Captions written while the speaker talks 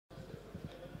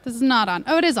This is not on.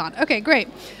 Oh, it is on. Okay, great.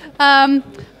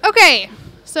 Okay,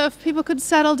 so if people could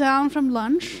settle down from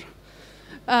lunch.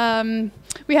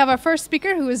 We have our first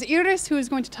speaker, who is Iiris, who is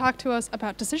going to talk to us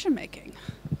about decision making.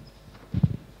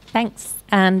 Thanks,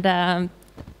 and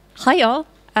hi all,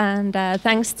 and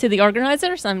thanks to the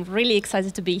organizers. I'm really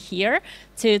excited to be here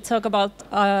to talk about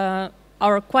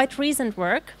our quite recent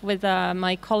work with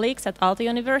my colleagues at Aalto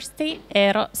University,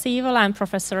 Eero Siivola and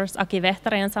Professors Aki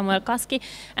Vehtari and Samuel Kaski,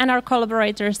 and our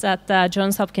collaborators at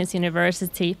Johns Hopkins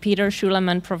University, Peter Schulem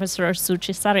and Professor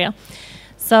Suchi Sarja.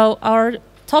 So our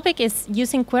topic is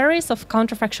using queries of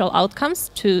counterfactual outcomes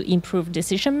to improve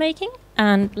decision making,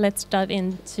 and let's dive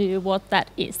into what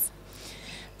that is.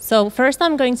 So first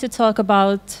I'm going to talk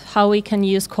about how we can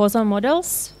use causal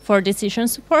models for decision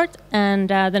support, and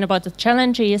then about the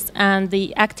challenges and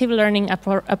the active learning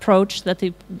approach that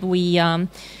we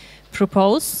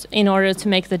propose in order to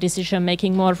make the decision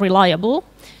making more reliable.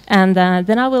 And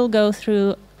then I will go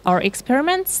through our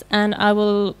experiments, and I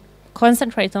will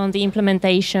concentrate on the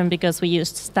implementation because we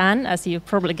used Stan, as you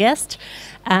probably guessed,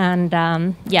 and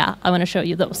yeah, I want to show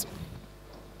you those.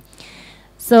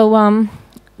 So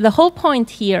the whole point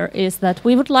here is that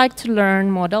we would like to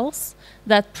learn models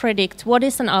that predict what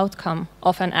is an outcome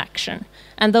of an action.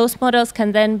 And those models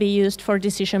can then be used for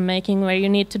decision making where you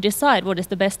need to decide what is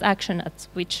the best action at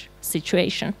which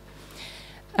situation.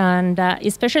 And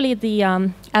especially the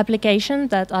application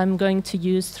that I'm going to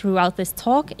use throughout this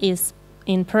talk is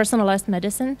in personalized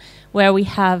medicine, where we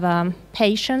have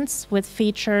patients with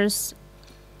features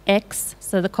X,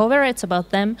 so the covariates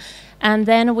about them, and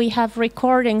then we have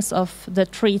recordings of the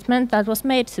treatment that was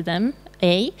made to them,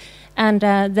 A, and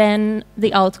then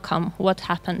the outcome, what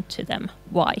happened to them,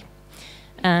 Y.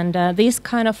 And these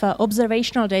kind of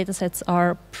observational data sets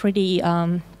are pretty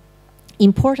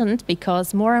important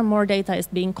because more and more data is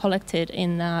being collected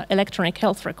in electronic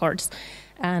health records.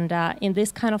 And in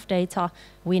this kind of data,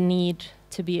 we need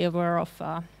to be aware of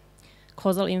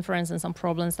causal inference and some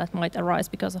problems that might arise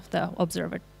because of the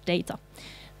observed data.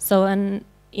 So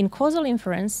in causal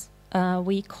inference,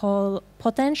 we call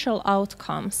potential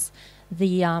outcomes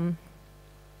the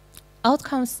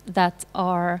outcomes that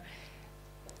are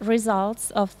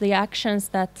results of the actions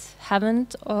that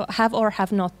have or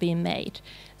have not been made.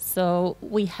 So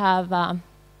we have,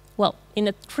 well, in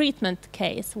a treatment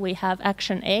case, we have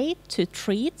action A to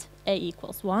treat, A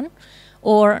equals 1,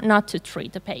 or not to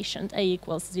treat a patient, A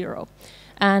equals 0.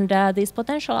 And these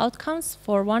potential outcomes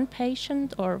for one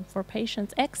patient or for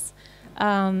patient X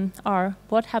are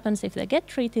what happens if they get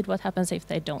treated, what happens if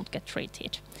they don't get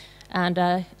treated.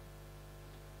 And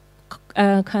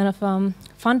kind of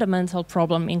fundamental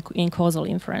problem in causal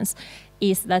inference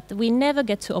is that we never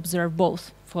get to observe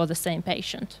both for the same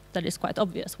patient. That is quite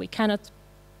obvious. We cannot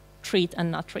treat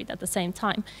and not treat at the same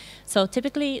time. So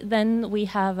typically then we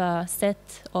have a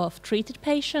set of treated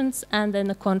patients and then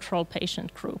a control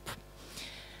patient group.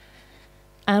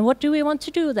 And what do we want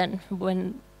to do then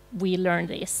when we learn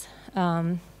this?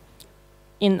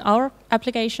 In our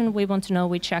application, we want to know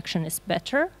which action is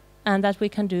better, and that we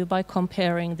can do by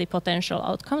comparing the potential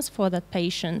outcomes for that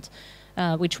patient,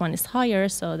 which one is higher,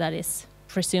 so that is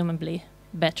presumably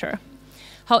better.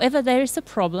 However, there is a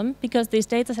problem because these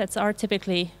data sets are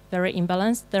typically very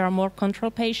imbalanced. There are more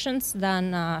control patients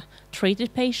than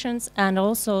treated patients, and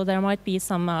also there might be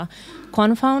some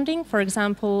confounding. For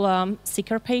example,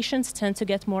 sicker patients tend to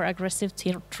get more aggressive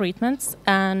treatments,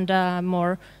 and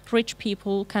more rich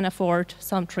people can afford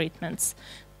some treatments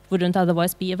wouldn't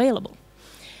otherwise be available.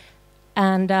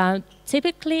 And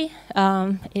typically,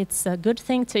 it's a good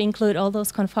thing to include all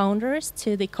those confounders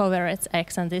to the covariates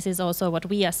X, and this is also what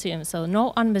we assume. So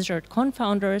no unmeasured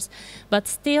confounders, but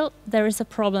still there is a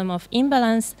problem of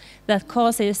imbalance that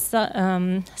causes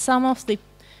some of the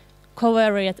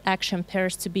covariate action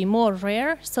pairs to be more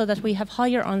rare, so that we have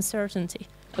higher uncertainty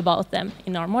about them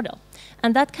in our model.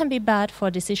 And that can be bad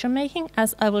for decision making,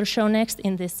 as I will show next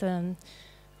in this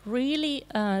really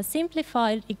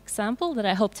simplified example that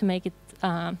I hope to make it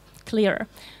clearer.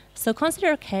 So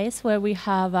consider a case where we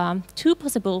have two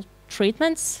possible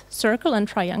treatments, circle and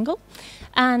triangle,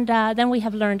 and then we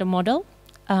have learned a model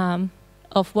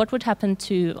of what would happen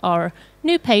to our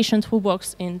new patient who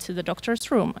walks into the doctor's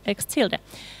room, X tilde.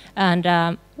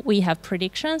 And we have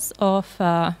predictions of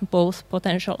both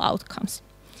potential outcomes.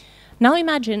 Now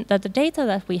imagine that the data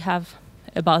that we have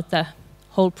about the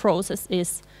whole process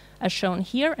is as shown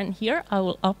here and here. I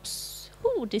will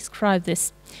describe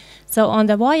this. So on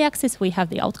the y-axis we have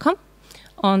the outcome.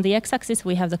 On the x-axis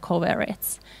we have the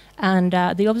covariates. And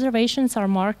the observations are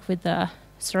marked with the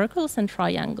circles and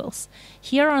triangles.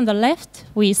 Here on the left,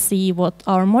 we see what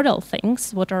our model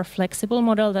thinks, what our flexible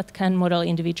model that can model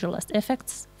individualized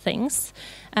effects thinks.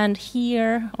 And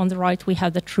here on the right, we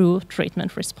have the true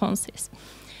treatment responses.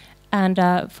 And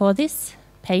for this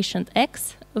patient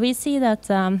X, we see that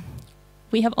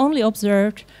we have only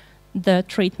observed the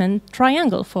treatment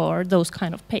triangle for those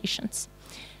kind of patients.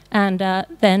 And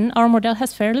then our model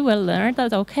has fairly well learned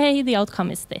that, okay, the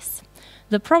outcome is this.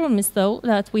 The problem is, though,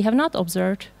 that we have not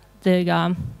observed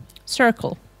the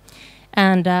circle.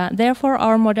 And therefore,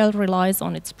 our model relies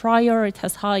on its prior. It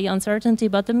has high uncertainty,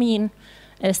 but the mean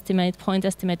estimate, point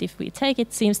estimate, if we take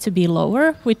it, seems to be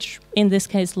lower, which in this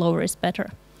case, lower is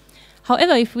better.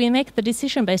 However, if we make the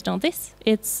decision based on this,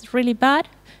 it's really bad,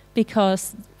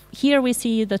 because here we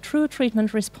see the true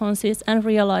treatment responses and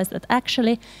realize that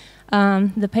actually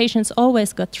the patients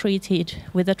always got treated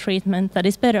with a treatment that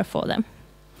is better for them.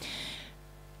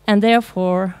 And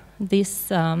therefore,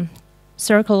 this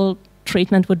circle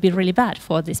treatment would be really bad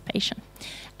for this patient.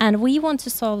 And we want to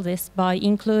solve this by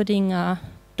including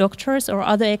doctors or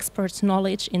other experts'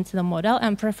 knowledge into the model,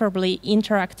 and preferably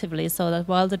interactively, so that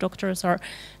while the doctors are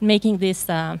making these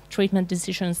treatment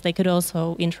decisions, they could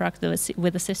also interact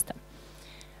with the system.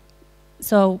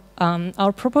 So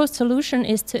our proposed solution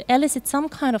is to elicit some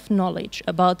kind of knowledge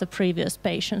about the previous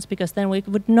patients, because then we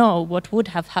would know what would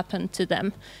have happened to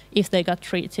them if they got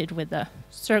treated with a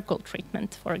circle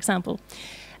treatment, for example.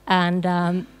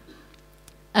 And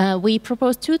we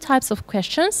propose two types of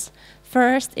questions.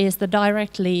 First is the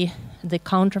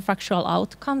counterfactual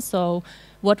outcome. So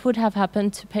what would have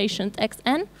happened to patient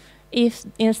XN if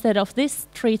instead of this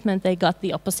treatment they got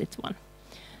the opposite one?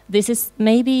 This is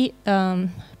maybe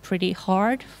pretty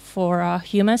hard for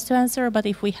humans to answer, but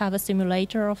if we have a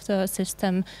simulator of the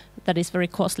system that is very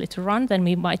costly to run, then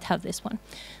we might have this one.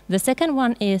 The second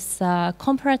one is a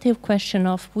comparative question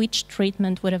of which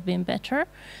treatment would have been better.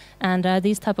 And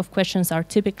these type of questions are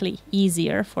typically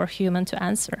easier for human to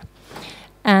answer.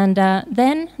 And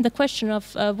then the question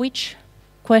of which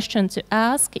question to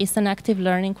ask is an active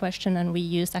learning question, and we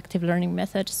use active learning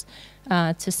methods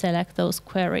to select those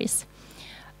queries.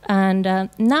 And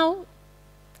now,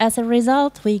 as a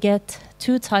result, we get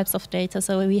two types of data.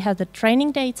 So we have the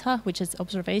training data, which is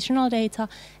observational data,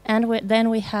 and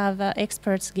then we have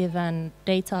experts given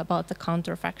data about the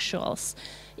counterfactuals.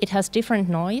 It has different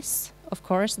noise, of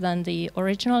course, than the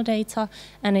original data,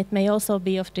 and it may also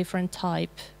be of different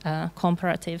type,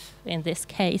 comparative in this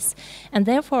case. And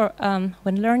therefore,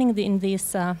 when learning in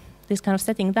this kind of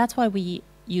setting, that's why we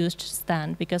used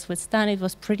STAN, because with STAN it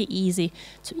was pretty easy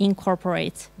to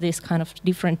incorporate this kind of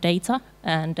different data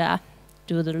and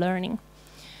do the learning.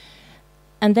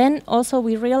 And then also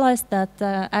we realized that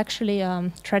actually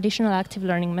traditional active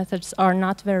learning methods are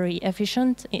not very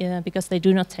efficient because they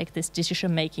do not take this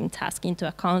decision-making task into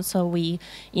account. So we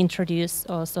introduced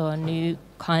also a new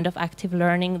kind of active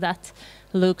learning that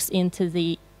looks into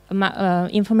the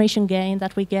information gain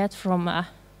that we get from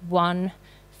one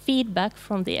feedback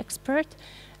from the expert,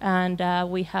 and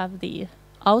we have the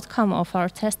outcome of our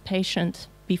test patient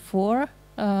before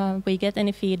we get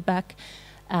any feedback,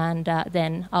 and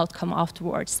then outcome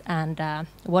afterwards. And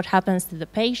what happens to the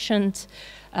patient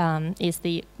is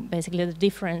basically the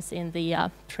difference in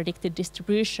the predicted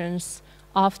distributions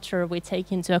after we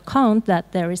take into account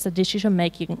that there is a decision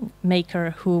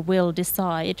maker who will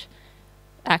decide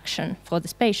action for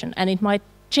this patient, and it might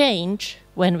change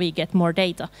when we get more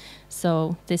data.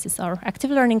 So this is our active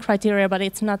learning criteria, but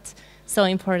it's not so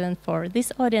important for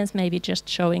this audience, maybe just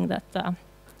showing that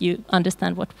you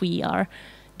understand what we are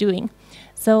doing.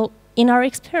 So in our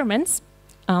experiments,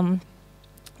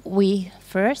 we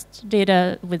first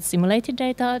did with simulated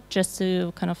data just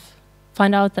to kind of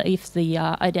find out if the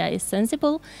idea is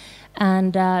sensible,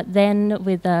 and then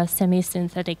with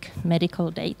semi-synthetic medical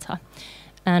data.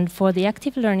 And for the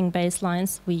active learning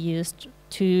baselines, we used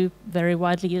two very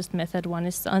widely used methods. One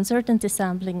is uncertainty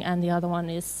sampling, and the other one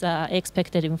is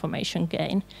expected information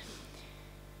gain.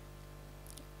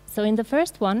 So in the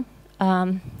first one,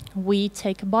 we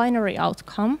take a binary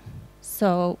outcome.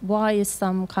 So Y is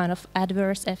some kind of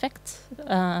adverse effect,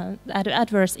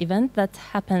 adverse event that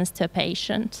happens to a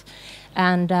patient.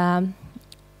 And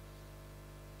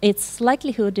its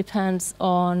likelihood depends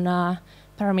on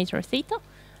parameter theta,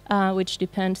 which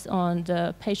depends on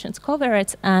the patient's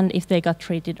covariates and if they got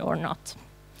treated or not.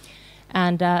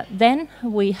 And then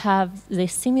we have the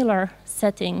similar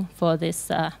setting for this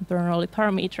Bernoulli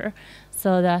parameter,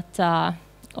 so that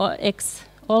X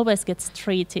always gets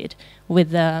treated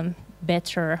with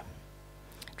better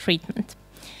treatment.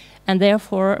 And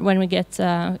therefore, when we get,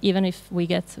 even if we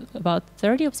get about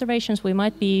 30 observations, we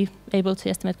might be able to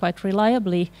estimate quite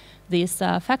reliably these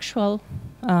factual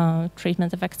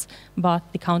treatment effects, but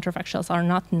the counterfactuals are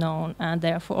not known, and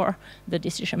therefore the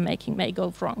decision-making may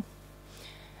go wrong.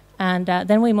 And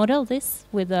then we model this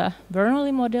with a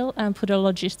Bernoulli model and put a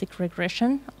logistic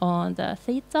regression on the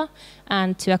theta.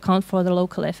 And to account for the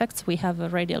local effects, we have a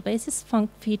radial basis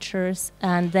features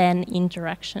and then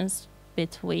interactions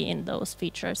between those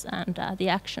features and the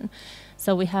action.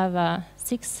 So we have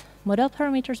 6 model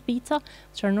parameters beta,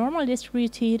 which are normally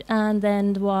distributed, and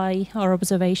then y, our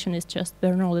observation is just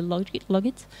Bernoulli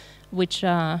logit, which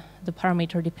the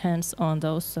parameter depends on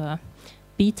those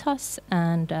betas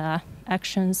and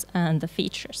actions and the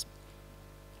features.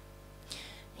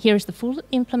 Here's the full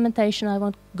implementation. I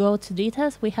won't go to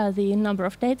details. We have the number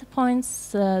of data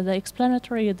points, the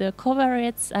explanatory, the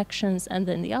covariates, actions, and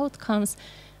then the outcomes,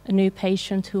 a new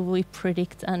patient who we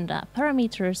predict, and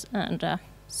parameters, and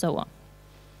so on.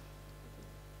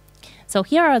 So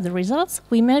here are the results.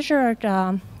 We measured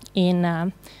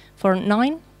for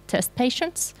 9 test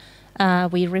patients.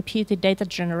 We repeated data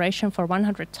generation for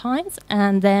 100 times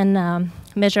and then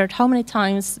measured how many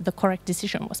times the correct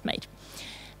decision was made.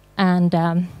 And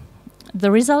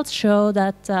the results show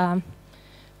that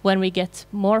when we get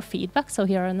more feedback, so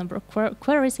here are a number of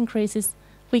queries increases,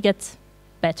 we get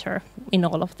better in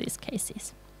all of these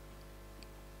cases.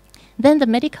 Then the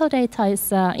medical data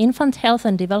is infant health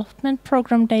and development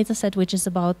program data set, which is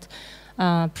about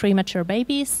premature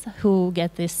babies who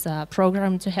get this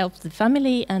program to help the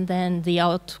family, and then the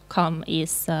outcome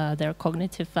is their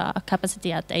cognitive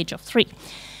capacity at the age of 3.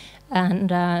 And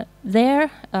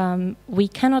there we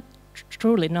cannot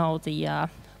truly know the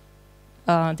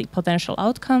potential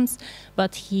outcomes,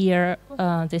 but here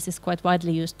this is quite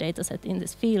widely used data set in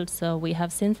this field, so we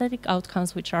have synthetic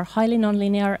outcomes which are highly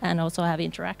nonlinear and also have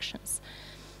interactions.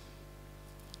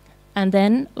 And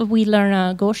then we learn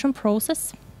a Gaussian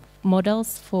process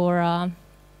models for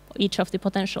each of the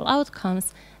potential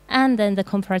outcomes, and then the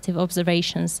comparative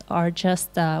observations are just,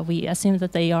 we assume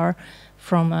that they are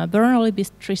from a Bernoulli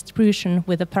distribution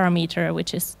with a parameter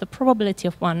which is the probability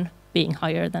of one being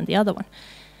higher than the other one.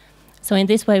 So in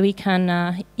this way we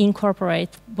can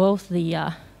incorporate both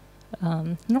the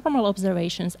normal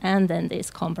observations and then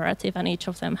this comparative, and each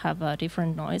of them have a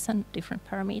different noise and different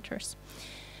parameters.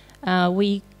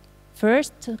 We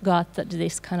first got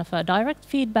this kind of a direct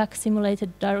feedback,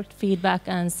 simulated direct feedback,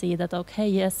 and see that, okay,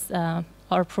 yes,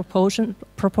 our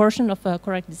proportion of a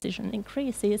correct decision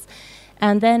increases.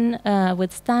 And then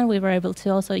with Stan, we were able to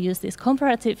also use these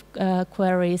comparative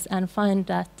queries and find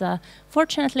that,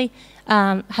 fortunately,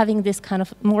 having this kind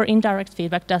of more indirect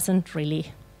feedback doesn't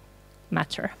really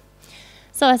matter.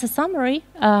 So as a summary,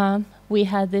 we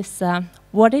had this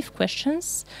what-if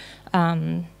questions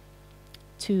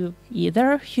to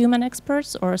either human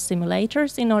experts or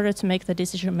simulators in order to make the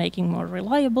decision-making more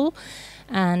reliable.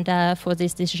 And for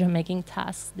this decision-making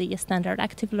task, the standard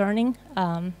active learning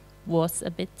was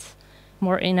a bit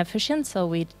more inefficient, so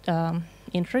we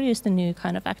introduced a new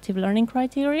kind of active learning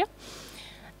criteria.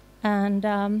 And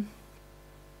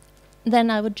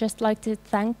then I would just like to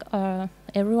thank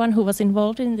everyone who was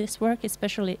involved in this work,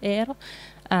 especially Eero,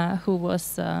 who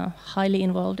was highly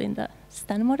involved in the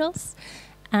STAN models.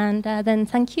 And then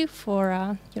thank you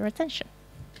for your attention.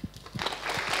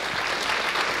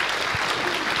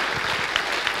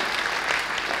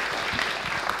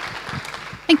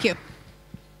 Thank you.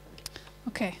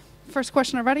 Okay, first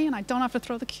question already, and I don't have to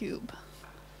throw the cube.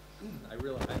 I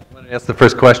want to ask the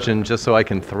first question just so I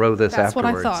can throw this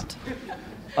afterwards. That's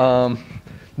what I thought.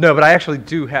 No, but I actually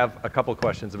do have a couple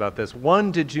questions about this.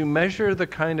 One, did you measure the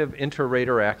kind of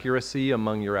inter-rater accuracy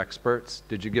among your experts?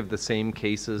 Did you give the same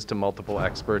cases to multiple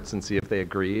experts and see if they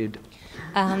agreed?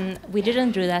 We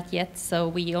didn't do that yet, so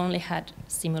we only had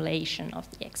simulation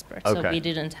of the experts, okay. So we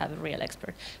didn't have a real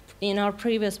expert. In our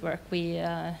previous work, we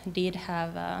did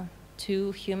have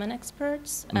 2 human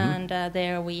experts, and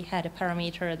there we had a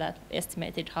parameter that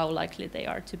estimated how likely they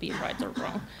are to be right or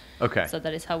wrong. Okay. So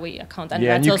that is how we account. And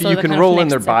yeah, and you can roll in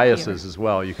their biases as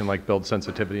well. You can like build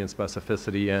sensitivity and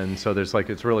specificity, and so there's like,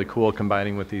 it's really cool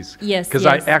combining with these. Yes, because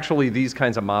yes. actually these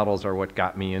kinds of models are what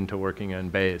got me into working on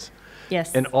Bayes.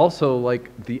 Yes. And also,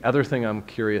 like, the other thing I'm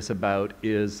curious about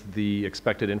is the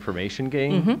expected information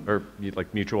gain, or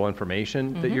like mutual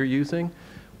information that you're using.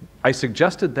 I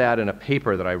suggested that in a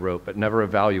paper that I wrote, but never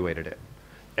evaluated it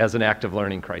as an active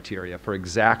learning criteria for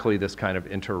exactly this kind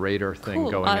of inter-rater thing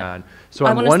going on. So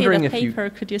I'm wondering if you...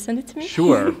 Could you send it to me?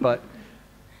 Sure, but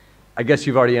I guess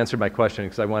you've already answered my question,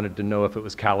 because I wanted to know if it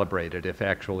was calibrated, if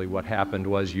actually what happened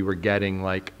was you were getting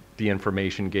like the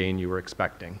information gain you were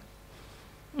expecting.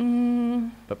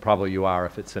 but probably you are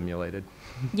if it's simulated.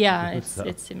 Yeah, it's So.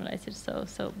 it's simulated.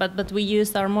 But we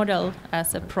use our model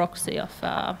as a proxy of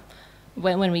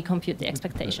when we compute the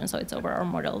expectation. So it's over our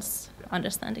model's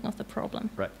understanding of the problem.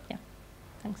 Right. Yeah.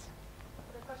 Thanks.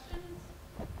 Other questions?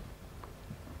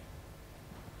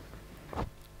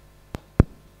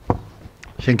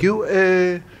 Thank you.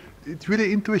 It's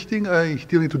really interesting. I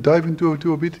still need to dive into it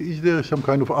a bit. Is there some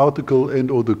kind of article and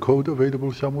or the code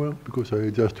available somewhere? Because I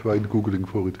just tried Googling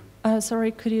for it.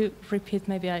 Sorry, could you repeat?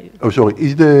 Maybe I. Oh, sorry.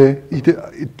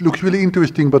 It looks really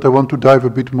interesting, but I want to dive a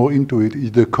bit more into it.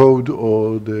 Is the code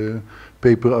or the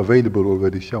paper available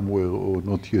already somewhere or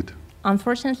not yet?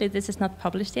 Unfortunately, this is not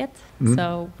published yet,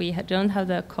 so we don't have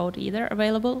the code either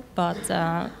available, but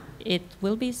it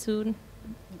will be soon,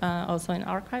 also in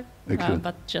archive,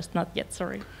 but just not yet,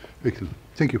 sorry. Excellent.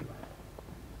 Thank you.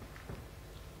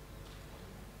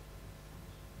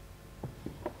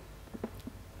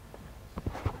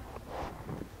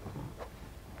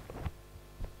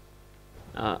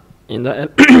 In the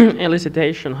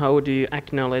elicitation, how do you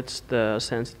acknowledge the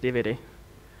sensitivity?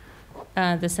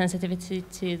 The sensitivity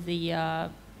to the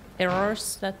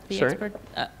errors that the Sorry? expert...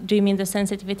 do you mean the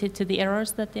sensitivity to the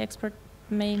errors that the expert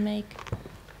may make?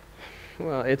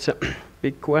 Well, it's a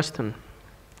big question.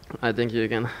 I think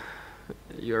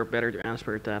you're better to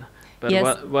answer that. But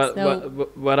Yes,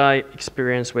 what I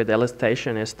experience with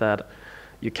elicitation is that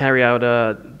you carry out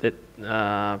the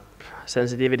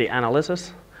sensitivity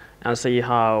analysis and see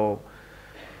how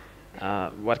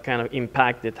what kind of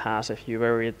impact it has if you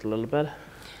vary it a little bit.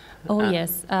 Oh,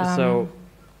 yes.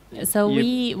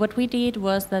 What we did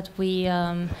was that we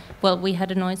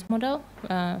had a noise model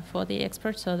for the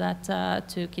expert, so that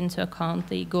took into account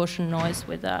the Gaussian noise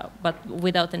but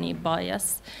without any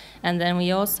bias. And then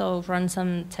we also run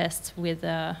some tests with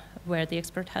where the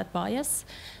expert had bias,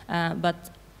 but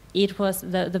it was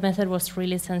the method was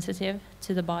really sensitive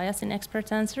to the bias in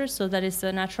expert answers, so that is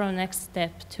the natural next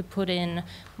step to put in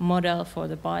model for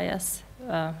the bias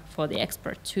for the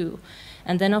expert too.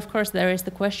 And then of course there is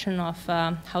the question of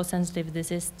how sensitive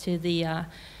this is to the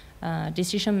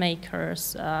decision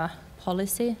makers'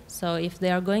 policy. So if they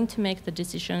are going to make the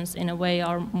decisions in a way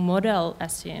our model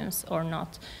assumes or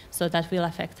not, so that will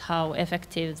affect how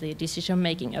effective the decision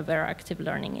making over active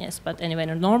learning is. But anyway,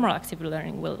 the normal active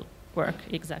learning will work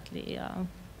exactly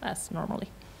as normally.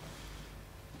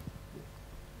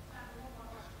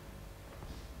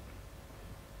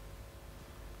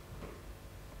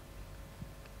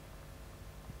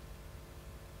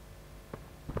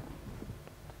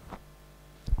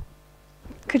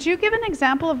 Could you give an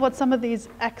example of what some of these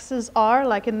X's are?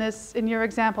 Like in your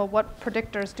example, what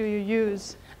predictors do you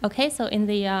use? Okay, so in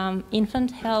the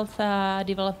infant health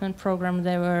development program,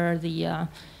 there were the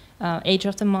age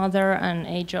of the mother and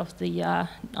age of the,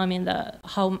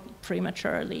 how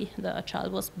prematurely the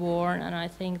child was born, and I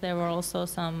think there were also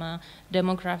some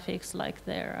demographics like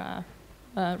their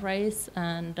race,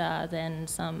 and then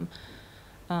some,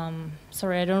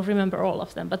 sorry, I don't remember all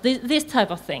of them, but these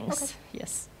type of things, okay.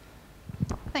 Yes.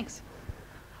 Thanks.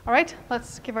 All right,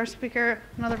 let's give our speaker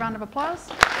another round of applause.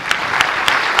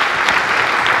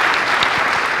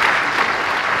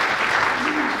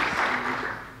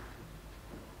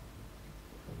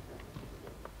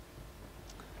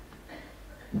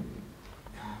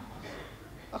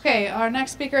 Okay, our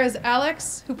next speaker is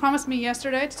Alex, who promised me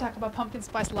yesterday to talk about pumpkin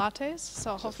spice lattes,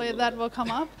 so hopefully that will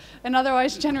come up, and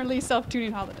otherwise generally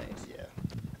self-tuning holidays. Yeah.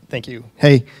 Thank you.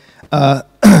 Hey,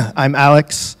 I'm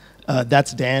Alex.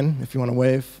 That's Dan, if you want to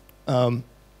wave.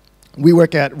 We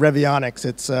work at Revionics.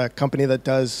 It's a company that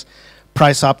does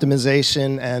price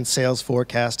optimization and sales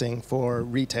forecasting for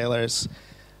retailers.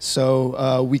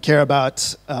 So we care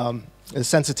about the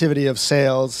sensitivity of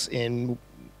sales in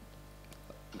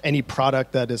any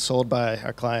product that is sold by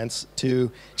our clients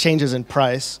to changes in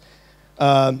price.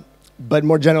 But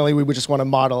more generally, we would just want to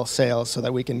model sales so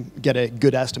that we can get a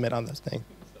good estimate on this thing.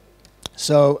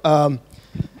 So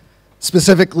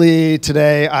specifically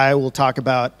today, I will talk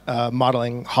about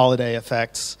modeling holiday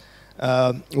effects.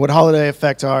 What holiday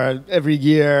effects are, every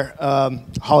year,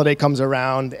 holiday comes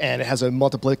around and it has a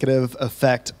multiplicative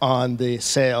effect on the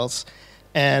sales.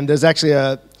 And there's actually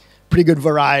a pretty good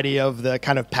variety of the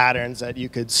kind of patterns that you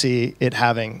could see it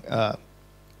having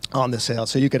on the sales.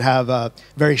 So you could have a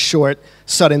very short,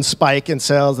 sudden spike in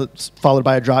sales that's followed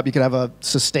by a drop. You could have a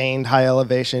sustained high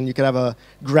elevation. You could have a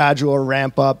gradual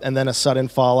ramp up and then a sudden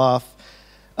fall off.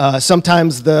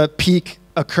 Sometimes the peak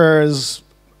occurs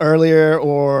earlier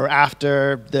or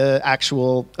after the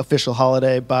actual official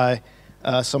holiday by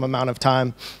some amount of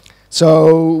time.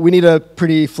 So we need a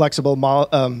pretty flexible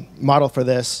model for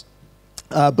this.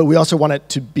 but we also want it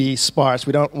to be sparse.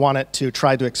 We don't want it to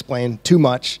try to explain too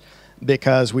much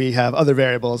because we have other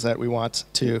variables that we want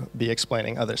to be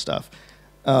explaining other stuff.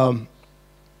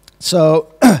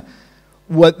 So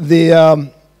what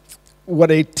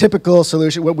a typical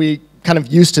solution, what we kind of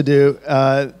used to do,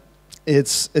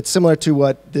 it's similar to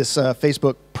what this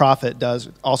Facebook Prophet does,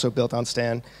 also built on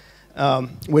Stan,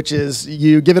 which is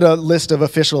you give it a list of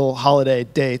official holiday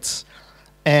dates,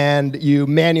 and you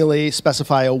manually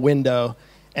specify a window.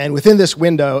 And within this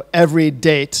window, every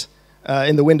date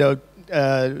in the window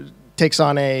takes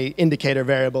on a indicator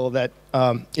variable that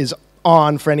is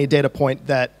on for any data point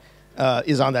that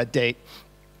is on that date.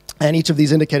 And each of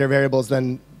these indicator variables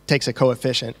then takes a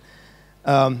coefficient.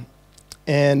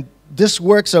 And this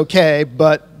works okay,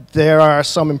 but there are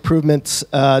some improvements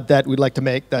that we'd like to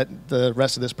make that the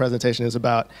rest of this presentation is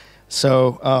about.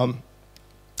 So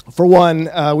for one,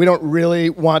 we don't really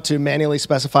want to manually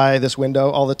specify this window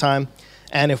all the time.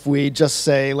 And if we just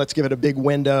say, let's give it a big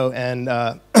window and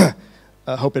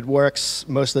hope it works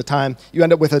most of the time, you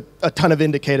end up with a ton of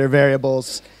indicator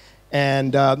variables.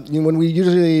 And when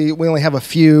we only have a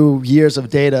few years of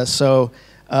data, so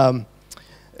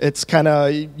it's kind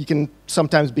of, you can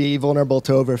sometimes be vulnerable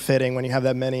to overfitting when you have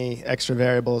that many extra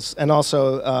variables. And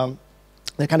also,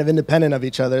 they're kind of independent of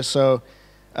each other. So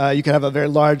you can have a very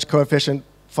large coefficient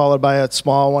followed by a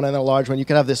small one and a large one. You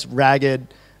can have this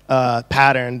ragged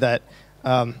pattern that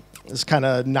is kind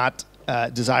of not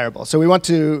desirable. So we want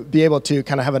to be able to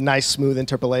kind of have a nice, smooth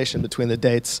interpolation between the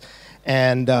dates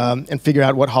and figure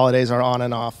out what holidays are on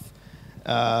and off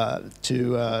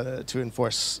to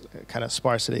enforce kind of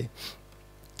sparsity.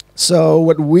 So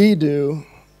what we do,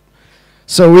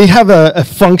 so we have a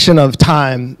function of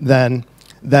time then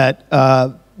that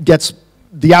gets,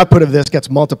 the output of this gets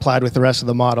multiplied with the rest of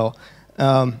the model.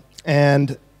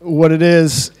 And what it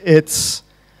is, it's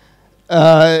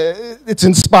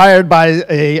inspired by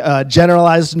a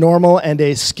generalized normal and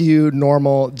a skewed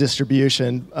normal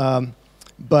distribution.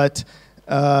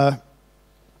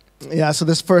 Yeah, so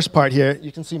this first part here,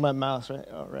 you can see my mouse, right?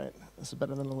 Oh, right. This is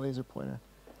better than the laser pointer.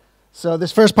 So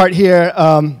this first part here,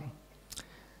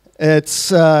 it's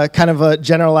kind of a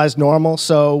generalized normal.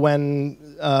 So when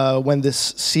this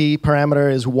C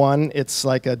parameter is 1, it's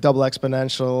like a double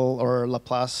exponential or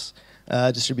Laplace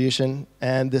distribution.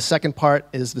 And the second part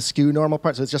is the skew normal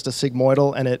part. So it's just a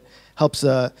sigmoidal, and it helps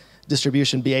the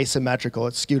distribution be asymmetrical.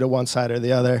 It's skewed to one side or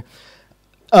the other.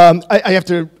 I have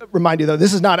to remind you, though,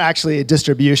 this is not actually a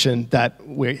distribution that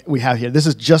we have here. This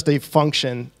is just a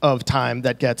function of time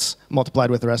that gets multiplied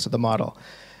with the rest of the model.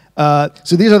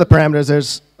 So these are the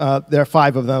parameters. There are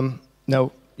 5 of them.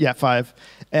 No, yeah, 5.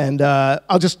 And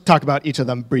I'll just talk about each of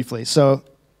them briefly. So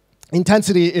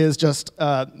intensity is just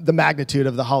the magnitude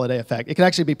of the holiday effect. It can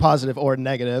actually be positive or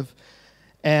negative.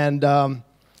 And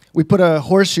we put a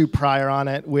horseshoe prior on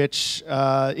it, which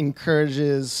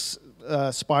encourages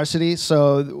sparsity.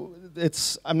 So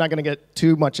I'm not going to get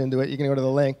too much into it. You can go to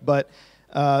the link, but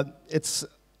it's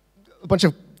a bunch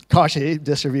of Cauchy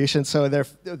distributions. So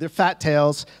they're fat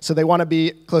tails. So they want to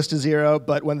be close to 0,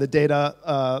 but when the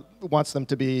data wants them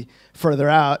to be further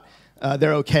out,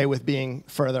 they're okay with being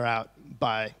further out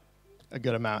by a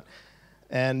good amount.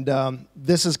 And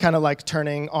this is kind of like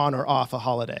turning on or off a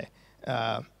holiday.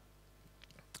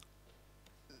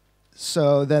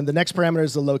 So then the next parameter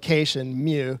is the location,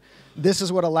 mu. This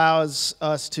is what allows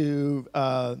us to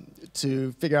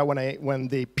figure out when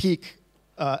the peak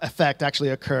effect actually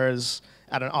occurs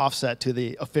at an offset to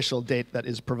the official date that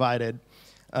is provided.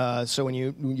 So when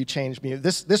you change mu,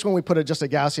 this one we put just a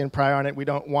Gaussian prior on it. We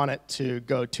don't want it to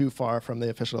go too far from the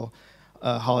official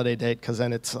holiday date, because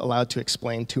then it's allowed to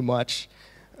explain too much.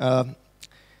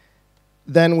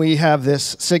 Then we have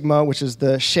this sigma, which is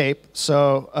the shape.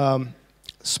 So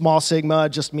small sigma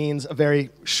just means a very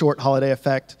short holiday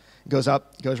effect. It goes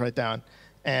up, it goes right down.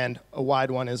 And a wide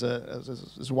one is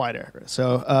wider.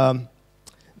 So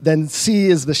then C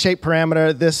is the shape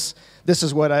parameter. This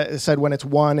is what I said. When it's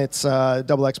 1, it's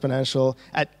double exponential.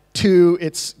 At 2,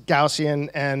 it's Gaussian.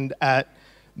 And at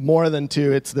more than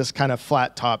 2, it's this kind of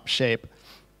flat top shape,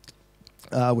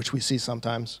 which we see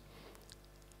sometimes.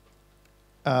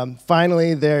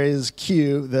 Finally, there is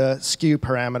Q, the skew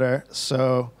parameter.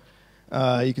 So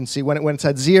you can see when it's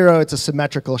at 0, it's a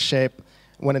symmetrical shape.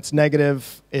 When it's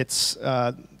negative, it's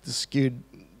skewed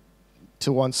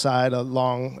to one side, a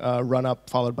long run-up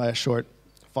followed by a short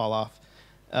fall-off,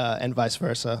 and vice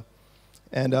versa.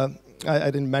 And I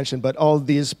didn't mention, but all of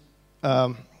these,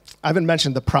 I haven't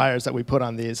mentioned the priors that we put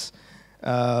on these.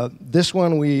 This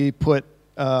one we put,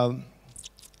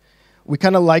 we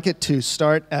kind of like it to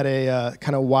start at a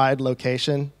kind of wide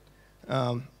location.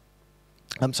 I'm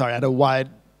sorry, at a wide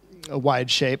a wide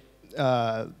shape,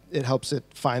 it helps it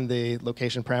find the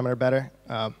location parameter better.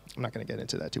 I'm not going to get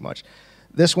into that too much.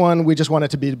 This one, we just want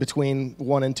it to be between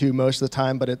 1 and 2 most of the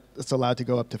time, but it's allowed to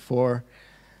go up to 4.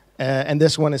 And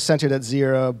this one is centered at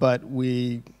 0, but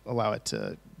we allow it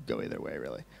to go either way,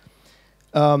 really.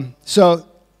 So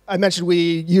I mentioned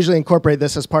we usually incorporate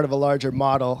this as part of a larger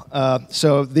model.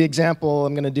 So the example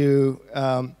I'm going to do,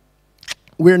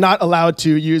 we're not allowed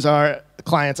to use our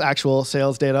client's actual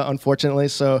sales data, unfortunately.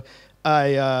 So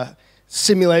I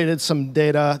simulated some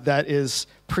data that is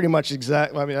pretty much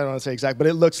exact. Well, I mean, I don't want to say exact, but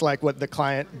it looks like what the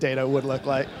client data would look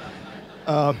like.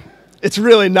 It's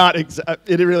really not exact.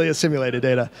 It really is simulated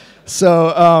data.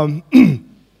 So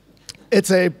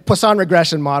it's a Poisson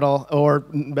regression model or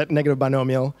negative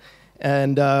binomial,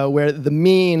 and where the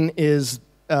mean is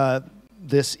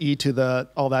this e to the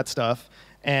all that stuff,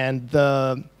 and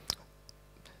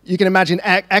you can imagine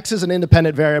x is an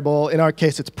independent variable. In our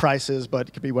case, it's prices, but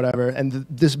it could be whatever. And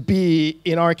this b,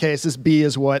 in our case, this b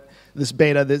is what this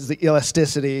beta, this is the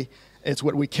elasticity. It's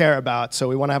what we care about, so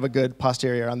we want to have a good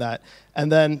posterior on that.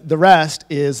 And then the rest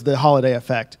is the holiday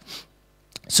effect.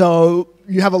 So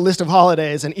you have a list of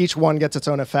holidays, and each one gets its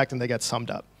own effect, and they get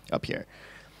summed up here.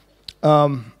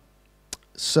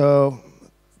 So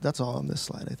that's all on this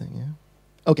slide, I think, yeah.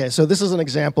 Okay, so this is an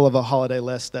example of a holiday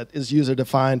list that is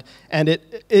user-defined, and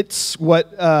it's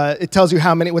what it tells you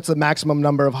what's the maximum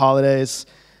number of holidays,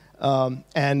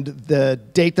 and the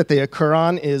date that they occur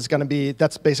on is going to be,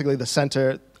 that's basically the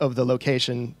center of the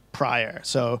location prior.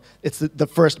 So it's the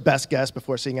first best guess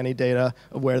before seeing any data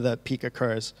of where the peak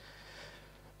occurs.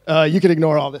 You can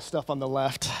ignore all this stuff on the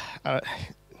left.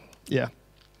 Yeah.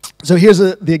 So here's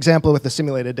the example with the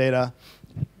simulated data,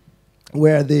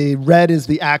 where the red is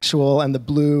the actual and the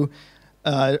blue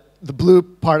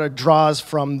part draws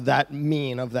from that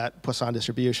mean of that Poisson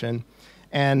distribution.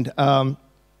 And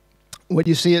what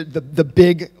you see, the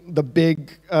big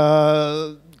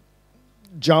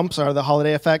jumps are the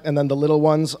holiday effect, and then the little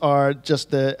ones are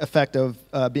just the effect of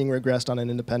being regressed on an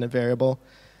independent variable.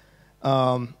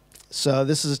 So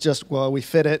this is just, well, we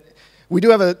fit it. We do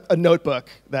have a notebook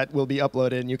that will be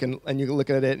uploaded, and you can look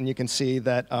at it, and you can see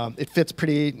that it fits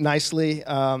pretty nicely.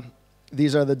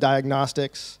 These are the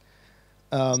diagnostics.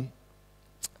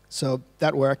 So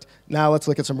that worked. Now let's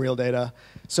look at some real data.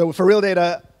 So for real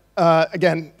data,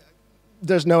 again,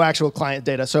 there's no actual client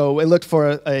data. So we looked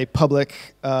for a public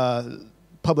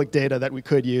data that we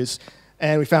could use,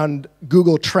 and we found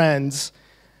Google Trends.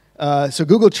 So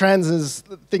Google Trends is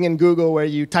the thing in Google where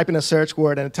you type in a search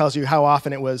word and it tells you how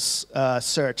often it was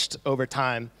searched over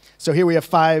time. So here we have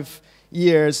 5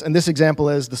 years, and this example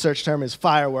is the search term is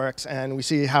fireworks, and we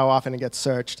see how often it gets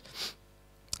searched.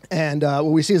 And what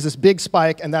we see is this big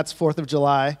spike, and that's 4th of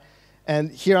July.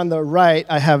 And here on the right,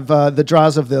 I have the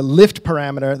draws of the lift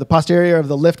parameter, the posterior of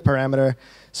the lift parameter.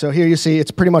 So here you see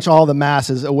it's pretty much all the mass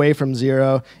is away from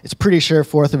 0. It's pretty sure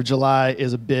 4th of July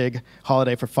is a big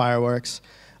holiday for fireworks.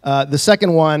 The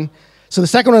second one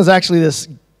is actually this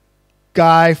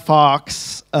Guy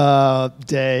Fawkes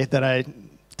day that I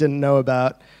didn't know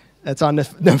about. It's on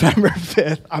November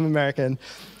 5th. I'm American,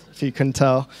 if you couldn't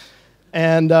tell.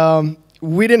 And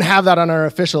we didn't have that on our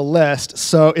official list,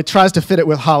 so it tries to fit it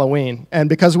with Halloween. And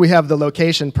because we have the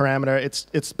location parameter,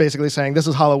 it's basically saying this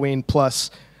is Halloween plus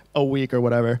a week or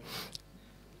whatever.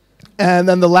 And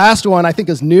then the last one, I think,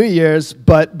 is New Year's,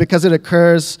 but because it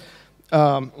occurs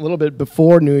a little bit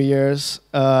before New Year's,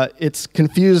 it's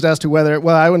confused as to whether,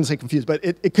 well, I wouldn't say confused, but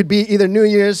it could be either New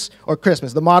Year's or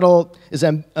Christmas. The model is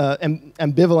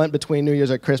ambivalent between New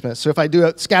Year's or Christmas. So if I do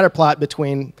a scatter plot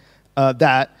between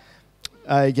that,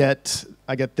 I get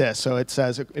this. So it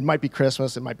says it might be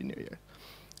Christmas, it might be New Year.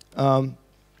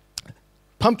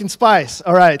 Pumpkin spice.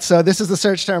 All right, so this is the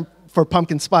search term for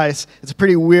pumpkin spice. It's a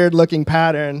pretty weird looking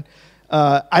pattern.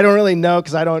 I don't really know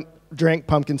because I don't drink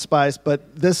pumpkin spice,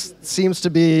 but this seems to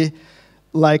be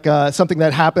like something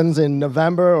that happens in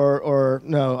November or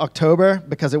no, October,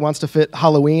 because it wants to fit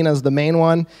Halloween as the main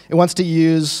one. It wants to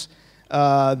use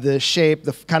the shape,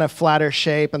 the kind of flatter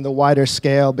shape and the wider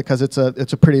scale, because it's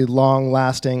a pretty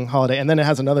long-lasting holiday. And then it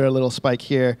has another little spike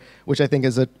here, which I think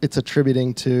is it's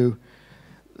attributing to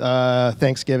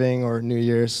Thanksgiving or New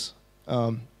Year's.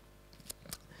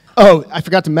 Oh, I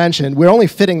forgot to mention, we're only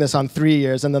fitting this on 3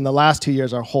 years, and then the last 2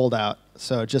 years are holdout.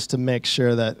 So just to make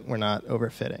sure that we're not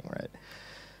overfitting, right?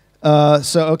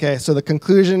 So the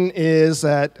conclusion is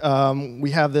that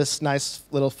we have this nice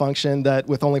little function that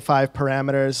with only 5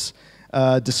 parameters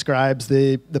describes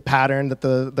the pattern that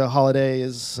the holiday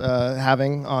is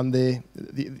having on the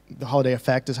holiday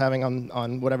effect is having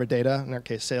on whatever data, in our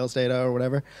case sales data or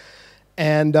whatever.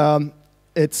 And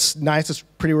It's nice, it's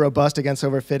pretty robust against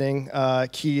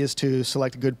overfitting. Key is to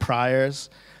select good priors,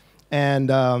 and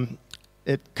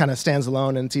it kind of stands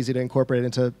alone, and it's easy to incorporate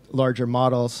into larger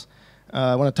models.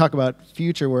 I want to talk about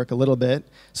future work a little bit.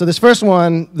 So this first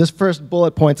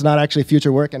bullet point's not actually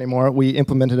future work anymore. We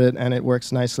implemented it, and it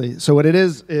works nicely. So what it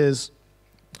is,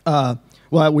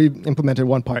 well, we implemented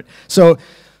one part. So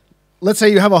let's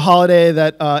say you have a holiday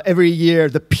that every year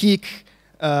the peak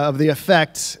of the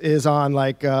effect is on,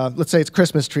 like, let's say it's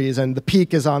Christmas trees, and the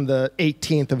peak is on the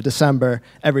 18th of December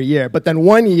every year. But then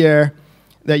one year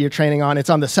that you're training on, it's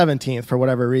on the 17th for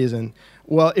whatever reason.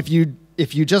 Well, if you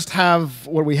just have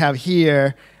what we have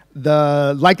here,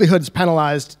 the likelihood is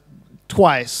penalized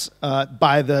twice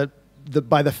by the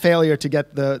failure to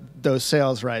get those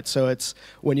sales right. So it's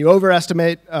when you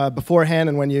overestimate beforehand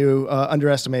and when you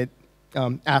underestimate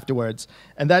afterwards.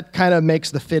 And that kind of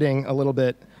makes the fitting a little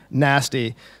bit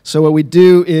nasty. So what we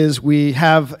do is we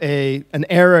have an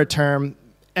error term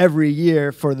every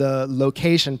year for the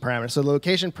location parameter. So the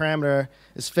location parameter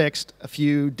is fixed a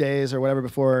few days or whatever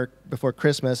before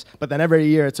Christmas, but then every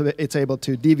year it's able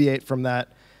to deviate from that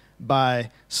by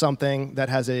something that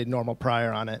has a normal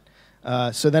prior on it.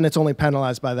 So then it's only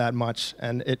penalized by that much,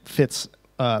 and it fits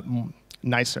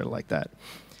nicer like that.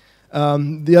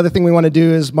 The other thing we want to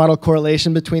do is model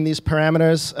correlation between these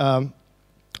parameters.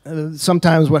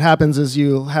 Sometimes what happens is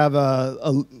you have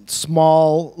a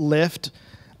small lift,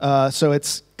 so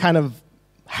it's kind of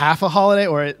half a holiday,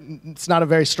 or it's not a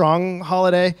very strong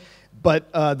holiday,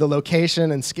 but the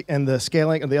location and the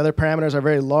scaling and the other parameters are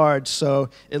very large, so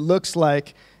it looks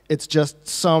like it's just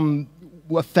some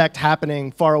effect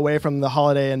happening far away from the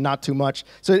holiday and not too much.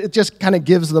 So it just kind of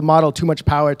gives the model too much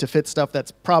power to fit stuff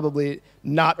that's probably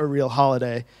not a real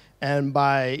holiday. And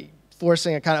by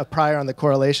forcing a kind of prior on the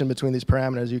correlation between these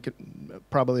parameters, you could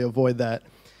probably avoid that.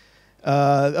 The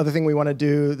other thing we want to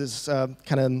do is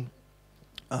kind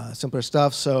of simpler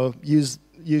stuff. So use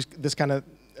this kind of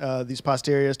these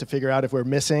posteriors to figure out if we're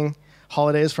missing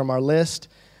holidays from our list.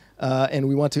 And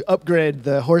we want to upgrade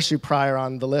the horseshoe prior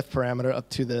on the lift parameter up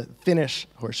to the Finnish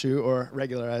horseshoe or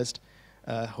regularized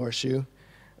horseshoe,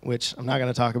 which I'm not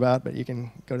going to talk about, but you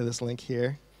can go to this link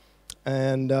here.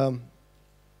 And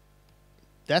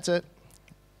that's it.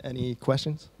 Any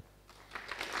questions?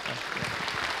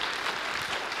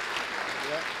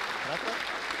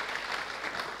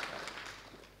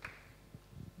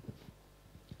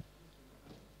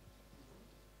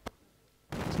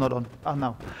 It's not on. Ah,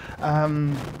 now.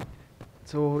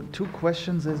 So 2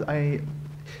 questions is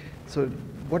so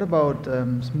what about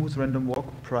smooth random walk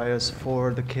priors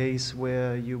for the case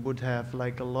where you would have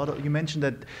like a lot of, you mentioned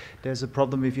that there's a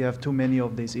problem if you have too many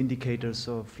of these indicators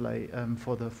of like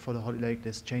for the holiday, like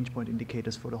there's change point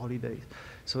indicators for the holidays.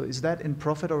 So is that in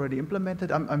Profit already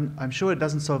implemented? I'm sure it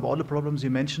doesn't solve all the problems you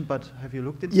mentioned, but have you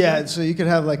looked into that? Yeah, so you could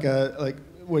have like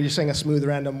when you're saying a smooth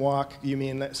random walk, you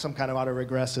mean some kind of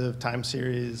autoregressive time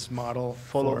series model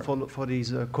for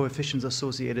these coefficients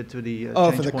associated to the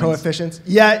change for the points. Coefficients?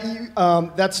 Yeah,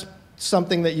 that's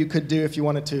something that you could do if you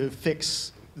wanted to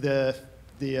fix the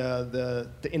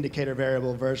indicator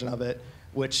variable version of it,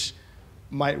 which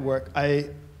might work.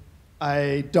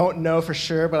 I don't know for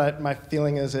sure, but my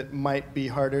feeling is it might be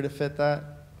harder to fit that,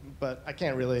 but I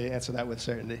can't really answer that with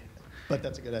certainty. But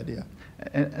that's a good idea.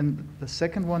 And the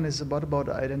second one is about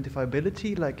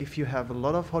identifiability. Like if you have a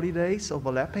lot of holidays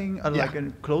overlapping,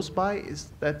 like close by, is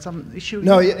that some issue?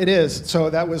 No, it is. So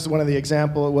that was one of the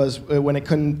examples. It was when it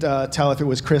couldn't tell if it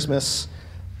was Christmas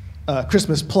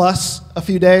plus a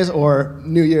few days or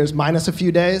New Year's minus a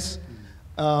few days.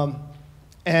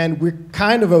 And we're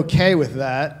kind of okay with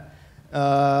that.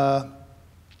 I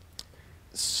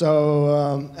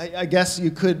guess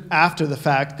you could, after the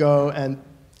fact, go and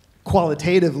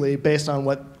qualitatively, based on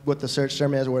what the search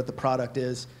term is or what the product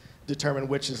is, determine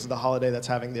which is the holiday that's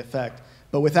having the effect.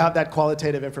 But without that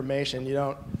qualitative information, you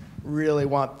don't really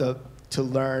want to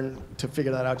learn to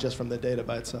figure that out just from the data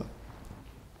by itself.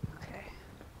 Okay.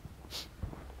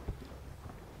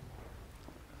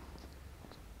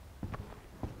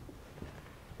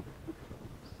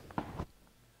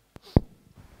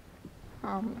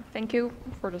 Thank you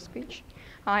for the speech.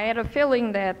 I had a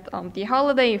feeling that the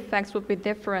holiday effects would be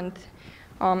different,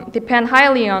 depend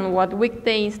highly on what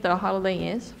weekdays the holiday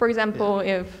is. For example,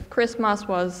 if Christmas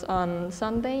was on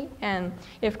Sunday and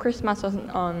if Christmas was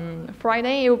on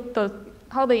Friday, the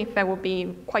holiday effect would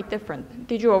be quite different.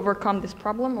 Did you overcome this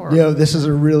problem? Or? Yeah, this is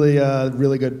a really,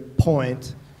 really good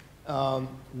point.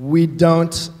 We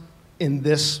don't, in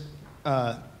this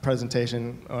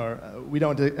presentation, we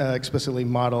don't explicitly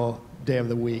model day of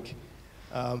the week.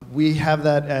 We have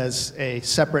that as a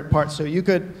separate part. So you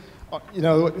could you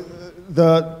know,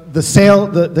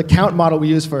 the count model we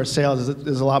use for sales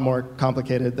is a lot more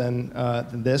complicated than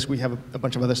this. We have a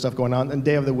bunch of other stuff going on, and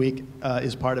day of the week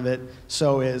is part of it.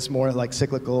 So is more like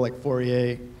cyclical, like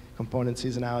Fourier component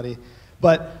seasonality.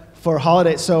 But for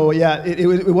holidays, so yeah,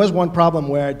 it was one problem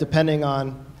where depending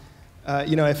on,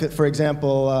 you know, if it, for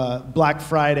example, Black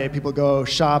Friday, people go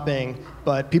shopping,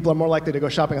 but people are more likely to go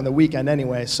shopping on the weekend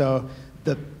anyway. So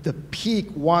the peak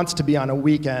wants to be on a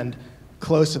weekend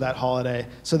close to that holiday.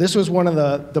 So this was one of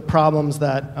the problems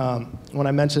that, when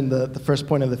I mentioned the first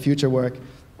point of the future work,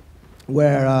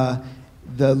 where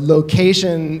the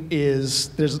location is,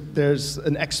 there's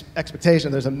an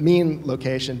expectation, there's a mean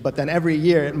location, but then every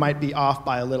year it might be off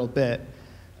by a little bit.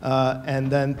 And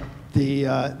then the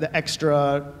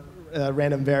extra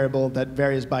random variable that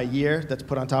varies by year that's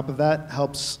put on top of that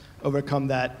helps overcome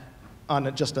that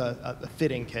on just a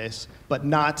fitting case, but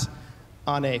not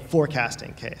on a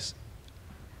forecasting case.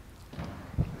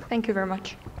 Thank you very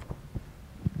much.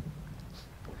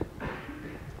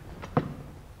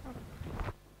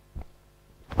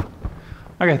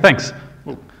 Okay, thanks.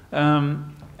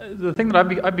 The thing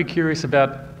that I'd be curious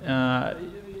about,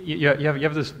 you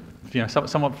have this, you know,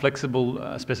 somewhat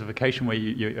flexible specification where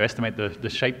you estimate the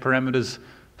shape parameters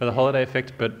for the holiday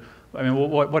effect, but I mean,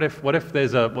 what if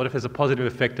there's a positive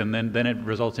effect and then it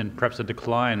results in perhaps a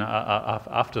decline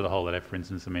after the holiday, for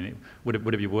instance? I mean, would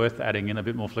it be worth adding in a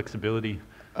bit more flexibility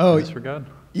in this regard?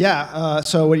 Yeah.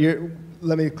 So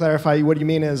let me clarify. What you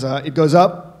mean is it goes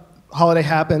up, holiday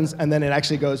happens, and then it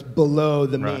actually goes below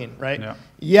the mean, right?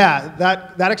 Yeah,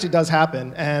 that actually does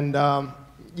happen, and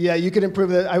yeah, you could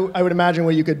improve it. I would imagine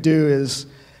what you could do is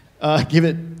give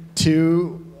it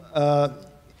two.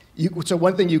 So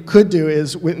one thing you could do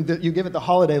is you give it the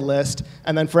holiday list,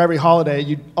 and then for every holiday,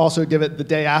 you also give it the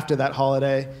day after that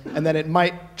holiday, and then it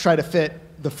might try to fit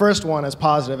the first one as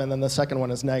positive, and then the second one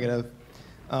as negative.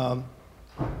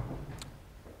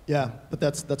 Yeah, but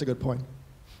that's a good point.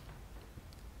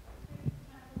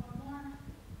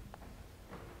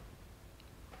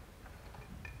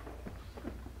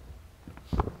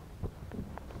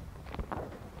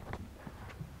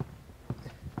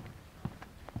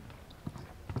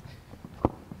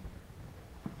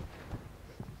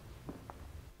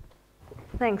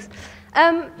 Thanks.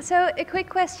 So a quick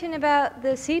question about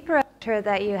the C parameter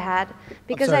that you had,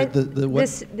 because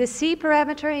the C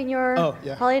parameter in your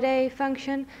holiday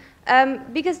function.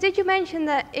 Because did you mention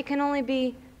that it can only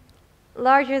be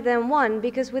larger than 1?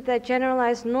 Because with that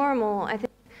generalized normal, I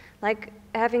think like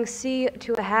having C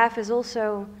to a half is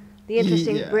also the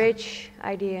interesting bridge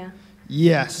idea.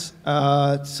 Yes.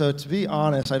 So to be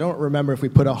honest, I don't remember if we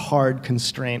put a hard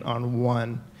constraint on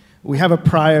 1. We have a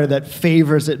prior that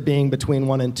favors it being between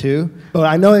 1 and 2, but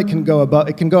I know it can go above.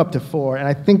 It can go up to 4, and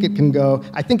I think it can go.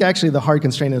 I think actually the hard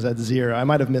constraint is at 0. I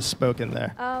might have misspoken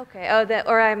there. Oh, okay. Oh,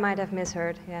 or I might have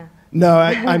misheard. Yeah. No,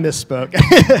 I misspoke.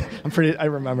 I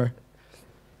remember.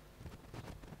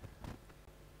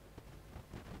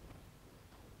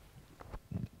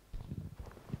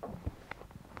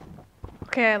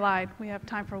 Okay, I lied. We have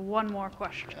time for one more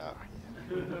question.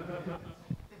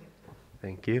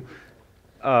 Thank you.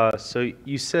 So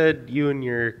you said you and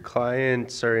your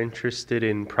clients are interested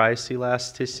in price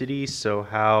elasticity, so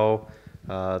how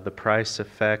the price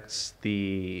affects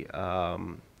the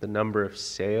number of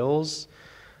sales.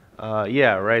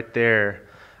 Yeah, right there.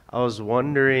 I was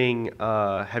wondering,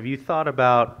 have you thought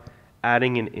about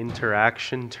adding an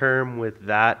interaction term with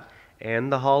that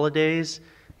and the holidays?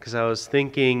 Because I was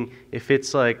thinking if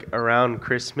it's like around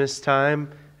Christmas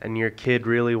time, and your kid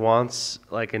really wants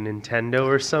like a Nintendo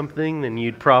or something, then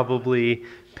you'd probably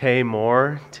pay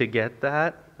more to get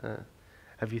that.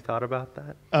 Have you thought about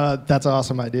that? That's an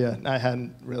awesome idea. I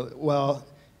hadn't really, well,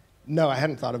 no, I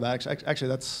hadn't thought about it.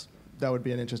 Actually, that would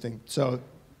be an interesting, so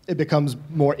it becomes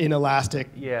more inelastic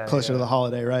closer to the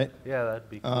holiday, right? Yeah, that'd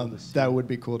be cool to see. That would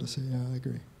be cool to see, yeah, I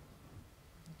agree.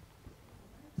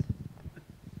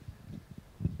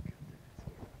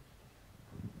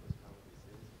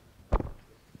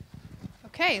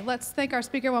 Okay, let's thank our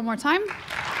speaker one more time.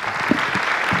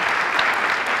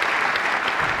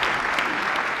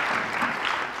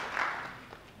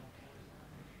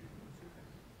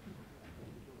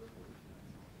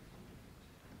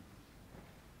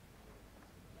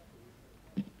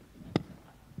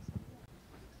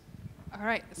 All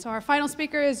right, so our final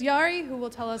speaker is Jari, who will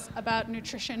tell us about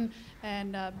nutrition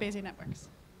and Bayesian networks.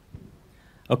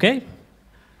 Okay,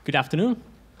 good afternoon.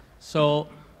 So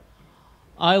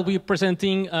I'll be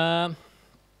presenting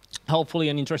hopefully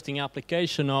an interesting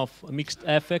application of a mixed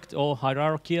effect or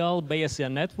hierarchical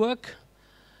Bayesian network.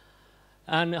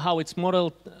 and how it's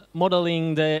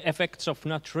modeling the effects of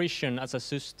nutrition as a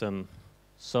system.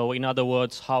 So in other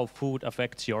words, how food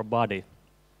affects your body.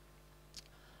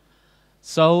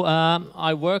 So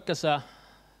I work as a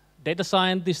data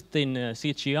scientist in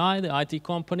CGI, the IT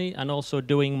company, and also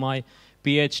doing my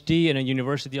PhD in the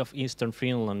University of Eastern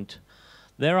Finland.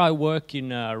 There I work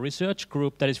in a research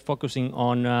group that is focusing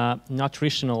on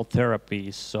nutritional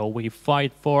therapies. So we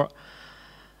fight for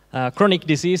chronic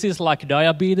diseases like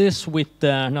diabetes with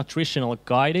nutritional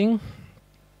guiding.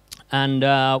 And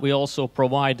we also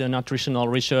provide nutritional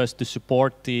research to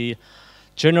support the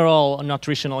general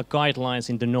nutritional guidelines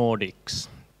in the Nordics.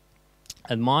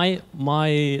 And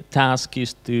my task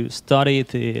is to study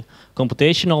the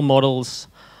computational models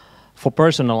for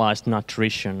personalized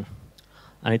nutrition.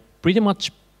 And it pretty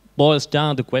much boils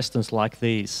down to questions like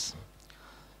these.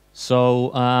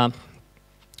 So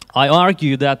I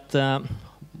argue that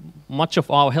much of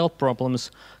our health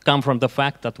problems come from the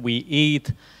fact that we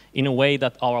eat in a way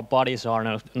that our bodies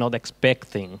are not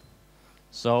expecting.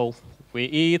 So we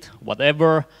eat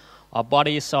whatever, our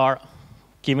bodies are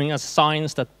giving us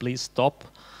signs that please stop,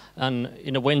 and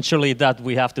eventually that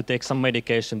we have to take some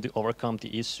medication to overcome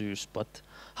the issues. But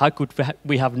how could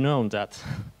we have known that?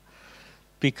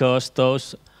 Because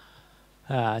those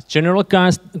general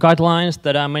guidelines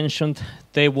that I mentioned,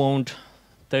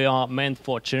 they are meant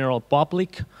for general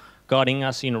public, guiding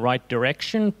us in the right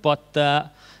direction, but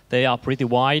they are pretty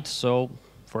wide. So,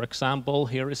 for example,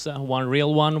 here is one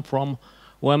real one from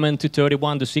women to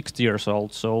 31 to 60 years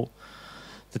old. So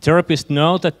the therapists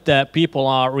know that people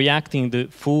are reacting to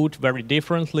food very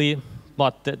differently,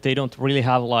 but they don't really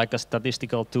have like a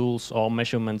statistical tools or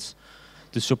measurements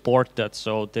to support that.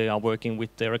 So they are working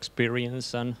with their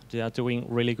experience and they are doing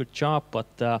a really good job.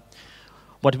 But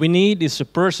what we need is a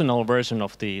personal version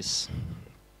of these.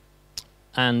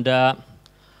 And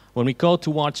when we go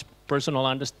towards personal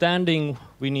understanding,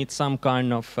 we need some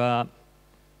kind of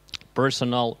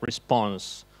personal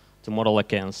response to model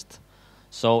against.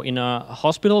 So in a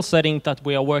hospital setting that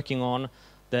we are working on,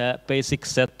 the basic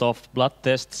set of blood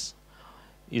tests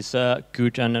is a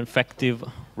good and effective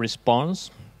response.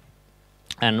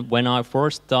 And when I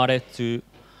first started to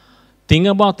think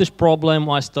about this problem,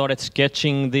 I started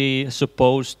sketching the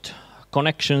supposed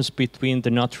connections between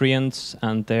the nutrients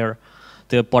and their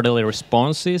bodily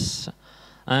responses.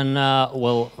 And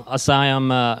well, as I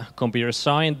am a computer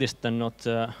scientist and not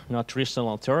a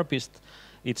nutritional therapist,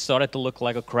 it started to look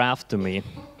like a graph to me.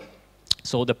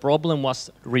 So the problem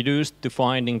was reduced to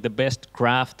finding the best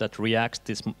graph that reacts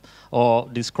this or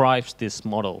describes this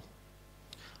model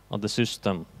of the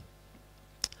system.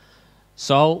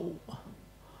 So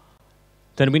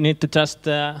then we need to just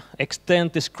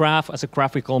extend this graph as a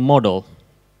graphical model.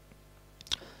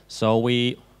 So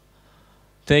we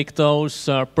take those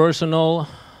personal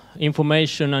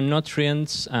information and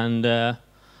nutrients and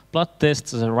blood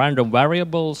tests as random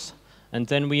variables, and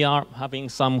then we are having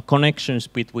some connections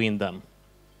between them.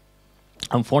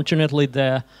 Unfortunately,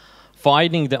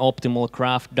 finding the optimal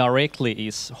graph directly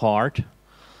is hard,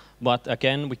 but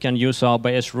again, we can use our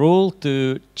Bayes rule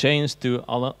to change to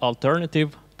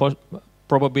alternative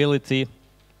probability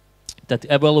that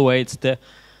evaluates the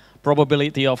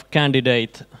probability of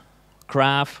candidate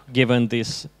graph given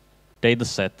this data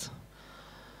set.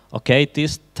 Okay,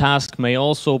 this task may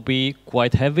also be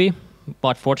quite heavy,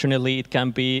 but fortunately it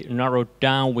can be narrowed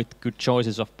down with good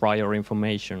choices of prior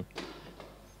information.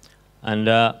 And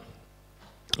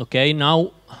okay,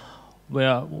 now we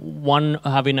are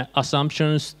having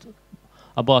assumptions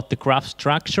about the graph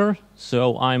structure.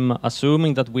 So I'm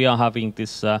assuming that we are having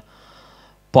this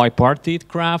bipartite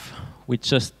graph with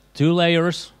just two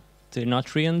layers, the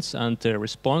nutrients and the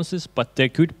responses, but there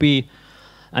could be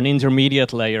an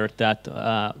intermediate layer that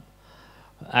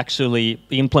actually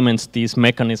implements these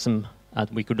mechanisms, and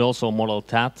we could also model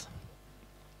that.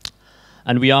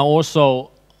 And we are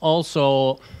also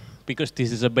because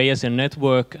this is a Bayesian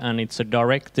network and it's a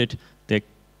directed, there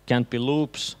can't be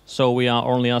loops, so we are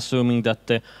only assuming that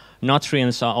the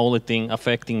nutrients are only thing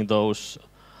affecting those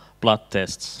blood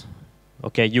tests.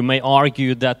 Okay, you may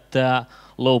argue that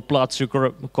low blood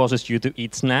sugar causes you to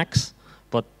eat snacks,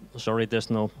 but sorry, there's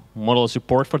no model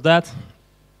support for that.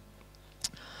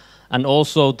 And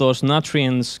also those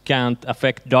nutrients can't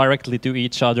affect directly to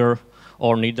each other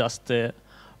or need us the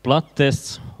blood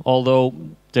tests, although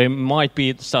there might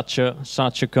be such a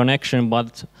connection,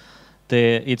 but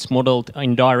it's modeled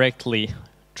indirectly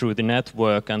through the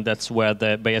network, and that's where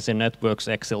the Bayesian networks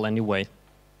excel anyway.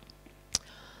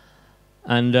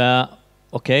 And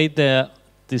okay,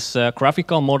 this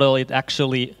graphical model,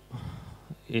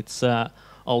 it's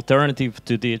alternative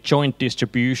to the joint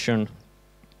distribution.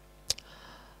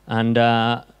 And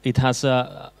it has,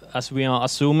 as we are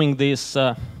assuming these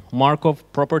Markov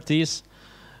properties,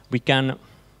 we can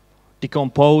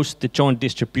decompose the joint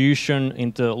distribution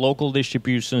into local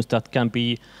distributions that can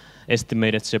be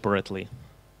estimated separately.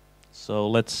 So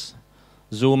let's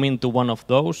zoom into one of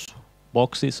those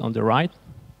boxes on the right.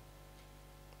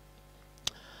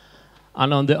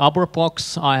 And on the upper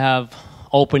box, I have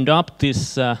opened up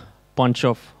this bunch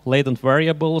of latent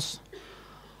variables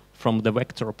from the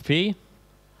vector phi.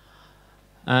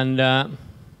 And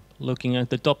looking at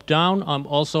the top down, I'm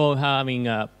also having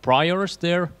priors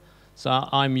there. So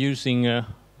I'm using a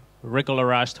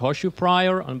regularized Horseshoe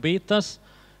prior on betas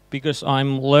because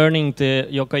I'm learning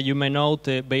you may know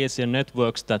the Bayesian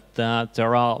networks that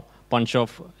there are a bunch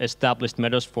of established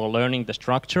methods for learning the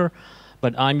structure,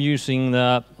 but I'm using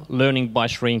the learning by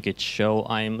shrinkage. So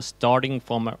I'm starting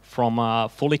from a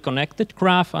fully connected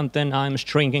graph, and then I'm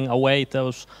shrinking away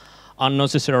those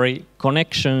unnecessary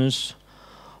connections,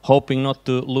 hoping not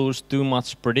to lose too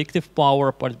much predictive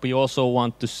power, but we also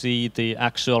want to see the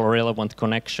actual relevant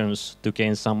connections to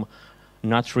gain some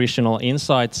nutritional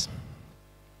insights.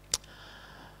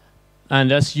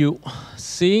 And as you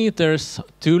see, there's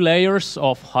two layers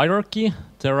of hierarchy.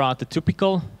 There are the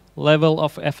typical level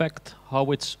of effect,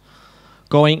 how it's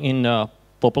going in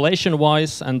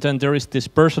population-wise, and then there is this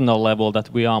personal level that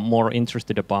we are more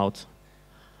interested about.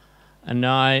 And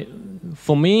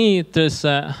for me, there's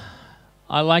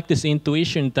I like this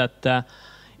intuition that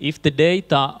if the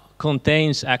data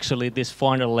contains actually this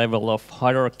final level of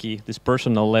hierarchy, this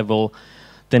personal level,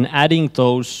 then adding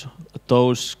those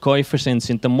coefficients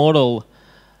in the model,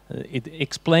 it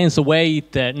explains away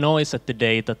the noise at the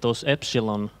data, those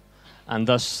epsilon, and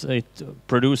thus it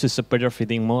produces a better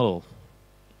fitting model.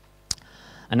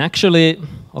 And actually,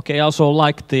 okay, I also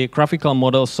like the graphical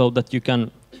model so that you can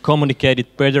communicate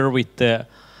it better with the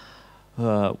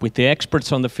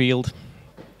experts on the field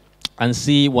and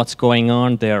see what's going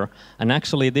on there. And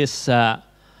actually this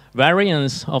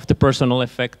variance of the personal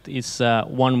effect is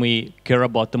one we care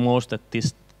about the most at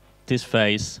this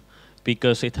phase,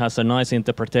 because it has a nice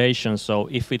interpretation. So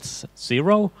if it's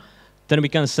 0, then we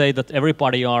can say that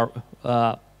everybody are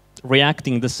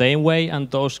reacting the same way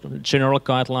and those general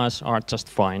guidelines are just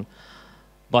fine.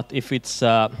 But if it's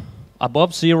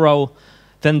above 0,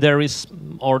 then there is,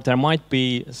 or there might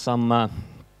be some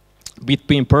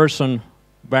between person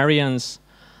variance,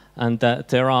 and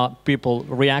there are people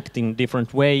reacting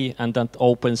different way, and that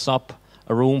opens up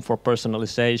a room for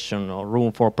personalization or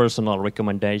room for personal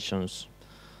recommendations.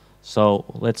 So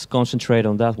let's concentrate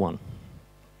on that one.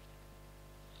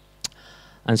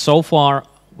 And so far,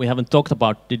 we haven't talked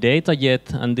about the data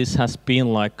yet, and this has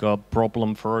been like a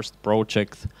problem-first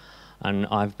project. And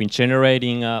I've been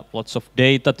generating lots of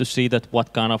data to see that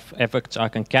what kind of effects I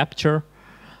can capture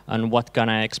and what can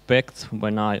I expect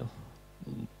when I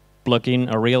plug in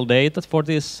a real data for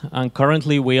this. And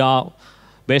currently we are,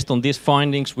 based on these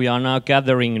findings, we are now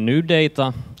gathering new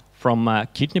data from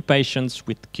kidney patients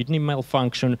with kidney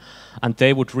malfunction, and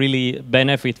they would really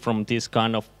benefit from this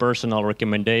kind of personal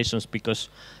recommendations because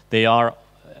they are,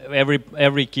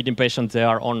 every kidney patient, they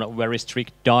are on a very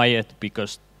strict diet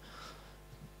because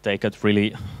they could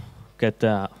really get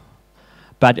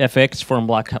bad effects from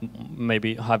like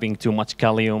maybe having too much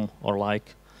calcium or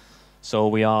like. So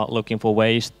we are looking for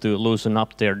ways to loosen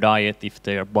up their diet if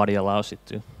their body allows it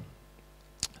to.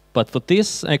 But for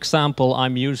this example,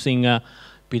 I'm using a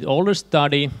bit older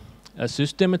study, a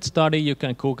systemic study. You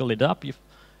can Google it up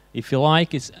if you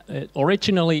like. It's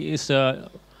originally is a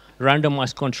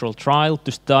randomized control trial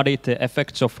to study the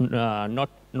effects of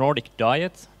Nordic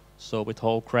diet, so with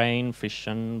whole grain, fish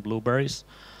and blueberries.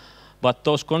 But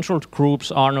those controlled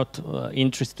groups are not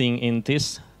interesting in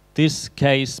this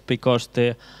case because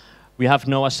we have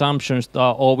no assumptions,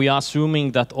 or we are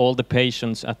assuming that all the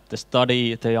patients at the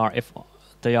study, they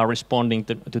are responding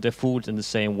to the food in the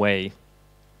same way.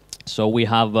 So we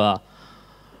have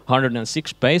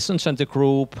 106 patients in the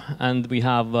group, and we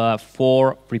have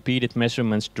 4 repeated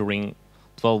measurements during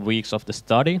 12 weeks of the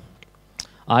study.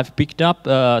 I've picked up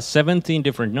 17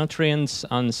 different nutrients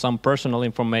and some personal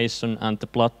information and the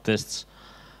blood tests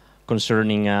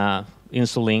concerning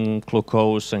insulin,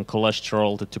 glucose, and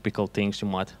cholesterol, the typical things you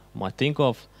might think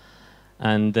of.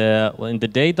 And in the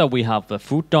data, we have the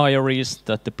food diaries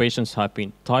that the patients have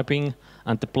been typing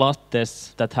and the blood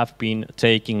tests that have been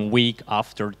taken week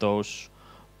after those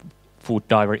food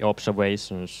diary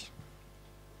observations.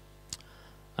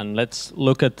 And let's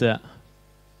look at the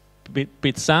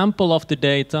bit sample of the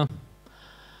data.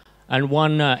 And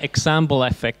one example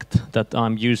effect that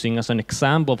I'm using as an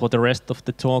example for the rest of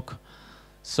the talk.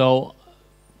 So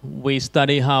we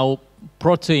study how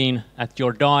protein at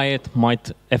your diet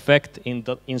might affect in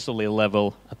the insulin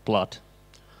level at blood.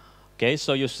 Okay,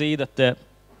 so you see that the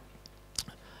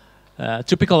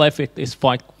typical effect is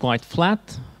quite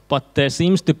flat, but there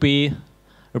seems to be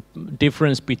a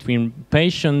difference between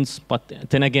patients, but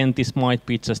then again, this might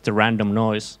be just a random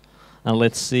noise. And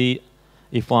let's see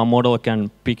if our model can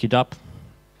pick it up.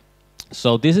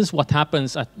 So this is what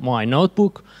happens at my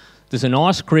notebook. There's an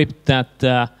R script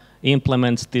that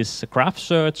implements this graph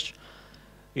search.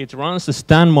 It runs the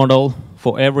STAN model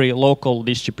for every local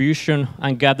distribution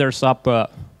and gathers up a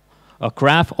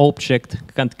graph object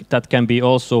that can be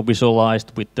also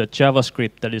visualized with the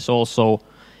JavaScript that is also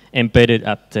embedded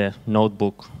at the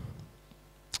notebook.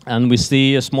 And we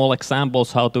see small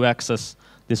examples how to access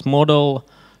this model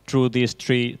through these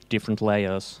 3 different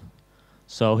layers.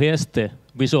 So here's the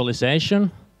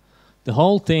visualization, the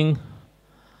whole thing,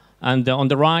 and on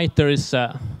the right there is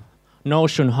a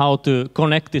notion how to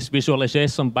connect this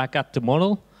visualization back at the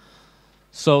model.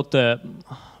 So the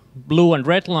blue and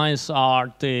red lines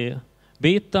are the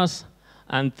betas,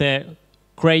 and the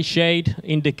gray shade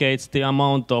indicates the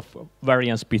amount of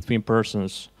variance between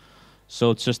persons.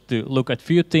 So just to look at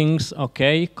few things,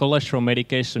 okay, cholesterol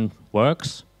medication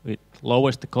works. It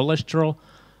lowers the cholesterol,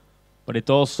 but it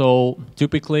also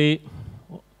typically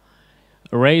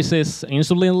raises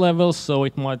insulin levels, so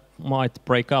it might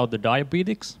break out the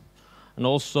diabetics. And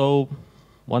also,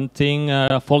 one thing,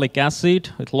 folic acid,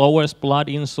 it lowers blood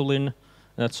insulin.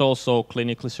 That's also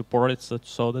clinically supported,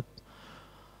 so that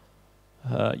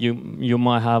you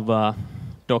might have a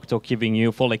doctor giving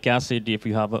you folic acid if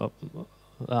you have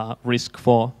a risk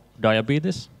for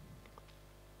diabetes.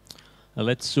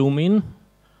 Let's zoom in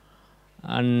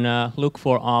and look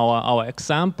for our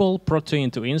example,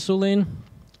 protein to insulin,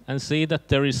 and see that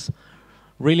there is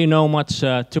really no much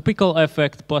typical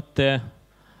effect, but the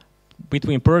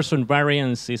between person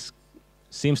variance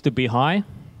seems to be high.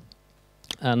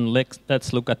 And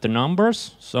let's look at the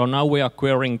numbers. So now we are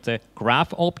querying the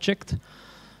graph object.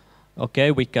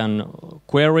 Okay, we can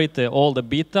query all the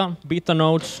beta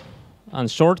nodes and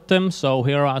sort them. So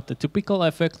here are the typical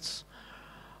effects.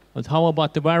 But how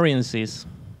about the variances?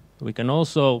 We can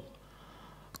also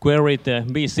query the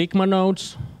B sigma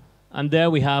nodes, and there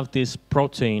we have this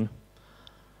protein.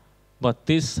 But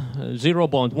this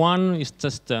 0.1 is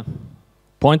just a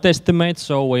point estimate,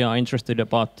 so we are interested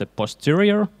about the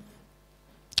posterior.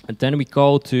 And then we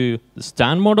go to the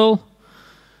STAN model.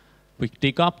 We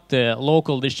dig up the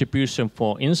local distribution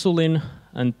for insulin,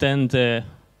 and then the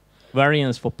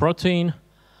variance for protein.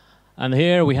 And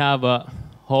here we have a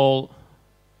whole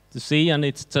to see, and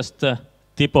it's just the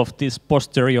tip of this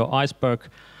posterior iceberg.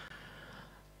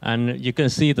 And you can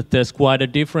see that there's quite a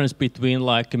difference between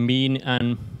like mean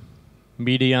and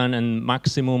median and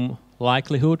maximum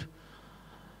likelihood.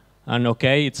 And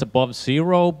okay, it's above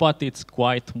 0, but it's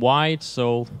quite wide,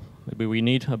 so maybe we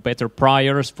need better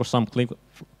priors for some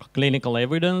clinical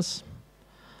evidence,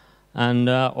 and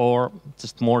or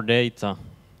just more data.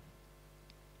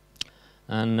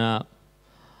 And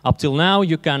up till now,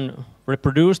 you can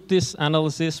reproduce this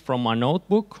analysis from my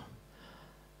notebook.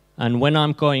 And when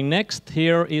I'm going next,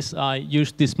 here is I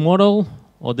use this model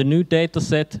or the new data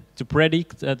set to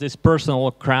predict these personal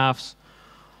graphs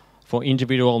for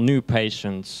individual new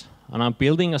patients. And I'm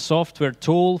building a software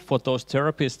tool for those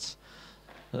therapists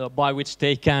by which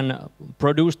they can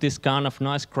produce this kind of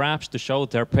nice graphs to show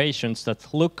their patients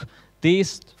that, look,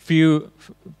 these few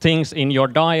things in your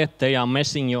diet, they are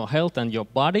messing your health and your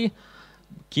body.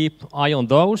 Keep eye on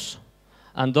those.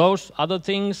 And those other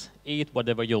things, eat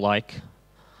whatever you like.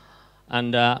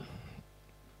 And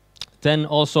then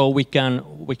also we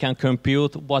can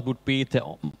compute what would be the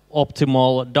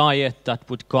optimal diet that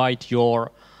would guide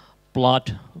your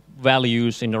blood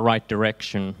values in the right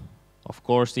direction. Of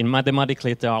course,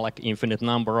 mathematically there are like infinite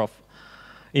number of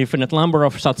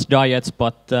such diets,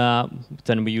 but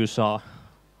then we use our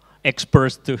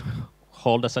experts to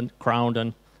hold us on ground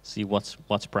and see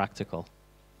what's practical.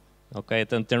 Okay,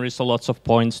 then there is a lots of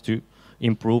points to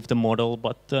improve the model,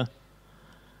 but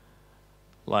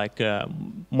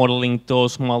modeling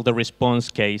those multi-response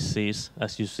cases,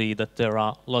 as you see that there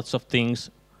are lots of things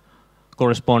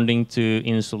corresponding to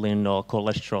insulin or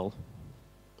cholesterol.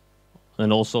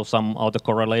 And also some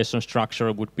autocorrelation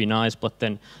structure would be nice, but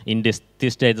then in this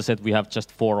data set we have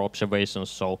just 4 observations,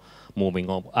 so moving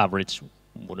on average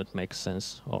wouldn't make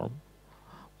sense or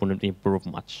wouldn't improve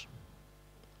much.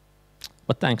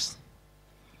 But thanks.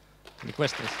 Any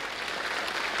questions?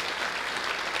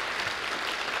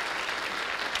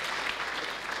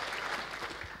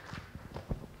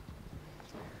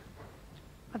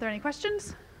 Are there any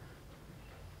questions?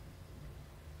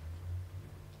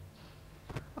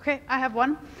 Okay, I have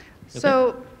one. Okay.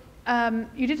 So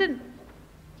you didn't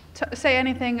say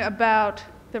anything about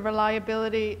the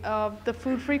reliability of the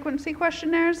food frequency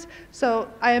questionnaires. So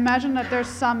I imagine that there's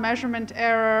some measurement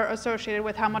error associated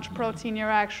with how much protein you're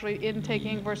actually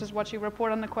intaking versus what you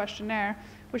report on the questionnaire,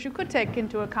 which you could take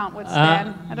into account with Stan.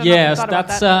 I don't know if you thought about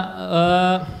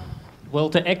that. Well,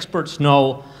 the experts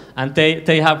know, and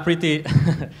they have pretty,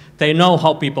 they know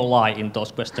how people lie in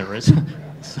those questionnaires.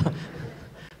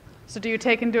 So do you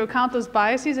take into account those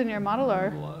biases in your model,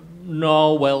 or?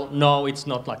 No, well, no, it's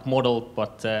not like model,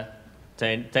 but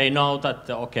they know that,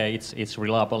 okay, it's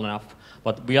reliable enough.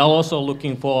 But we are also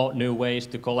looking for new ways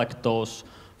to collect those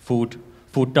food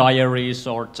diaries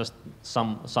or just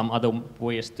some other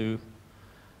ways to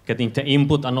getting the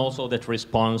input and also that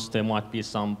response. There might be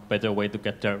some better way to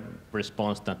get the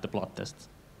response than the blood tests.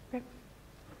 Okay.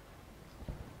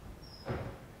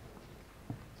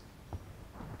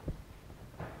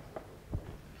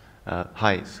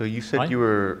 Hi, so you said you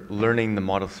were learning the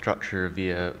model structure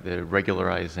via the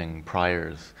regularizing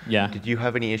priors. Yeah. Did you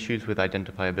have any issues with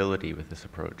identifiability with this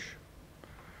approach?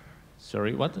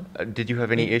 Sorry, what? Did you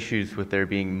have any issues with there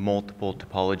being multiple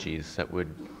topologies that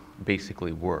would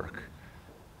basically work?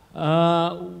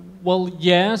 Well,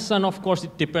 yes, and of course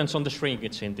it depends on the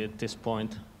shrinkage at this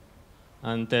point.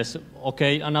 And there's,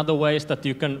 okay, another way is that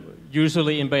you can,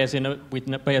 usually in Bayesian, with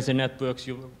Bayesian networks,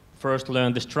 you first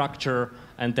learn the structure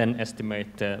and then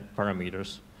estimate the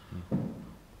parameters.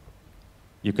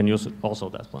 You can use also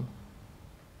that one.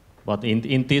 But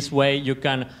in this way, you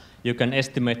can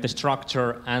estimate the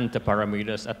structure and the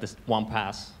parameters at this one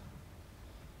pass.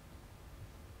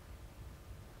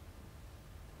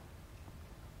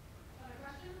 Other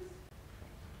questions?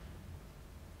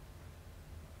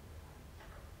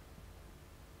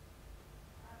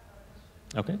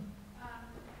 Okay.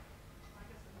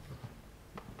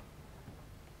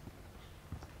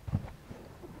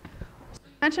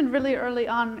 You mentioned really early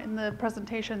on in the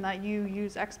presentation that you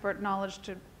use expert knowledge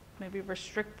to maybe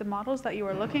restrict the models that you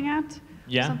were looking at.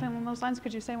 Yeah. Something along those lines.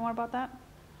 Could you say more about that?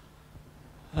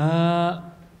 I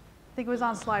think it was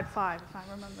on slide 5, if I'm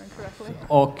remembering correctly.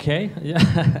 Okay.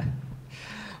 Yeah.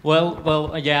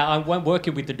 Well, yeah. I'm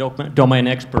working with the domain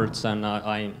experts, and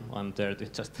I'm there to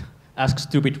just ask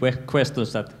stupid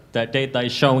questions that the data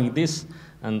is showing this,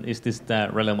 and is this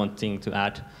the relevant thing to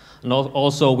add? And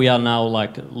also, we are now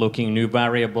like looking new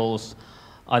variables.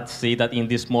 I'd see that in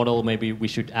this model, maybe we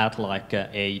should add like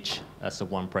age as a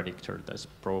one predictor. That's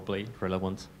probably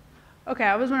relevant. Okay,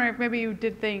 I was wondering if maybe you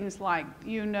did things like,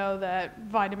 you know that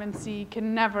vitamin C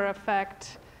can never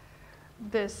affect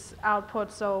this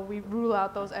output, so we rule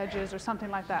out those edges or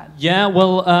something like that. Yeah,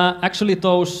 well, actually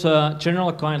those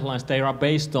general guidelines, they are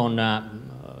based on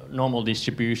normal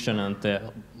distribution, and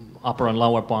the upper and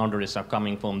lower boundaries are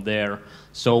coming from there.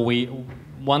 So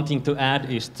one thing to add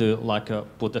is to like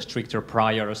put a stricter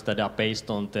priors that are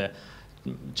based on the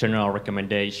general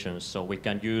recommendations. So we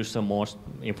can use the more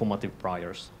informative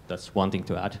priors. That's one thing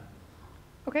to add.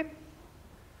 Okay.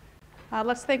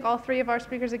 Let's thank all 3 of our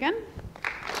speakers again.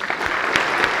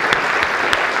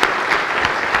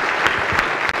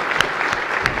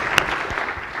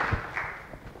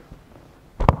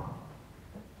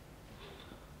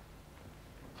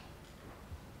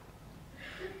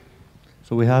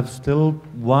 So we have still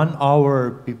 1 hour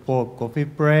before coffee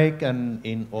break, and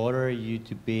in order you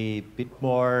to be a bit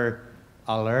more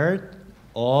alert,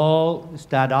 all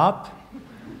stand up.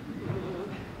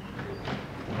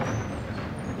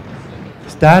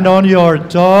 Stand on your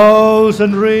toes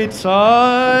and reach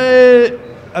high,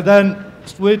 and then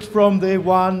switch from the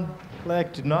one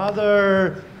leg to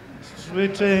another,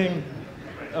 switching,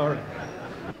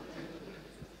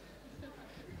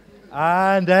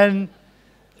 and then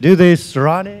do this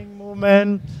running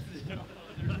movement.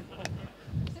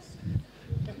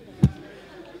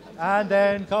 And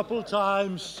then a couple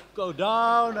times go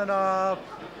down and up.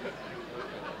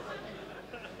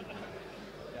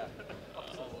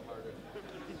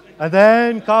 And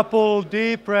then couple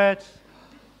deep breaths.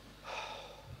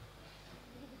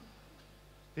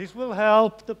 This will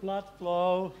help the blood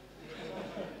flow.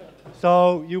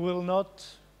 So you will not,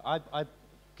 I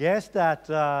guess that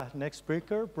next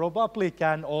speaker probably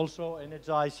can also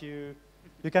energize you.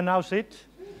 You can now sit.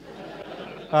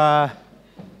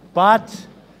 But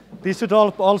this should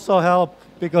also help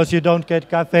because you don't get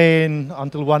caffeine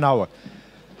until 1 hour.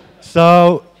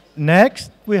 So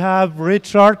next we have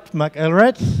Richard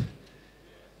McElreath.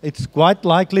 It's quite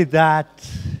likely that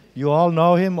you all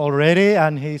know him already,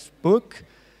 and his book,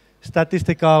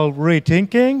 Statistical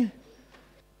Rethinking,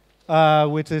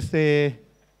 which is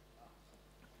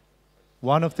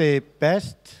one of the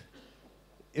best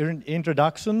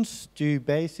introductions to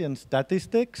Bayesian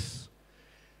statistics.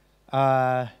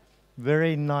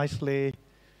 Very nicely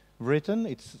written.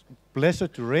 It's a pleasure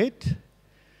to read.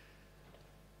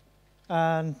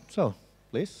 And so,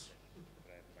 please.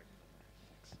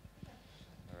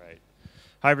 All right.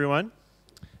 Hi, everyone.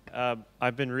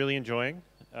 I've been really enjoying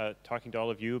talking to all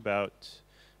of you about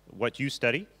what you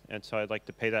study, and so I'd like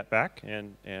to pay that back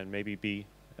and maybe be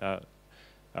a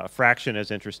fraction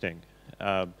as interesting.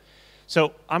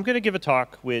 So I'm going to give a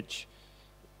talk which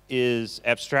is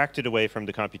abstracted away from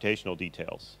the computational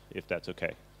details, if that's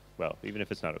okay. Well, even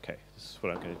if it's not okay, this is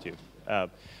what I'm going to do. And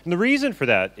the reason for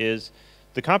that is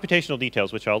the computational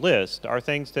details, which I'll list, are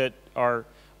things that are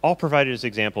all provided as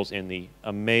examples in the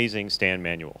amazing Stan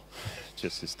manual.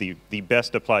 Just it's the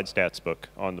best applied stats book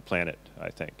on the planet, I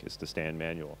think, is the Stan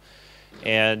manual.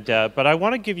 And but I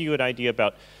want to give you an idea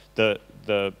about the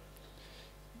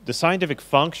scientific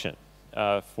function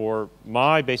for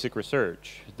my basic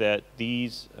research, that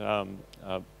these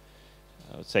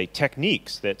let's say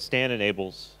techniques that Stan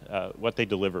enables, what they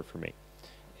deliver for me.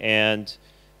 And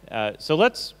so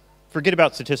let's forget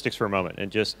about statistics for a moment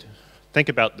and just think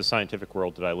about the scientific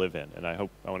world that I live in. And I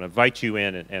want to invite you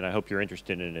in, and I hope you're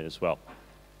interested in it as well.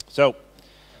 So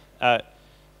I'm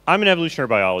an evolutionary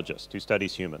biologist who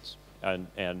studies humans.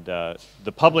 And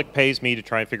the public pays me to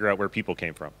try and figure out where people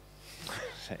came from.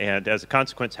 And as a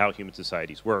consequence, how human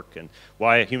societies work and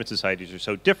why human societies are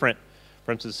so different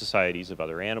from the societies of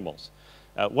other animals.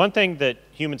 One thing that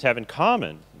humans have in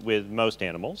common with most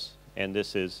animals, and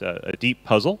this is a deep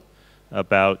puzzle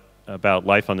about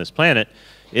life on this planet,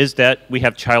 is that we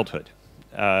have childhood.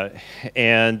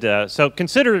 So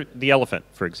consider the elephant,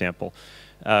 for example.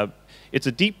 It's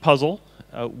a deep puzzle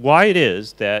why it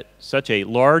is that such a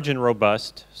large and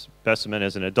robust specimen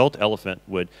as an adult elephant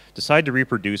would decide to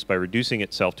reproduce by reducing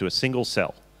itself to a single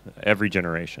cell every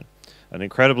generation, an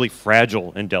incredibly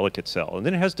fragile and delicate cell. And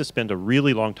then it has to spend a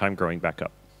really long time growing back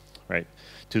up, right,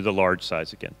 to the large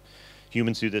size again.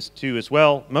 Humans do this too as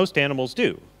well. Most animals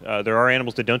do. There are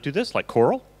animals that don't do this, like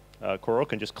coral. Coral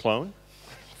can just clone,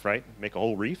 right, make a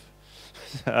whole reef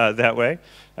that way.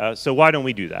 So why don't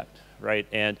we do that, right?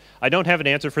 And I don't have an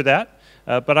answer for that,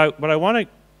 but what I want to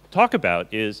talk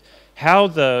about is how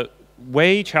the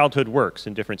way childhood works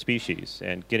in different species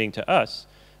and getting to us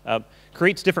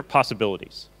creates different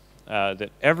possibilities, that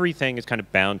everything is kind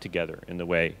of bound together in the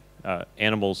way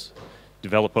animals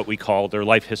develop what we call their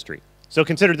life history. So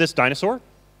consider this dinosaur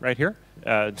right here.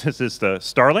 This is the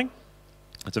starling.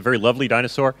 It's a very lovely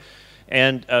dinosaur.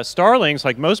 And starlings,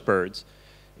 like most birds,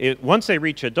 once they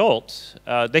reach adults,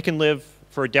 they can live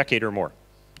for a decade or more,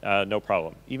 no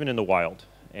problem, even in the wild.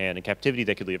 And in captivity,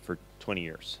 they could live for 20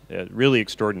 years. Really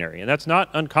extraordinary. And that's not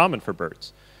uncommon for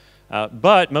birds.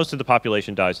 But most of the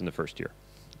population dies in the first year.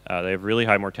 They have really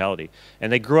high mortality. And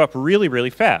they grow up really, really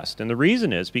fast. And the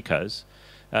reason is because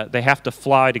they have to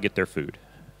fly to get their food.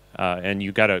 And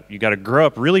you gotta grow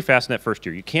up really fast in that first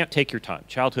year. You can't take your time.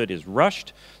 Childhood is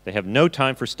rushed. They have no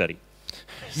time for study.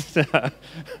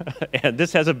 And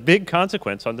this has a big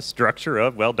consequence on the structure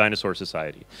of, well, dinosaur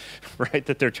society, right?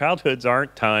 That their childhoods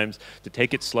aren't times to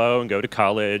take it slow and go to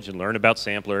college and learn about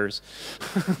samplers,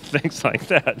 things like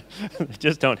that. They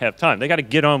just don't have time. They got to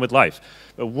get on with life.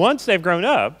 But once they've grown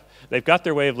up, they've got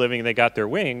their way of living, and they got their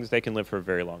wings, they can live for a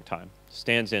very long time.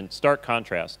 Stands in stark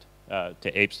contrast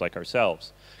to apes like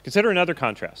ourselves. Consider another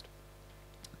contrast.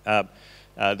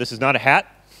 This is not a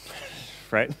hat.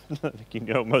 Right?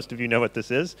 Most of you know what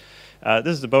this is.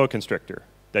 This is a boa constrictor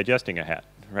digesting a hat,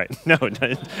 right? No,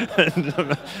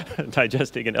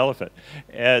 digesting an elephant.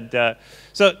 And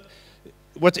so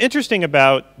what's interesting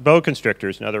about boa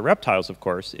constrictors and other reptiles, of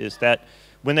course, is that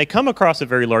when they come across a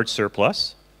very large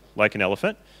surplus, like an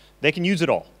elephant, they can use it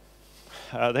all.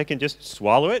 They can just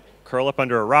swallow it, curl up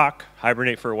under a rock,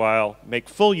 hibernate for a while, make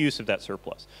full use of that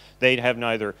surplus. They'd have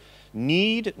neither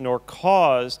need nor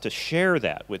cause to share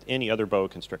that with any other boa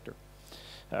constrictor.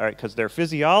 All right, because their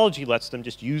physiology lets them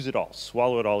just use it all,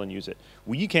 swallow it all and use it.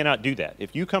 We cannot do that.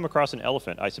 If you come across an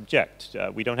elephant, I subject,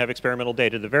 we don't have experimental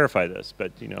data to verify this,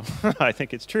 but I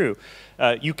think it's true.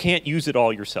 You can't use it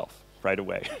all yourself right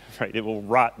away, right? It will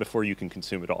rot before you can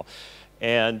consume it all.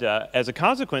 And as a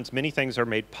consequence, many things are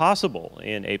made possible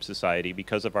in ape society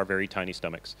because of our very tiny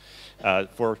stomachs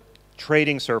for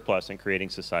trading surplus and creating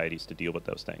societies to deal with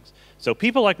those things. So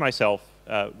people like myself,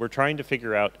 we're trying to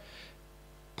figure out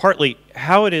partly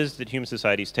how it is that human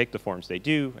societies take the forms they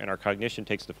do, and our cognition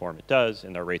takes the form it does,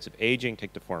 and our rates of aging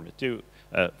take the form it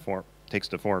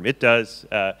does,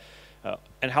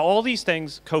 and how all these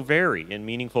things co-vary in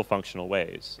meaningful functional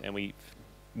ways. And we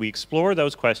we explore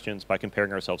those questions by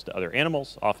comparing ourselves to other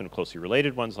animals, often closely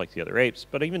related ones like the other apes,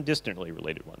 but even distantly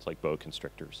related ones like boa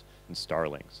constrictors and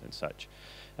starlings and such.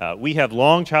 We have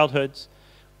long childhoods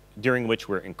during which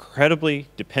we're incredibly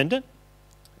dependent,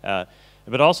 but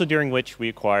also during which we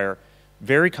acquire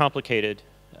very complicated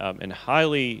and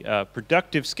highly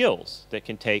productive skills that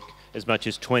can take as much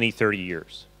as 20, 30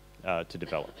 years to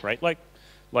develop, right?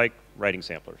 Like writing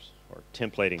samplers or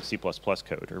templating C++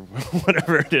 code or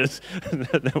whatever it is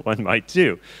that one might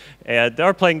do. And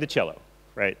or playing the cello,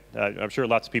 right? I'm sure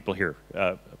lots of people here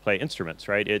play instruments,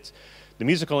 right? It's the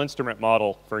musical instrument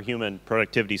model for human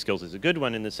productivity skills is a good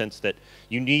one in the sense that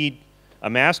you need a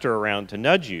master around to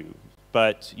nudge you,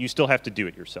 but you still have to do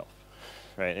it yourself,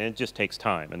 right? And it just takes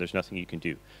time, and there's nothing you can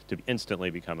do to instantly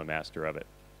become a master of it.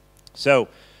 So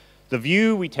the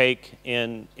view we take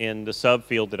in the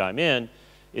subfield that I'm in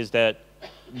is that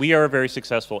we are a very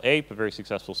successful ape, a very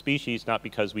successful species, not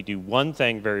because we do one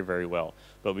thing very, very well,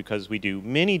 but because we do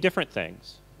many different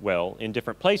things well in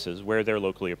different places where they're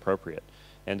locally appropriate.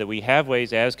 And that we have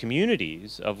ways as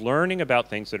communities of learning about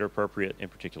things that are appropriate in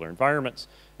particular environments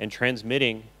and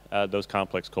transmitting those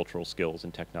complex cultural skills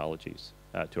and technologies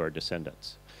to our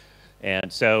descendants.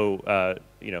 And so,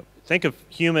 you know, think of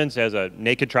humans as a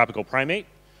naked tropical primate,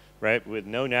 right, with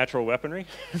no natural weaponry,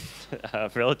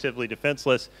 relatively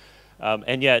defenseless,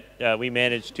 and yet we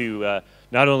managed to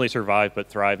not only survive but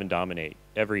thrive and dominate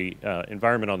every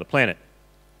environment on the planet,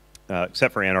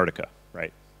 except for Antarctica,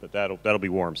 right? But that'll be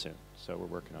warm soon, so we're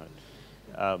working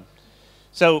on it.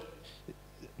 So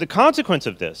the consequence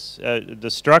of this,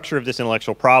 the structure of this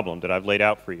intellectual problem that I've laid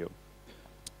out for you,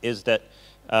 is that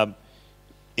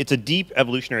it's a deep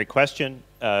evolutionary question.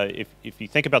 If you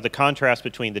think about the contrast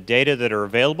between the data that are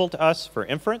available to us for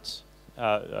inference,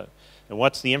 and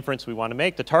what's the inference we want to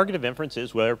make, the target of inference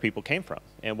is where people came from,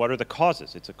 and what are the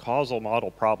causes. It's a causal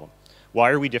model problem. Why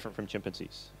are we different from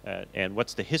chimpanzees? And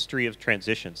what's the history of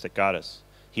transitions that got us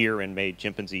here and made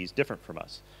chimpanzees different from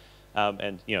us?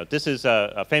 And you know, this is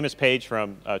a famous page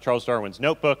from Charles Darwin's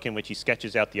notebook in which he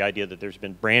sketches out the idea that there's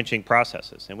been branching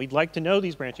processes. And we'd like to know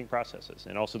these branching processes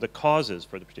and also the causes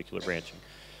for the particular branching.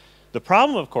 The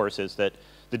problem, of course, is that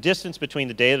the distance between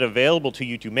the data available to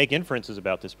you to make inferences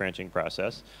about this branching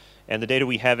process and the data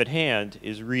we have at hand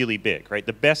is really big, right?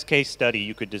 The best case study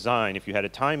you could design if you had a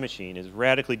time machine is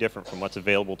radically different from what's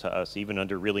available to us, even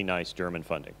under really nice German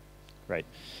funding, right?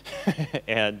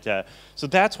 And so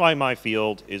that's why my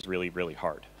field is really, really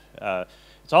hard.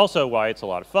 It's also why it's a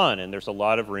lot of fun, and there's a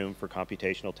lot of room for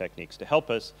computational techniques to help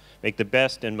us make the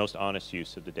best and most honest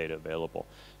use of the data available.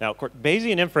 Now, of course,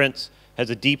 Bayesian inference has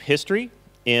a deep history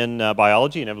in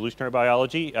biology and evolutionary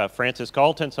biology. Francis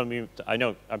Galton, some of you,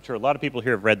 I'm sure a lot of people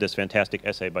here have read this fantastic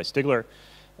essay by Stigler.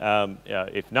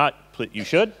 If not, you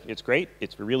should. It's great.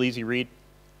 It's a real easy read.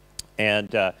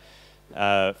 And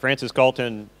Francis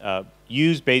Galton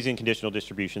used Bayesian conditional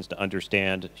distributions to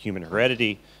understand human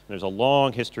heredity. There's a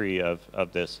long history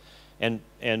of this. And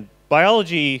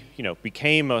biology, you know,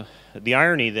 became the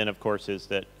irony then, of course, is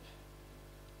that,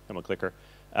 I'm a clicker,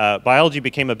 biology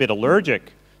became a bit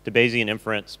allergic to Bayesian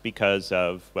inference because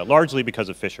of, well, largely because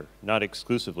of Fisher. Not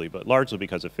exclusively, but largely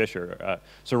because of Fisher.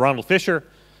 So Ronald Fisher,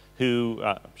 who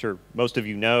I'm sure most of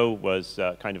you know was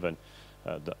kind of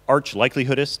the arch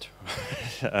likelihoodist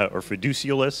or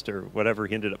fiducialist or whatever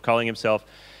he ended up calling himself.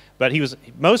 But he was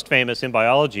most famous in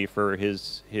biology for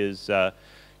his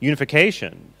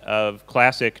unification of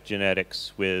classic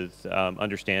genetics with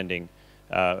understanding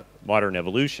modern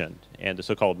evolution and the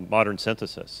so-called modern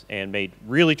synthesis, and made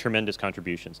really tremendous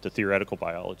contributions to theoretical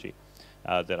biology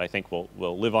that I think will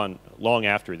live on long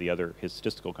after his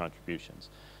statistical contributions.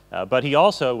 But he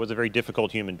also was a very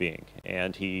difficult human being,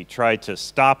 and he tried to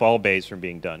stop all Bayes from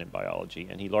being done in biology,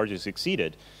 and he largely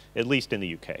succeeded, at least in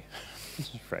the UK.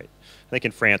 Right. I think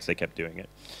in France they kept doing it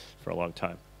for a long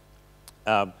time.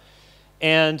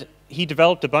 And he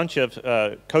developed a bunch of,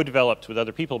 co-developed with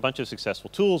other people, a bunch of successful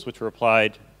tools which were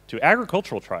applied to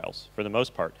agricultural trials for the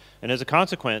most part. And as a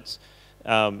consequence,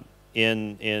 from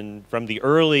the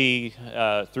early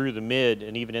through the mid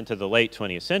and even into the late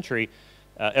 20th century,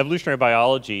 evolutionary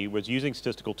biology was using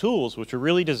statistical tools which were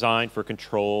really designed for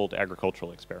controlled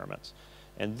agricultural experiments.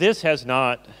 And this has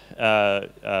not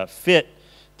fit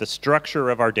the structure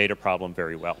of our data problem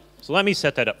very well. So let me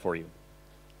set that up for you.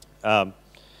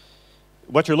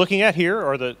 What you're looking at here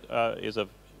are the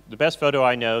best photo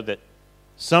I know that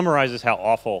summarizes how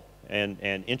awful and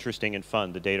interesting and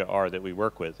fun the data are that we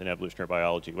work with in evolutionary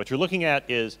biology. What you're looking at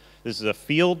is, this is a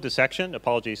field dissection.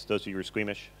 Apologies to those of you who are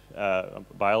squeamish.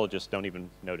 Biologists don't even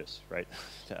notice, right?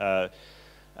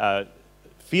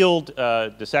 Field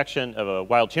dissection of a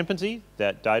wild chimpanzee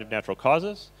that died of natural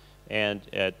causes. And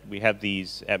we have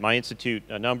these, at my institute,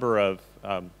 a number of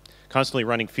constantly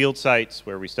running field sites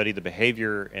where we study the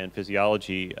behavior and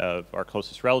physiology of our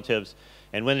closest relatives.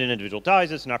 And when an individual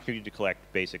dies, it's an opportunity to collect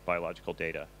basic biological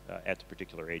data at the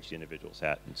particular age the individual's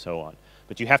at, and so on.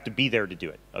 But you have to be there to do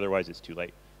it, otherwise it's too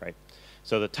late, right?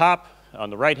 So the top on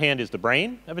the right hand is the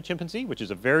brain of a chimpanzee, which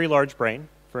is a very large brain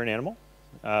for an animal.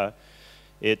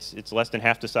 It's less than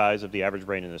half the size of the average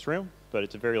brain in this room, but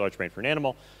it's a very large brain for an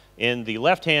animal. In the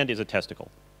left hand is a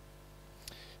testicle.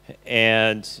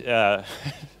 And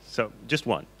so just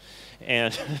one.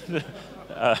 And,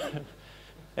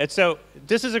 and so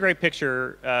this is a great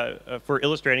picture for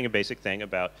illustrating a basic thing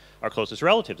about our closest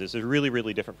relatives. This is really,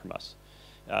 really different from us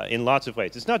in lots of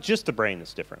ways. It's not just the brain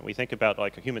that's different. We think about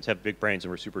like humans have big brains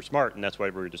and we're super smart and that's why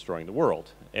we're destroying the world.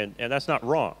 And that's not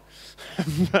wrong.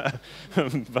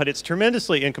 But it's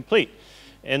tremendously incomplete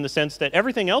in the sense that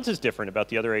everything else is different about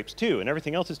the other apes too, and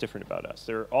everything else is different about us.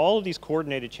 There are all of these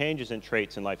coordinated changes in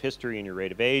traits in life history and your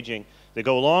rate of aging that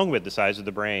go along with the size of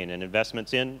the brain and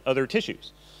investments in other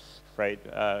tissues, right?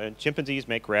 And chimpanzees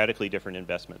make radically different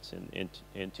investments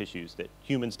in tissues that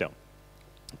humans don't.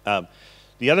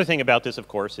 The other thing about this, of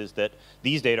course, is that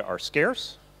these data are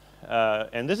scarce.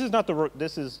 And this is not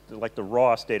this is like the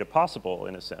rawest data possible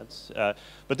in a sense,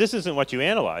 but this isn't what you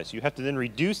analyze. You have to then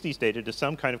reduce these data to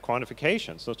some kind of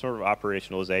quantification, some sort of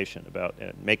operationalization about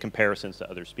make comparisons to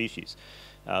other species.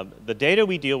 The data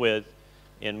we deal with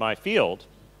in my field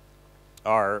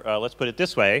are, let's put it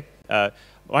this way,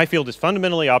 my field is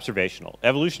fundamentally observational.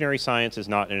 Evolutionary science is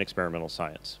not an experimental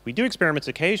science. We do experiments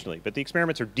occasionally, but the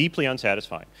experiments are deeply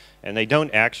unsatisfying, and they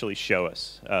don't actually show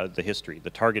us the history, the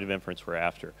target of inference we're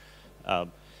after.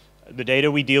 The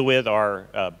data we deal with are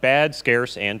bad,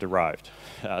 scarce, and derived.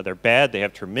 They're bad, they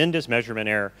have tremendous measurement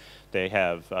error, they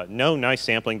have no nice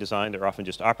sampling design, they're often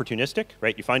just opportunistic,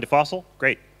 right? You find a fossil,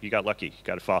 great, you got lucky, you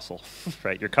got a fossil,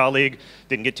 right? Your colleague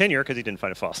didn't get tenure because he didn't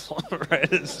find a fossil,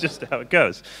 right? It's just how it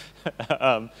goes.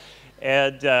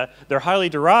 And they're highly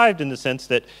derived in the sense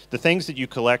that the things that you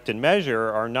collect and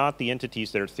measure are not the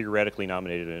entities that are theoretically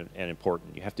nominated and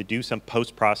important. You have to do some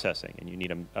post-processing, and you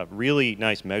need a really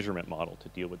nice measurement model to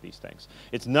deal with these things.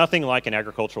 It's nothing like an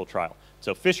agricultural trial.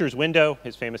 So Fisher's window,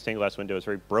 his famous stained glass window, is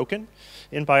very broken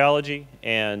in biology,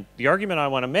 and the argument I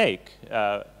want to make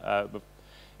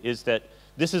is that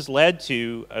this has led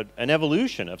to an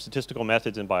evolution of statistical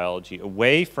methods in biology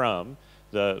away from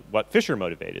what Fisher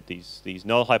motivated, these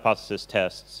null hypothesis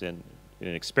tests in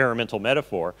an experimental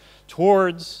metaphor,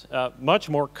 towards much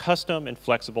more custom and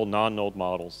flexible non-null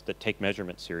models that take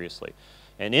measurement seriously.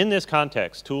 And in this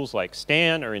context, tools like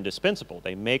STAN are indispensable.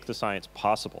 They make the science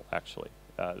possible, actually.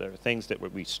 There are things that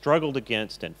we struggled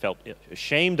against and felt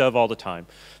ashamed of all the time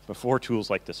before tools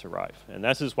like this arrive. And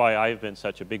this is why I've been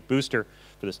such a big booster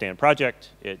for the STAN project.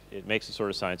 It makes the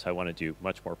sort of science I want to do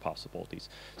much more possible. These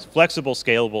flexible,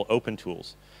 scalable, open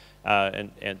tools.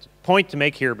 And point to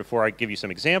make here before I give you some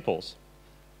examples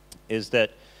is that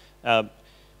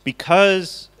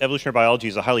because evolutionary biology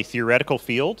is a highly theoretical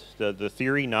field, the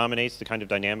theory nominates the kind of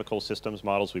dynamical systems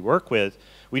models we work with,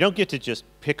 we don't get to just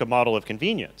pick a model of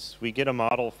convenience. We get a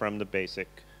model from the basic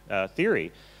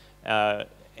theory.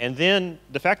 And then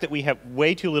the fact that we have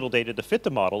way too little data to fit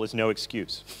the model is no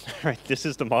excuse. Right? This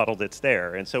is the model that's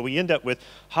there. And so we end up with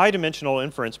high dimensional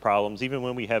inference problems even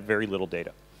when we have very little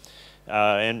data.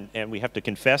 And we have to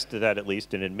confess to that at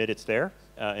least and admit it's there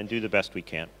and do the best we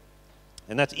can.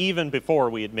 And that's even before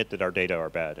we admit that our data are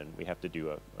bad and we have to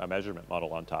do a measurement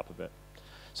model on top of it.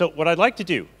 So what I'd like to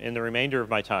do in the remainder of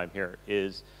my time here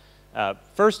is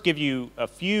first give you a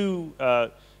few,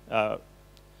 how to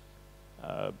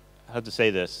say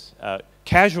this,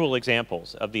 casual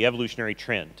examples of the evolutionary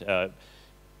trend.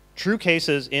 True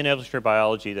cases in evolutionary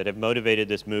biology that have motivated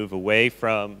this move away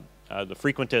from the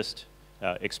frequentist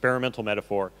experimental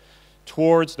metaphor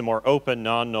towards the more open,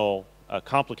 non-null,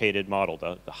 complicated model,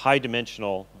 the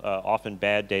high-dimensional, often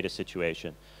bad data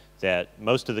situation that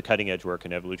most of the cutting-edge work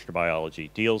in evolutionary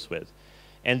biology deals with.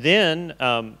 And then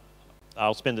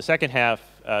I'll spend the second half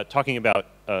talking about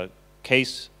a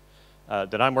case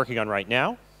that I'm working on right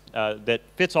now that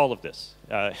fits all of this.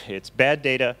 It's bad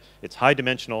data, it's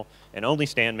high-dimensional, and only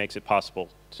STAN makes it possible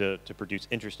to produce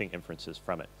interesting inferences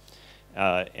from it.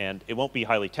 And it won't be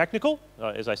highly technical.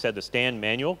 As I said, the STAN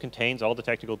manual contains all the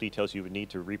technical details you would need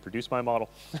to reproduce my model.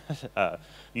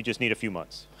 You just need a few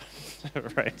months,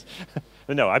 right?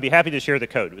 But no, I'd be happy to share the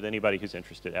code with anybody who's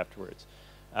interested afterwards.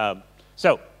 Let's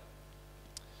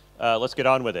get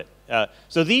on with it.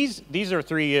 So these are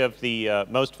three of the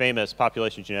most famous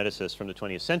population geneticists from the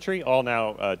 20th century, all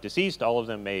now deceased. All of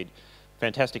them made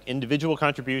fantastic individual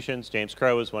contributions. James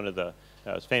Crow is one of the,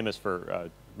 is famous for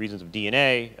reasons of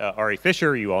DNA. R.A.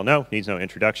 Fisher, you all know, needs no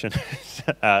introduction.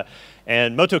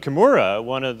 And Moto Kimura,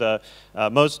 one of the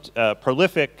most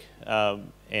prolific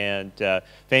and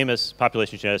famous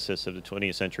population geneticists of the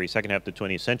 20th century, second half of the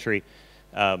 20th century,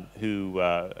 who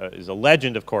is a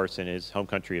legend, of course, in his home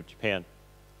country of Japan,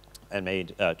 and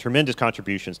made tremendous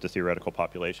contributions to theoretical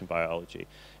population biology.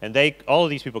 And all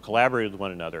of these people collaborated with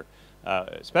one another,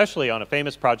 especially on a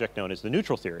famous project known as the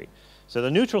neutral theory. So the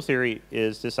neutral theory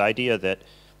is this idea that,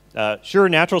 sure,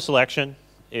 natural selection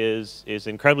is an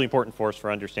incredibly important force for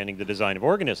understanding the design of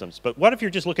organisms, but what if you're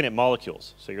just looking at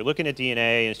molecules? So you're looking at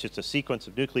DNA, and it's just a sequence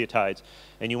of nucleotides,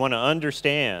 and you want to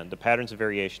understand the patterns of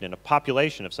variation in a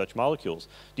population of such molecules.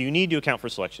 Do you need to account for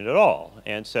selection at all?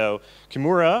 And so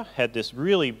Kimura had this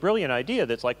really brilliant idea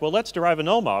that's like, well, let's derive a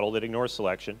null model that ignores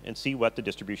selection and see what the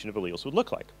distribution of alleles would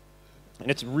look like. And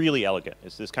it's really elegant.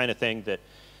 It's this kind of thing that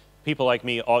people like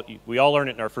me, we all learn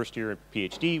it in our first year of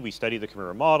PhD. We study the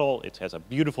Kimura model. It has a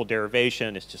beautiful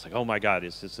derivation. It's just like, oh my God,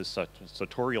 this is such a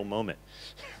sartorial moment,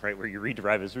 right, where you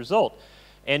rederive as a result.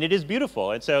 And it is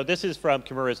beautiful. And so this is from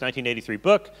Kimura's 1983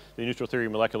 book, The Neutral Theory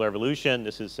of Molecular Evolution.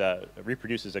 This is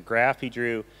reproduces a graph he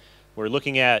drew. We're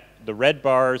looking at the red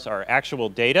bars are actual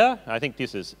data. I think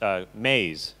this is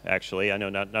maize, actually. I know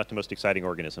not the most exciting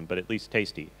organism, but at least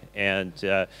tasty. And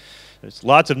there's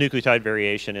lots of nucleotide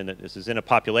variation, and this is in a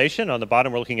population. On the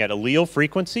bottom, we're looking at allele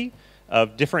frequency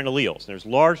of different alleles. There's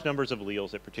large numbers of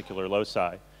alleles at particular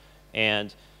loci.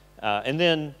 And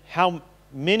then how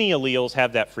many alleles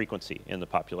have that frequency in the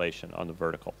population on the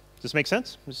vertical. Does this make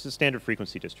sense? This is a standard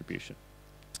frequency distribution.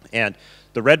 And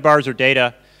the red bars are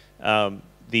data.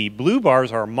 The blue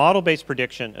bars are model-based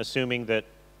prediction, assuming that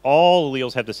all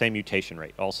alleles have the same mutation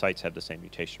rate. All sites have the same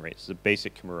mutation rate. This is a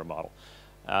basic Kimura model.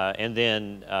 And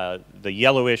then the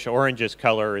yellowish, orangish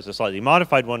color is a slightly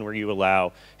modified one where you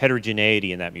allow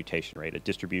heterogeneity in that mutation rate, a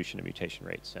distribution of mutation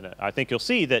rates. And I think you'll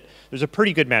see that there's a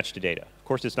pretty good match to data. Of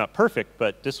course, it's not perfect,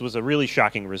 but this was a really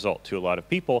shocking result to a lot of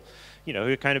people, you know, who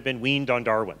had kind of been weaned on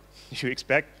Darwin. You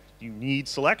expect you need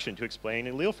selection to explain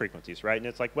allele frequencies, right? And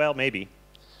it's like, well, maybe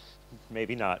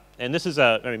not. And this is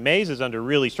I mean, maize is under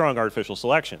really strong artificial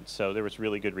selection, so there was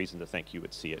really good reason to think you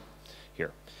would see it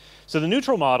here. So the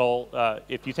neutral model,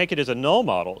 if you take it as a null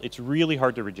model, it's really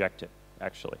hard to reject it,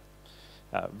 actually.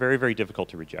 Very, very difficult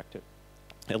to reject it,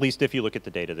 at least if you look at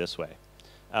the data this way.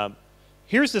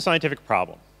 Here's the scientific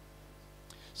problem.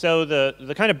 So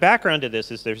the kind of background to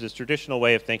this is there's this traditional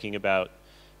way of thinking about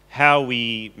how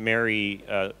we marry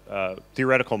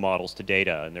theoretical models to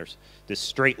data, and there's this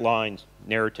straight line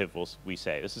narrative, we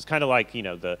say. This is kind of like, you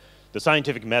know, the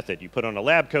scientific method. You put on a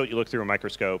lab coat, you look through a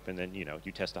microscope, and then, you know,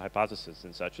 you test a hypothesis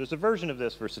and such. There's a version of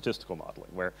this for statistical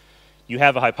modeling where you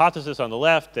have a hypothesis on the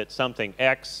left that something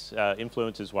X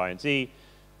influences Y and Z.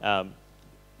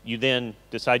 You then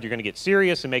decide you're going to get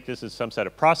serious and make this as some set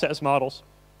of process models.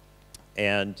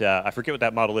 And I forget what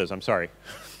that model is. I'm sorry.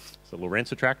 It's a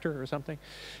Lorentz attractor or something.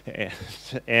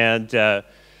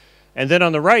 And then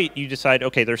on the right, you decide,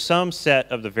 okay, there's some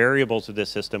set of the variables of this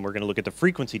system. We're going to look at the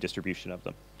frequency distribution of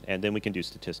them, and then we can do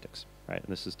statistics, right? And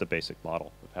this is the basic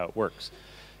model of how it works.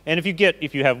 And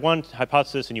if you have one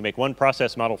hypothesis and you make one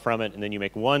process model from it, and then you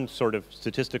make one sort of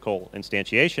statistical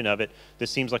instantiation of it,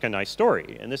 this seems like a nice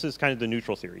story. And this is kind of the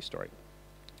neutral theory story.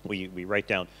 We write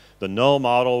down the null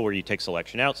model where you take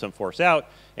selection out, some force out,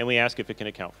 and we ask if it can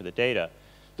account for the data.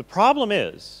 The problem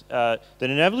is that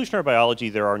in evolutionary biology,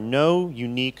 there are no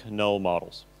unique null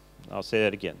models. I'll say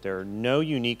that again. There are no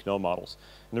unique null models.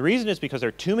 And the reason is because there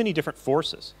are too many different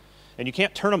forces. And you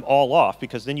can't turn them all off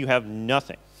because then you have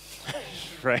nothing,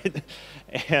 right?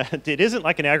 And it isn't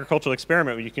like an agricultural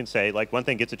experiment where you can say, like, one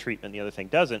thing gets a treatment, the other thing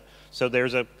doesn't. So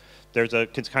there's a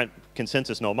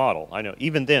consensus null model. I know,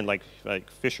 even then, like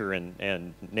Fisher and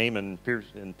Neyman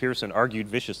and Pearson argued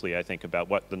viciously, I think, about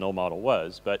what the null model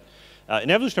was. But in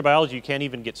evolutionary biology, you can't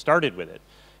even get started with it.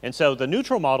 And so the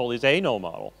neutral model is a null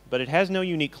model, but it has no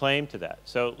unique claim to that.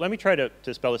 So let me try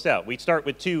to spell this out. We start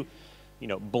with two, you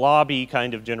know, blobby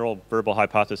kind of general verbal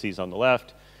hypotheses on the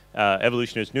left.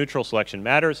 Evolution is neutral, selection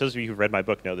matters. Those of you who've read my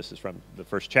book know this is from the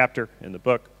first chapter in the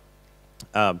book.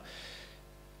 But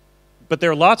there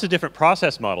are lots of different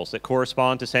process models that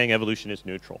correspond to saying evolution is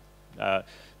neutral.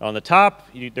 On the top,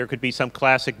 there could be some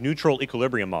classic neutral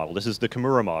equilibrium model. This is the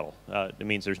Kimura model. It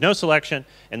means there's no selection,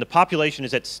 and the population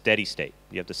is at steady state.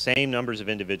 You have the same numbers of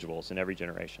individuals in every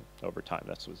generation over time.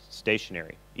 That's a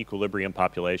stationary equilibrium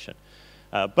population.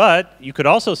 But you could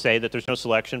also say that there's no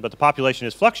selection, but the population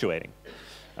is fluctuating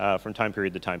from time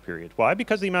period to time period. Why?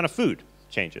 Because the amount of food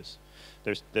changes.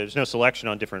 There's no selection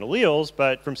on different alleles,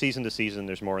 but from season to season,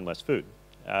 there's more and less food.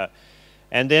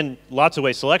 And then lots of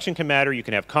ways selection can matter. You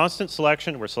can have constant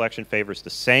selection, where selection favors the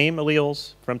same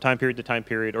alleles from time period to time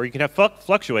period, or you can have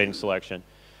fluctuating selection,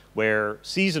 where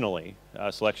seasonally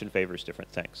selection favors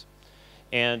different things.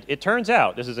 And it turns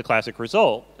out, this is a classic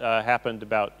result, happened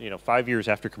about 5 years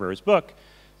after Kimura's book,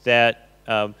 that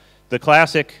the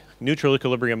classic neutral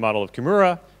equilibrium model of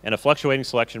Kimura and a fluctuating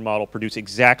selection model produce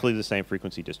exactly the same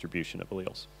frequency distribution of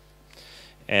alleles.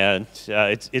 And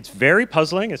it's very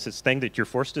puzzling. It's this thing that you're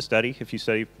forced to study if you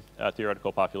study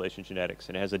theoretical population genetics.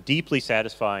 And it has a deeply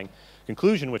satisfying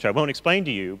conclusion, which I won't explain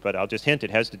to you, but I'll just hint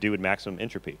it has to do with maximum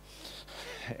entropy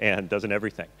and doesn't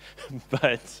everything.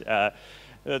 But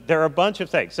there are a bunch of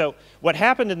things. So what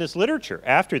happened in this literature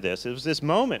after this, it was this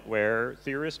moment where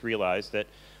theorists realized that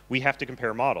we have to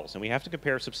compare models, and we have to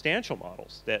compare substantial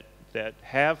models that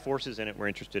have forces in it we're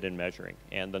interested in measuring.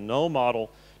 And the null model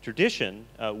tradition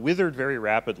withered very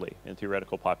rapidly in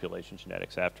theoretical population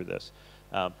genetics after this.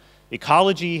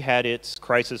 Ecology had its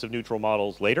crisis of neutral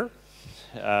models later,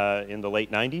 in the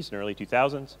late 90s and early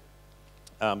 2000s,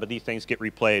 but these things get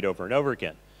replayed over and over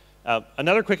again.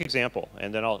 Another quick example,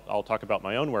 and then I'll talk about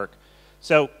my own work.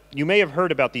 So you may have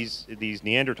heard about these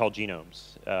Neanderthal genomes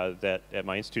that at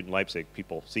my institute in Leipzig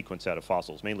people sequence out of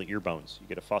fossils, mainly ear bones. You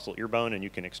get a fossil ear bone and you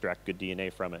can extract good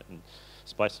DNA from it and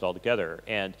splice it all together.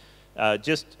 And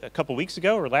just a couple weeks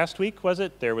ago, or last week was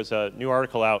it, there was a new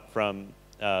article out from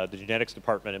the genetics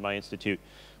department at my institute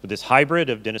with this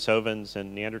hybrid of Denisovans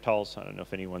and Neanderthals. I don't know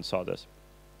if anyone saw this.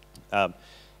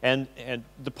 And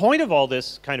the point of all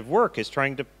this kind of work is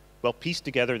trying to piece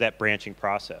together that branching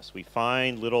process. We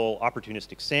find little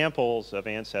opportunistic samples of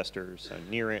ancestors,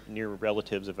 near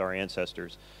relatives of our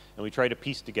ancestors, and we try to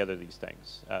piece together these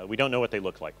things. We don't know what they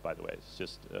look like, by the way. It's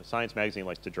just Science Magazine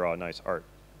likes to draw nice art.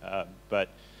 But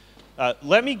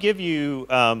let me give you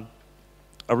a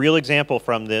real example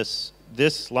from this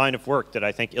line of work that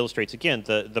I think illustrates, again,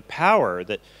 the power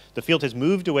that the field has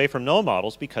moved away from null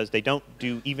models because they don't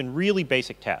do even really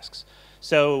basic tasks.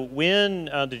 So when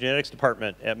the genetics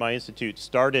department at my institute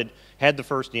had the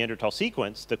first Neanderthal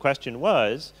sequence, the question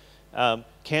was,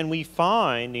 can we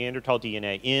find Neanderthal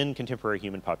DNA in contemporary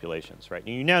human populations, right?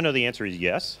 And you now know the answer is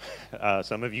yes.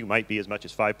 Some of you might be as much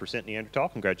as 5% Neanderthal,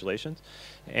 congratulations.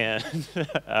 And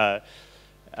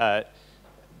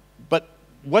but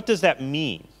what does that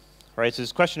mean, right? So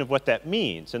this question of what that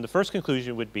means. And the first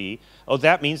conclusion would be, oh,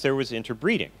 that means there was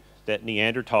interbreeding, that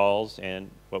Neanderthals and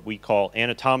what we call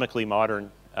anatomically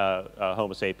modern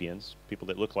Homo sapiens, people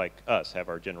that look like us, have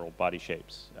our general body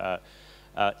shapes,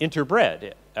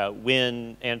 interbred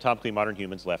when anatomically modern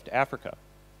humans left Africa.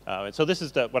 And so this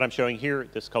is what I'm showing here.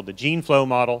 This is called the gene flow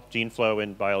model. Gene flow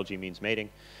in biology means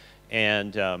mating.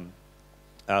 And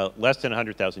less than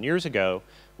 100,000 years ago,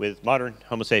 with modern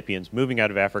Homo sapiens moving out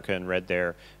of Africa and red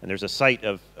there, and there's a site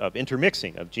of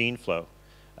intermixing of gene flow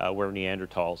where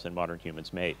Neanderthals and modern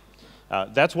humans mate.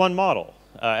 That's one model,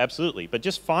 absolutely. But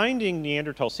just finding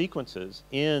Neanderthal sequences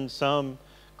in some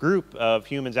group of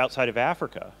humans outside of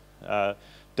Africa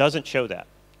doesn't show that.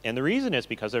 And the reason is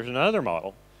because there's another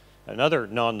model, another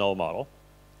non-null model,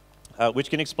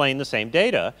 which can explain the same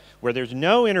data, where there's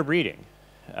no interbreeding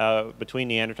between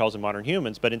Neanderthals and modern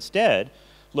humans, but instead,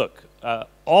 look,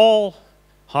 all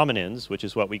hominins, which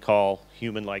is what we call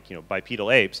human-like,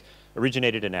 bipedal apes,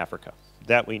 originated in Africa.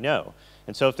 That we know.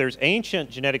 And so if there's ancient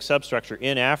genetic substructure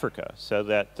in Africa, so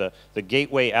that the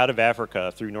gateway out of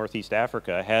Africa through Northeast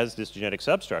Africa has this genetic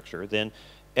substructure, then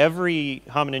every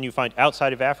hominin you find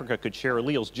outside of Africa could share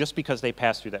alleles just because they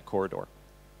pass through that corridor.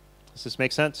 Does this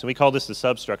make sense? And we call this the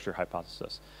substructure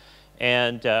hypothesis.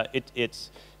 And to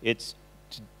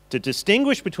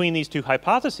distinguish between these two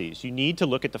hypotheses, you need to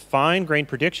look at the fine-grained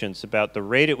predictions about the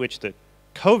rate at which the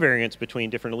covariance between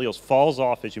different alleles falls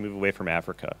off as you move away from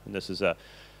Africa. And this is a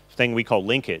thing we call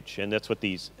linkage, and that's what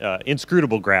these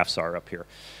inscrutable graphs are up here.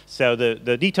 So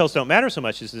the details don't matter so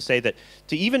much as to say that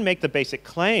to even make the basic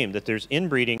claim that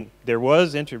there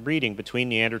was interbreeding between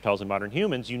Neanderthals and modern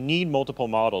humans, you need multiple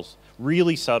models,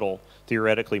 really subtle,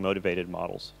 theoretically motivated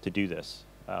models to do this.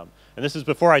 And this is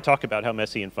before I talk about how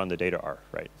messy and fun the data are,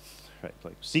 right?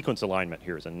 Like sequence alignment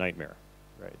here is a nightmare,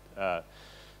 right?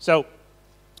 So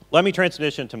let me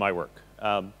transition to my work.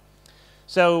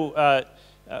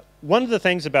 One of the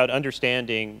things about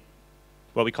understanding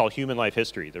what we call human life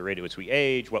history, the rate at which we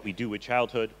age, what we do with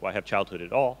childhood, why have childhood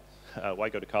at all, why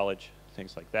go to college,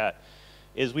 things like that,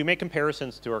 is we make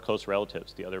comparisons to our close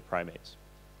relatives, the other primates.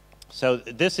 So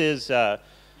this is, I'd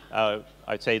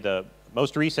say, the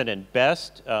most recent and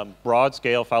best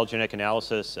broad-scale phylogenetic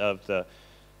analysis of the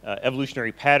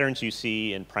evolutionary patterns you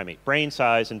see in primate brain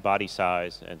size and body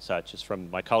size and such. Is from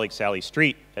my colleague Sally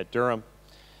Street at Durham.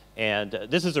 And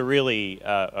this is a really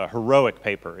a heroic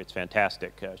paper. It's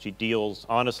fantastic. She deals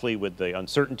honestly with the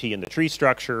uncertainty in the tree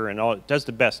structure and all. It does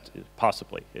the best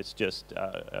possibly. It's just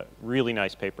a really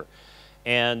nice paper.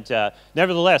 And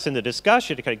nevertheless, in the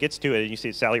discussion, it kind of gets to it, and you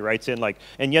see Sally writes in like,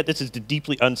 and yet this is the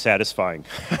deeply unsatisfying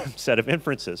set of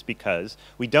inferences because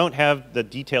we don't have the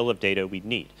detail of data we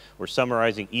need. We're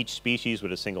summarizing each species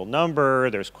with a single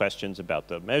number. There's questions about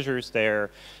the measures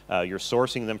there. You're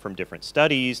sourcing them from different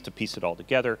studies to piece it all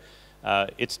together.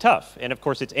 It's tough. And of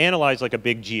course, it's analyzed like a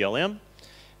big GLM.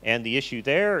 And the issue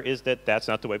there is that that's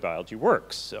not the way biology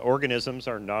works. Organisms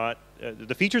are not,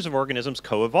 the features of organisms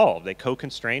co-evolve. They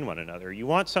co-constrain one another. You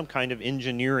want some kind of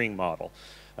engineering model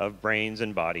of brains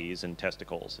and bodies and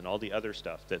testicles and all the other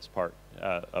stuff that's part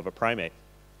of a primate.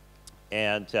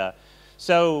 And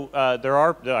so there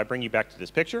are, I bring you back to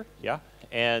this picture, yeah?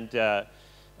 And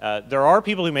there are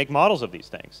people who make models of these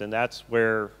things, and that's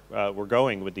where we're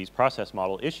going with these process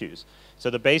model issues.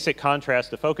 So the basic contrast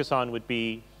to focus on would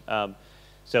be,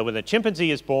 so when a chimpanzee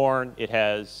is born, it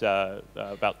has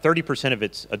about 30% of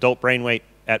its adult brain weight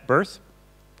at birth,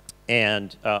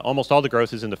 and almost all the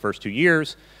growth is in the first 2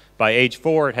 years. By age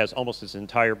 4, it has almost its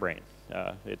entire brain.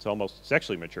 It's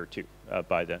sexually mature too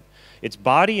by then. Its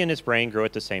body and its brain grow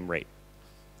at the same rate.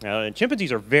 And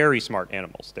chimpanzees are very smart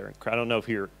animals. I don't know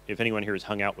if anyone here has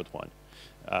hung out with one,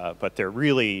 but they're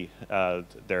really,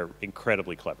 they're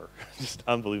incredibly clever, just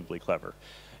unbelievably clever.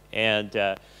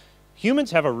 And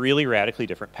humans have a really radically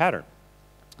different pattern.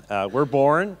 We're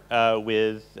born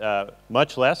with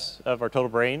much less of our total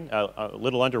brain, a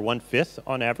little under 1/5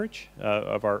 on average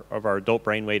of our adult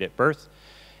brain weight at birth.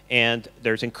 And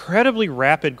there's incredibly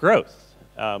rapid growth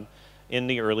in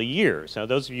the early years. Now,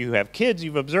 those of you who have kids,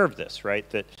 you've observed this, right?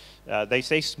 That they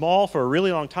stay small for a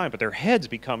really long time, but their heads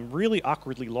become really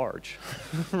awkwardly large,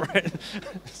 right?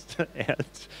 And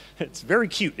it's very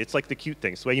cute. It's like the cute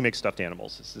thing. It's the way you make stuffed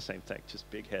animals. It's the same thing, just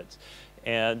big heads.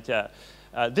 And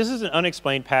this is an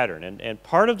unexplained pattern. And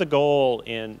part of the goal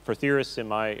for theorists in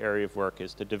my area of work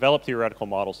is to develop theoretical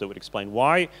models that would explain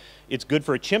why it's good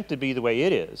for a chimp to be the way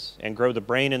it is and grow the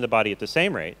brain and the body at the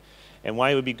same rate, and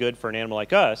why it would be good for an animal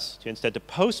like us to instead to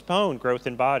postpone growth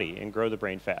in body and grow the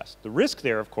brain fast. The risk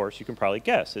there, of course, you can probably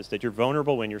guess, is that you're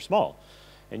vulnerable when you're small.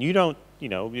 And you don't,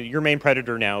 your main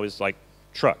predator now is like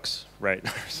trucks, right?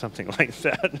 Or something like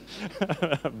that.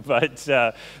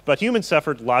 But humans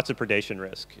suffered lots of predation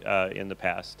risk in the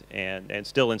past and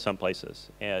still in some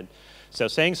places. And so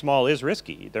saying small is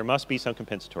risky. There must be some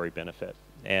compensatory benefit.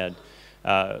 And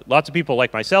lots of people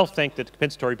like myself think that the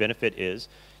compensatory benefit is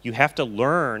you have to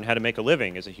learn how to make a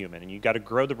living as a human, and you've got to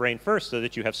grow the brain first so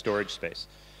that you have storage space.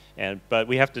 But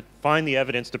we have to find the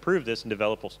evidence to prove this and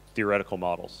develop theoretical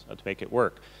models to make it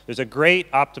work. There's a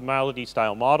great optimality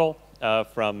style model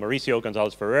from Mauricio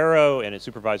Gonzalez Ferrero and his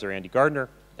supervisor Andy Gardner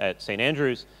at St.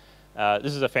 Andrews.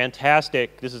 This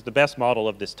is the best model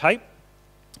of this type,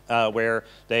 where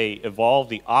they evolve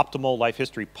the optimal life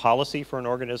history policy for an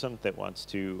organism that wants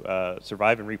to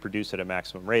survive and reproduce at a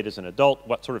maximum rate as an adult.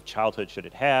 What sort of childhood should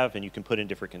it have? And you can put in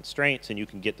different constraints, and you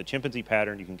can get the chimpanzee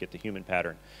pattern, you can get the human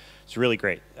pattern. It's really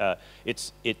great.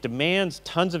 It demands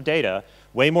tons of data,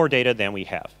 way more data than we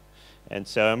have. And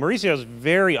so Mauricio is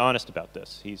very honest about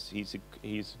this.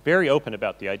 He's very open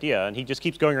about the idea, and he just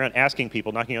keeps going around asking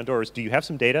people, knocking on doors, do you have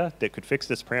some data that could fix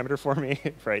this parameter for me?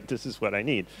 Right, this is what I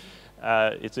need.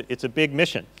 It's a big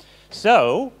mission.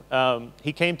 So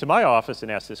he came to my office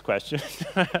and asked this question,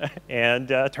 and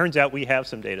turns out we have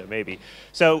some data, maybe.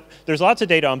 So there's lots of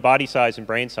data on body size and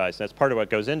brain size. That's part of what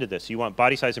goes into this. You want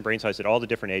body size and brain size at all the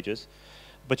different ages.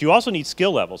 But you also need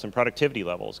skill levels and productivity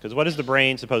levels, because what is the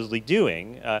brain supposedly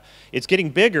doing? It's getting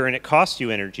bigger and it costs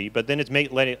you energy, but then it's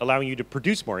allowing you to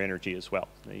produce more energy as well.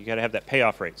 You got to have that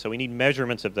payoff rate. So we need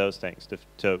measurements of those things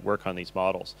to work on these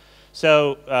models.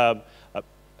 So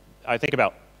I think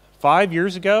about 5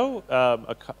 years ago,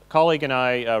 a colleague and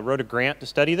I wrote a grant to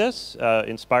study this,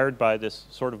 inspired by this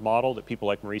sort of model that people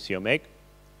like Mauricio make,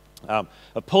 of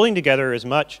pulling together as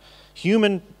much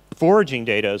human foraging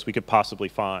data as we could possibly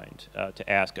find to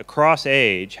ask across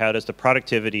age, how does the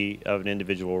productivity of an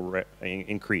individual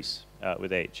increase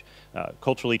with age,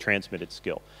 culturally transmitted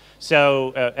skill.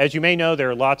 So as you may know, there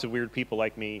are lots of weird people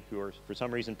like me who are for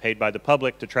some reason paid by the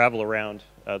public to travel around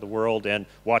the world and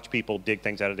watch people dig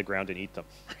things out of the ground and eat them.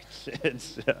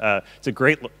 It's a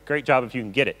great job if you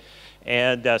can get it.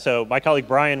 And so my colleague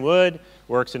Brian Wood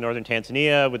works in northern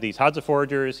Tanzania with these Hadza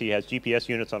foragers. He has GPS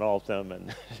units on all of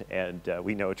them, and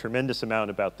we know a tremendous amount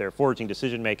about their foraging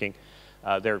decision making.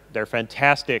 They're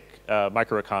fantastic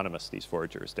microeconomists, these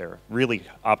foragers. They're really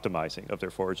optimizing of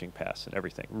their foraging paths and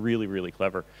everything. Really, really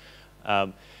clever.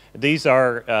 These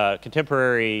are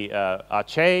contemporary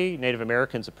Ache, Native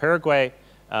Americans of Paraguay,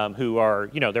 who are,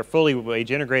 they're fully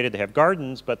wage integrated, they have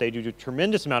gardens, but they do a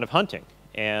tremendous amount of hunting.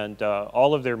 And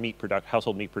all of their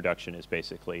household meat production is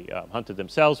basically hunted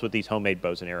themselves with these homemade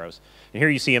bows and arrows. And here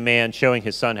you see a man showing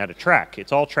his son how to track.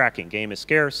 It's all tracking. Game is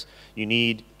scarce. You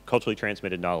need culturally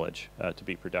transmitted knowledge to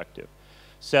be productive.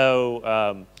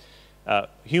 So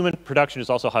human production is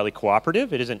also highly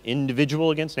cooperative. It isn't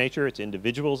individual against nature. It's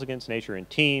individuals against nature in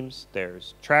teams.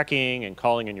 There's tracking and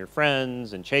calling in your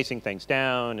friends and chasing things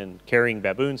down and carrying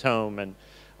baboons home and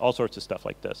all sorts of stuff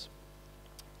like this.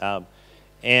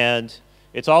 And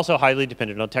it's also highly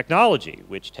dependent on technology,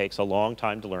 which takes a long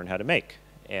time to learn how to make.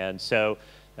 And so,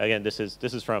 again, this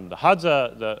is from the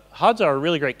Hadza. The Hadza are a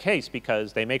really great case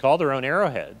because they make all their own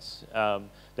arrowheads.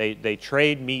 They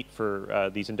trade meat for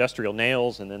these industrial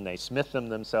nails, and then they smith them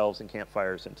themselves in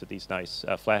campfires into these nice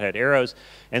flathead arrows.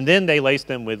 And then they lace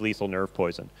them with lethal nerve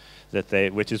poison,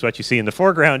 which is what you see in the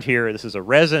foreground here. This is a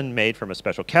resin made from a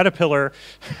special caterpillar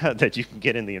that you can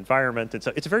get in the environment. And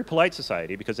so it's a very polite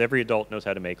society because every adult knows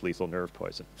how to make lethal nerve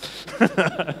poison.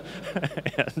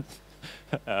 And,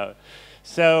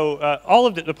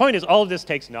 the point is all of this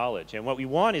takes knowledge, and what we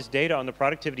want is data on the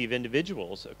productivity of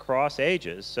individuals across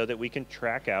ages so that we can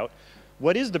track out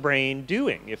what is the brain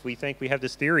doing. If we think we have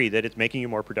this theory that it's making you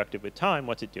more productive with time,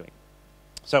 what's it doing?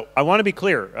 So I want to be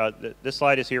clear, this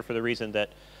slide is here for the reason that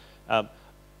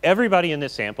everybody in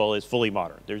this sample is fully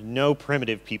modern. There's no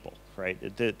primitive people, right?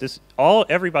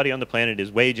 Everybody on the planet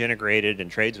is wage integrated and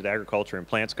trades with agriculture and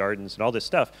plants gardens and all this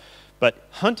stuff. But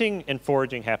hunting and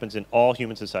foraging happens in all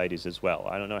human societies as well.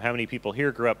 I don't know how many people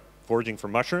here grew up foraging for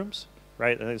mushrooms,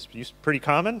 right? It's pretty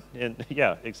common. And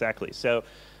yeah, exactly. So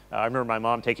I remember my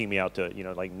mom taking me out to,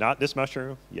 like, not this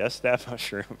mushroom, yes, that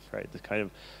mushroom, right? The kind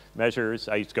of measures.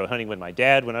 I used to go hunting with my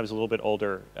dad when I was a little bit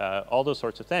older, all those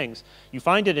sorts of things. You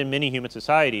find it in many human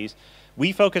societies.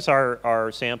 We focus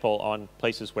our sample on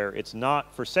places where it's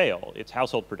not for sale, it's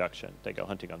household production. They go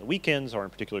hunting on the weekends or in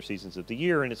particular seasons of the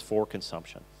year, and it's for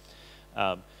consumption.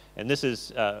 And this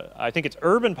is, I think it's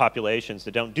urban populations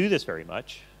that don't do this very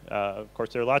much. Of course,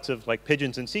 there are lots of like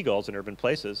pigeons and seagulls in urban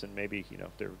places, and maybe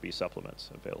there would be supplements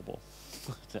available.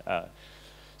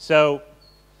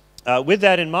 With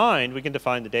that in mind, we can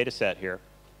define the data set here.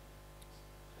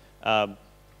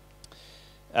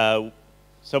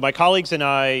 So my colleagues and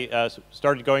I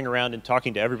started going around and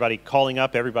talking to everybody, calling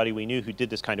up everybody we knew who did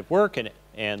this kind of work,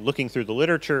 and looking through the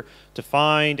literature to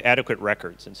find adequate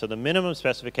records. And so the minimum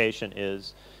specification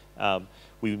is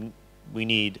we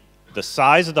need the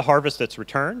size of the harvest that's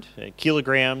returned,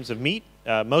 kilograms of meat.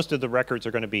 Most of the records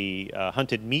are going to be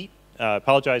hunted meat.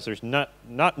 Apologize, there's not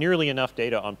nearly enough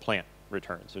data on plant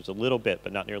returns. There's a little bit,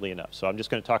 but not nearly enough. So I'm just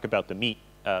going to talk about the meat,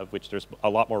 which there's a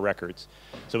lot more records.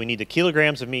 So we need the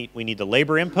kilograms of meat, we need the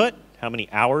labor input, how many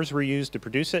hours were used to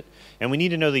produce it, and we need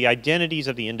to know the identities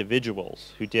of the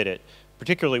individuals who did it.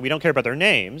 Particularly, we don't care about their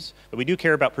names, but we do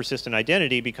care about persistent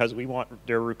identity because we want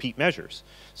their repeat measures.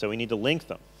 So we need to link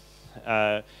them.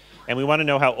 And we want to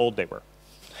know how old they were.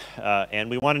 And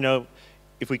we want to know,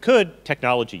 if we could,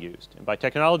 technology used. And by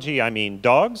technology, I mean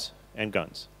dogs and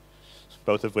guns,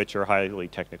 both of which are highly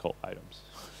technical items.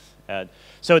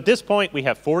 So at this point, we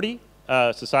have 40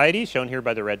 societies, shown here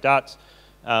by the red dots.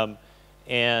 The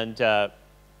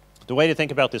way to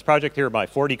think about this project, here are my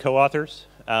 40 co-authors.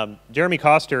 Jeremy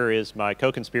Koster is my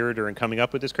co-conspirator in coming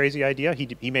up with this crazy idea.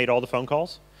 He made all the phone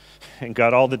calls and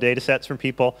got all the data sets from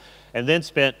people, and then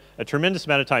spent a tremendous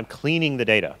amount of time cleaning the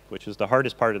data, which is the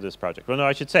hardest part of this project. Well, no,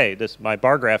 I should say, my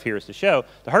bar graph here is to show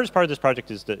the hardest part of this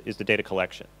project is the data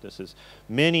collection. This is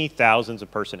many thousands of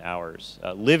person hours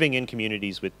living in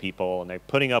communities with people, and they're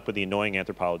putting up with the annoying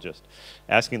anthropologist,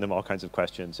 asking them all kinds of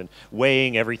questions, and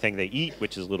weighing everything they eat,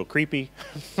 which is a little creepy,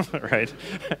 right?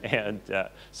 And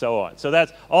so on. So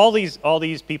that's all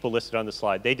these people listed on the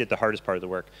slide. They did the hardest part of the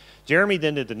work. Jeremy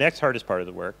then did the next hardest part of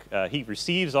the work. He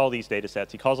receives all these data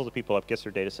sets. He calls all the people up, gets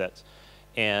their data sets,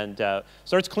 and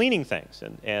starts cleaning things.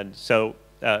 And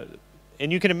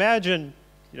you can imagine,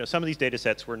 some of these data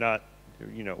sets were not,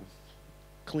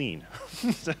 clean.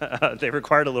 They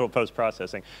required a little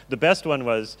post-processing. The best one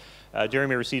was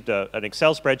Jeremy received an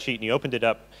Excel spreadsheet, and he opened it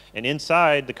up, and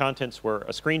inside the contents were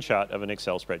a screenshot of an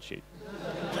Excel spreadsheet.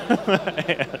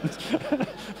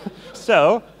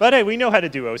 But hey, we know how to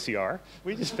do OCR.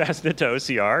 We just passed it to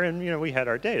OCR, and we had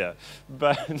our data.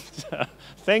 But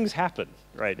things happen,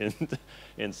 right,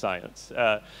 in science.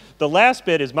 The last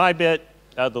bit is my bit.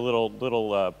 The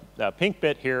little pink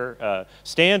bit here.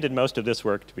 Stan did most of this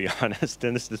work, to be honest,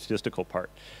 and this is the statistical part.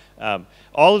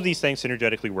 All of these things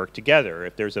synergetically work together.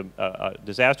 If there's a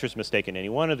disastrous mistake in any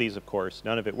one of these, of course,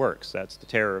 none of it works. That's the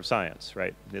terror of science,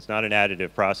 right? It's not an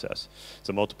additive process. It's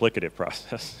a multiplicative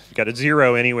process. If you've got a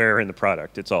 0 anywhere in the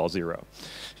product, it's all 0.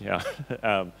 Yeah.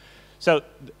 So,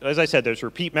 as I said, there's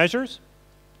repeat measures.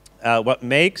 What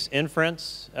makes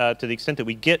inference, to the extent that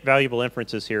we get valuable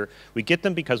inferences here, we get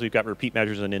them because we've got repeat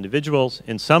measures on individuals,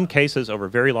 in some cases over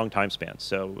very long time spans.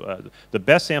 So the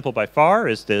best sample by far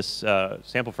is this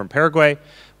sample from Paraguay,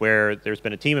 where there's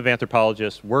been a team of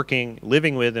anthropologists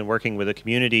living with and working with a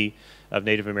community of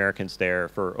Native Americans there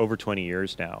for over 20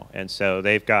 years now. And so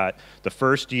they've got the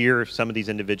first year some of these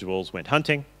individuals went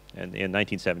hunting in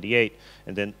 1978,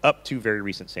 and then up to very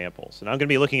recent samples. And I'm going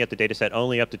to be looking at the data set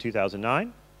only up to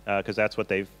 2009. Because that's what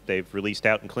they've released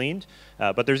out and cleaned.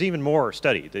 But there's even more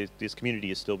study. This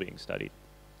community is still being studied.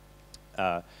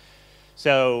 Here's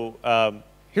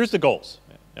the goals.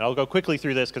 And I'll go quickly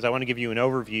through this because I want to give you an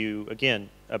overview, again,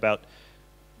 about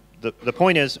the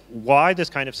point is why this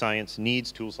kind of science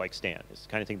needs tools like STAN. It's the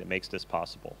kind of thing that makes this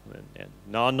possible. And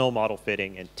non-null model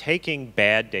fitting and taking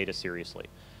bad data seriously.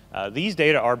 These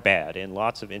data are bad in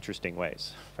lots of interesting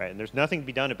ways, right? And there's nothing to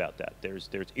be done about that. There's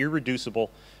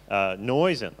irreducible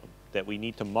noise in them that we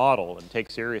need to model and take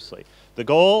seriously. The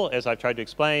goal, as I've tried to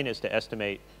explain, is to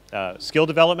estimate skill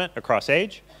development across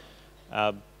age.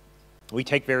 We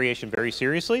take variation very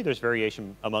seriously. There's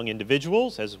variation among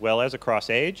individuals as well as across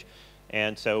age.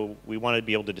 And so we want to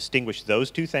be able to distinguish those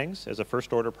two things as a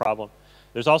first order problem.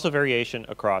 There's also variation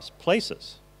across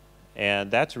places.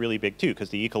 And that's really big too,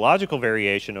 because the ecological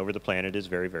variation over the planet is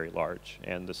very, very large,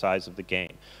 and the size of the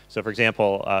game. So for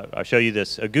example, I'll show you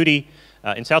this agouti.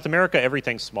 In South America,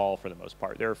 everything's small for the most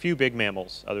part. There are a few big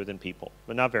mammals other than people,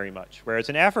 but not very much. Whereas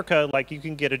in Africa, like, you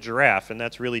can get a giraffe, and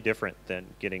that's really different than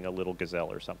getting a little gazelle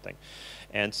or something.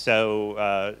 And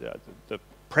so the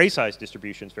prey size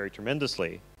distributions vary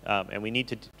tremendously, and we need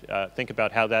to think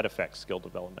about how that affects skill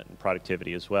development and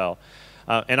productivity as well.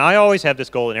 And I always have this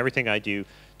goal in everything I do,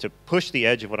 to push the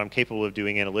edge of what I'm capable of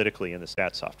doing analytically in the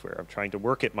stat software. I'm trying to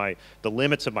work at the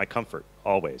limits of my comfort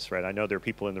always, right? I know there are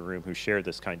people in the room who share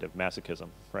this kind of masochism,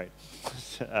 right?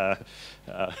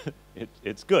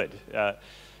 It's good.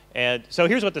 And so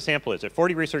here's what the sample is. At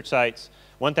 40 research sites,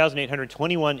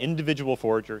 1,821 individual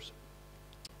foragers,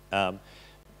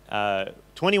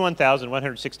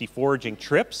 21,160 foraging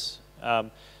trips.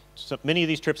 So many of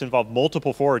these trips involve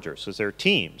multiple foragers, so they're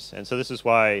teams. And so this is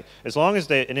why, as long as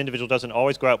an individual doesn't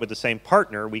always go out with the same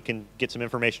partner, we can get some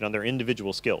information on their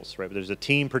individual skills, right? But there's a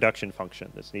team production function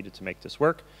that's needed to make this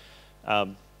work.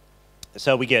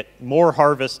 So we get more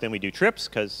harvests than we do trips,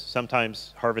 because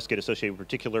sometimes harvests get associated with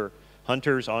particular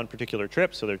hunters on particular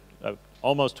trips. So there are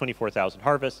almost 24,000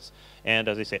 harvests. And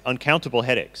as I say, uncountable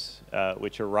headaches,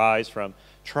 which arise from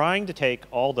trying to take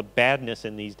all the badness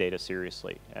in these data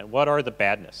seriously. And what are the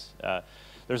badness?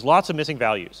 There's lots of missing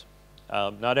values.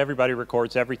 Not everybody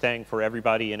records everything for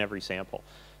everybody in every sample.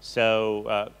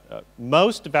 So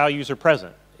most values are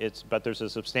present, but there's a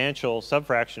substantial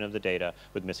subfraction of the data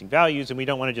with missing values, and we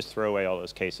don't want to just throw away all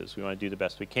those cases. We want to do the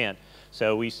best we can.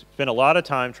 So we spend a lot of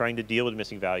time trying to deal with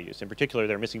missing values. In particular,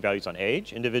 there are missing values on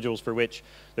age, individuals for which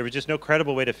there was just no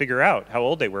credible way to figure out how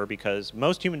old they were, because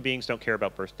most human beings don't care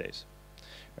about birthdays.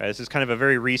 This is kind of a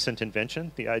very recent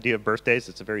invention, the idea of birthdays.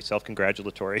 It's a very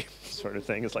self-congratulatory sort of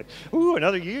thing. It's like, ooh,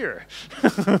 another year.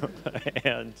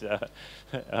 And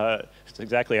it's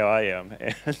exactly how I am.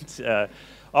 And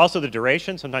also the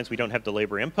duration. Sometimes we don't have the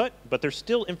labor input, but there's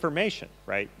still information,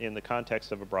 right, in the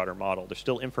context of a broader model. There's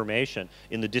still information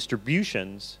in the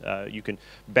distributions. You can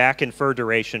back infer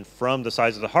duration from the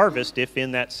size of the harvest if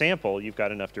in that sample you've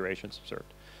got enough durations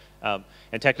observed.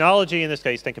 And technology, in this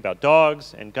case, think about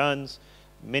dogs and guns.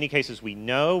 In many cases we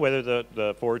know whether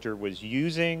the forager was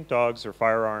using dogs or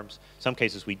firearms. Some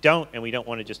cases we don't, and we don't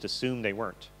want to just assume they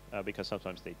weren't, because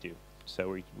sometimes they do.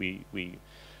 So we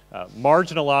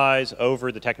marginalize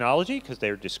over the technology because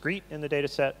they're discrete in the data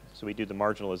set. So we do the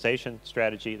marginalization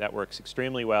strategy. That works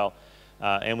extremely well.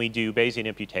 And we do Bayesian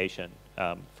imputation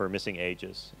for missing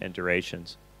ages and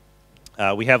durations.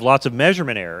 We have lots of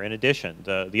measurement error in addition.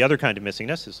 The other kind of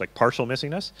missingness is like partial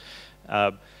missingness.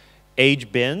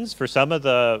 Age bins. For some of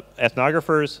the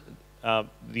ethnographers,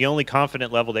 the only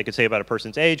confident level they could say about a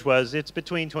person's age was it's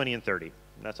between 20 and 30.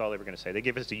 And that's all they were going to say. They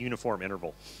gave us a uniform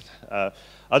interval.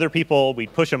 Other people,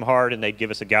 we'd push them hard and they'd give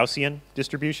us a Gaussian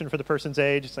distribution for the person's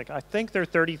age. It's like, I think they're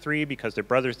 33 because their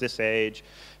brother's this age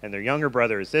and their younger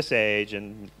brother is this age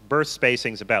and birth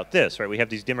spacing's about this, right? We have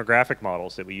these demographic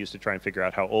models that we use to try and figure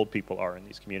out how old people are in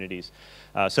these communities.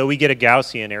 So we get a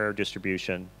Gaussian error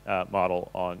distribution model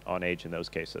on age in those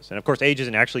cases. And of course, age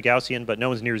isn't actually Gaussian, but no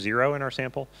one's near 0 in our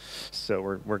sample. So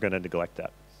we're going to neglect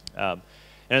that.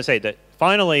 And I say that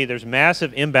finally, there's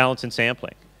massive imbalance in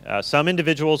sampling. Some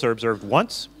individuals are observed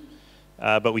once,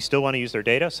 but we still want to use their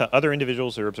data. So other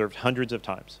individuals are observed hundreds of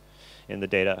times in the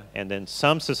data. And then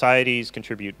some societies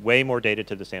contribute way more data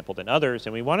to the sample than others.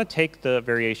 And we want to take the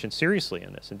variation seriously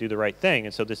in this and do the right thing.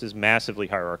 And so this is massively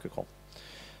hierarchical.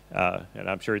 And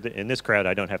I'm sure that in this crowd,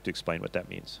 I don't have to explain what that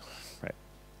means. Right.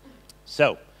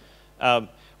 So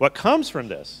what comes from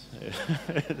this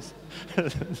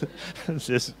is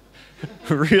this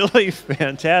really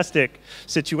fantastic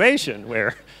situation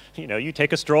where, you know, you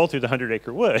take a stroll through the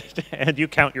 100-acre wood and you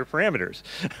count your parameters,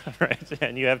 right?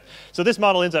 And you have, so this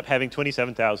model ends up having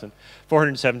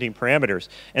 27,417 parameters,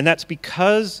 and that's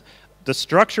because the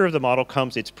structure of the model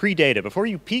comes, it's pre-data. Before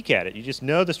you peek at it, you just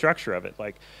know the structure of it.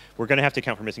 Like, we're going to have to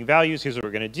count for missing values, here's what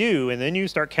we're going to do, and then you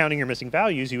start counting your missing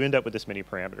values, you end up with this many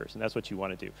parameters, and that's what you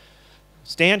want to do.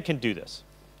 Stan can do this.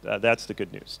 That's the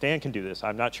good news. Stan can do this.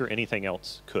 I'm not sure anything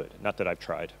else could. Not that I've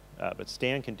tried, but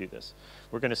Stan can do this.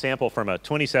 We're going to sample from a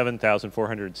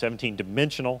 27,417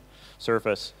 dimensional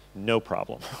surface, no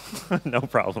problem. No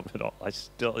problem at all.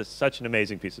 It's such an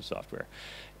amazing piece of software.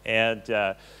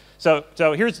 And so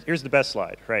here's the best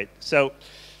slide, right? So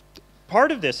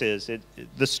part of this is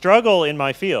the struggle in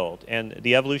my field and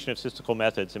the evolution of statistical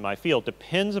methods in my field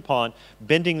depends upon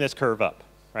bending this curve up.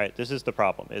 Right, this is the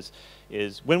problem,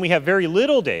 is when we have very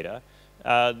little data,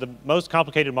 the most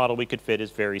complicated model we could fit is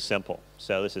very simple.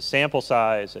 So this is sample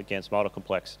size against model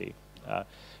complexity.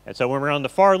 And so when we're on the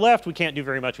far left, we can't do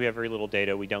very much, we have very little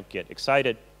data, we don't get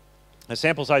excited. As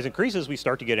sample size increases, we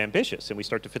start to get ambitious and we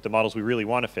start to fit the models we really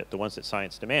want to fit, the ones that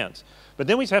science demands. But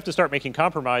then we have to start making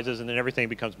compromises and then everything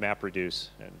becomes map reduce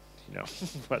and, you know,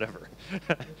 whatever,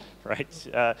 right?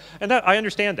 And I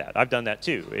understand that. I've done that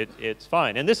too. It's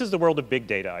fine. And this is the world of big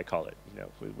data, I call it, you know,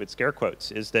 with scare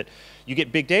quotes, is that you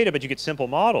get big data, but you get simple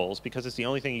models because it's the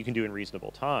only thing you can do in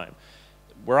reasonable time.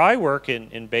 Where I work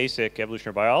in basic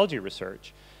evolutionary biology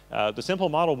research, the simple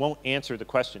model won't answer the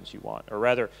questions you want, or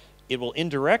rather, it will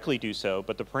indirectly do so,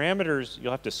 but the parameters,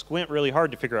 you'll have to squint really hard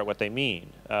to figure out what they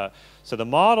mean. So the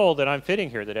model that I'm fitting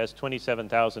here that has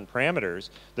 27,000 parameters,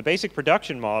 the basic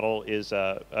production model is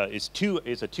a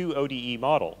 2 ODE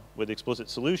model with explicit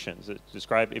solutions that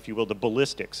describe, if you will, the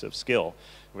ballistics of skill,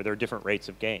 where there are different rates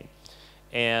of gain.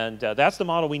 And that's the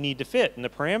model we need to fit, and the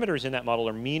parameters in that model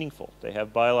are meaningful. They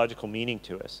have biological meaning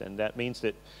to us, and that means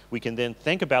that we can then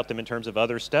think about them in terms of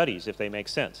other studies if they make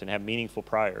sense and have meaningful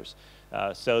priors.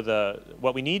 So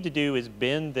what we need to do is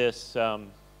bend this curve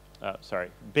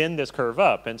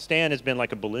up, and Stan has been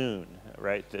like a balloon,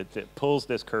 right, that pulls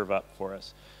this curve up for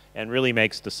us and really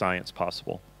makes the science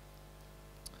possible.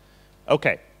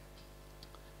 Okay.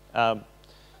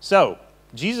 So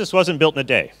Jesus wasn't built in a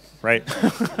day, right?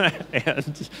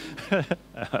 And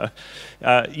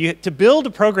to build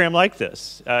a program like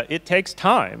this, it takes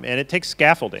time and it takes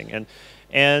scaffolding.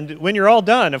 And when you're all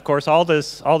done, of course, all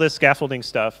this scaffolding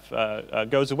stuff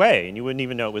goes away, and you wouldn't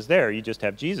even know it was there. You just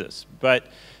have Jesus. But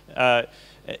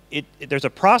there's a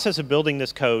process of building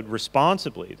this code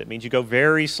responsibly. That means you go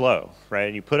very slow, right?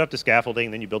 And you put up the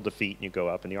scaffolding, then you build the feet, and you go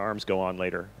up, and the arms go on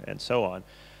later, and so on.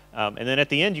 And then at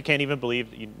the end, you can't even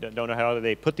believe that you don't know how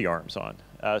they put the arms on.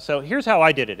 So here's how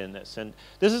I did it in this. And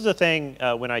this is the thing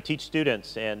when I teach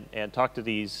students and talk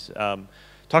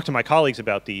to my colleagues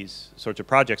about these sorts of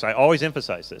projects, I always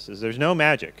emphasize this, is there's no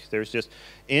magic. There's just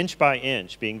inch by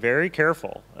inch, being very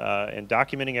careful and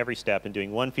documenting every step and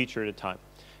doing one feature at a time.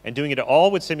 And doing it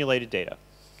all with simulated data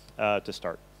to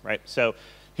start, right? So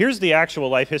here's the actual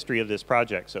life history of this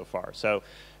project so far. So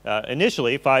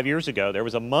initially, 5 years ago, there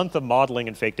was a month of modeling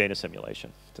and fake data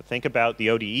simulation to think about the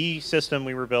ODE system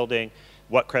we were building,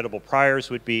 what credible priors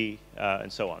would be,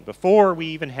 and so on, before we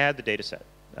even had the data set.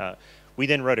 We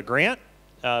then wrote a grant.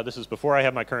 This was before I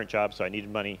had my current job, so I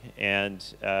needed money. And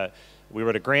we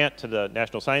wrote a grant to the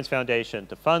National Science Foundation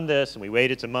to fund this, and we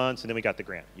waited some months, and then we got the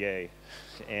grant. Yay.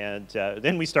 And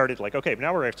then we started like, okay, but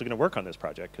now we're actually going to work on this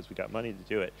project because we got money to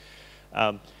do it.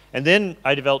 And then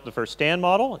I developed the first STAN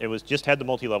model. It was just had the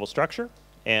multi-level structure.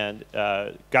 and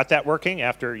got that working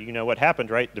after, you know what happened,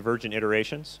 right? Divergent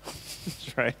iterations,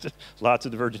 right? Lots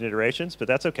of divergent iterations, but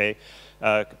that's okay.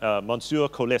 Monsieur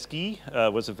Koleski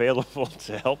was available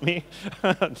to help me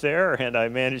there, and I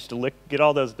managed to get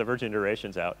all those divergent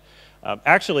iterations out.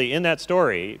 Actually, in that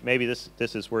story, maybe this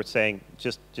is worth saying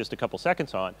just a couple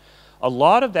seconds on, a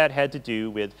lot of that had to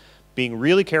do with being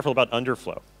really careful about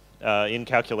underflow. In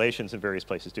calculations in various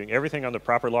places, doing everything on the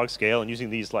proper log scale and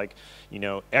using these like, you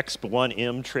know,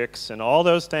 exp1m tricks and all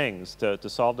those things to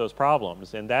solve those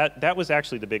problems. And that was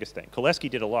actually the biggest thing. Koleski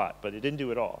did a lot, but it didn't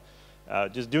do it all.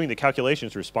 Just doing the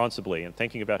calculations responsibly and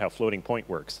thinking about how floating point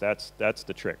works, that's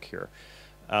the trick here.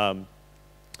 So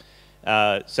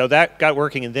that got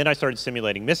working, and then I started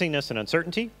simulating missingness and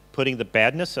uncertainty, putting the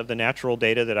badness of the natural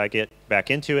data that I get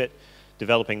back into it,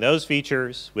 developing those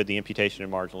features with the imputation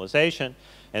and marginalization.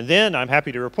 And then I'm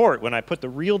happy to report, when I put the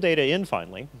real data in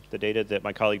finally, the data that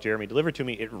my colleague Jeremy delivered to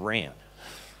me, it ran,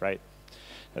 right?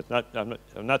 I'm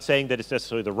not saying that it's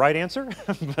necessarily the right answer,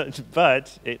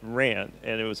 but it ran,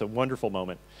 and it was a wonderful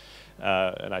moment.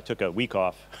 And I took a week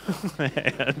off.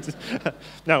 And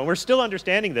no, we're still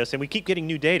understanding this, and we keep getting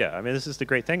new data. I mean, this is the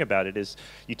great thing about it, is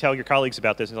you tell your colleagues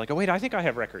about this, and they're like, oh, wait, I think I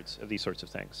have records of these sorts of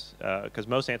things, because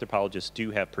most anthropologists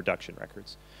do have production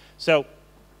records. So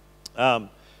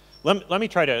let me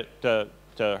try to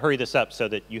hurry this up so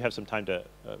that you have some time to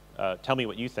tell me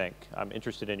what you think. I'm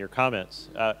interested in your comments.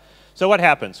 So what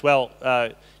happens? Well,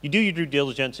 you do your due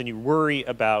diligence and you worry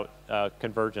about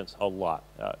convergence a lot,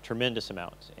 tremendous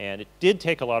amounts. And it did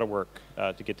take a lot of work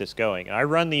to get this going. And I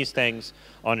run these things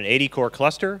on an 80-core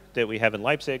cluster that we have in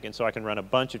Leipzig, and so I can run a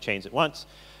bunch of chains at once.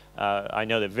 I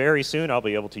know that very soon I'll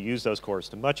be able to use those cores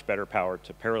to much better power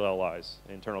to parallelize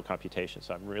internal computation,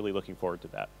 so I'm really looking forward to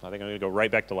that. I think I'm going to go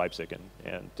right back to Leipzig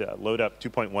and load up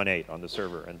 2.18 on the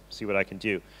server and see what I can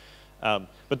do.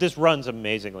 But this runs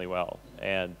amazingly well,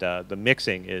 and the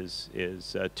mixing is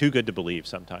too good to believe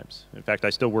sometimes. In fact, I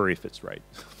still worry if it's right.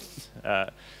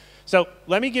 So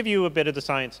let me give you a bit of the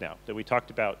science now that we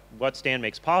talked about, what Stan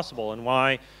makes possible and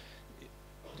why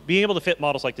being able to fit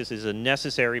models like this is a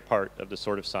necessary part of the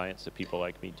sort of science that people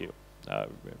like me do.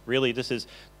 Really, this is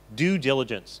due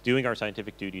diligence, doing our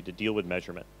scientific duty to deal with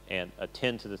measurement and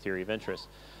attend to the theory of interest.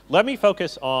 Let me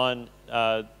focus on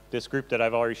this group that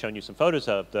I've already shown you some photos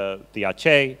of, the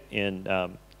Ache in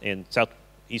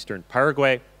southeastern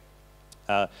Paraguay.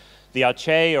 The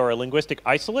Ache are a linguistic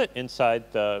isolate inside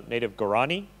the native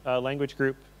Guarani language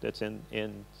group that's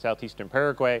in southeastern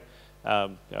Paraguay.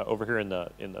 Over here in the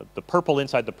purple,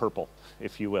 inside the purple,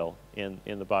 if you will, in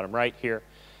the bottom right here.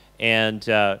 And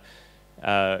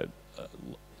the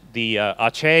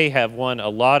Ache have won a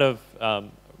lot of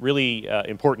really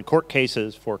important court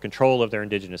cases for control of their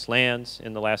indigenous lands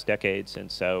in the last decades,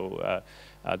 and so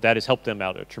that has helped them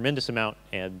out a tremendous amount,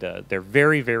 and they're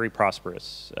very, very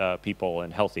prosperous people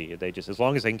and healthy. They just, as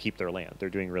long as they can keep their land, they're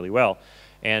doing really well.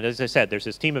 And as I said, there's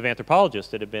this team of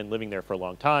anthropologists that have been living there for a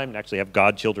long time and actually have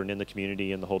godchildren in the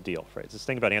community and the whole deal, right? It's this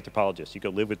thing about anthropologists. You go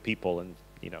live with people and,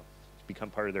 you know, become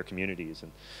part of their communities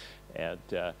and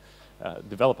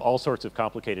develop all sorts of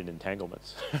complicated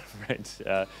entanglements,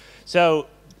 right? So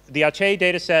the Ache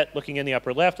data set, looking in the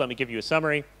upper left, let me give you a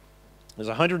summary. There's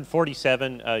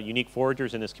 147 unique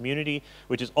foragers in this community,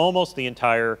 which is almost the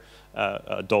entire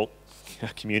adult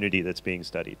community that's being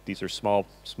studied. These are small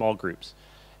groups.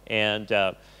 And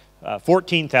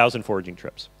 14,000 foraging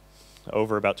trips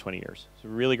over about 20 years. It's a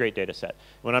really great data set.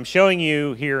 What I'm showing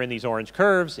you here in these orange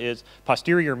curves is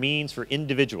posterior means for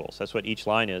individuals. That's what each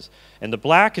line is. And the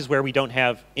black is where we don't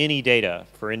have any data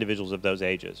for individuals of those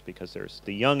ages, because there's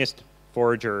the youngest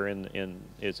forager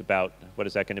is about, what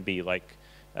is that going to be, like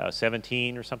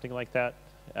 17 or something like that.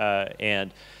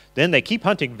 And then they keep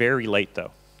hunting very late,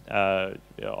 though.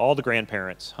 All the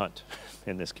grandparents hunt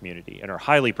in this community and are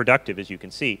highly productive, as you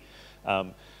can see.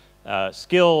 The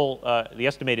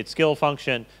estimated skill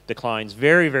function declines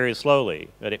very, very slowly,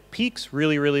 but it peaks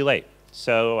really, really late.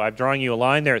 So I'm drawing you a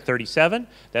line there at 37.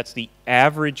 That's the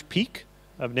average peak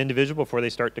of an individual before they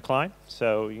start decline.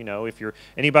 So, you know, if you're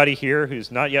anybody here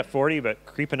who's not yet 40 but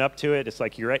creeping up to it, it's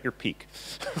like you're at your peak.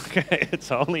 Okay,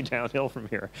 it's only downhill from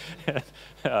here.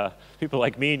 People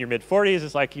like me in your mid-40s,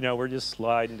 it's like, you know, we're just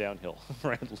sliding downhill,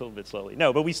 right, a little bit slowly.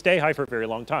 No, but we stay high for a very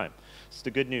long time. It's the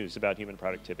good news about human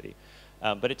productivity.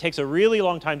 But it takes a really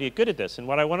long time to get good at this. And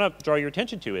what I want to draw your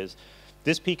attention to is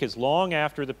this peak is long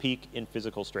after the peak in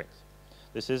physical strength.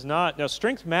 This is not, now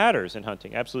strength matters in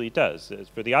hunting, absolutely it does.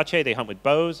 For the Ache, they hunt with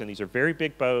bows, and these are very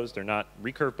big bows. They're not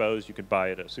recurve bows you could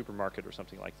buy at a supermarket or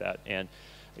something like that. And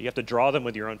you have to draw them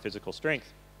with your own physical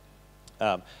strength.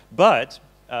 But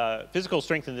physical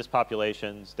strength in this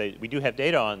populations, we do have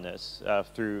data on this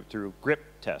through grip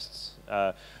tests.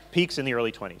 Peaks in the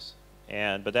early 20s.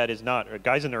 But that is not,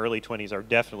 guys in their early 20s are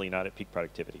definitely not at peak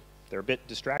productivity. They're a bit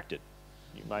distracted,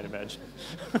 you might imagine.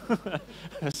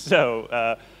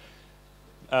 So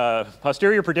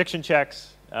posterior prediction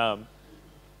checks.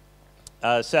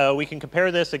 So we can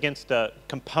compare this against the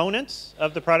components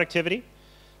of the productivity.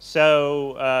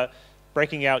 So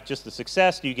breaking out just the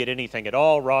success, do you get anything at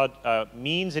all? Raw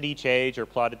means at each age are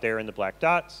plotted there in the black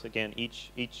dots. Again,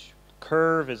 each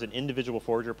curve is an individual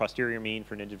forager, posterior mean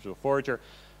for an individual forager.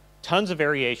 Tons of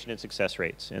variation in success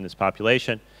rates in this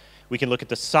population. We can look at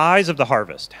the size of the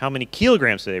harvest. How many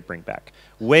kilograms do they bring back?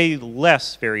 Way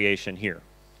less variation here,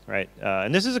 right?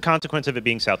 And this is a consequence of it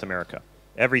being South America.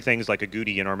 Everything's like a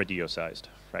goody and armadillo sized,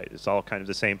 right? It's all kind of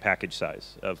the same package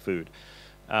size of food.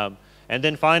 And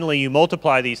then finally, you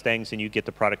multiply these things and you get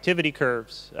the productivity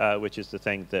curves, which is the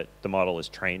thing that the model is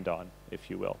trained on,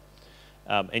 if you will.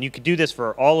 And you can do this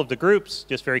for all of the groups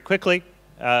just very quickly.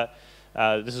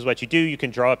 This is what you do. You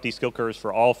can draw up these skill curves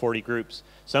for all 40 groups.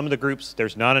 Some of the groups,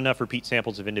 there's not enough repeat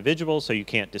samples of individuals, so you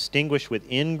can't distinguish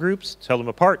within groups, tell them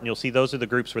apart, and you'll see those are the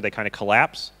groups where they kind of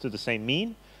collapse to the same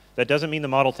mean. That doesn't mean the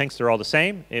model thinks they're all the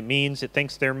same. It means it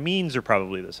thinks their means are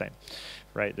probably the same,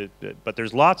 right? But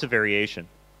there's lots of variation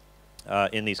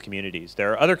in these communities.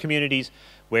 There are other communities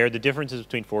where the differences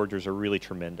between foragers are really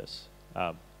tremendous.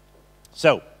 I've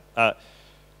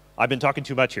been talking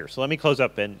too much here, so let me close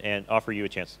up and offer you a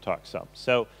chance to talk some.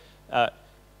 So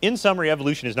in summary,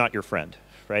 evolution is not your friend,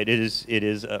 right? It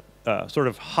is sort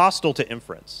of hostile to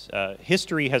inference.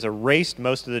 History has erased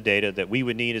most of the data that we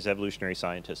would need as evolutionary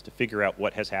scientists to figure out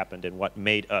what has happened and what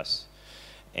made us,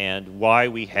 and why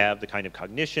we have the kind of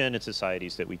cognition and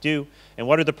societies that we do, and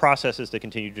what are the processes that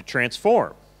continue to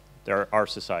transform our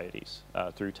societies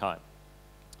through time.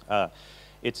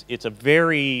 It's a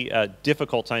very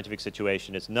difficult scientific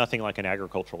situation. It's nothing like an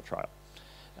agricultural trial.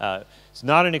 It's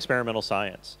not an experimental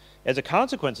science. As a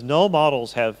consequence, null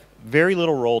models have very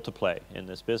little role to play in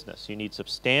this business. You need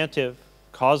substantive,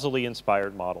 causally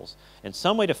inspired models and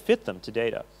some way to fit them to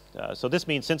data. So this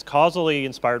means since causally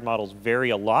inspired models vary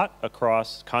a lot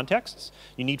across contexts,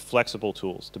 you need flexible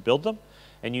tools to build them,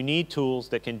 and you need tools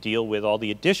that can deal with all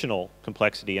the additional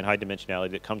complexity and high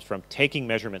dimensionality that comes from taking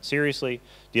measurement seriously,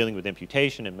 dealing with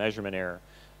imputation and measurement error,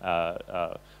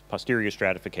 posterior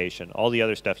stratification, all the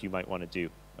other stuff you might want to do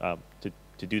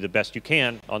to do the best you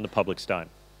can on the public's dime.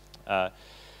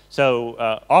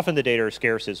 Often the data are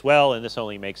scarce as well, and this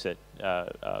only makes it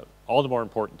all the more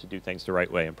important to do things the right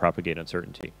way and propagate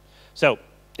uncertainty. So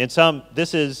in sum,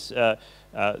 this is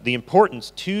the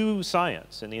importance to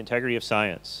science and the integrity of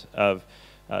science of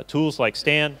tools like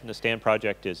STAN. The STAN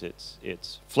project is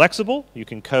it's flexible. You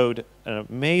can code an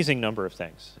amazing number of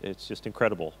things. It's just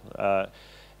incredible.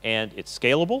 And it's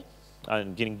scalable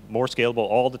and getting more scalable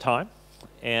all the time.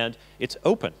 And it's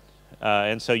open.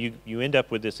 And so you end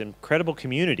up with this incredible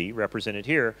community represented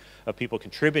here of people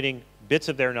contributing bits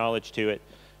of their knowledge to it,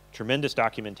 tremendous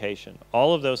documentation.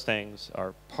 All of those things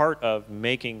are part of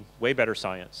making way better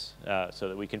science so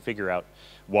that we can figure out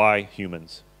why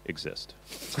humans exist.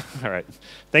 All right.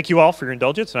 Thank you all for your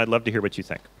indulgence, and I'd love to hear what you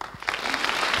think.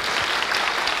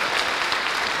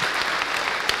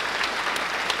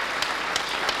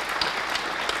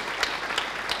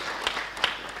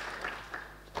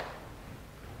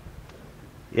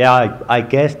 Yeah, I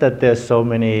guess that there's so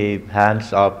many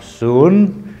hands up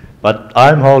soon, but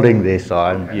I'm holding this, so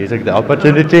I'm using the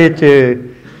opportunity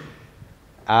to.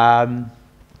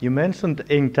 You mentioned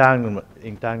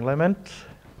entanglement.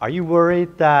 Are you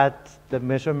worried that the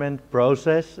measurement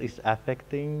process is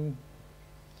affecting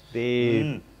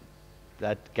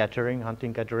that gathering,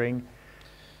 hunting gathering?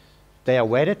 They are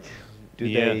weighted.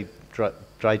 Do they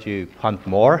try to hunt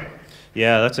more?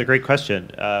 Yeah, that's a great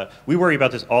question. We worry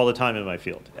about this all the time in my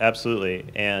field, absolutely.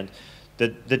 And the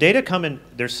data come in,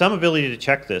 there's some ability to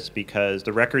check this because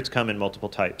the records come in multiple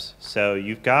types. So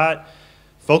you've got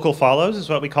focal follows is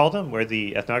what we call them, where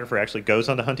the ethnographer actually goes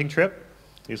on the hunting trip,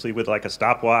 usually with like a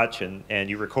stopwatch, and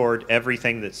you record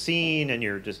everything that's seen, and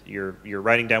you're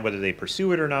writing down whether they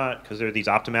pursue it or not, because there are these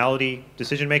optimality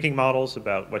decision-making models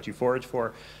about what you forage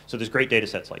for. So there's great data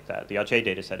sets like that. The Aalto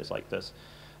data set is like this.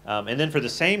 And then for the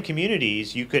same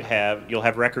communities, you'll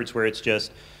have records where it's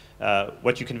just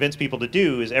what you convince people to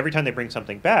do is every time they bring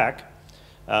something back,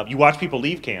 you watch people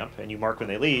leave camp and you mark when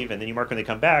they leave, and then you mark when they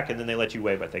come back, and then they let you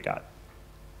weigh what they got.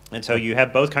 And so you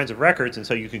have both kinds of records, and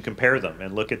so you can compare them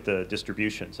and look at the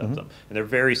distributions of them. And they're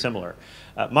very similar.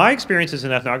 My experience as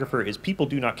an ethnographer is people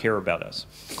do not care about us.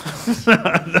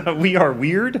 We are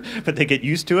weird, but they get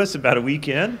used to us about a week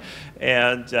in.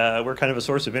 And we're kind of a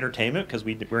source of entertainment because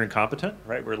we're incompetent,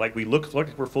 right? We're like, we look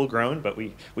like we're full grown, but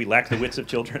we lack the wits of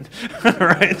children,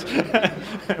 right?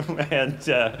 And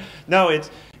no,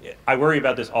 I worry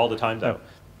about this all the time, though.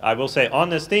 I will say on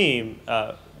this theme,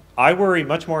 I worry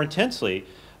much more intensely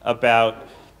about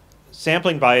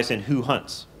sampling bias in who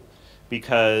hunts,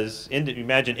 because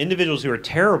imagine individuals who are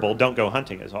terrible don't go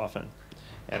hunting as often,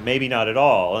 and maybe not at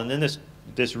all. And then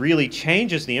this really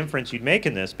changes the inference you'd make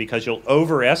in this, because you'll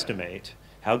overestimate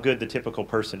how good the typical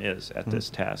person is at this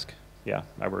task. Yeah,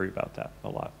 I worry about that a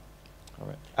lot. All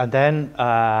right. And then,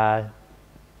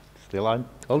 still I'm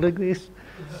holding this.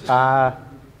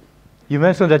 You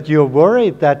mentioned that you're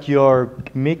worried that your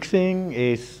mixing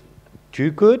is too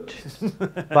good,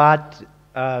 but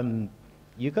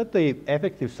you got the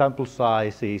effective sample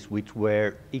sizes which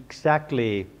were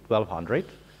exactly 1200.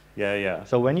 Yeah, yeah.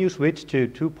 So when you switch to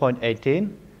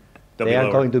 2.18, they are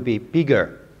lower. going to be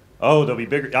bigger. Oh, they'll be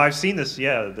bigger. I've seen this,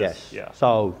 yeah. Yes. Yeah.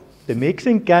 So the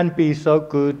mixing can be so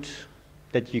good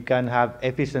that you can have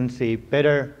efficiency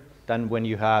better than when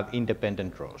you have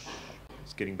independent rows.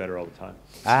 It's getting better all the time.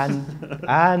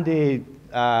 And the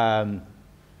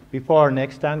before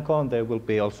next StanCon, there will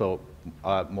be also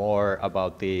more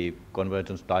about the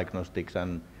convergence diagnostics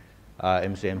and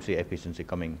MCMC efficiency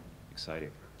coming.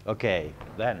 Exciting. Okay,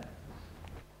 then.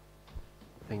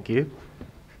 Thank you.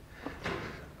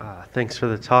 Thanks for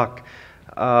the talk.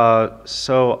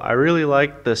 So I really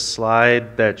liked the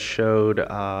slide that showed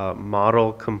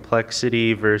model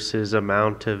complexity versus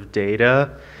amount of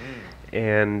data.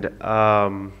 And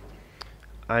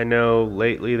I know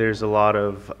lately there's a lot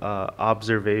of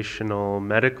observational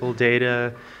medical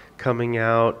data coming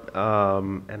out,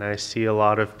 and I see a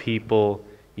lot of people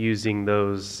using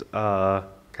those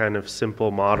kind of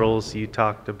simple models you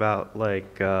talked about,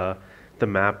 like the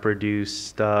MapReduce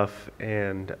stuff.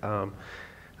 And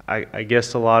I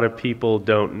guess a lot of people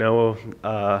don't know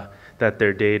that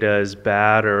their data is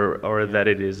bad, or that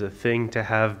it is a thing to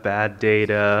have bad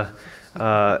data.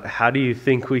 How do you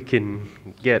think we can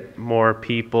get more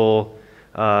people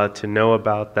to know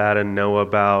about that and know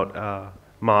about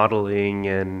modeling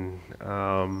and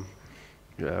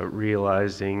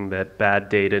realizing that bad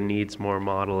data needs more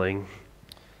modeling?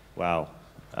 Wow.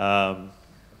 I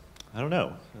don't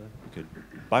know. You could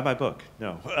buy my book.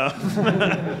 No.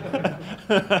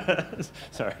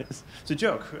 Sorry, it's a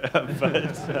joke. But,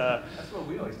 that's what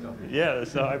we always tell people. Yeah,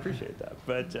 so I appreciate that.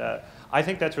 But I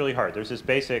think that's really hard. There's this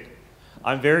basic...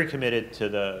 I'm very committed to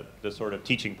the sort of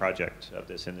teaching project of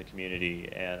this in the community,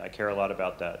 and I care a lot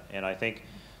about that. And I think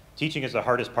teaching is the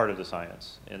hardest part of the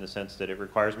science, in the sense that it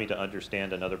requires me to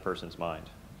understand another person's mind,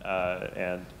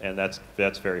 and that's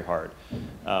very hard.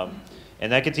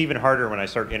 And that gets even harder when I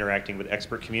start interacting with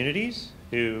expert communities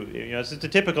who, it's a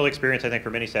typical experience, I think, for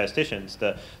many statisticians.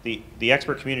 The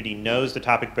expert community knows the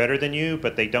topic better than you,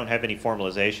 but they don't have any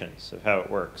formalizations of how it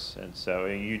works. And so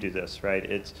you do this, right?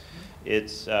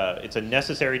 It's a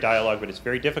necessary dialogue, but it's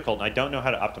very difficult, and I don't know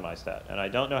how to optimize that. And I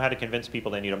don't know how to convince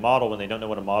people they need a model when they don't know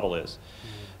what a model is.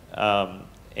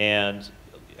 And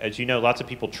as you know, lots of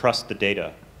people trust the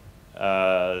data.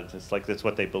 It's like that's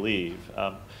what they believe.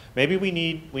 Maybe we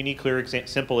need clear,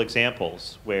 simple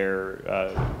examples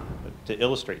where to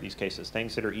illustrate these cases,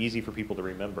 things that are easy for people to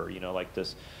remember. Like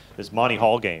this Monty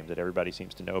Hall game that everybody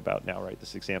seems to know about now, right?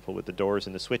 This example with the doors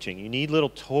and the switching. You need little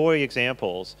toy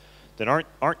examples that aren't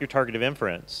your target of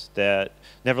inference, that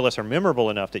nevertheless are memorable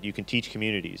enough that you can teach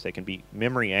communities. They can be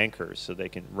memory anchors, so they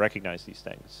can recognize these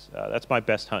things. That's my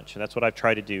best hunch, and that's what I've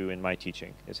tried to do in my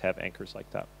teaching, is have anchors like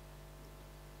that.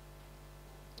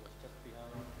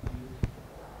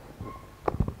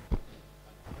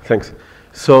 Thanks.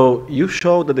 So you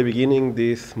showed at the beginning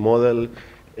this model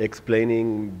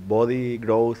explaining body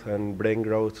growth and brain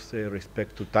growth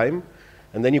respect to time.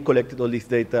 And then you collected all this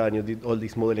data and you did all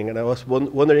this modeling. And I was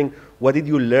wondering, what did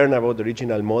you learn about the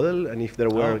original model, and if there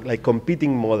were like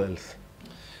competing models?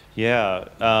 Yeah,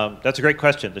 that's a great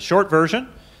question. The short version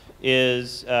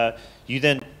is you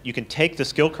can take the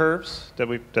skill curves that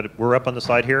were up on the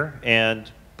slide here and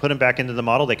put them back into the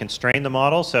model. They constrain the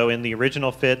model. So in the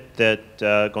original fit that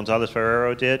Gonzalez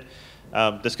Ferrero did,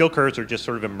 the skill curves are just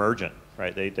sort of emergent,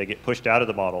 right? They get pushed out of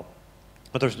the model.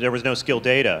 But there was no skill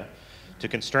data to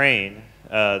constrain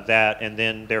that and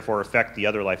then therefore affect the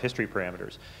other life history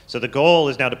parameters. So the goal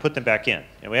is now to put them back in.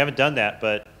 And we haven't done that,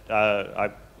 but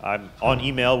I'm on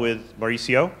email with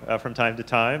Mauricio from time to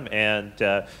time, and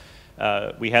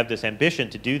we have this ambition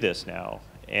to do this now.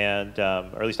 and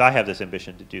or at least I have this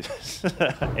ambition to do this.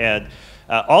 And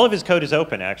all of his code is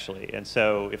open, actually. And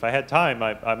so if I had time,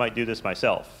 I might do this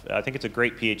myself. I think it's a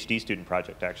great PhD student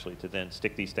project, actually, to then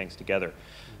stick these things together.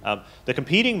 The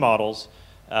competing models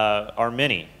are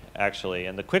many, actually.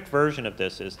 And the quick version of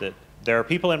this is that there are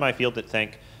people in my field that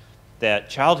think that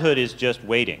childhood is just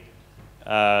waiting.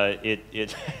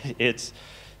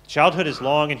 Childhood is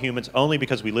long in humans only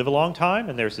because we live a long time,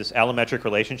 and there's this allometric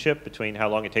relationship between how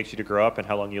long it takes you to grow up and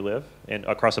how long you live, and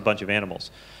across a bunch of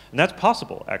animals. And that's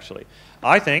possible, actually.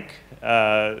 I think,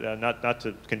 not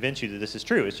to convince you that this is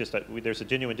true, it's just that there's a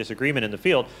genuine disagreement in the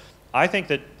field. I think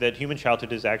that human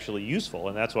childhood is actually useful,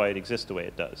 and that's why it exists the way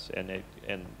it does. And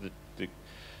the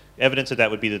evidence of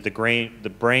that would be that the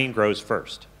brain grows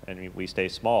first, and we stay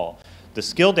small. The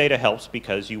skill data helps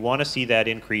because you want to see that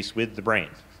increase with the brain,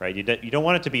 right? You don't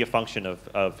want it to be a function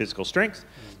of physical strength.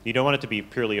 You don't want it to be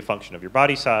purely a function of your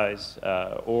body size,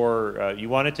 or you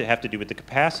want it to have to do with the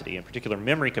capacity, in particular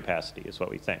memory capacity is what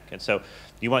we think. And so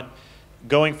you want,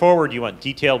 going forward, you want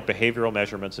detailed behavioral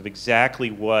measurements of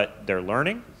exactly what they're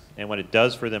learning and what it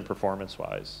does for them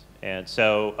performance-wise. And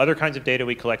so other kinds of data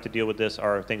we collect to deal with this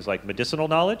are things like medicinal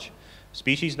knowledge,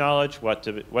 species knowledge, what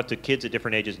do kids at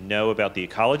different ages know about the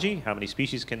ecology, how many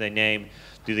species can they name,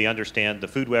 do they understand the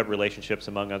food web relationships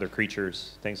among other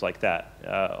creatures, things like that.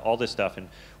 All this stuff, and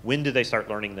when do they start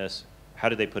learning this, how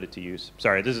do they put it to use?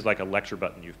 Sorry, this is like a lecture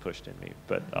button you've pushed in me,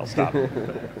 but I'll stop.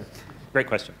 Great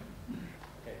question.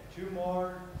 Okay, 2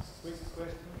 more quick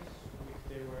questions.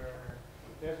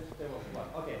 If there was one.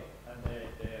 Okay, and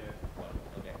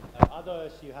okay.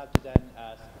 Others you have to then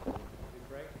ask.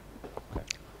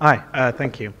 Hi,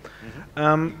 thank you.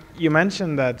 You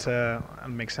mentioned that, it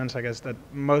makes sense, I guess, that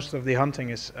most of the hunting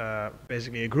is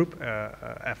basically a group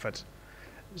effort.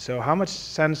 So how much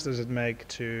sense does it make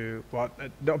to, well,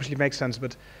 it obviously makes sense,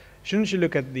 but shouldn't you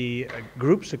look at the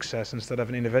group success instead of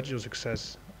an individual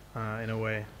success in a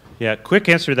way? Yeah, quick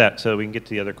answer to that so we can get to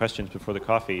the other questions before the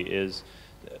coffee is,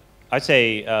 I'd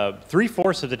say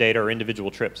 3/4 of the data are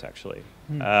individual trips, actually.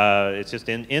 It's just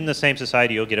in the same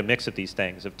society, you'll get a mix of these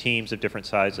things, of teams of different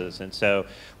sizes. And so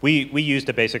we used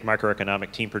a basic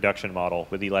microeconomic team production model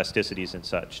with elasticities and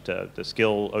such. The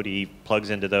skill ODE plugs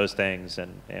into those things,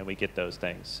 and we get those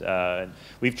things. And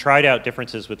we've tried out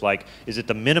differences with, like, is it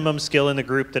the minimum skill in the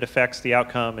group that affects the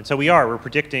outcome? And so we're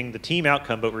predicting the team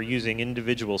outcome, but we're using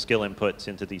individual skill inputs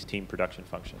into these team production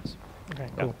functions. Okay,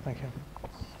 cool, thank you.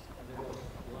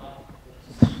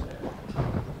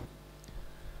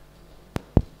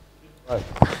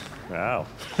 Wow.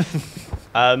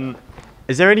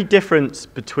 Is there any difference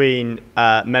between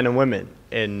men and women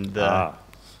in the...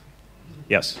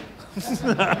 Yes.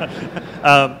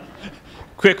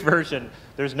 Quick version.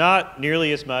 There's not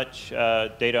nearly as much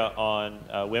data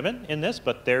on women in this,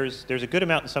 but there's a good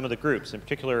amount in some of the groups, in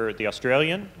particular the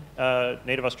Australian,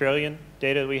 native Australian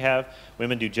data we have.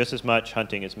 Women do just as much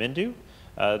hunting as men do.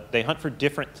 They hunt for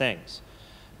different things.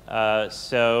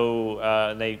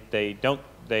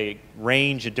 They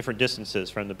range at different distances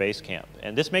from the base camp.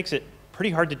 And this makes it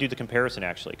pretty hard to do the comparison,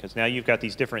 actually, because now you've got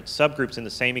these different subgroups in the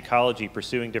same ecology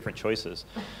pursuing different choices.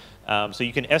 So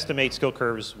you can estimate skill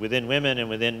curves within women and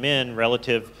within men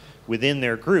relative within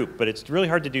their group, but it's really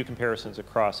hard to do comparisons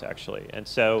across, actually. And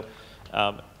so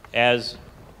as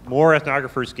more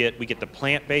ethnographers we get the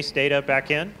plant-based data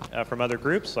back in from other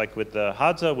groups, like with the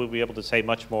Hadza, we'll be able to say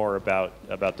much more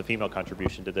about the female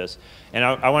contribution to this. And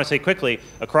I want to say quickly,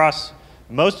 across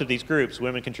most of these groups,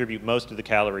 women contribute most of the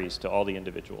calories to all the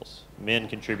individuals. Men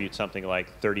contribute something like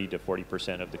 30 to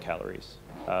 40% of the calories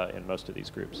in most of these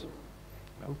groups.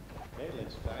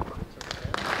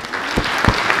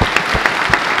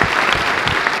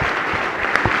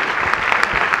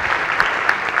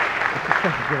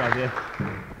 Good idea.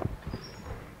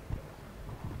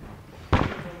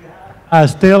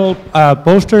 Still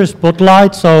poster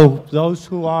spotlight, so those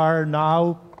who are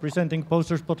now presenting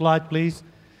poster spotlight, please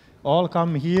all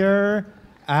come here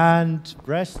and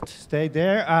rest, stay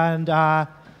there. And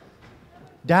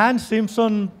Dan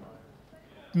Simpson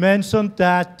mentioned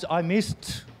that I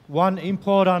missed one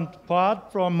important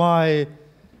part from my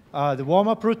the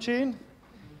warm-up routine.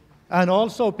 And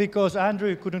also because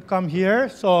Andrew couldn't come here,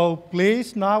 so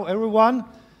please now everyone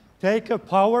take a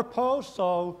power pose.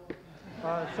 So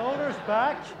shoulders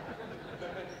back,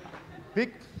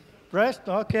 big breast,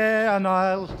 okay, and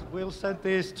we'll send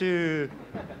this to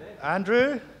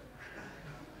Andrew.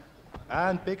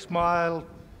 And big smile,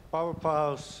 power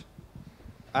pose.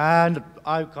 And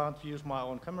I can't use my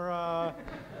own camera.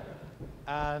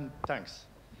 And thanks.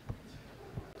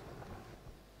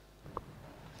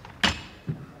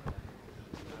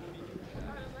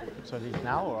 So these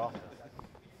now or after?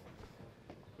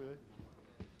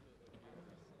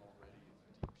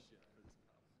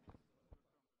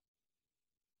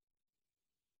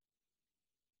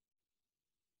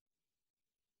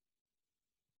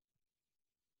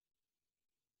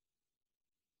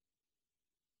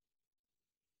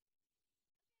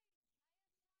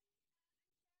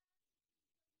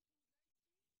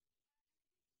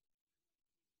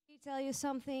 tell you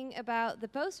something about the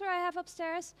poster I have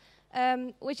upstairs,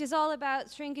 which is all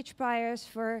about shrinkage priors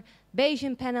for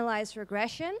Bayesian penalized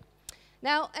regression.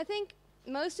 Now, I think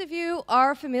most of you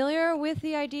are familiar with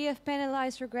the idea of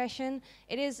penalized regression.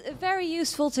 It is a very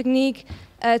useful technique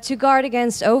to guard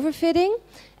against overfitting.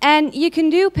 And you can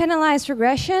do penalized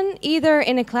regression either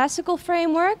in a classical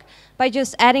framework by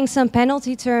just adding some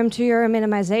penalty term to your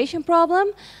minimization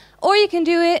problem, or you can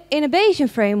do it in a Bayesian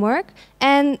framework,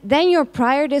 and then your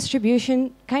prior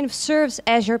distribution kind of serves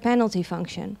as your penalty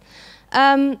function.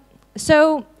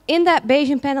 So in that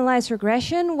Bayesian penalized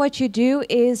regression, what you do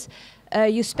is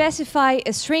you specify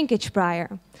a shrinkage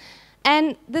prior.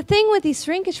 And the thing with these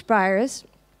shrinkage priors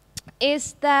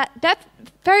is that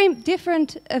very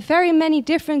many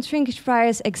different shrinkage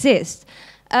priors exist.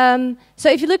 So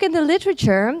if you look at the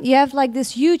literature, you have like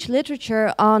this huge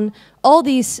literature on all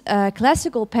these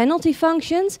classical penalty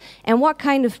functions and what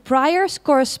kind of priors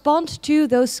correspond to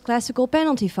those classical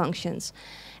penalty functions.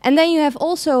 And then you have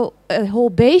also a whole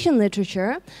Bayesian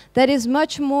literature that is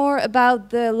much more about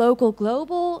the local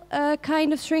global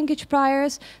kind of shrinkage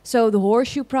priors. So the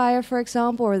horseshoe prior, for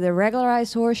example, or the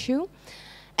regularized horseshoe.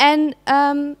 And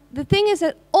the thing is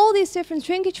that all these different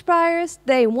shrinkage priors,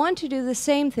 they want to do the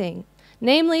same thing.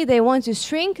 Namely, they want to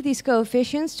shrink these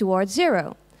coefficients towards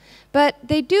 0. But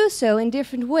they do so in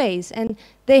different ways, and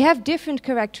they have different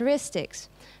characteristics.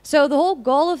 So the whole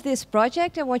goal of this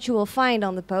project, and what you will find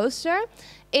on the poster,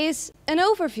 is an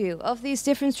overview of these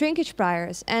different shrinkage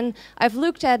priors. And I've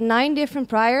looked at 9 different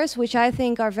priors, which I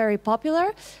think are very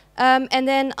popular. And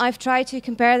then I've tried to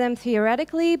compare them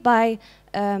theoretically by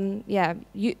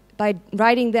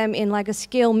writing them in like a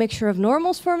scale mixture of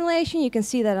normals formulation. You can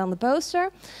see that on the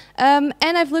poster. And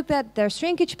I've looked at their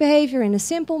shrinkage behavior in a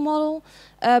simple model,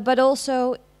 but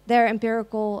also their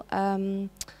empirical,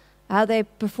 how they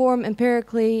perform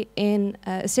empirically in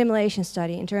a simulation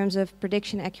study in terms of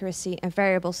prediction accuracy and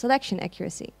variable selection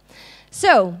accuracy.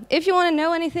 So, if you want to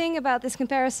know anything about this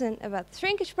comparison about the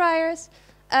shrinkage priors,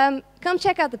 come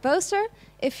check out the poster.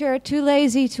 If you're too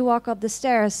lazy to walk up the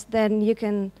stairs, then you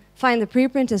can find the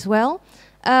preprint as well.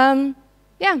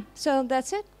 Yeah, so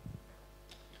that's it.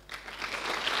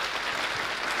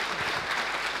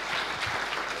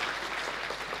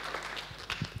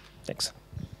 Thanks.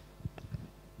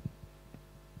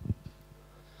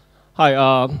 Hi,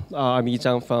 I'm Yi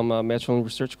Zhang from Metron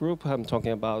Research Group. I'm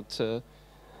talking about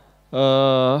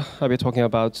I'll be talking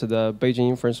about the Bayesian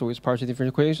inference with partial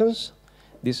differential equations.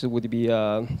 This would be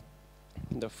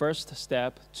the first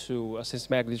step to a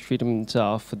systematic treatment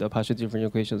of the partial differential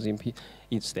equations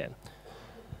in STAN.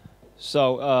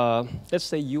 So let's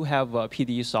say you have a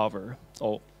PDE solver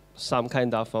or some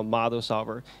kind of a model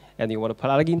solver, and you want to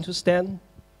plug into STAN.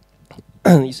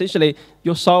 Essentially,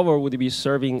 your solver would be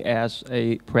serving as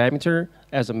a parameter,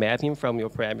 as a mapping from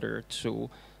your parameter to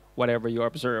whatever you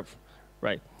observe,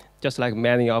 right? Just like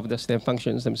many of the STAN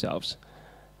functions themselves.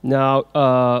 Now,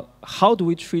 how do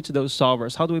we treat those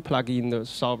solvers? How do we plug in those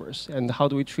solvers? And how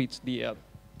do we treat the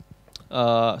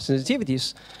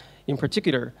sensitivities in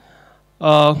particular?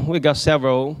 We got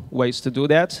several ways to do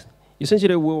that.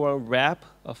 Essentially, we will wrap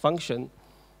a function,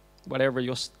 whatever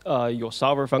your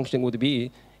solver function would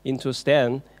be, into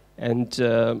STAN and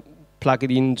plug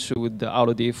it into the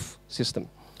Aalto system.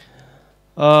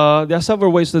 There are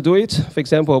several ways to do it. For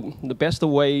example, the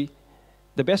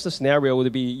best scenario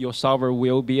would be your solver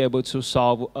will be able to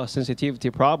solve a sensitivity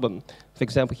problem. For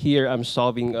example, here I'm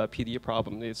solving a PDE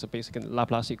problem. It's a basic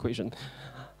Laplace equation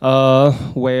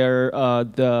where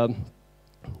the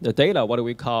data, what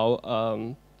we call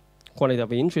quantity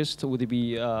of interest, would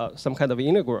be some kind of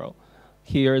integral.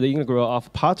 Here, the integral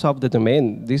of parts of the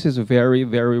domain. This is a very,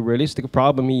 very realistic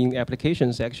problem in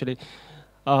applications, actually.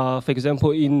 For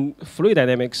example, in fluid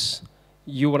dynamics,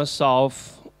 you want to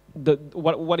solve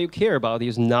what you care about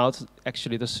is not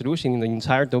actually the solution in the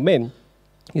entire domain.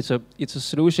 It's a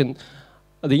solution,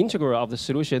 the integral of the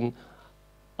solution,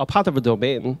 a part of a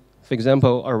domain. For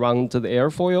example, around the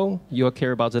airfoil, you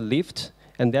care about the lift,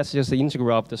 and that's just the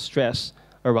integral of the stress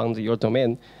around your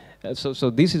domain. So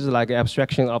this is like an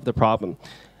abstraction of the problem.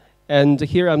 And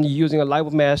here I'm using a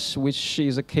live mesh, which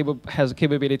is has a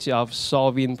capability of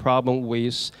solving problem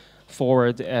with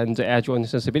forward and adjoint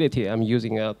sensibility. I'm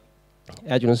using a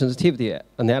adjoint sensitivity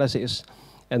analysis,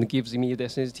 and gives me the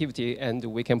sensitivity, and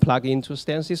we can plug into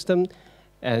STAN system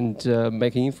and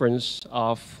make inference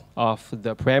of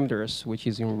the parameters, which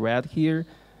is in red here.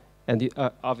 And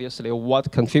obviously,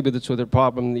 what contributed to the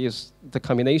problem is the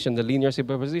combination, the linear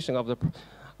superposition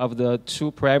of the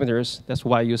two parameters. That's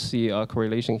why you see a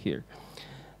correlation here.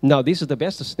 Now, this is the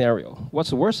best scenario. What's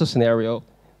the worst scenario?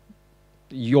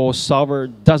 Your solver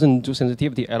doesn't do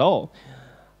sensitivity at all.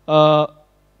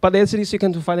 But at least you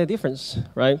can find a difference,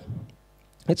 right?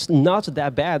 It's not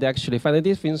that bad, actually. Find a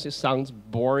difference, it sounds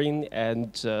boring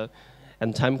and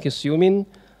time-consuming.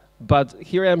 But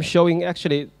here I'm showing,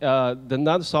 actually, the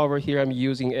NAND solver here I'm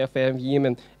using FMEM,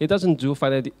 and it doesn't do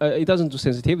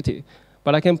sensitivity.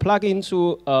 But I can plug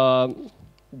into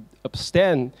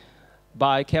Stan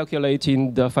by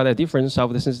calculating the finite difference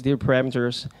of the sensitivity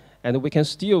parameters, and we can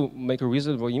still make a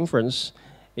reasonable inference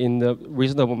in the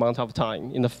reasonable amount of time,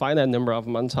 in the finite number of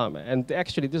amount of time. And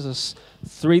actually, this is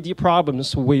 3D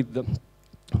problems with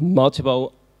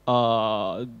multiple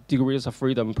degrees of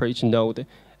freedom per each node,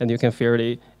 and you can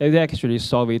actually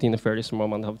solve it in a fairly small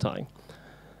amount of time.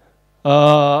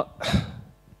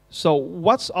 So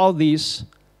what's all this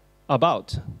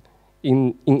about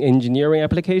in engineering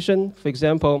application? For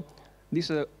example, this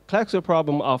is a classical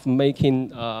problem of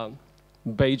making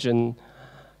Bayesian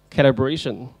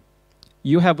calibration.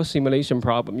 You have a simulation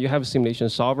problem, you have a simulation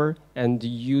solver, and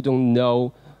you don't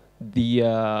know the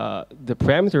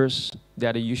parameters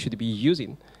that you should be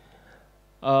using.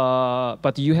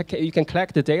 But you can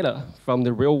collect the data from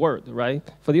the real world, right?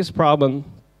 For this problem,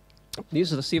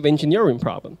 this is a civil engineering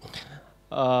problem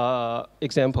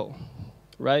example,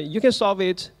 right? You can solve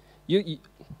it.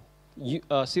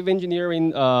 Civil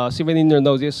engineering, civil engineer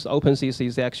knows this. OpenCC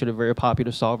is actually a very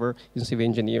popular solver in civil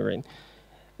engineering.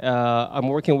 I'm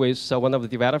working with one of the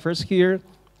developers here.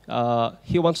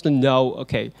 He wants to know,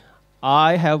 okay,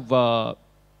 I have a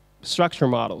structure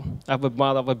model. I have a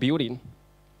model of a building.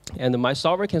 And my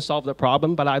solver can solve the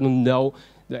problem, but I don't know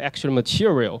the actual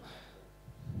material.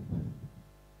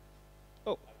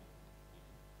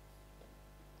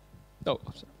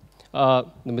 The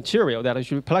material that I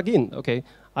should plug in. Okay,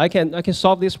 I can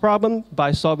solve this problem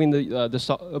by solving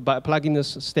by plugging the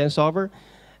Stan solver,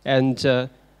 and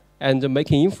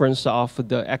making inference of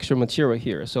the actual material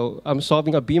here. So I'm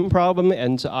solving a beam problem,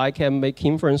 and I can make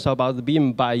inference about the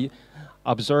beam by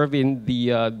observing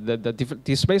the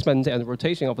displacement and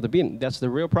rotation of the beam. That's the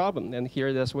real problem, and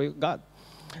here that's what we got.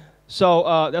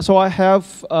 So that's all I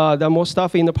have. There are more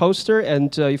stuff in the poster,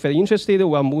 and if you're interested,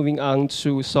 we're moving on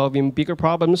to solving bigger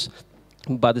problems.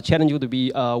 But the challenge would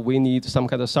be we need some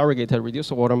kind of surrogate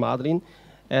reduced order modeling.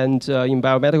 And in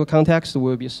biomedical context,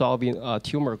 we'll be solving a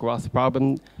tumor growth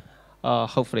problem,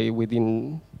 hopefully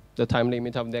within the time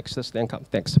limit of next StanCon.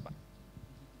 Thanks.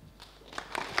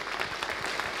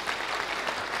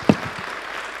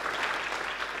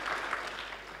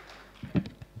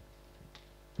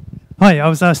 Hi, I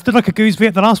was stood like a gooseberry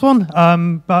at the last one,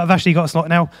 but I've actually got a slot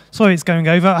now. Sorry it's going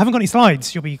over. I haven't got any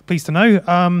slides, you'll be pleased to know.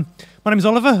 My name is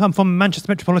Oliver, I'm from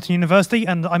Manchester Metropolitan University,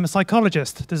 and I'm a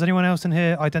psychologist. Does anyone else in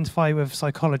here identify with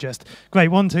psychologist? Great,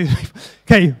 1, 2, 3.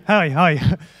 Okay,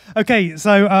 hi. Okay,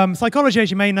 so psychology, as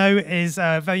you may know, is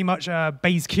very much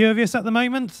Bayes curious at the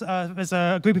moment. There's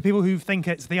a group of people who think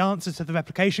it's the answer to the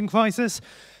replication crisis,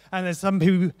 and there's some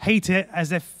who hate it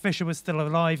as if Fisher was still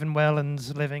alive and well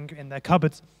and living in their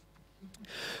cupboards.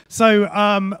 So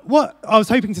what I was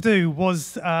hoping to do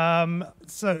was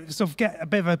sort of get a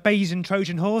bit of a Bayesian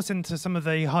Trojan horse into some of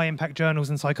the high-impact journals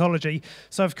in psychology.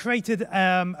 So I've created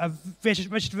a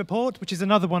registered report, which is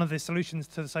another one of the solutions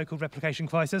to the so-called replication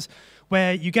crisis,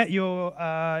 where you get your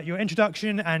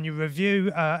introduction and your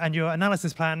review and your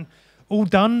analysis plan all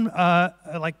done,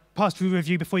 like pass-through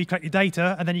review before you collect your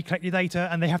data, and then you collect your data,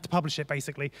 and they have to publish it,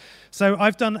 basically. So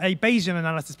I've done a Bayesian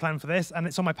analysis plan for this, and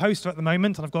it's on my poster at the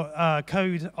moment, and I've got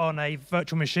code on a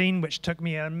virtual machine, which took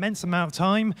me an immense amount of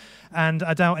time, and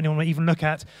I doubt anyone will even look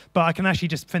at, but I can actually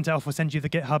just print it off or send you the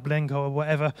GitHub link or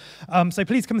whatever. So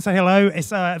please come and say hello.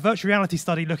 It's a virtual reality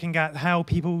study looking at how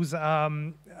people's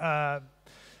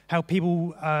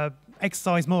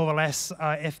exercise more or less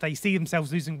if they see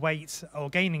themselves losing weight or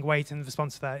gaining weight in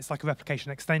response to that. It's like a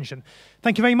replication extension.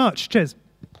 Thank you very much. Cheers.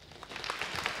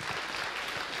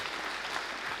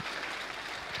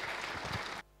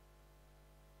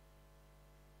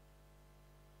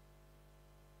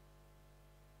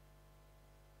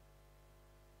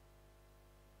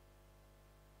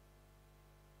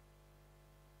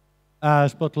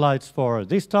 Spotlights for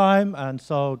this time, and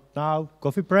so now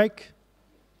coffee break,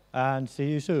 and see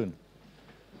you soon.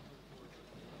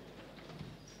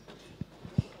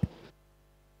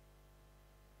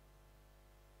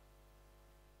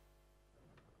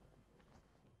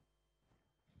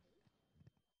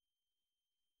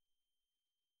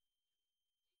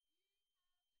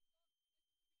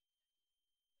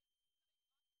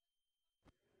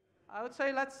 I would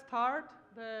say let's start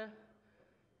the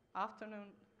afternoon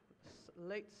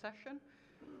late session.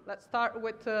 Let's start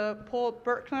with Paul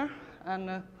Buerkner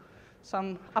and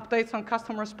some updates on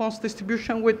custom response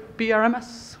distribution with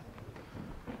BRMS.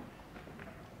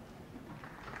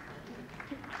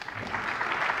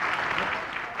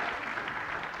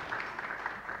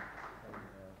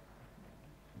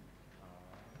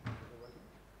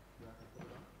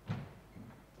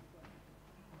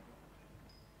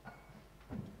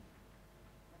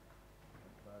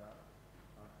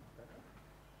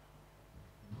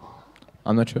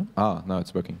 I'm not sure. Ah, no,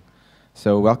 it's working.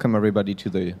 So welcome everybody to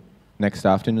the next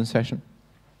afternoon session.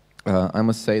 I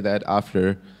must say that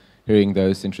after hearing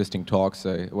those interesting talks,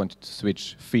 I wanted to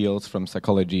switch fields from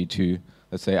psychology to,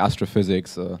 let's say,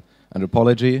 astrophysics or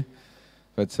anthropology.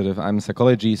 But sort of, I'm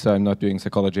psychology, so I'm not doing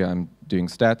psychology, I'm doing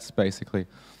stats, basically,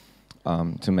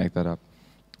 to make that up.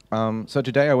 So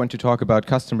today I want to talk about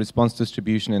custom response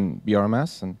distribution in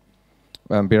BRMS. And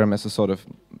BRMS is sort of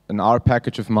an R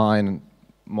package of mine, and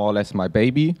more or less my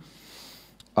baby.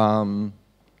 So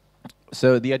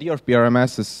the idea of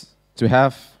BRMS is to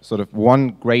have sort of one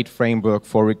great framework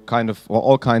for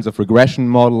all kinds of regression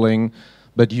modeling,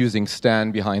 but using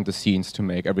Stan behind the scenes to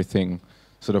make everything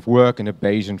sort of work in a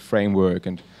Bayesian framework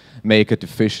and make it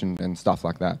efficient and stuff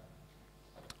like that.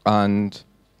 And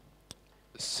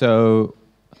so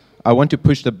I want to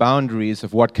push the boundaries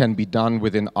of what can be done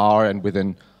within R and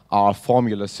within R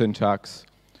formula syntax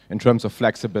in terms of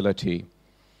flexibility.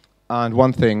 And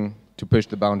one thing to push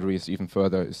the boundaries even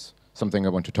further is something I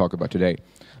want to talk about today.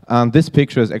 This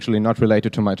picture is actually not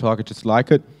related to my talk, I just like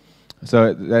it.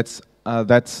 So that's a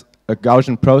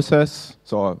Gaussian process,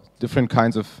 so different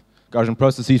kinds of Gaussian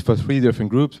processes for 3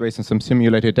 different groups based on some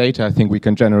simulated data. I think we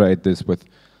can generate this with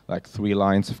like 3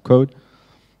 lines of code.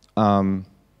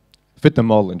 Fit the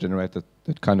model and generate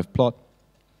that kind of plot.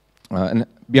 And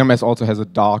BRMS also has a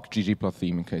dark ggplot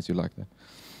theme in case you like that.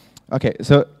 Okay,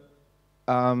 so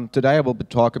today I will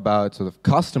talk about sort of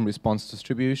custom response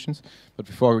distributions, but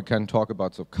before we can talk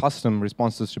about sort of custom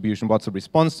response distribution, what's a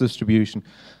response distribution?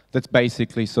 That's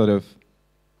basically sort of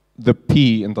the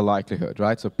P in the likelihood,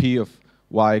 right? So P of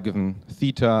y given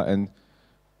theta, and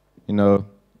you know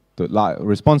the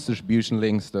response distribution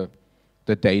links the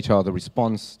data or the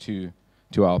response to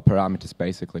our parameters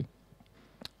basically.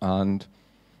 And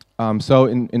so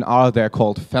in R they're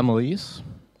called families,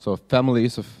 so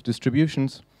families of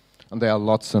distributions. And there are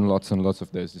lots and lots and lots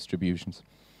of those distributions.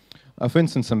 For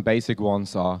instance, some basic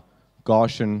ones are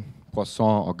Gaussian,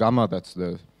 Poisson, or Gamma. That's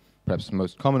the perhaps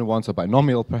most common ones, or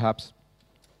binomial, perhaps.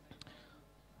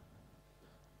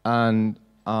 And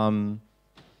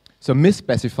so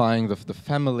misspecifying the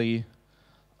family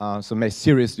so may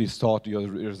seriously distort your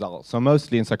results. So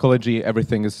mostly in psychology,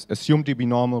 everything is assumed to be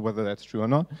normal, whether that's true or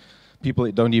not.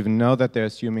 People don't even know that they're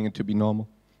assuming it to be normal,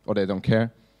 or they don't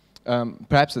care.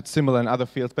 Perhaps it's similar in other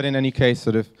fields, but in any case,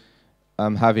 sort of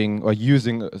having or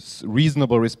using a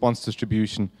reasonable response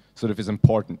distribution sort of is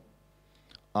important.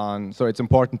 So it's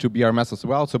important to BRMS as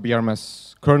well. So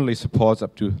BRMS currently supports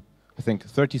up to, I think,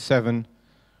 37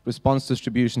 response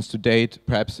distributions to date.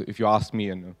 Perhaps if you ask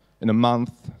me in a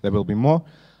month, there will be more.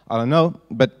 I don't know,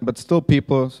 but still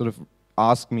people sort of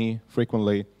ask me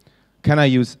frequently, can I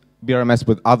use BRMS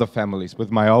with other families,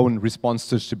 with my own response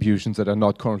distributions that are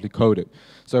not currently coded?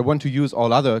 So I want to use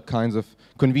all other kinds of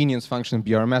convenience function in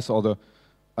BRMS, all the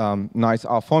nice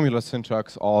R formula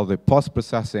syntax, all the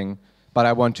post-processing, but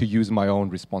I want to use my own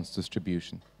response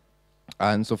distribution.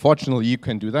 And so fortunately you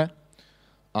can do that.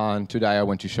 And today I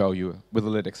want to show you with a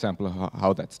little example of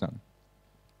how that's done.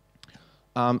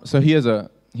 So here's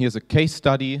a case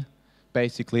study.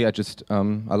 Basically, I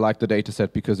like the data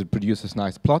set because it produces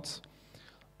nice plots.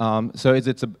 So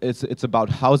it's about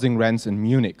housing rents in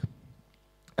Munich.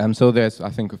 So there's, I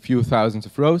think, a few thousands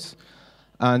of rows.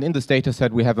 And in this data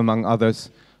set, we have, among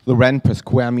others, the rent per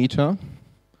square meter,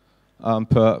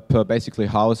 per basically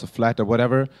house or flat or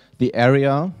whatever, the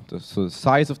area, so the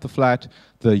size of the flat,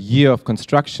 the year of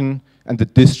construction, and the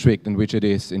district in which it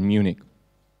is in Munich.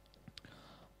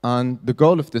 And the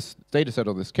goal of this data set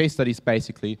or this case study is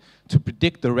basically to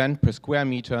predict the rent per square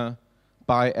meter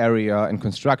by area and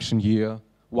construction year,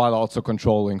 while also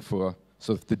controlling for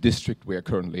sort of the district we are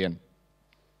currently in.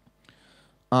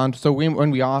 And so when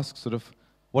we ask sort of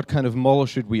what kind of model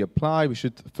should we apply, we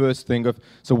should first think of,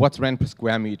 so what's rent per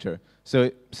square meter? So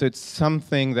it's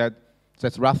something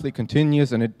that's roughly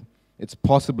continuous, and it's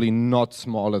possibly not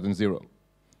smaller than 0,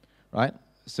 right?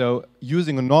 So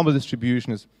using a normal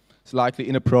distribution is slightly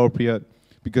inappropriate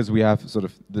because we have sort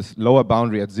of this lower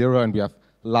boundary at 0, and we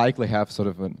likely have sort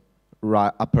of an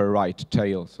upper right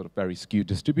tail, sort of very skewed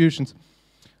distributions.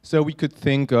 So we could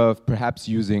think of perhaps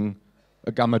using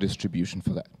a gamma distribution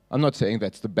for that. I'm not saying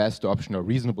that's the best option or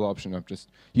reasonable option, I'm just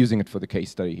using it for the case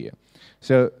study here.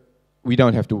 So we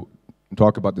don't have to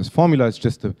talk about this formula, it's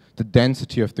just the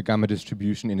density of the gamma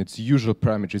distribution in its usual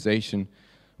parameterization,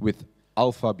 with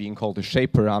alpha being called a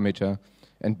shape parameter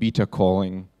and beta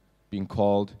being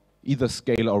called either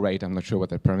scale or rate. I'm not sure what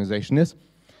that parameterization is.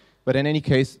 But in any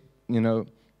case, you know,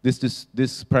 this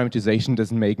parameterization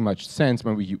doesn't make much sense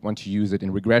when we want to use it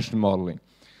in regression modeling.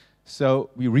 So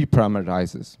we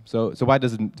reparameterize this. So why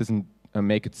doesn't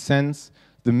make it sense?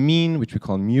 The mean, which we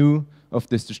call mu, of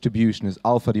this distribution is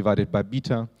alpha divided by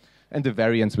beta, and the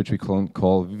variance, which we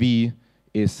call V,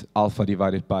 is alpha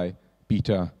divided by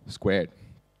beta squared.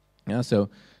 Yeah, so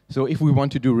if we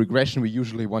want to do regression, we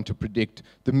usually want to predict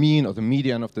the mean or the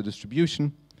median of the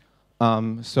distribution.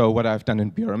 So what I've done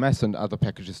in BRMS, and other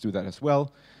packages do that as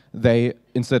well, they,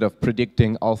 instead of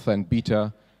predicting alpha and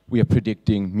beta, we are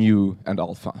predicting mu and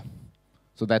alpha.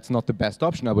 So that's not the best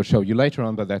option, I will show you later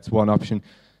on, but that's one option,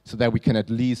 so that we can at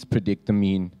least predict the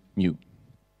mean mu.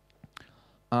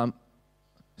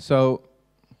 So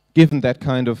given that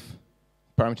kind of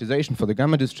parameterization for the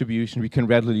gamma distribution, we can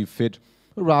readily fit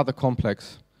a rather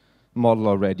complex model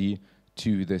already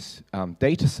to this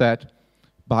data set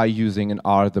by using in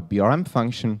R the BRM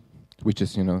function, which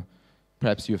is,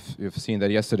 perhaps you've seen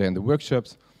that yesterday in the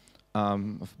workshops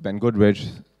of Ben Goodrich,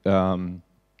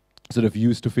 sort of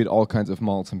used to fit all kinds of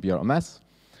models in BRMS.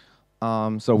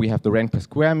 So we have the rank per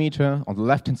square meter on the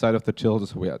left-hand side of the tilde.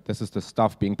 So this is the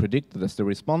stuff being predicted as the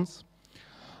response.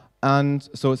 And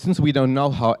so since we don't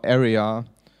know how area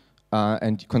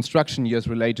and construction years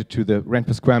related to the rank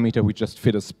per square meter, we just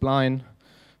fit a spline.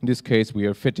 In this case, we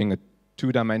are fitting a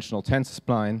two-dimensional tensor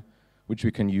spline, which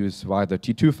we can use via the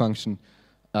T2 function.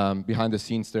 Behind the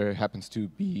scenes, there happens to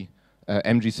be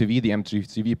MGCV, the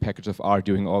MGCV package of R,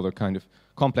 doing all the kind of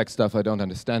complex stuff I don't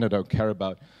understand, I don't care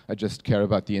about. I just care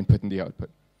about the input and the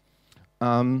output.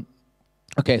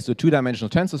 Okay, so two-dimensional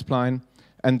tensor spline,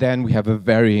 and then we have a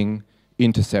varying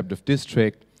intercept of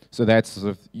district. So that's sort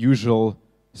of usual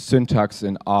syntax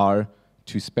in R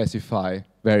to specify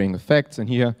varying effects. And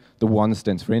here, the 1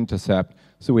 stands for intercept.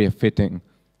 So we are fitting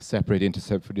separate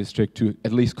intercept for district to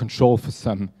at least control for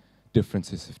some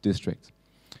differences of districts.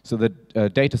 So the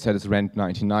data set is ranked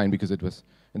 99 because it was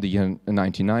in the year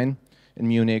 99 in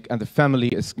Munich. And the family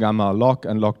is gamma log.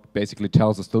 And log basically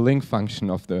tells us the link function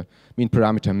of the mean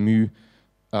parameter mu.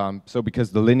 So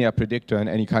because the linear predictor in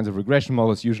any kinds of regression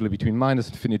model is usually between minus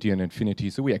infinity and infinity,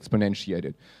 so we exponentiate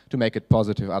it to make it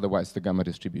positive, otherwise the gamma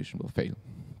distribution will fail.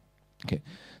 Okay,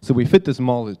 so we fit this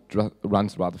model, it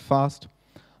runs rather fast,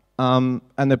 and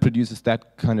it produces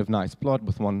that kind of nice plot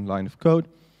with one line of code.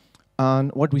 And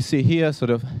what we see here, sort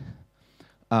of,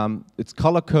 it's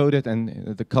color-coded,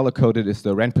 and the color-coded is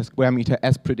the rent per square meter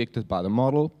as predicted by the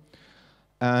model.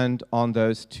 And on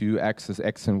those two axes,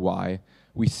 x and y,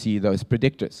 we see those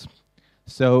predictors.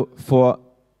 So for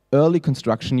early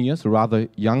construction years, rather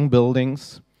young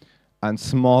buildings and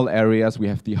small areas, we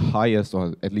have the highest,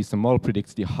 or at least the model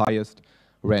predicts the highest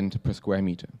rent per square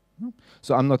meter.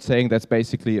 So I'm not saying that's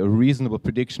basically a reasonable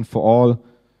prediction for all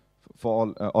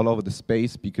over the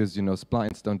space, because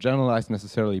splines don't generalize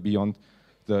necessarily beyond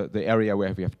the area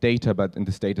where we have data, but in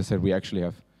this data set we actually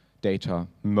have data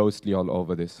mostly all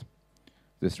over this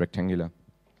rectangular.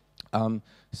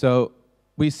 So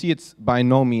we see it's by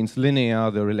no means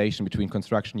linear, the relation between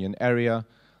construction year and area.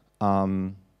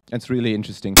 It's really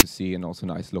interesting to see, and also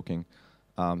nice looking,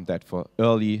 that for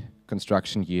early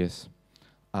construction years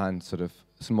and sort of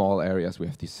small areas we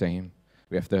have the same.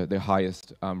 We have the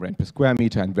highest rent per square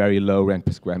meter and very low rent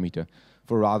per square meter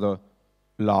for rather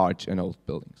large and old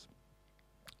buildings.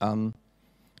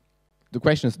 The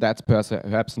question is, that's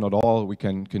perhaps not all we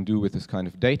can do with this kind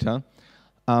of data.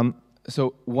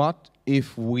 So what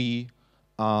if we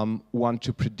want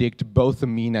to predict both the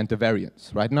mean and the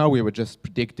variance? Right now we were just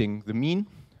predicting the mean,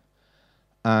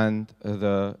 and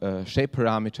the shape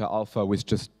parameter alpha was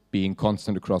just being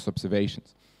constant across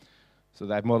observations. So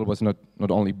that model was not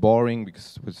only boring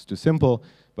because it was too simple,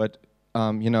 but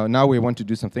now we want to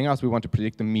do something else. We want to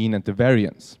predict the mean and the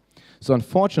variance. So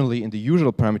unfortunately, in the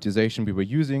usual parameterization we were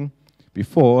using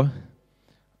before,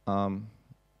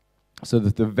 so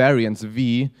that the variance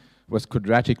v was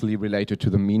quadratically related to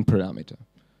the mean parameter.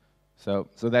 So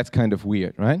that's kind of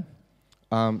weird, right?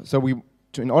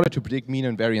 In order to predict mean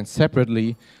and variance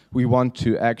separately, we want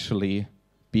to actually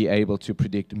be able to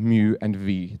predict mu and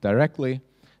v directly.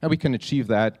 And we can achieve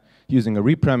that using a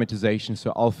reparameterization.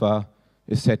 So alpha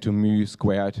is set to mu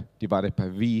squared divided by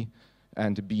v,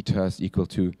 and beta is equal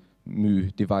to mu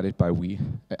divided by v.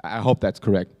 I hope that's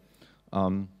correct.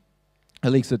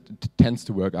 At least it tends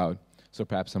to work out. So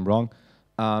perhaps I'm wrong.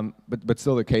 But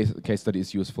still the case study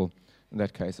is useful in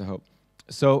that case, I hope.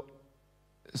 So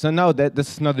now that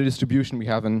this is not a distribution we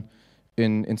have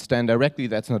in Stan directly,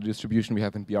 that's not a distribution we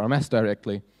have in BRMS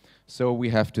directly. So we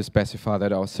have to specify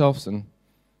that ourselves in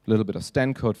a little bit of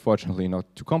Stan code, fortunately not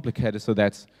too complicated. So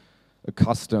that's a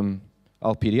custom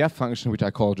LPDF function, which I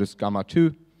call just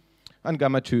gamma2. And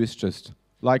gamma2 is just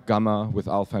like gamma with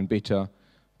alpha and beta,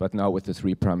 but now with this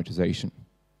reparameterization.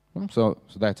 So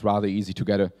that's rather easy to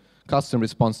get a custom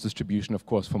response distribution, of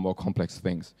course, for more complex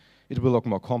things. It will look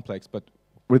more complex, but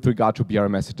with regard to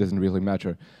BRMS, it doesn't really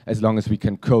matter, as long as we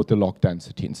can code the log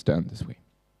density in Stan this way.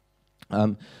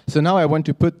 So now I want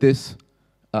to put this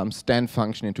Stan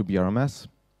function into BRMS,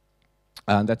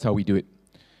 and that's how we do it.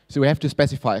 So we have to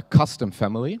specify a custom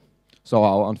family, so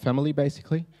our own family,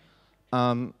 basically.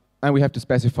 And we have to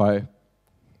specify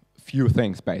a few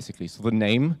things, basically. So the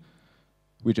name,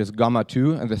 which is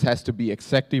gamma2, and this has to be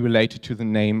exactly related to the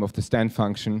name of the Stan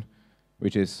function,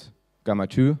 which is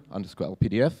gamma2 underscore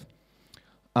LPDF.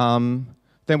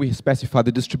 Then we specify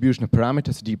the distribution of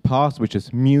parameters d paths, which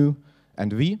is mu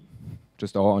and v,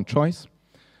 just our own choice.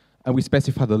 And we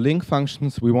specify the link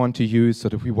functions we want to use, so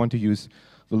that we want to use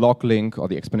the log link or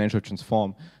the exponential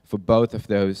transform for both of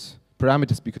those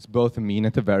parameters, because both the mean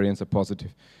and the variance are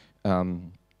positive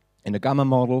in the gamma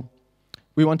model.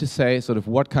 We want to say sort of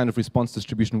what kind of response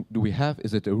distribution do we have?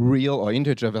 Is it a real or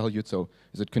integer valued? So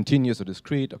is it continuous or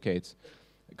discrete? Okay, it's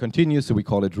continuous, so we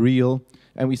call it real.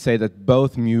 And we say that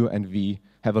both mu and v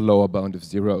have a lower bound of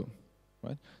 0.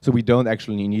 Right? So we don't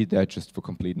actually need that, just for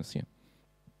completeness here.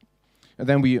 And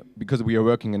then because we are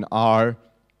working in R,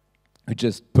 we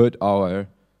just put our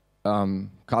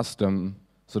custom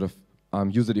sort of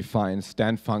user-defined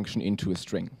Stan function into a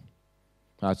string,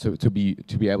 so to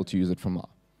be able to use it from R.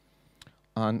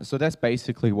 And so that's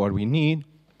basically what we need.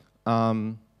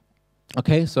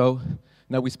 Okay, so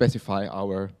now we specify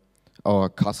our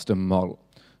custom model.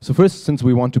 So first, since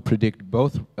we want to predict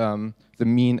both the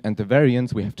mean and the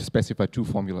variance, we have to specify two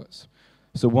formulas.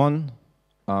 So one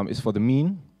is for the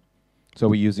mean. So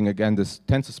we're using, again, this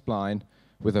tensor spline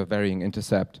with a varying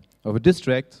intercept of a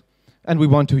district. And we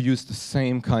want to use the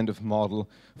same kind of model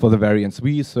for the variance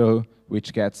v, so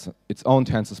which gets its own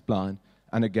tensor spline,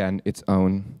 and again, its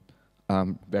own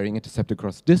varying intercept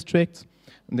across districts.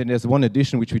 And then there's one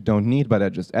addition which we don't need, but I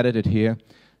just added it here.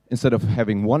 Instead of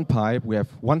having one pipe, we have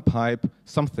one pipe,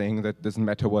 something that doesn't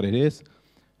matter what it is,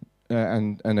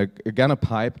 and again a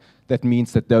pipe. That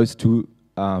means that those two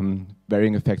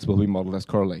varying effects will be modeled as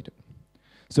correlated.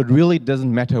 So it really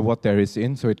doesn't matter what there is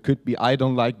in. So it could be, I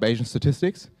don't like Bayesian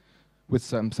statistics, with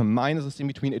some minuses in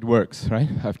between. It works, right?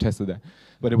 I've tested that,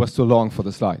 but it was too long for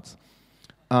the slides.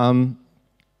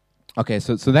 Okay,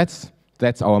 so that's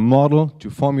our model. Two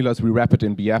formulas. We wrap it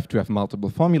in BF to have multiple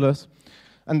formulas.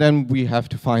 And then we have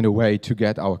to find a way to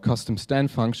get our custom Stan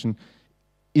function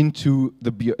into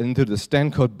the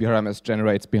Stan code BRMS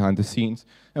generates behind the scenes.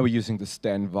 And we're using the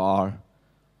Stan var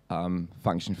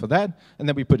function for that. And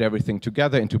then we put everything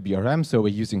together into BRM. So we're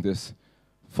using this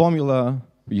formula,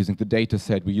 we're using the data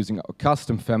set, we're using our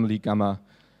custom family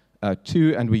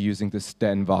gamma2, and we're using the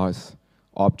Stan vars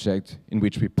object in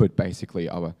which we put basically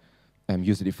our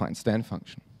user-defined Stan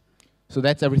function. So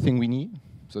that's everything we need.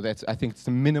 So that's, I think, it's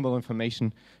the minimal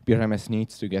information BRMS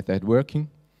needs to get that working.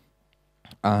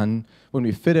 And when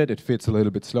we fit it, it fits a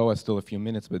little bit slower, still a few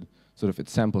minutes, but sort of it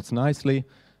samples nicely.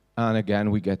 And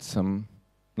again, we get some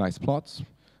nice plots.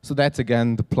 So that's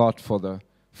again the plot for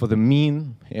the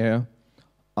mean here.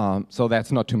 So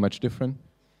that's not too much different.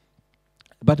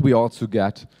 But we also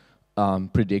get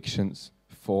predictions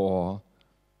for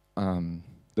the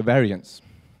variance.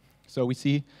 So we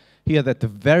see here that the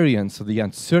variance, so the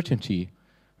uncertainty,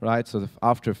 right? So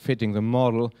after fitting the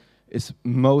model is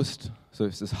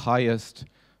is highest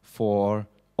for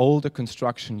older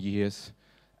construction years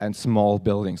and small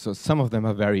buildings. So some of them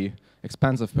are very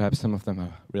expensive, perhaps some of them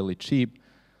are really cheap.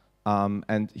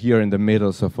 And here in the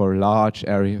middle, so for large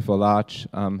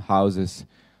houses,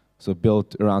 so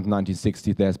built around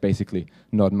 1960, there's basically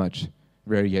not much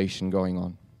variation going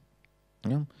on.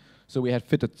 Yeah? So we had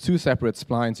fitted two separate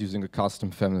splines using a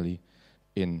custom family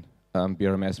in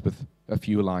BRMS with a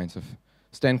few lines of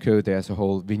Stan code. There's a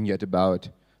whole vignette about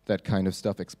that kind of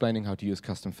stuff, explaining how to use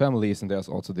custom families, and there's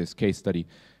also this case study,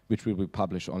 which we will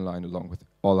publish online along with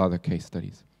all other case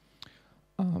studies,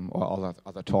 or all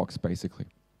other talks, basically.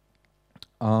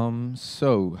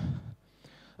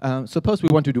 Suppose we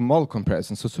want to do model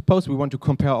comparison. So suppose we want to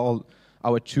compare all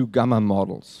our two gamma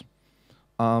models.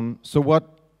 So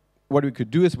what we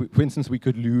could do is, for instance, we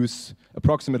could use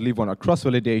approximately one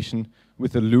cross-validation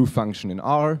with a Lou function in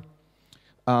R.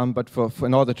 But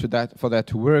in order for that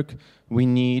to work, we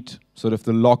need sort of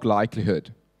the log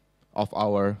likelihood of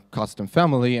our custom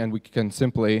family, and we can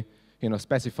simply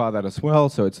specify that as well.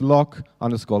 So it's log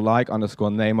underscore like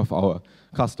underscore name of our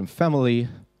custom family.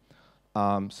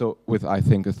 So with, I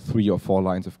think, 3 or 4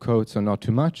 lines of code, so not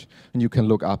too much. And you can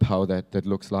look up how that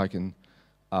looks like in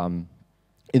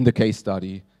the case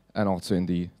study and also in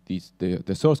the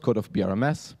source code of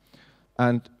BRMS.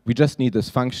 And we just need this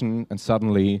function, and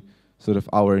suddenly sort of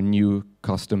our new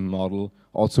custom model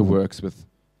also works with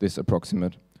this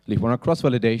approximate leaf-one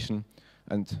cross-validation.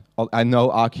 and I know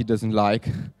Archie doesn't like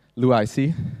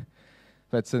LUIC,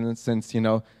 but since, you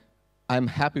know, I'm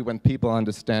happy when people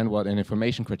understand what an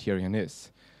information criterion is.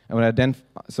 And when I then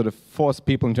sort of force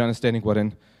people into understanding what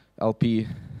an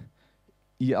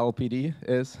ELPD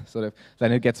is,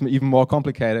 then it gets even more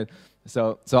complicated.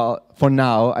 So for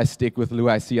now, I stick with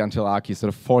LUIC until Archie sort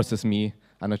of forces me.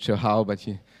 I'm not sure how, but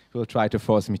he will try to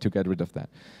force me to get rid of that.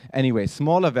 Anyway,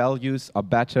 smaller values are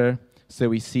better. So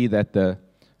we see that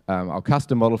our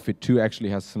custom model fit 2 actually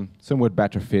has some somewhat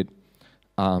better fit.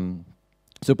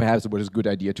 So perhaps it was a good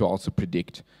idea to also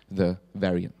predict the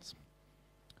variance.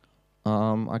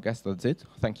 I guess that's it.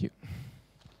 Thank you.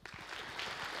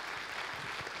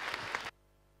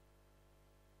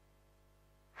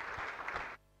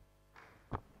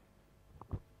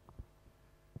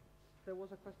 There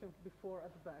was a question before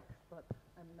at the back, but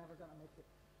I'm never going to make it.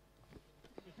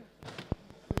 You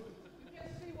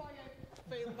can see why I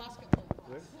failed basketball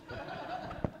class.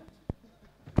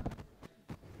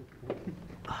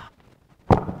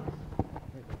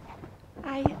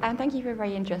 Hi, and thank you for a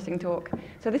very interesting talk.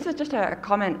 So this is just a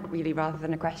comment, really, rather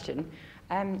than a question.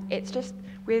 It's just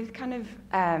with kind of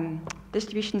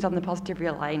distributions on the positive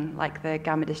real line, like the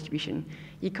gamma distribution,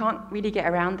 you can't really get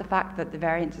around the fact that the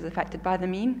variance is affected by the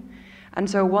mean. And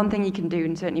so one thing you can do,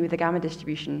 and certainly with the gamma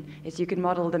distribution, is you can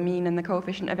model the mean and the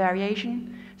coefficient of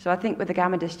variation. So I think with the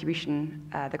gamma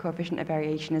distribution, the coefficient of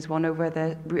variation is 1 over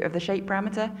the root of the shape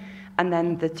parameter, and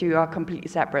then the two are completely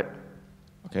separate.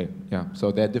 Okay, yeah.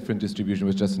 So there are different distributions. It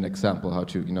was just an example how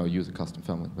to, you know, use a custom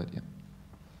family, but yeah.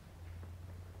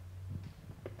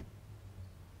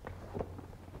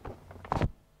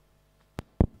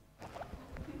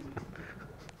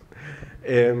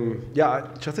 Yeah,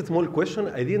 just a small question.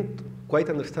 I didn't quite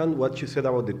understand what you said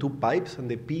about the 2 pipes and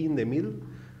the P in the middle.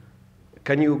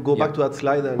 Can you go back to that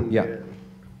slide and? Yeah.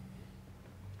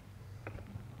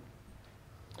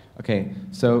 Okay,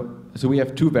 so we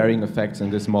have 2 varying effects in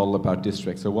this model about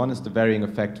districts. So one is the varying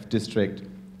effect of district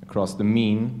across the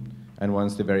mean, and one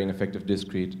is the varying effect of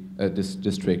district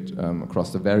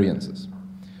across the variances.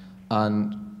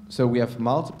 And so we have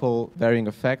multiple varying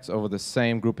effects over the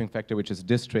same grouping factor, which is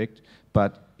district,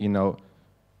 but, you know,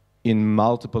 in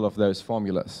multiple of those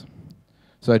formulas.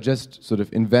 So I just sort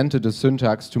of invented a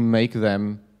syntax to make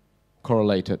them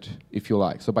correlated, if you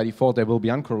like. So by default, they will be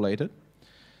uncorrelated.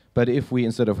 But if we,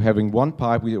 instead of having 1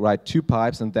 pipe, we write 2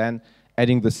 pipes and then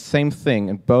adding the same thing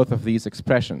in both of these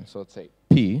expressions, so let's say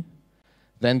P,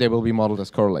 then they will be modeled as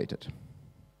correlated.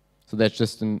 So that's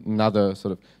just another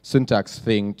sort of syntax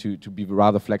thing to be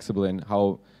rather flexible in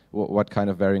what kind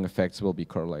of varying effects will be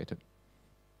correlated.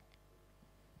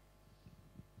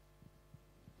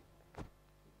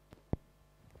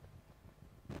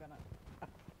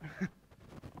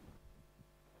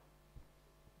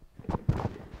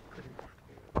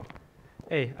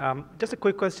 Hey, just a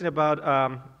quick question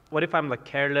about what if I'm like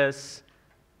careless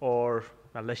or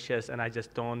malicious and I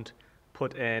just don't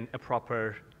put in a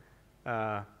proper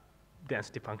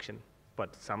density function,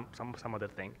 but some other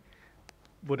thing?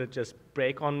 Would it just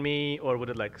break on me, or would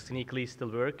it like sneakily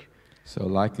still work? So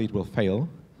likely it will fail.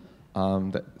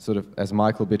 That sort of, as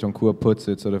Michael Betancourt puts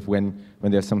it, sort of when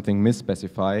there's something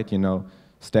misspecified, you know,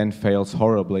 Stan fails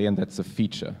horribly, and that's a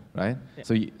feature, right? Yeah.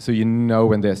 So you know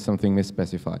when there's something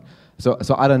misspecified. So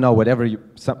I don't know, whatever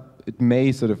it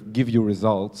may sort of give you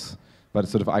results, but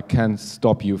sort of I can't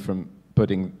stop you from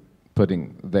putting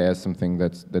there something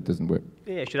that doesn't work.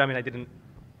 Yeah, sure. I mean, I didn't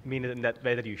mean it in that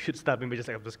way that you should stop me, but just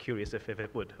like, I was curious if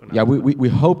it would or not. Yeah, we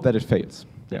hope that it fails.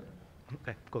 Yeah.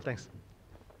 Okay, cool, thanks.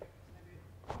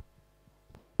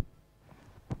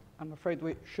 I'm afraid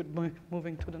we should be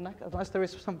moving to the next, unless there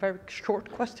is some very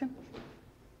short question.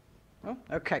 Oh,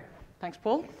 okay. Thanks,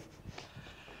 Paul.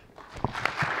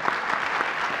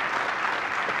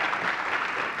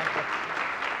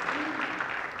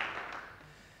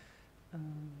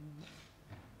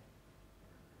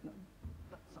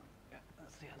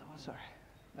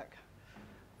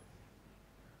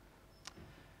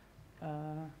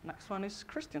 Next one is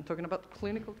Kristian, talking about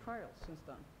clinical trials since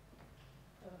then.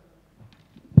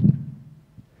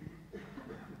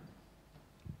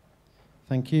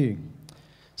 Thank you.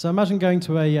 So imagine going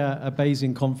to a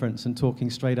Bayesian conference and talking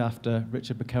straight after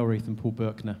Richard McElreath and Paul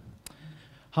Buerkner.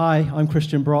 Hi, I'm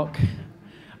Kristian Brock.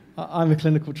 I'm a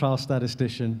clinical trial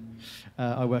statistician.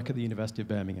 I work at the University of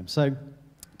Birmingham. So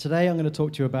today I'm going to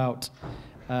talk to you about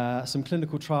some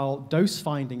clinical trial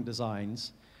dose-finding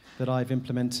designs that I've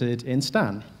implemented in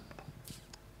STAN.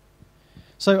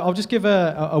 So I'll just give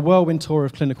a whirlwind tour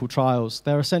of clinical trials.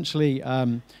 They're essentially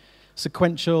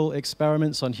sequential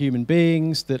experiments on human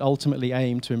beings that ultimately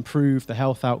aim to improve the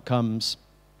health outcomes.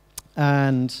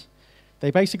 And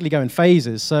they basically go in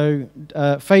phases. So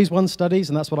phase 1 studies,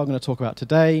 and that's what I'm going to talk about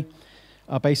today,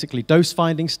 are basically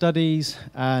dose-finding studies,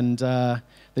 and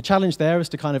the challenge there is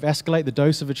to kind of escalate the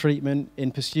dose of a treatment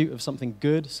in pursuit of something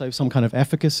good, so some kind of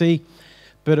efficacy.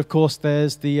 But of course,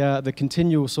 there's the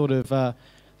continual sort of,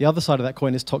 the other side of that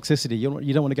coin is toxicity.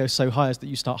 You don't want to go so high as that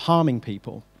you start harming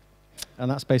people. And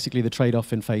that's basically the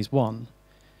trade-off in phase 1.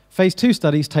 Phase 2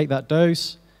 studies take that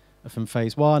dose from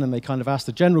phase 1, and they kind of ask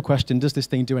the general question, does this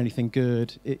thing do anything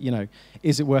good?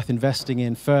 Is it worth investing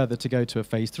in further to go to a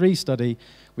phase 3 study,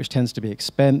 which tends to be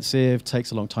expensive,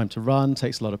 takes a long time to run,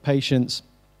 takes a lot of patience.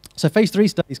 So phase 3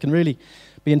 studies can really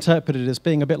be interpreted as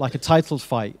being a bit like a title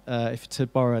fight, if to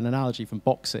borrow an analogy from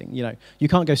boxing. You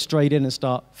can't go straight in and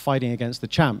start fighting against the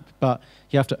champ, but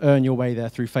you have to earn your way there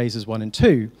through phases 1 and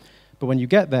 2. But when you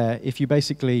get there, if you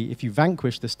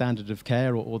vanquish the standard of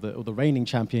care or the reigning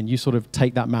champion, you sort of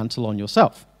take that mantle on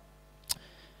yourself.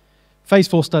 Phase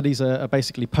 4 studies are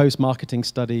basically post-marketing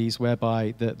studies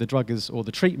whereby the drug or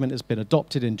the treatment has been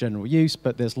adopted in general use,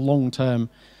 but there's long-term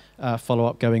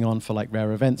follow-up going on for like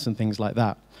rare events and things like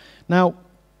that. Now,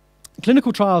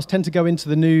 clinical trials tend to go into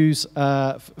the news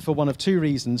for one of two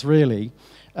reasons, really.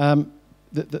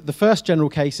 The first general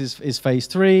case is phase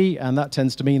 3, and that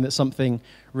tends to mean that something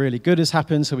really good has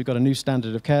happened, so we've got a new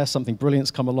standard of care, something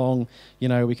brilliant's come along,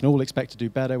 we can all expect to do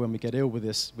better when we get ill with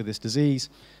this disease,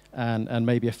 and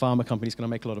maybe a pharma company's going to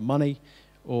make a lot of money,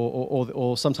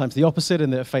 or sometimes the opposite,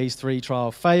 and that a phase 3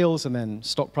 trial fails, and then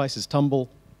stock prices tumble.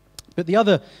 But the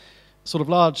other sort of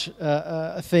large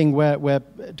thing where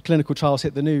clinical trials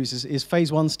hit the news is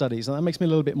phase 1 studies. And that makes me a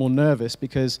little bit more nervous,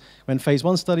 because when phase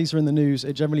 1 studies are in the news,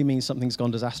 it generally means something's gone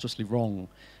disastrously wrong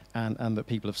and that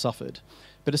people have suffered.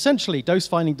 But essentially,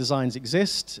 dose-finding designs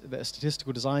exist. They're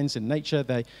statistical designs in nature.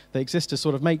 They exist to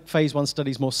sort of make phase 1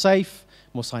 studies more safe,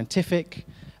 more scientific,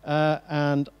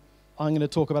 and I'm going to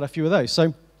talk about a few of those.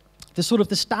 So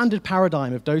the standard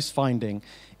paradigm of dose finding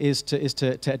is to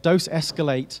dose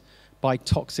escalate by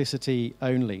toxicity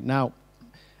only. Now,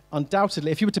 undoubtedly,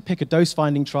 if you were to pick a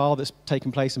dose-finding trial that's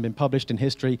taken place and been published in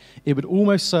history, it would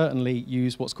almost certainly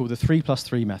use what's called the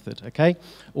 3+3 method, okay?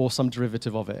 Or some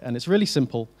derivative of it. And it's really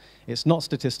simple, it's not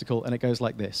statistical, and it goes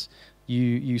like this.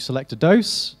 You select a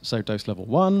dose, so dose level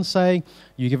 1, say,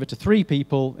 you give it to 3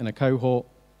 people in a cohort,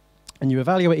 and you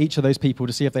evaluate each of those people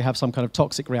to see if they have some kind of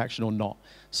toxic reaction or not.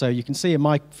 So you can see in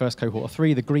my first cohort of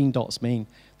 3, the green dots mean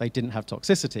they didn't have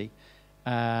toxicity.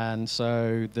 And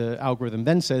so the algorithm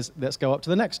then says, let's go up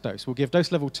to the next dose. We'll give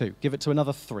dose level 2, give it to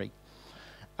another 3.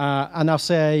 And I'll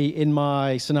say in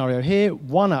my scenario here,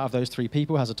 1 out of those 3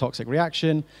 people has a toxic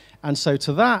reaction. And so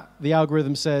to that, the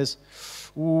algorithm says,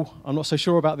 ooh, I'm not so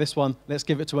sure about this one, let's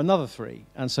give it to another 3.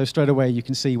 And so straight away, you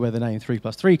can see where the name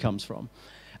 3+3 comes from.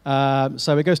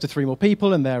 So it goes to 3 more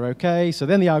people, and they're okay. So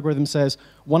then the algorithm says,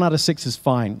 1 out of 6 is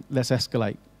fine, let's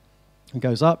escalate. It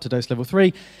goes up to dose level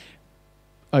 3.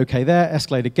 Okay there,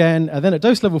 escalate again, and then at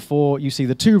dose level 4, you see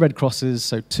the 2 red crosses,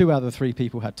 so 2 out of the 3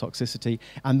 people had toxicity,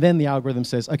 and then the algorithm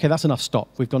says, okay, that's enough, stop,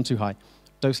 we've gone too high.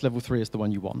 Dose level 3 is the one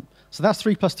you want. So that's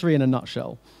 3+3 in a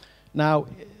nutshell. Now,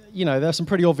 there's some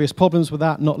pretty obvious problems with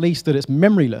that, not least that it's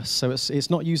memoryless, so it's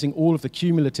not using all of the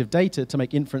cumulative data to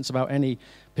make inference about any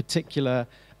particular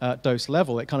dose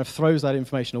level. It kind of throws that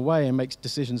information away and makes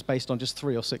decisions based on just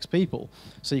 3 or 6 people.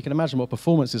 So you can imagine what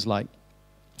performance is like.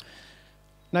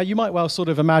 Now, you might well sort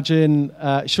of imagine,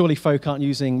 surely folk aren't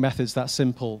using methods that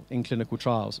simple in clinical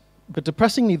trials. But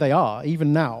depressingly, they are,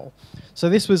 even now. So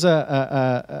this was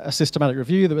a systematic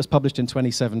review that was published in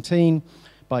 2017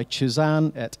 by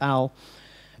Chuzan et al.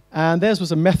 And theirs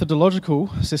was a methodological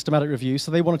systematic review,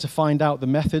 so they wanted to find out the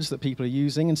methods that people are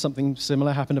using, and something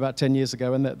similar happened about 10 years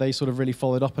ago, and that they sort of really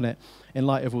followed up on it in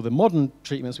light of all the modern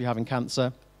treatments we have in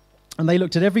cancer. And they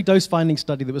looked at every dose-finding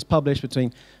study that was published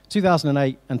between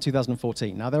 2008 and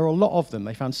 2014. Now, there are a lot of them.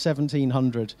 They found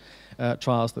 1,700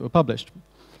 trials that were published.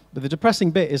 But the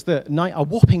depressing bit is that a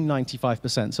whopping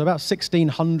 95%, so about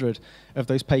 1,600 of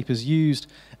those papers used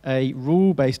a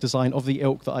rule-based design of the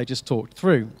ilk that I just talked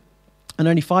through. And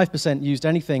only 5% used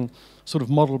anything sort of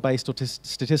model-based or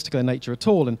statistical in nature at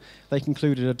all, and they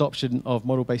concluded adoption of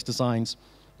model-based designs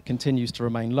continues to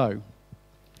remain low.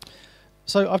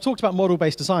 So I've talked about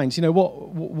model-based designs.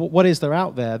 What is there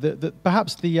out there?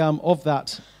 Perhaps of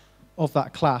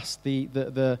that class,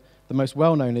 the most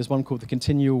well-known is one called the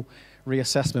continual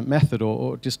reassessment method,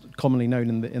 or just commonly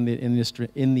known in the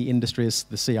industry as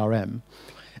the CRM.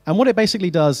 And what it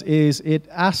basically does is it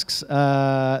asks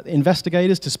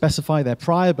investigators to specify their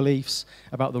prior beliefs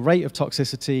about the rate of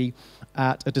toxicity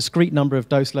at a discrete number of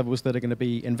dose levels that are going to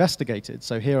be investigated.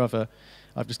 So here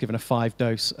I've just given a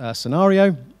 5-dose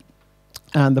scenario.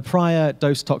 and the prior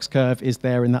dose tox curve is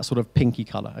there in that sort of pinky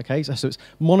color, okay? So it's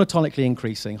monotonically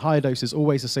increasing. Higher dose is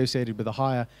always associated with a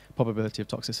higher probability of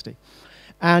toxicity.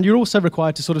 And you're also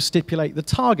required to sort of stipulate the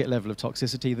target level of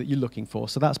toxicity that you're looking for.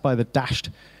 So that's by the dashed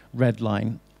red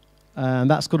line. And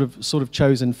that's sort of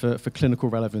chosen for clinical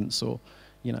relevance, or,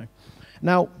 you know.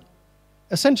 Now,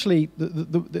 essentially,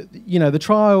 the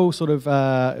trial sort of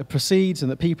proceeds,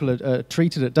 and that people are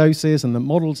treated at doses, and the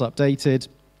model's updated,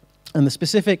 and the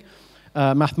specific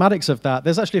mathematics of that.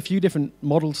 There's actually a few different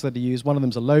models that are used. One of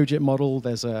them's a logit model.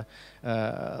 There's a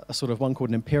sort of one called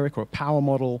an empiric or a power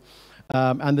model,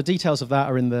 and the details of that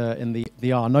are in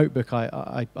the R notebook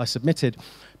I submitted.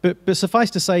 But suffice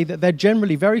to say that they're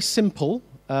generally very simple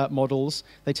models.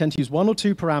 They tend to use 1 or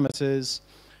 2 parameters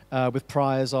with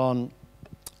priors on.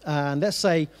 And let's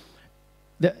say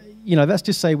that, let's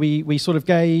just say we sort of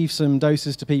gave some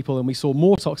doses to people and we saw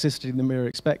more toxicity than we were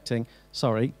expecting.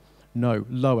 Sorry, no,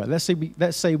 lower. Let's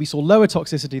say we saw lower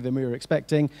toxicity than we were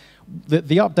expecting.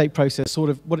 The update process sort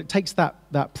of, it takes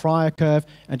that prior curve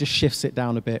and just shifts it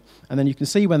down a bit. And then you can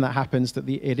see when that happens that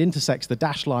it intersects the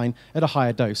dashed line at a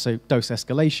higher dose. So dose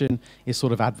escalation is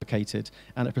sort of advocated,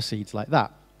 and it proceeds like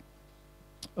that.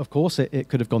 Of course, it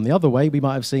could have gone the other way. We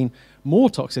might have seen more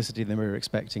toxicity than we were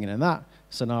expecting. And in that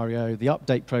scenario, the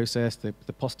update process, the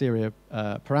posterior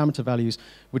parameter values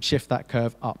would shift that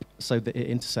curve up so that it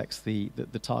intersects the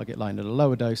target line at a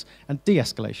lower dose, and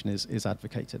de-escalation is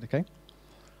advocated, okay?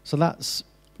 So that's,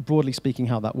 broadly speaking,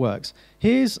 how that works.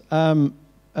 Here's some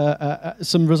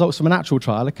results from an actual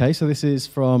trial, okay? So this is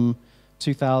from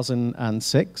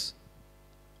 2006.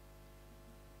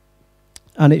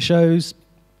 And it shows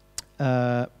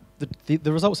the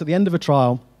results at the end of a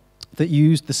trial that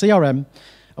used the CRM,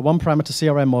 a 1-parameter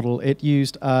CRM model. It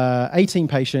used 18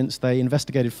 patients. They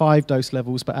investigated 5 dose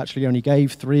levels, but actually only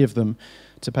gave 3 of them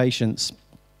to patients.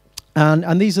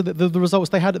 And these are the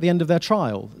results they had at the end of their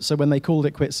trial, so when they called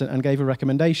it quits and gave a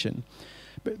recommendation.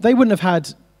 But they wouldn't have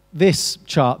had this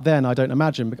chart then, I don't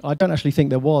imagine. I don't actually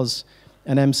think there was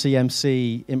an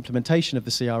MCMC implementation of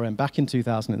the CRM back in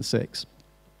 2006.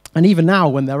 And even now,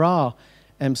 when there are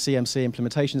MCMC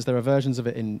implementations, there are versions of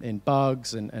it in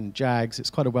bugs and JAGs.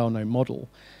 It's quite a well-known model,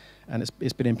 and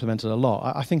it's been implemented a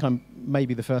lot. I think I'm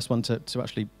maybe the first one to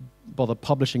actually bother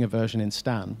publishing a version in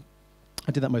Stan.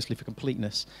 I did that mostly for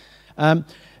completeness.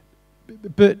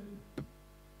 But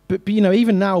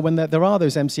even now, when there are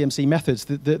those MCMC methods,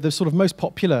 the sort of most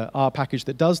popular R package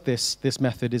that does this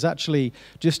method is actually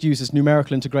just uses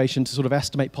numerical integration to sort of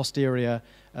estimate posterior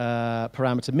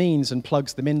parameter means and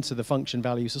plugs them into the function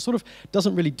values. So sort of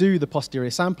doesn't really do the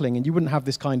posterior sampling, and you wouldn't have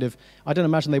this kind of, I don't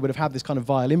imagine they would have had this kind of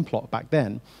violin plot back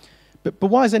then. But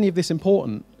why is any of this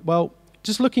important? Well,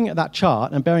 just looking at that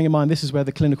chart and bearing in mind this is where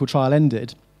the clinical trial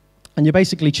ended, and you're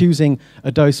basically choosing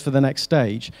a dose for the next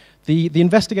stage. The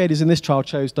investigators in this trial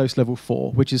chose dose level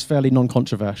 4, which is fairly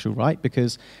non-controversial, right?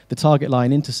 Because the target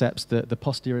line intercepts the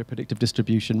posterior predictive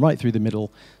distribution right through the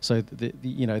middle. So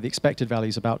the expected value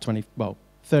is about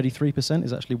 33%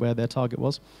 is actually where their target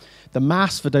was. The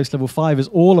mass for dose level 5 is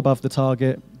all above the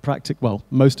target.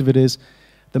 Most of it is.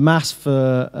 The mass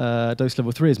for dose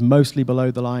level 3 is mostly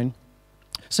below the line.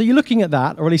 So you're looking at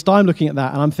that, or at least I'm looking at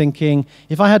that, and I'm thinking,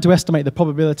 if I had to estimate the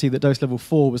probability that dose level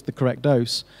 4 was the correct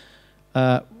dose,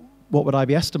 what would I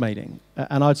be estimating?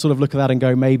 And I'd sort of look at that and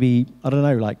go, maybe, I don't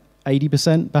know, like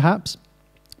 80% perhaps.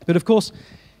 But of course,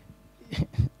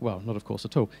 well, not of course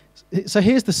at all. So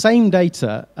here's the same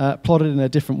data plotted in a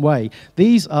different way.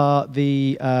 These are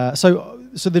the, so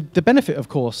the benefit, of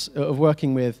course,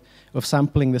 of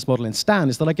sampling this model in Stan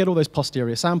is that I get all those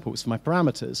posterior samples for my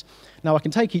parameters. Now I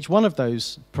can take each one of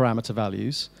those parameter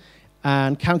values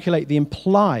and calculate the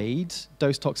implied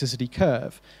dose toxicity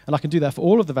curve. And I can do that for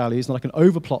all of the values, and I can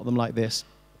overplot them like this.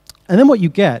 And then what you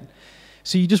get,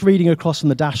 so you're just reading across from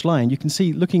the dashed line, you can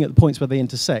see, looking at the points where they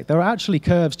intersect, there are actually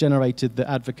curves generated that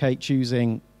advocate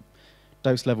choosing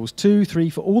dose levels 2,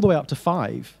 3, 4, all the way up to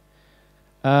 5.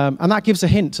 And that gives a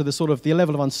hint to the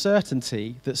level of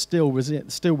uncertainty that's still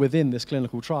within this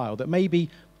clinical trial that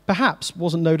maybe, perhaps,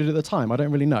 wasn't noted at the time. I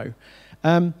don't really know.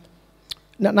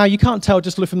 Now you can't tell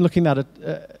just from looking at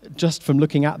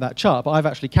that chart, but I've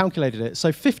actually calculated it.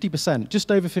 So 50%,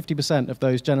 just over 50% of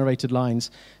those generated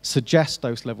lines suggest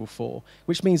dose level 4,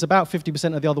 which means about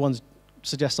 50% of the other ones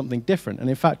suggest something different. And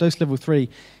in fact, dose level 3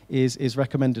 is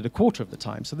recommended a quarter of the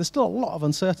time. So there's still a lot of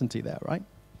uncertainty there, right?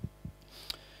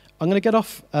 I'm going to get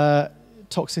off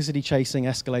toxicity chasing,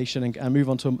 escalation, and move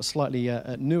on to a slightly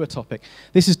newer topic.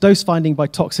 This is dose finding by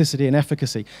toxicity and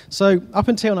efficacy. So up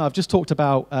until now, I've just talked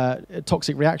about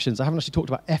toxic reactions. I haven't actually talked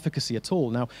about efficacy at all.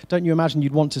 Now, don't you imagine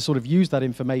you'd want to sort of use that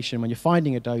information when you're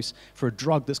finding a dose for a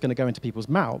drug that's going to go into people's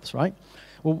mouths, right?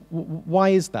 Well, why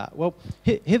is that? Well,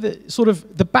 here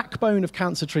the backbone of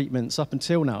cancer treatments up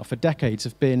until now for decades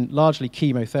have been largely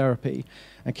chemotherapy.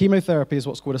 And chemotherapy is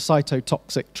what's called a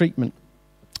cytotoxic treatment,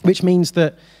 which means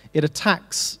that it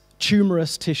attacks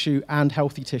tumorous tissue and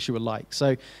healthy tissue alike.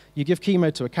 So you give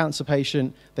chemo to a cancer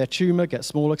patient, their tumor gets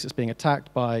smaller because it's being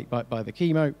attacked by the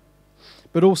chemo,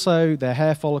 but also their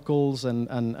hair follicles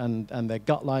and their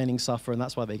gut lining suffer, and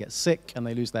that's why they get sick and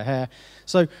they lose their hair.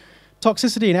 So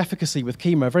toxicity and efficacy with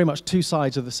chemo are very much two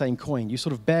sides of the same coin. You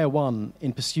sort of bear one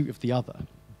in pursuit of the other.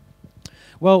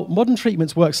 Well, modern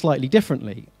treatments work slightly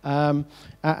differently, and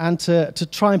to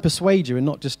try and persuade you, and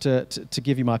not just to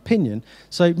give you my opinion.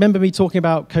 So remember me talking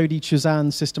about Cody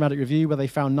Chuzan's systematic review where they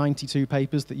found 92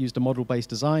 papers that used a model-based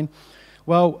design?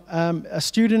 Well, a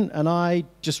student and I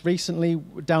just recently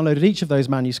downloaded each of those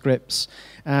manuscripts,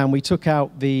 and we took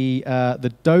out the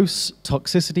dose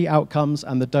toxicity outcomes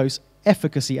and the dose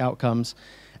efficacy outcomes,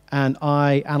 and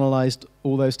I analyzed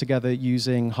all those together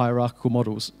using hierarchical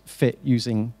models, fit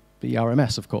using the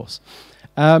RMS, of course.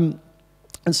 And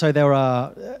so there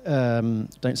are,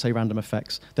 don't say random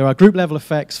effects, there are group level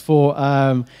effects for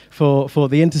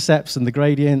the intercepts and the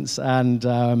gradients, and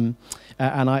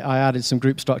I added some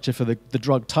group structure for the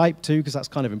drug type too, because that's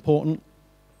kind of important.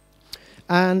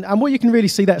 And what you can really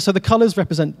see there, so the colors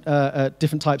represent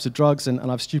different types of drugs,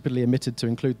 and I've stupidly omitted to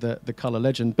include the color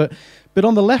legend. But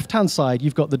on the left-hand side,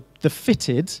 you've got the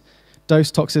fitted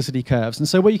dose toxicity curves. And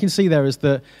so what you can see there is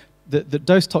the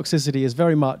dose toxicity is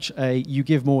very much a you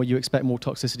give more, you expect more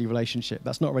toxicity relationship.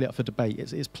 That's not really up for debate.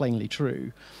 It's plainly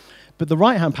true. But the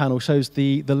right-hand panel shows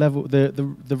the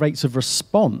rates of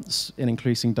response in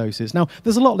increasing doses. Now,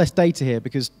 there's a lot less data here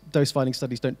because dose-finding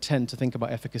studies don't tend to think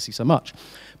about efficacy so much.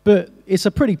 But it's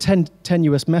a pretty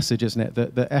tenuous message, isn't it,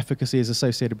 that efficacy is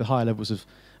associated with higher levels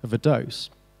of a dose.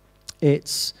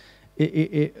 It's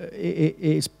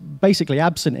basically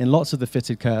absent in lots of the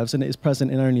fitted curves, and it is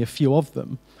present in only a few of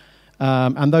them.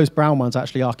 And those brown ones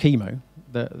actually are chemo.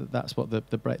 That's what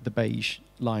the beige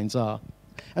lines are.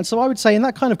 And so I would say in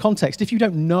that kind of context, if you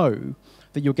don't know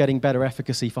that you're getting better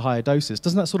efficacy for higher doses,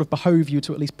 doesn't that sort of behove you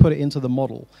to at least put it into the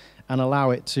model and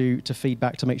allow it to feed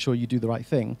back to make sure you do the right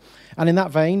thing? And in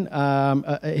that vein,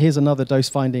 here's another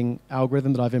dose-finding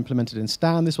algorithm that I've implemented in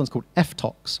STAN. This one's called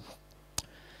FTOX.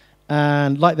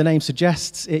 And like the name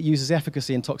suggests, it uses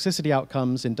efficacy and toxicity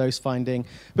outcomes in dose finding.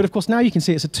 But of course, now you can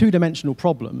see it's a two-dimensional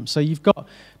problem. So you've got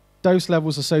dose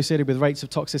levels associated with rates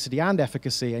of toxicity and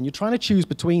efficacy, and you're trying to choose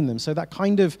between them. So that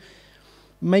kind of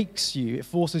makes you, it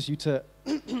forces you to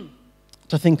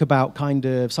think about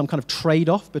some kind of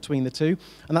trade-off between the two.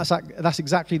 And that's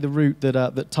exactly the route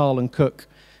that Tal and Cook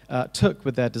took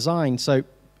with their design. So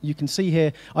you can see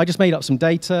here, I just made up some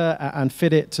data and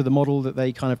fit it to the model that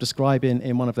they kind of describe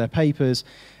in one of their papers.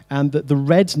 And the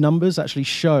red numbers actually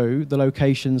show the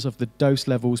locations of the dose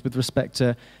levels with respect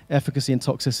to efficacy and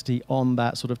toxicity on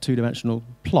that sort of two-dimensional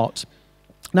plot.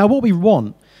 Now, what we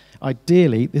want,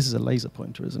 ideally, this is a laser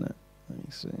pointer, isn't it? Let me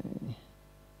see.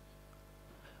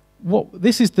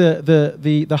 This is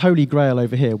the holy grail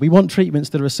over here. We want treatments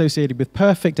that are associated with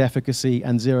perfect efficacy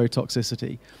and zero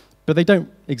toxicity, but they don't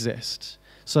exist.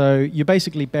 So you're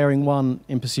basically bearing one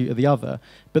in pursuit of the other.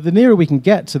 But the nearer we can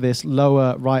get to this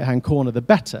lower right-hand corner, the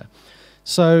better.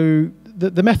 So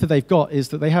the method they've got is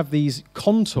that they have these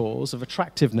contours of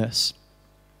attractiveness,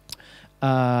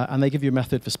 and they give you a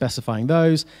method for specifying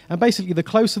those. And basically, the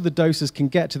closer the doses can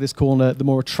get to this corner, the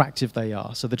more attractive they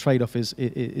are. So the trade-off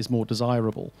is more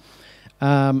desirable.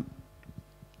 And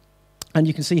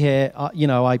you can see here,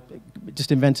 I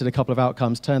just invented a couple of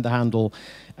outcomes, turned the handle,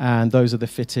 and those are the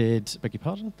fitted, beg your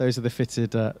pardon? Those are the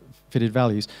fitted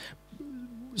values.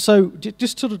 So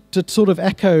just to sort of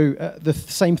echo the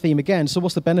same theme again, so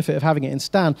what's the benefit of having it in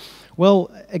STAN?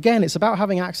 Well, again, it's about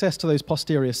having access to those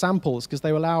posterior samples, because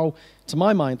they allow, to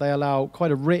my mind, they allow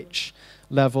quite a rich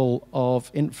level of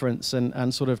inference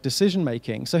and sort of decision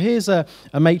making. So here's a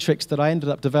matrix that I ended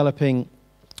up developing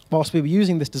whilst we were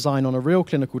using this design on a real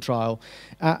clinical trial,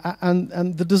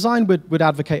 and the design would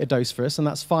advocate a dose for us, and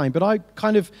that's fine, but I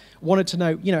kind of wanted to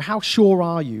know, how sure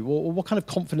are you, or what kind of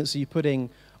confidence are you putting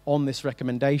on this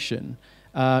recommendation?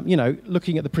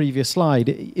 Looking at the previous slide,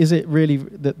 is it really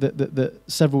that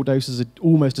several doses are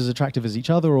almost as attractive as each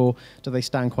other, or do they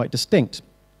stand quite distinct?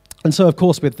 And so, of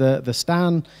course, with the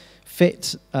STAN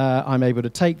fit, I'm able to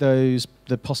take the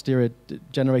posterior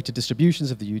generated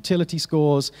distributions of the utility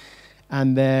scores,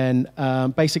 and then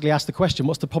basically ask the question,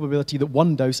 what's the probability that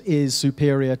one dose is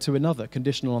superior to another,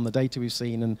 conditional on the data we've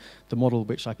seen and the model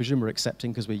which I presume we're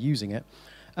accepting because we're using it.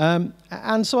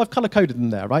 And so I've color-coded them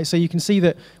there, right? So you can see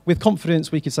that with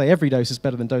confidence, we could say every dose is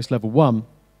better than dose level 1.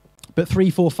 But 3,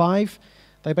 4, 5,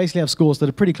 they basically have scores that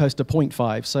are pretty close to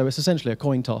 0.5, so it's essentially a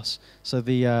coin toss. So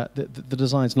the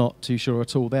design's not too sure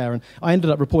at all there. And I ended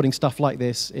up reporting stuff like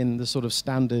this in the sort of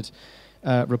standard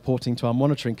reporting to our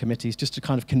monitoring committees, just to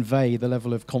kind of convey the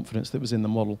level of confidence that was in the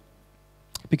model.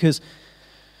 Because,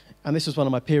 and this was one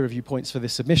of my peer review points for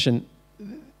this submission,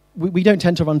 we don't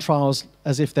tend to run trials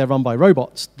as if they're run by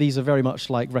robots. These are very much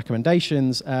like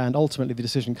recommendations, and ultimately the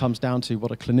decision comes down to what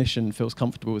a clinician feels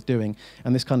comfortable with doing,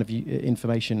 and this kind of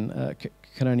information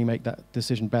can only make that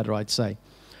decision better, I'd say.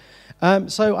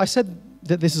 So I said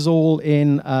that this is all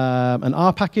in an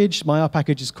R package. My R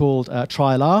package is called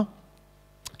trialr.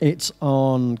 It's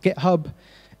on GitHub,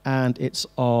 and it's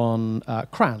on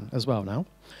CRAN as well now.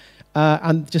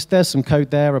 And just there's some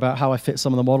code there about how I fit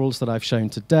some of the models that I've shown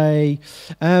today.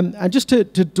 And just to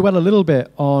dwell a little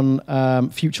bit on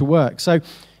future work. So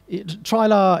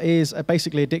trialr is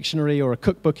basically a dictionary or a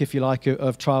cookbook, if you like,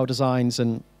 of trial designs,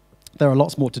 and there are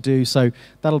lots more to do. So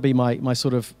that'll be my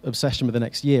sort of obsession with the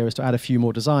next year, is to add a few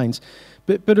more designs.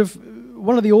 But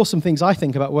one of the awesome things I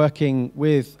think about working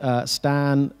with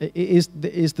Stan is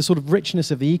the sort of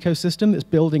richness of the ecosystem that's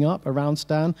building up around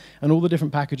Stan, and all the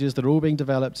different packages that are all being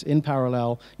developed in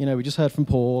parallel. You know, we just heard from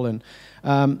Paul, and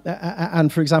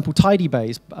for example,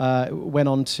 Tidybase went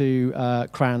on to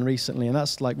CRAN recently, and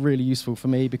that's like really useful for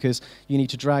me because you need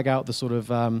to drag out the sort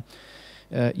of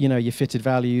you know, your fitted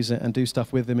values and do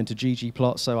stuff with them into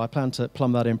ggplot. So I plan to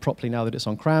plumb that in properly now that it's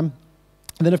on CRAN.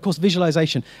 And then, of course,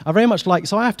 visualization. I very much like,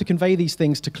 so I have to convey these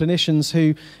things to clinicians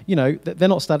who, you know, they're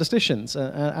not statisticians.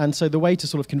 And so the way to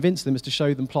sort of convince them is to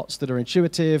show them plots that are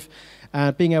intuitive.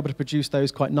 And being able to produce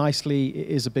those quite nicely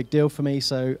is a big deal for me.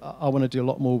 So I want to do a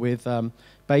lot more with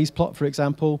Bayes plot, for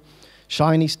example.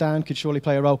 Shiny Stan could surely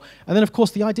play a role. And then, of course,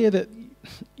 the idea that,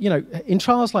 you know, in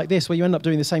trials like this, where you end up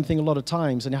doing the same thing a lot of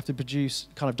times and you have to produce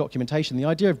kind of documentation, the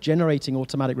idea of generating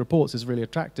automatic reports is really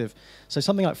attractive. So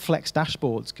something like flex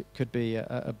dashboards could be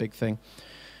a big thing.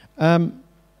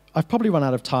 I've probably run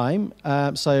out of time.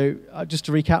 So just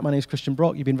to recap, my name is Kristian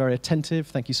Brock. You've been very attentive.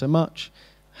 Thank you so much.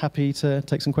 Happy to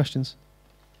take some questions.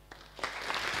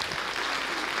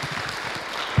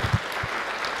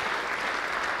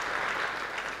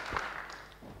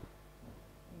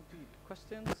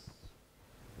 Questions?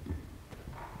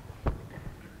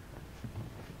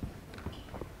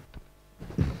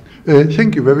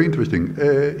 Thank you, very interesting.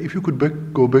 If you could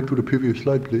go back to the previous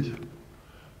slide, please.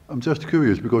 I'm just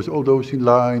curious, because all those in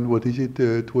line, what is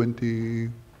it,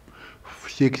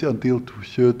 26 until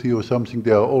 30 or something,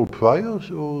 they are all priors,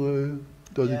 or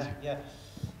does it?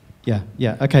 Yeah,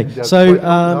 okay. So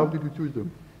how did you choose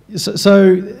them?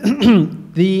 So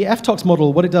the FTOX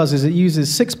model, what it does is it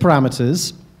uses 6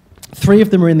 parameters. 3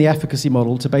 of them are in the efficacy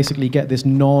model to basically get this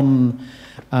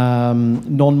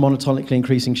non-monotonically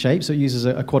increasing shape. So it uses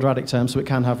a quadratic term, so it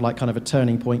can have like kind of a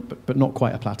turning point, but not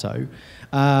quite a plateau.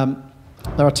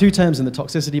 There are 2 terms in the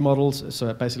toxicity models,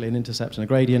 so basically an intercept and a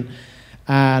gradient.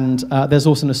 And there's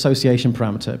also an association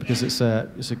parameter, because it's a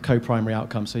co-primary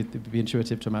outcome, so it would be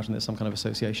intuitive to imagine there's some kind of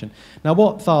association. Now,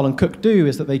 what Thal and Cook do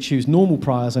is that they choose normal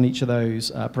priors on each of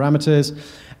those parameters,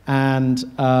 and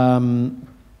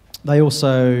they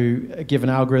also give an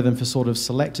algorithm for sort of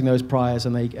selecting those priors,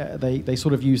 and they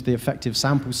sort of use the effective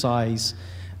sample size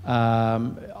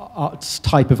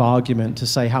type of argument to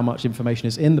say how much information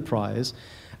is in the priors.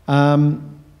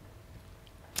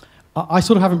 I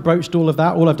sort of haven't broached all of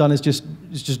that. All I've done is just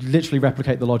literally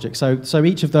replicate the logic. So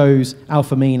each of those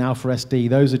alpha mean, alpha SD,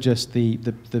 those are just the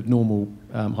normal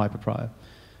hyperprior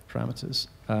parameters.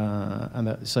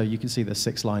 So you can see there's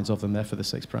 6 lines of them there for the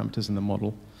 6 parameters in the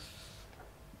model.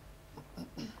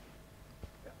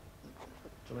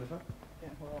 Yeah,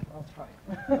 well, I'll try.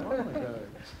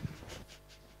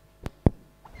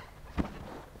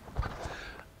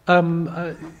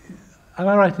 Am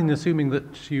I right in assuming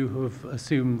that you have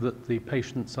assumed that the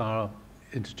patients are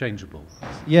interchangeable?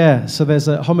 Yeah, so there's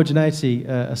a homogeneity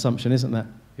assumption, isn't there?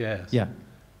 Yes. Yeah.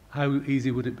 How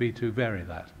easy would it be to vary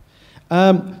that?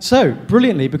 So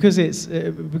brilliantly, because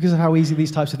of how easy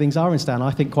these types of things are in Stan,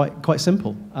 I think quite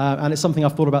simple, and it's something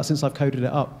I've thought about since I've coded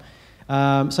it up.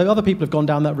 So other people have gone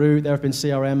down that route. There have been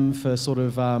CRM for sort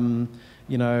of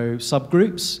you know,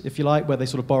 subgroups, if you like, where they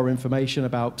sort of borrow information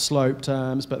about slope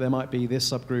terms, but there might be this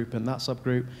subgroup and that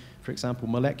subgroup, for example,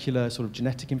 molecular sort of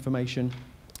genetic information.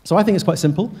 So I think it's quite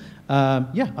simple.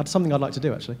 Yeah, that's something I'd like to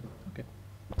do, actually. Okay.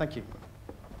 Thank you.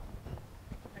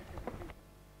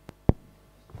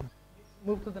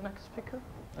 move to the next speaker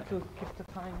to keep the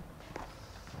time.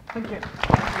 Thank you.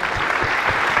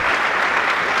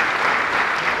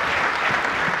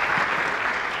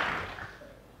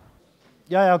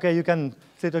 Yeah, okay, you can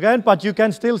sit again, but you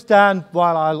can still stand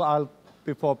while I'll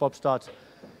before Bob starts.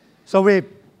 So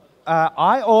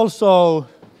I also,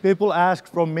 people ask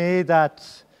from me that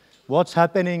what's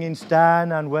happening in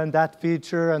Stan and when that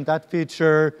feature and that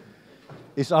feature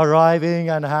is arriving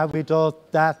and have we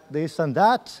thought that, this and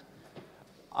that.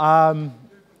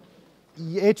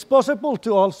 It's possible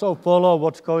to also follow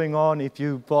what's going on if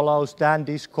you follow Stan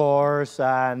discourse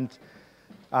and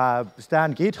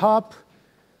Stan GitHub,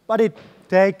 but it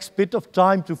takes a bit of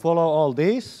time to follow all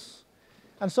this.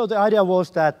 And so the idea was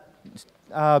that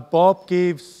Bob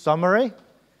gives summary,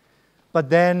 but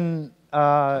then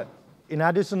in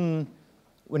addition,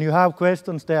 when you have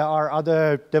questions, there are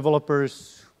other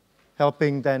developers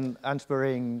helping then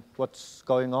answering what's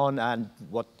going on and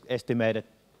what estimated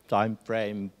time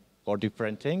frame for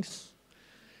different things.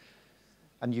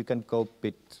 And you can go a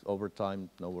bit over time,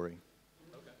 no worry.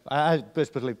 Okay.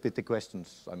 Especially with the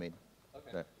questions, I mean.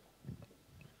 Okay. Yeah.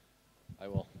 I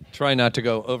will try not to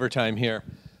go overtime here.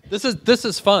 This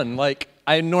is fun. Like,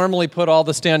 I normally put all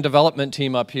the Stan development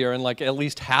team up here, and like at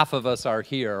least half of us are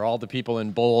here. All the people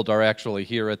in bold are actually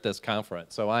here at this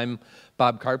conference. So I'm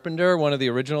Bob Carpenter, one of the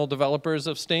original developers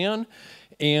of Stan,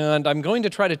 and I'm going to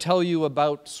try to tell you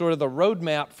about sort of the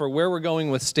roadmap for where we're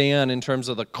going with Stan in terms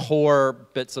of the core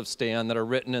bits of Stan that are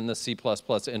written in the C++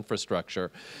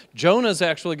 infrastructure. Jonah's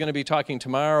actually going to be talking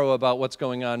tomorrow about what's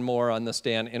going on more on the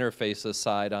Stan interfaces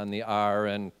side, on the R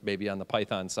and maybe on the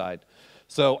Python side.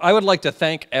 So I would like to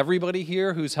thank everybody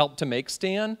here who's helped to make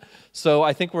Stan. So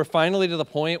I think we're finally to the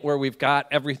point where we've got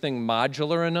everything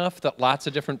modular enough that lots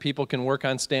of different people can work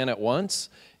on Stan at once.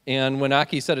 And when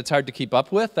Aki said it's hard to keep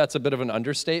up with, that's a bit of an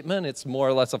understatement. It's more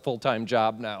or less a full-time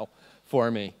job now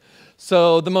for me.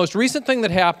 So the most recent thing that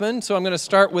happened, so I'm going to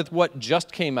start with what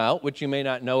just came out, which you may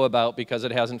not know about because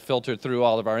it hasn't filtered through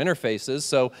all of our interfaces.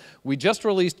 So we just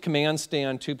released Command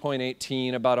Stan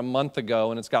 2.18 about a month ago,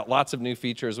 and it's got lots of new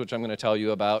features, which I'm going to tell you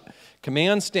about.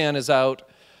 Command Stan is out.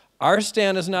 Our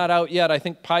Stan is not out yet. I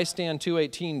think PyStan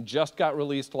 2.18 just got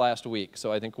released last week,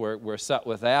 so I think we're set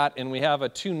with that. And we have a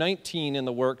 2.19 in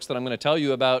the works that I'm going to tell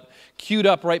you about, queued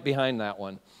up right behind that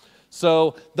one.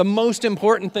 So the most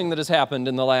important thing that has happened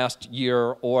in the last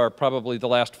year, or probably the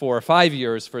last 4 or 5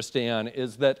 years for Stan,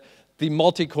 is that the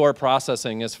multi-core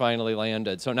processing has finally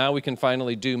landed. So now we can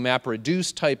finally do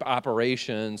MapReduce type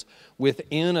operations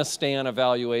within a Stan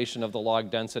evaluation of the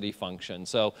log density function.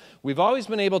 So we've always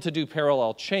been able to do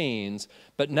parallel chains,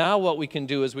 but now what we can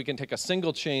do is we can take a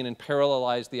single chain and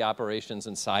parallelize the operations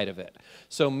inside of it.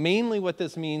 So mainly what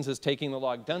this means is taking the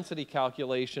log density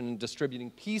calculation and distributing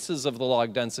pieces of the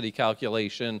log density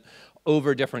calculation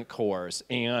over different cores.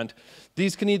 And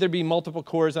these can either be multiple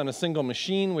cores on a single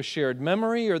machine with shared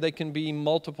memory, or they can be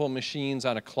multiple machines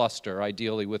on a cluster,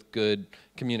 ideally with good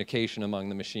communication among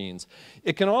the machines.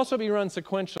 It can also be run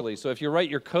sequentially. So if you write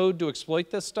your code to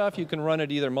exploit this stuff, you can run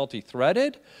it either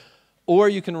multi-threaded, or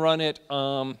you can run it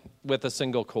with a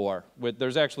single core.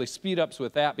 There's actually speed-ups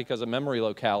with that because of memory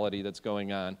locality that's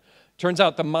going on. Turns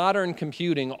out the modern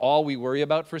computing, all we worry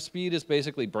about for speed is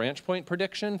basically branch point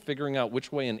prediction, figuring out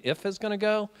which way an if is going to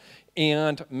go,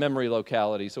 and memory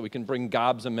locality, so we can bring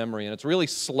gobs of memory. And it's really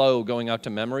slow going out to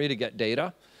memory to get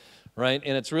data, right?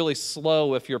 And it's really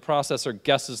slow if your processor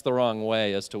guesses the wrong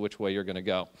way as to which way you're going to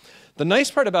go. The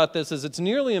nice part about this is it's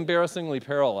nearly embarrassingly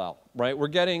parallel, right? We're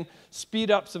getting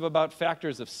speed-ups of about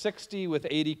factors of 60 with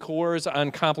 80 cores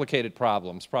on complicated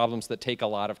problems, problems that take a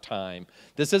lot of time.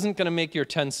 This isn't going to make your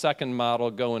 10-second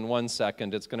model go in 1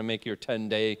 second. It's going to make your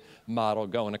 10-day model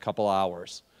go in a couple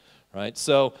hours. Right?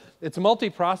 So it's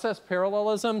multi-process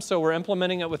parallelism, so we're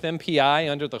implementing it with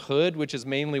MPI under the hood, which is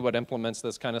mainly what implements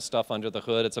this kind of stuff under the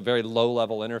hood. It's a very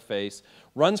low-level interface.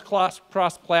 Runs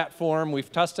cross-platform. We've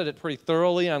tested it pretty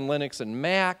thoroughly on Linux and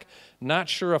Mac. Not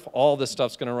sure if all this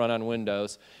stuff's going to run on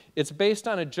Windows. It's based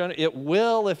on it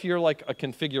will if you're like a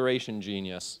configuration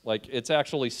genius. Like, it's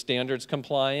actually standards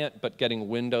compliant, but getting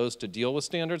Windows to deal with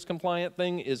standards compliant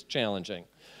thing is challenging.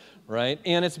 Right?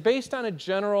 And it's based on a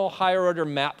general higher order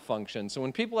map function. So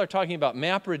when people are talking about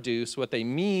MapReduce, what they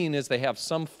mean is they have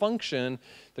some function,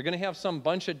 they're going to have some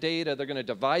bunch of data, they're going to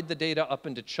divide the data up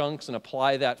into chunks and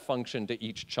apply that function to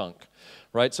each chunk.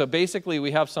 Right? So basically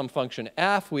we have some function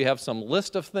f, we have some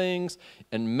list of things,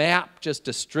 and map just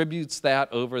distributes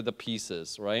that over the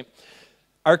pieces. Right?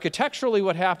 Architecturally,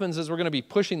 what happens is we're going to be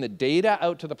pushing the data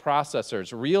out to the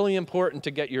processors. Really important to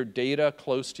get your data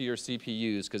close to your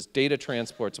CPUs because data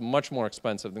transport's much more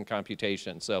expensive than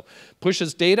computation. So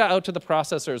pushes data out to the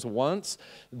processors once.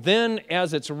 Then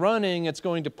as it's running, it's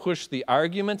going to push the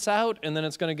arguments out, and then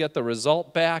it's going to get the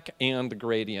result back and the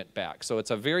gradient back. So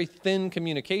it's a very thin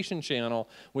communication channel,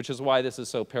 which is why this is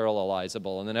so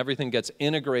parallelizable. And then everything gets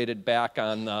integrated back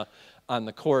on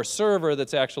the core server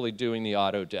that's actually doing the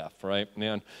auto-def, right?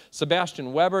 And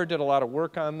Sebastian Weber did a lot of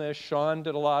work on this. Sean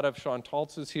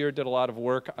Taltz is here, did a lot of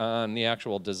work on the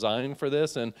actual design for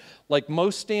this. And like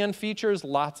most Stan features,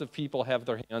 lots of people have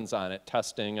their hands on it,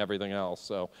 testing, everything else.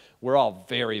 So we're all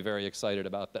very, very excited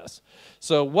about this.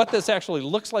 So what this actually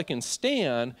looks like in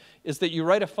Stan is that you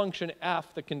write a function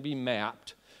f that can be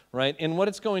mapped, right? And what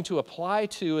it's going to apply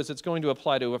to is it's going to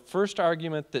apply to a first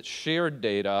argument that's shared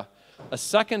data, a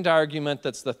second argument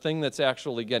that's the thing that's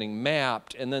actually getting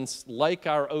mapped, and then like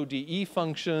our ODE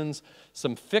functions,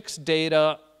 some fixed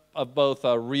data of both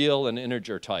a real and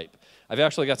integer type. I've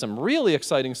actually got some really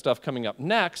exciting stuff coming up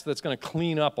next that's going to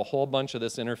clean up a whole bunch of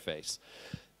this interface.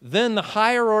 Then the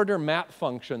higher order map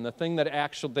function, the thing that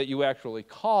you actually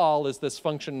call is this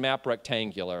function map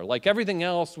rectangular. Like everything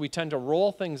else, we tend to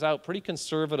roll things out pretty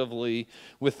conservatively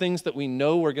with things that we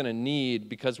know we're going to need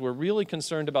because we're really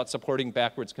concerned about supporting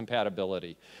backwards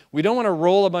compatibility. We don't want to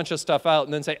roll a bunch of stuff out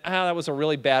and then say, that was a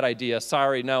really bad idea.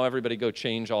 Sorry, now everybody go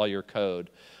change all your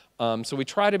code. So we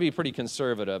try to be pretty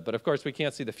conservative, but of course we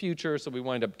can't see the future, so we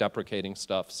wind up deprecating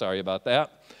stuff. Sorry about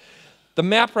that. The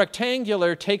map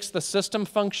rectangular takes the system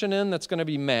function in that's going to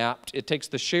be mapped. It takes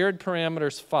the shared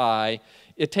parameters phi.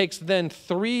 It takes then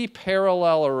 3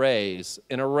 parallel arrays,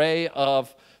 an array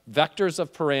of vectors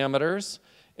of parameters,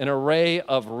 an array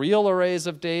of real arrays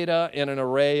of data, and an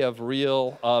array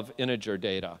of integer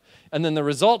data. And then the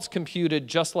results computed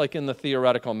just like in the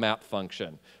theoretical map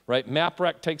function, right?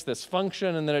 MapRec takes this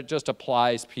function and then it just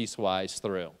applies piecewise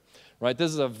through. Right?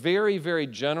 This is a very, very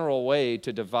general way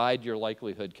to divide your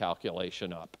likelihood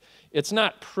calculation up. It's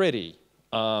not pretty,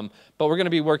 but we're going to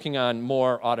be working on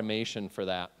more automation for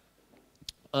that.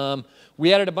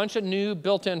 We added a bunch of new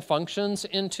built-in functions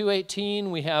in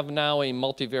 2.18. We have now a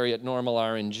multivariate normal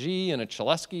RNG and a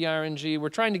Cholesky RNG. We're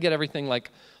trying to get everything like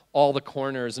all the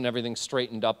corners and everything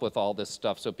straightened up with all this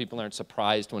stuff so people aren't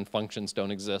surprised when functions don't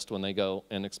exist when they go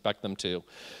and expect them to.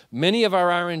 Many of our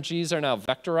RNGs are now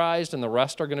vectorized and the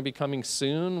rest are going to be coming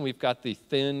soon. We've got the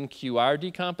thin QR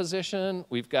decomposition.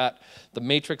 We've got the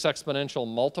matrix exponential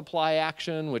multiply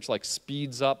action, which like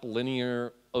speeds up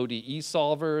linear ODE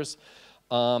solvers.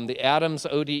 The Adams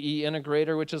ODE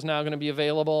integrator, which is now going to be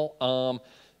available.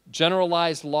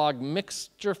 Generalized log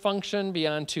mixture function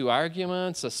beyond 2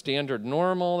 arguments, a standard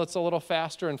normal that's a little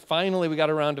faster, and finally we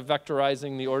got around to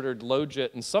vectorizing the ordered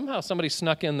logit, and somehow somebody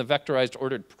snuck in the vectorized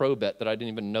ordered probit that I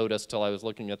didn't even notice till I was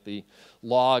looking at the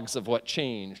logs of what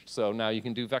changed. So now you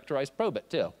can do vectorized probit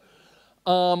too.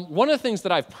 One of the things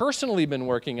that I've personally been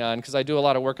working on, because I do a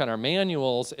lot of work on our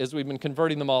manuals, is we've been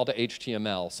converting them all to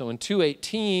HTML. So in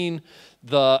 2.18,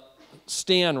 the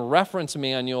Stan reference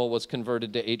manual was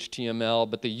converted to HTML,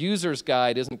 but the user's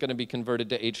guide isn't going to be converted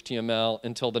to HTML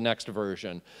until the next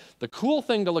version. The cool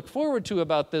thing to look forward to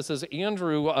about this is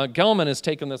Andrew Gelman has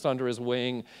taken this under his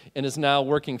wing and is now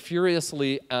working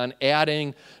furiously on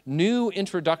adding new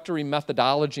introductory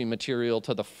methodology material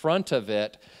to the front of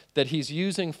it that he's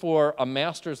using for a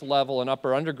master's level and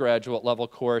upper undergraduate level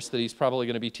course that he's probably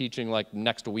going to be teaching like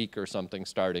next week or something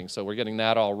starting. So we're getting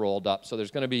that all rolled up. So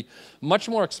there's going to be much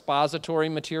more expository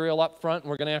material up front,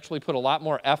 and we're going to actually put a lot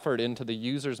more effort into the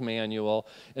user's manual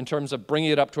in terms of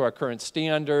bringing it up to our current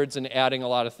standards and adding a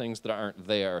lot of things that aren't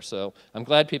there. So I'm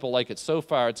glad people like it so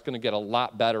far. It's going to get a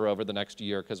lot better over the next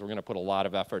year because we're going to put a lot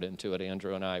of effort into it,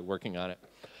 Andrew and I working on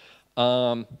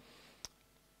it.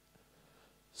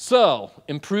 So,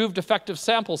 improved effective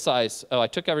sample size. Oh, I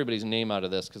took everybody's name out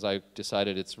of this because I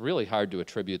decided it's really hard to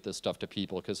attribute this stuff to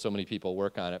people because so many people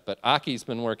work on it. But Aki's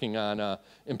been working on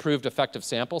improved effective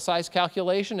sample size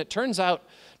calculation. It turns out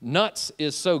NUTS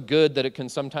is so good that it can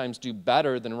sometimes do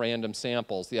better than random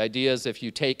samples. The idea is if you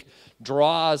take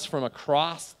draws from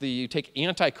across you take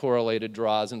anti-correlated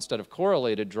draws instead of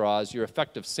correlated draws, your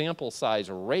effective sample size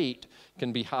rate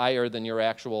can be higher than your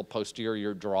actual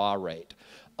posterior draw rate.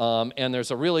 And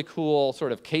there's a really cool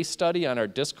sort of case study on our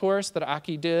discourse that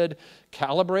Aki did,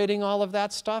 calibrating all of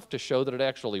that stuff to show that it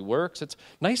actually works. It's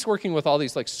nice working with all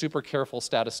these like super careful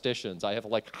statisticians. I have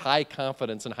like high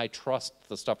confidence and high trust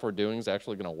the stuff we're doing is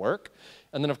actually going to work.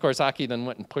 And then of course Aki then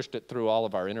went and pushed it through all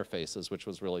of our interfaces, which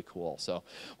was really cool. So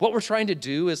what we're trying to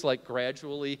do is like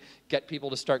gradually get people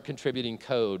to start contributing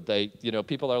code.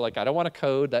 People are like, I don't want to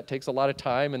code, that takes a lot of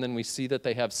time, and then we see that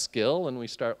they have skill and we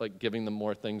start like giving them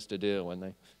more things to do and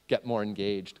they get more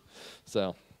engaged.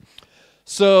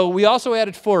 So we also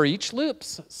added for each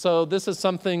loops. So this is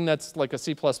something that's like a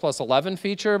C++11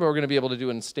 feature, but we're going to be able to do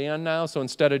in Stan now. So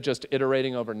instead of just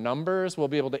iterating over numbers, we'll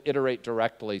be able to iterate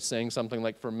directly, saying something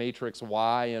like for matrix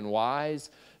Y and Ys,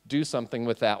 do something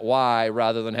with that Y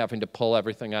rather than having to pull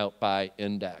everything out by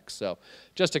index. So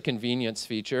just a convenience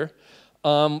feature.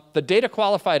 The data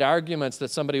qualified arguments that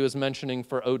somebody was mentioning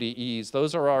for ODEs,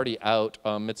 those are already out.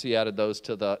 Mitzi added those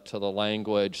to the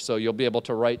language. So you'll be able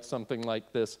to write something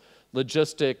like this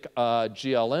logistic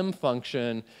GLM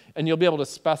function, and you'll be able to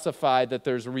specify that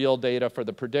there's real data for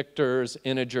the predictors,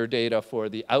 integer data for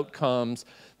the outcomes.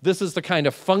 This is the kind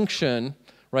of function,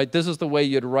 right? This is the way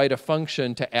you'd write a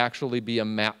function to actually be a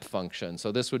map function.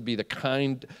 So this would be the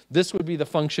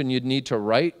function you'd need to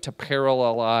write to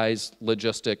parallelize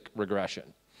logistic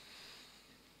regression.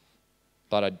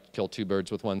 Thought I'd kill two birds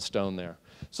with one stone there.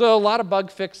 So a lot of bug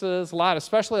fixes,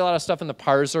 especially a lot of stuff in the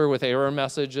parser with error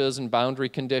messages and boundary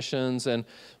conditions and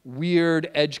weird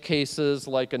edge cases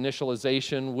like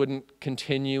initialization wouldn't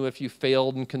continue if you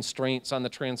failed in constraints on the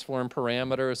transform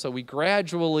parameter. So we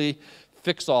gradually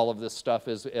fix all of this stuff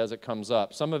as it comes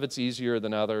up. Some of it's easier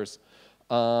than others.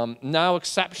 Now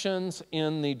exceptions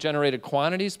in the generated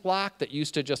quantities block that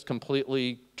used to just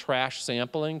completely trash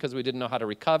sampling because we didn't know how to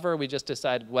recover. We just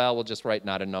decided, well, we'll just write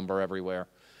not a number everywhere.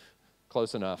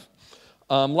 Close enough.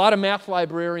 A lot of math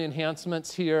library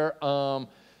enhancements here.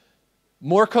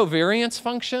 More covariance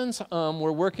functions.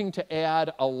 We're working to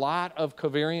add a lot of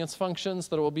covariance functions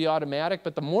that will be automatic,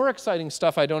 but the more exciting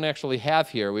stuff I don't actually have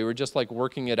here. We were just like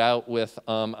working it out with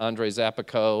Andre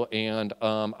Zapico and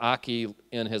Aki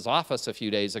in his office a few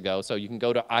days ago. So you can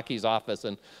go to Aki's office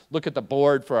and look at the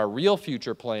board for our real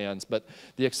future plans. But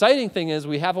the exciting thing is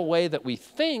we have a way that we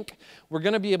think we're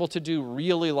going to be able to do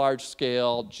really large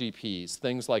scale GPs,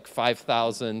 things like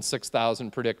 5,000,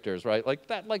 6,000 predictors, right? Like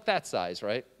that size,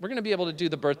 right? We're going to be able to do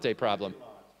the birthday problem.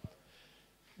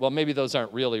 Well, maybe those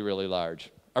aren't really, really large.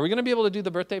 Are we going to be able to do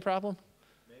the birthday problem?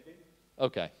 Maybe.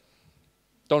 Okay.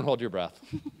 Don't hold your breath.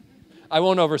 I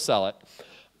won't oversell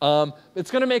it.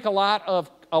 It's going to make a lot of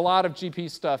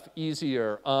GP stuff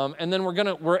easier, and then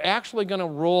we're actually going to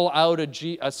roll out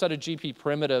a set of GP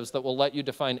primitives that will let you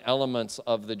define elements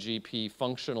of the GP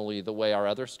functionally the way our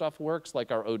other stuff works,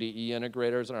 like our ODE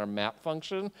integrators and our map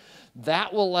function.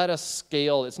 That will let us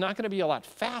scale. It's not going to be a lot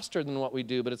faster than what we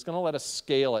do, but it's going to let us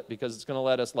scale it because it's going to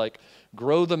let us like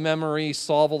grow the memory,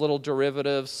 solve a little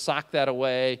derivative, sock that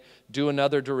away, do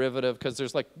another derivative, because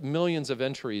there's like millions of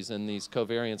entries in these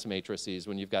covariance matrices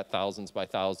when you've got thousands by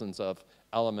thousands of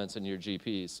elements in your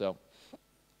GPs. So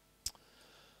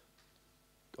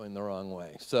going the wrong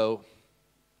way. So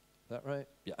is that right?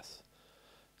 Yes.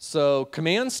 So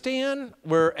command stan,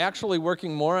 we're actually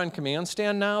working more on command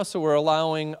stan now, so we're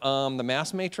allowing the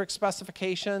mass matrix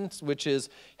specifications, which is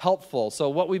helpful. So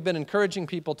what we've been encouraging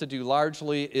people to do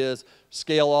largely is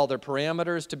scale all their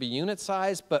parameters to be unit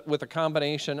size, but with a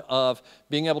combination of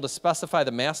being able to specify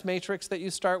the mass matrix that you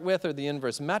start with or the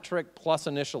inverse metric plus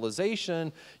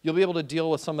initialization, you'll be able to deal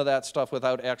with some of that stuff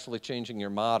without actually changing your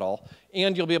model.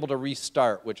 And you'll be able to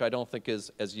restart, which I don't think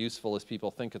is as useful as people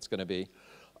think it's going to be.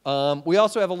 We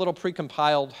also have a little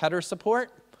precompiled header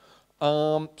support.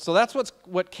 So that's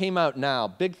what came out now.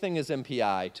 Big thing is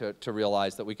MPI to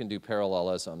realize that we can do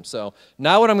parallelism. So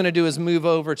now what I'm going to do is move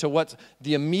over to what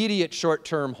the immediate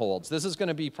short-term holds. This is going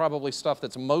to be probably stuff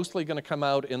that's mostly going to come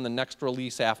out in the next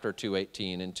release after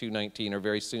 2.18 and 2.19 or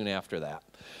very soon after that.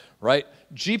 Right?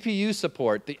 GPU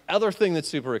support, the other thing that's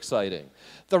super exciting.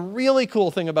 The really cool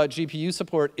thing about GPU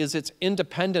support is it's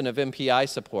independent of MPI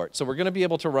support. So we're going to be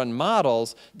able to run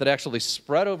models that actually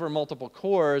spread over multiple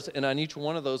cores, and on each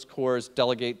one of those cores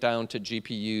delegate down to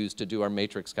GPUs to do our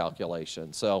matrix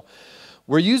calculation. So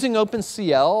we're using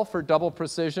OpenCL for double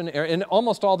precision, and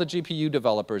almost all the GPU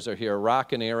developers are here.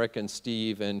 Rock and Eric and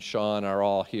Steve and Sean are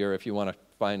all here if you want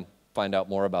to find out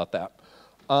more about that.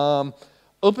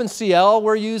 OpenCL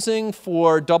we're using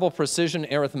for double precision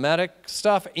arithmetic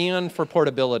stuff and for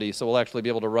portability. So we'll actually be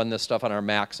able to run this stuff on our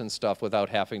Macs and stuff without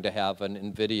having to have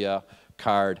an NVIDIA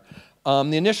card.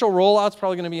 The initial rollout's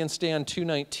probably going to be in Stan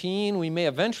 2.19. We may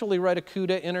eventually write a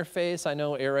CUDA interface. I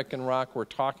know Eric and Rock were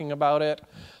talking about it.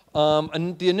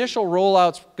 And the initial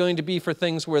rollout's going to be for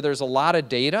things where there's a lot of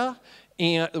data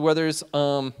and where there's,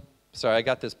 sorry, I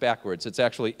got this backwards. It's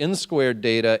actually n squared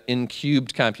data in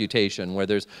cubed computation,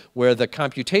 where the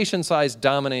computation size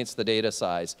dominates the data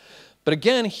size. But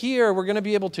again, here we're going to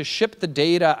be able to ship the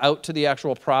data out to the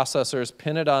actual processors,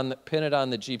 pin it on the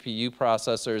GPU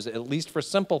processors, at least for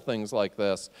simple things like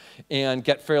this, and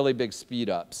get fairly big speed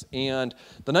ups. And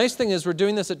the nice thing is we're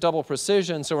doing this at double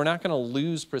precision, so we're not going to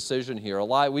lose precision here.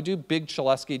 We do big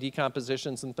Cholesky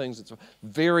decompositions and things. It's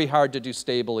very hard to do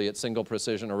stably at single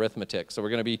precision arithmetic. So we're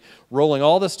going to be rolling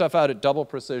all this stuff out at double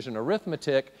precision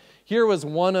arithmetic. Here was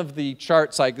one of the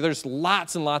charts. There's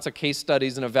lots and lots of case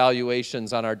studies and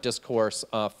evaluations on our discourse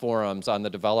forums on the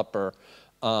developer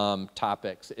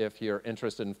topics if you're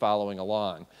interested in following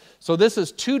along. So this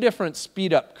is two different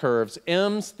speed up curves.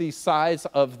 M's the size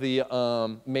of the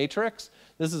matrix.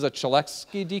 This is a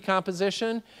Cholesky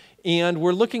decomposition. And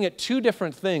we're looking at two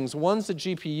different things. One's a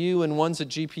GPU and one's a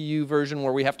GPU version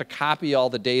where we have to copy all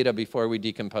the data before we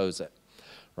decompose it.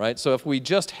 Right? So if we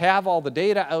just have all the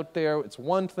data out there, it's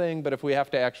one thing, but if we have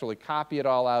to actually copy it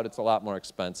all out, it's a lot more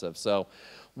expensive. So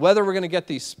whether we're going to get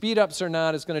these speed ups or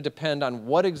not is going to depend on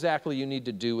what exactly you need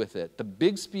to do with it. The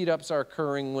big speed ups are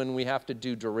occurring when we have to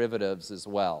do derivatives as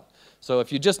well. So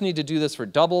if you just need to do this for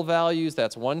double values,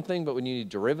 that's one thing, but when you need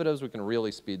derivatives, we can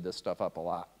really speed this stuff up a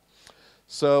lot.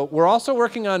 So we're also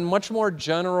working on much more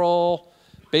general,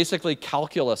 basically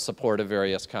calculus support of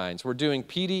various kinds. We're doing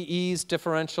PDEs,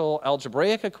 differential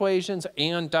algebraic equations,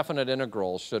 and definite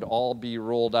integrals should all be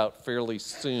rolled out fairly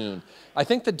soon. I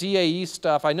think the DAE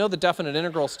stuff, I know the definite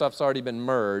integral stuff's already been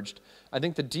merged. I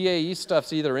think the DAE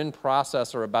stuff's either in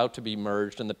process or about to be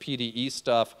merged, and the PDE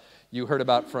stuff you heard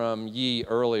about from Yi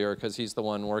earlier because he's the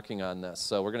one working on this.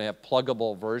 So we're going to have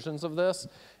pluggable versions of this,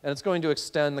 and it's going to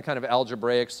extend the kind of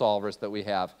algebraic solvers that we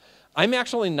have. I'm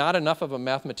actually not enough of a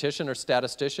mathematician or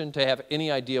statistician to have any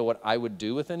idea what I would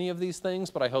do with any of these things,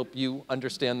 but I hope you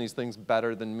understand these things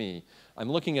better than me. I'm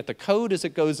looking at the code as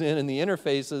it goes in the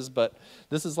interfaces, but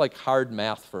this is like hard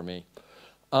math for me.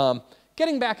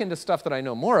 Getting back into stuff that I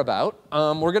know more about,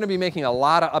 we're going to be making a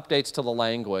lot of updates to the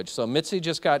language. So Mitzi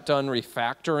just got done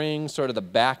refactoring sort of the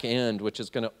back end, which is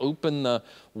going to open the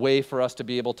way for us to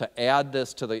be able to add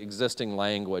this to the existing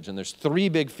language. And there's 3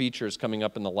 big features coming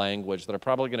up in the language that are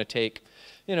probably going to take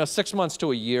 6 months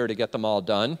to a year to get them all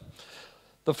done.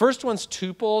 The first one's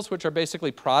tuples, which are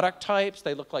basically product types.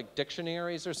 They look like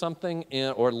dictionaries or something,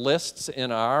 or lists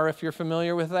in R, if you're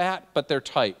familiar with that, but they're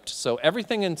typed. So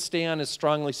everything in Stan is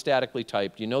strongly statically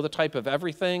typed. You know the type of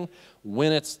everything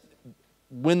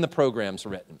when the program's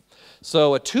written.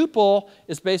 So a tuple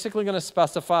is basically going to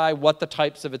specify what the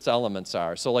types of its elements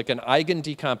are. So like an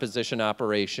eigendecomposition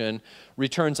operation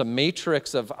returns a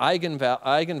matrix of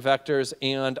eigenvectors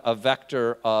and a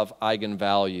vector of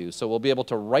eigenvalues. So we'll be able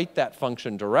to write that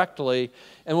function directly,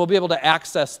 and we'll be able to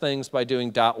access things by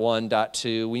doing .1,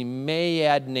 .2. We may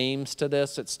add names to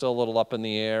this. It's still a little up in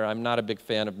the air. I'm not a big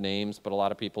fan of names, but a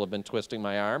lot of people have been twisting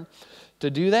my arm to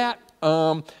do that.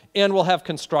 And we'll have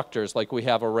constructors, like we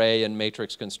have array and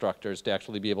matrix constructors, to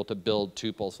actually be able to build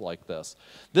tuples like this.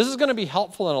 This is going to be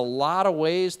helpful in a lot of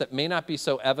ways that may not be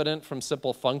so evident from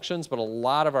simple functions, but a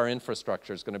lot of our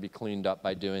infrastructure is going to be cleaned up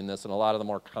by doing this, and a lot of the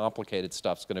more complicated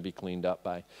stuff is going to be cleaned up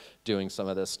by doing some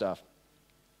of this stuff.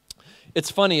 It's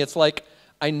funny, it's like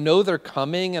I know they're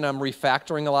coming, and I'm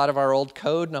refactoring a lot of our old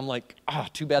code, and I'm like, ah,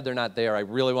 too bad they're not there. I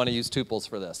really want to use tuples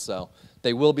for this. So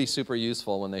they will be super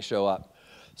useful when they show up.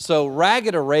 So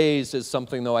ragged arrays is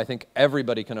something, though, I think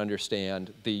everybody can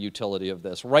understand the utility of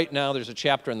this. Right now, there's a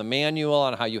chapter in the manual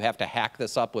on how you have to hack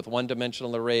this up with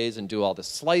one-dimensional arrays and do all the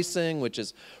slicing, which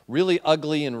is really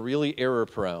ugly and really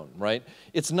error-prone, right?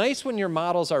 It's nice when your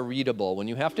models are readable. When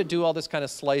you have to do all this kind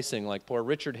of slicing, like poor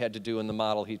Richard had to do in the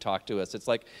model he talked to us, it's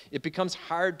like it becomes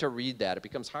hard to read that. It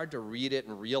becomes hard to read it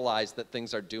and realize that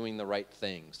things are doing the right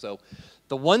thing. So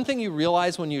the one thing you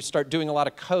realize when you start doing a lot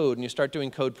of code and you start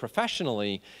doing code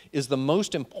professionally is the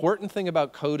most important thing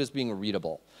about code is being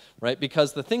readable, right?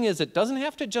 Because the thing is, it doesn't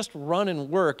have to just run and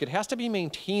work. It has to be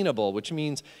maintainable, which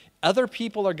means other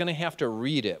people are going to have to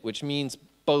read it, which means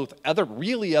both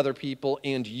really other people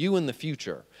and you in the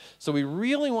future. So we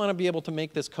really want to be able to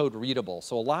make this code readable.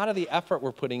 So a lot of the effort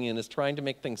we're putting in is trying to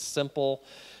make things simple.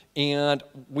 And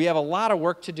we have a lot of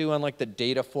work to do on like the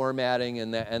data formatting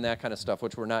and that kind of stuff,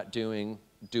 which we're not doing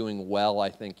well, I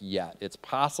think, yet. It's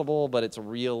possible, but it's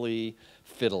really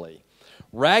fiddly.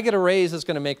 Ragged arrays is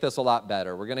going to make this a lot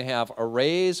better. We're going to have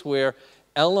arrays where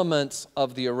elements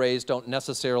of the arrays don't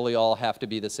necessarily all have to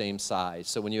be the same size.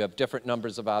 So when you have different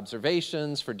numbers of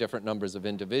observations for different numbers of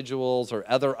individuals or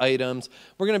other items,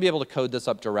 we're going to be able to code this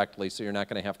up directly, so you're not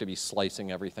going to have to be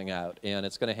slicing everything out. And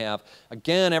it's going to have,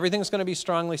 again, everything's going to be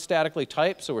strongly statically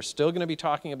typed, so we're still going to be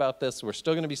talking about this. We're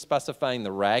still going to be specifying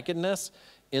the raggedness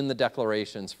in the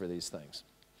declarations for these things,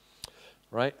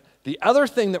 right? The other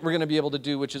thing that we're going to be able to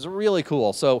do, which is really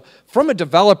cool, so from a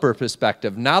developer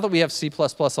perspective, now that we have C++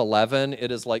 11, it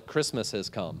is like Christmas has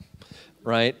come,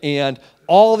 right? And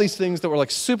all these things that were like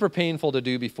super painful to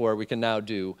do before, we can now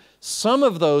do. Some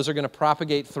of those are going to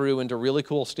propagate through into really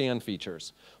cool stand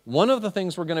features. One of the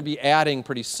things we're going to be adding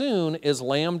pretty soon is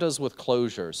lambdas with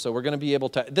closures. So we're going to be able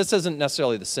to, this isn't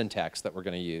necessarily the syntax that we're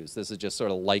going to use. This is just sort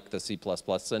of like the C++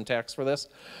 syntax for this.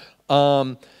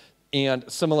 And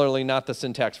similarly, not the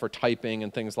syntax for typing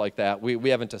and things like that. We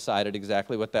haven't decided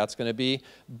exactly what that's going to be.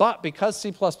 But because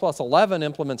C++ 11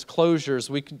 implements closures,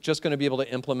 we're just going to be able to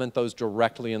implement those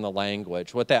directly in the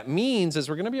language. What that means is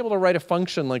we're going to be able to write a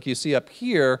function like you see up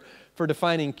here for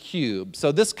defining cube.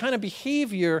 So this kind of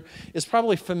behavior is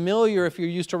probably familiar if you're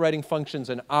used to writing functions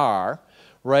in R,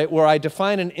 right, where I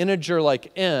define an integer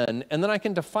like n, and then I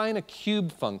can define a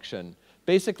cube function.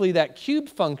 Basically, that cube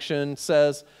function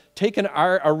says, take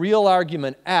a real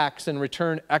argument x and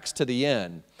return x to the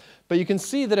n. But you can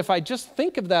see that if I just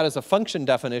think of that as a function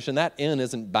definition, that n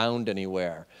isn't bound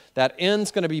anywhere. That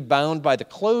n's going to be bound by the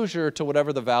closure to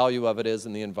whatever the value of it is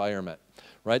in the environment.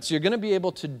 Right? So you're going to be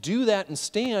able to do that in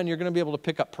Stan. You're going to be able to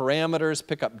pick up parameters,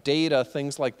 pick up data,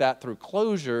 things like that through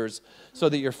closures, so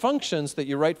that your functions that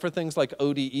you write for things like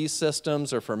ODE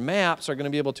systems or for maps are going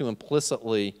to be able to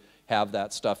implicitly have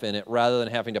that stuff in it rather than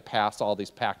having to pass all these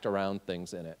packed around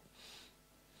things in it.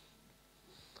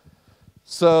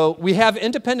 So we have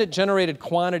independent generated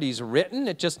quantities written.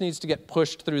 It just needs to get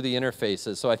pushed through the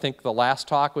interfaces. So I think the last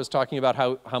talk was talking about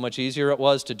how much easier it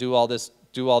was to do all this,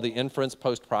 do all the inference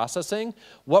post-processing.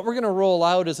 What we're going to roll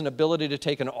out is an ability to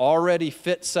take an already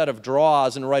fit set of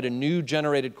draws and write a new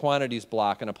generated quantities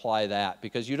block and apply that,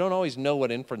 because you don't always know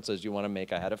what inferences you want to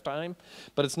make ahead of time.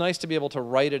 But it's nice to be able to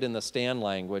write it in the Stan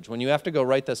language. When you have to go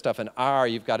write this stuff in R,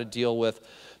 you've got to deal with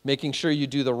making sure you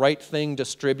do the right thing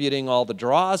distributing all the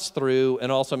draws through, and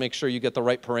also make sure you get the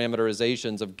right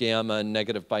parameterizations of gamma and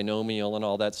negative binomial and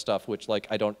all that stuff, which like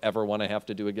I don't ever want to have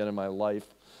to do again in my life.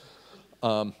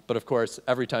 But of course,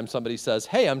 every time somebody says,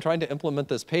 hey, I'm trying to implement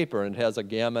this paper and it has a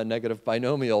gamma negative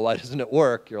binomial, why doesn't it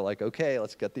work? You're like, okay,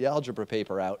 let's get the algebra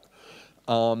paper out.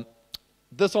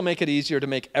 This will make it easier to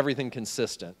make everything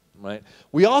consistent, right?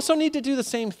 We also need to do the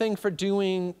same thing for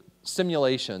doing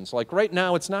simulations. Like right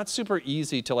now, it's not super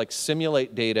easy to like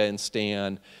simulate data in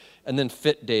Stan and then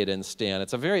fit data in Stan.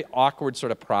 It's a very awkward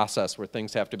sort of process where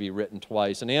things have to be written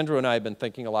twice. And Andrew and I have been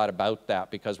thinking a lot about that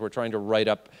because we're trying to write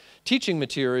up teaching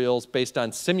materials based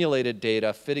on simulated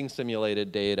data, fitting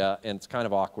simulated data, and it's kind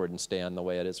of awkward in Stan the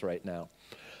way it is right now.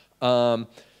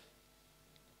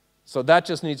 So that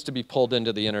just needs to be pulled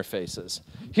into the interfaces.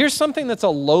 Here's something that's a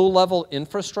low-level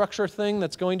infrastructure thing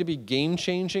that's going to be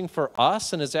game-changing for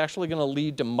us and is actually going to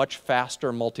lead to much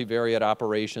faster multivariate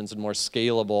operations and more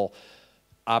scalable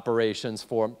operations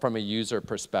from a user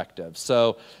perspective.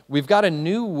 So we've got a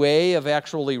new way of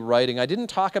actually writing. I didn't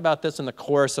talk about this in the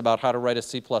course about how to write a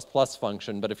C++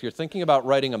 function, but if you're thinking about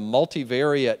writing a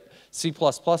multivariate C++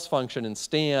 function in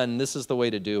Stan, this is the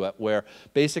way to do it, where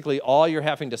basically all you're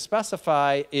having to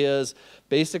specify is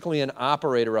basically an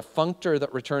operator, a functor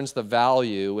that returns the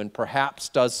value and perhaps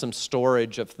does some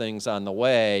storage of things on the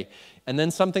way, and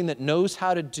then something that knows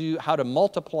how to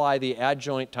multiply the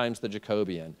adjoint times the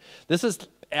Jacobian. This is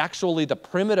actually the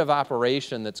primitive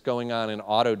operation that's going on in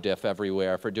autodiff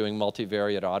everywhere for doing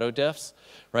multivariate autodiffs,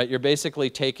 right? You're basically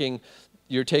taking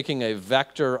a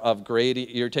vector of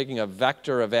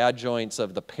adjoints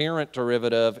of the parent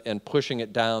derivative and pushing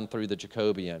it down through the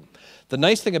Jacobian. The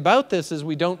nice thing about this is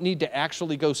we don't need to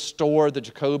actually go store the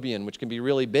Jacobian, which can be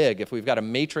really big. If we've got a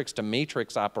matrix to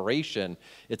matrix operation,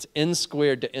 it's n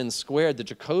squared to n squared. The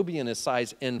Jacobian is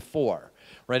size n4,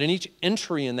 right? And each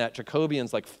entry in that Jacobian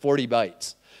is like 40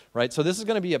 bytes. Right? So this is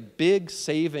going to be a big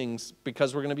savings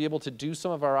because we're going to be able to do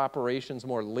some of our operations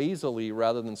more lazily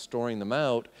rather than storing them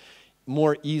out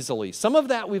more easily. Some of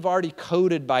that we've already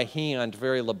coded by hand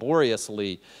very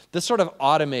laboriously. This sort of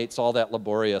automates all that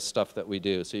laborious stuff that we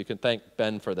do. So you can thank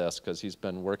Ben for this because he's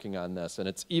been working on this. And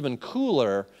it's even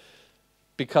cooler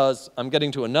because I'm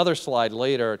getting to another slide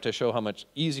later to show how much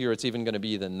easier it's even going to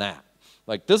be than that.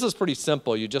 Like, this is pretty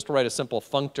simple. You just write a simple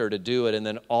functor to do it, and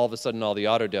then all of a sudden all the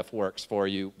autodiff works for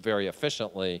you very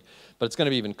efficiently. But it's going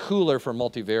to be even cooler for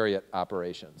multivariate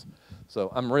operations.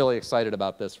 So I'm really excited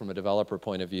about this from a developer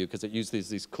point of view, because it uses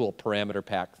these cool parameter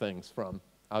pack things from,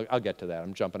 I'll get to that.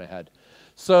 I'm jumping ahead.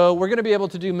 So we're going to be able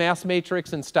to do mass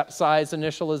matrix and step size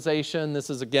initialization. This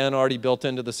is, again, already built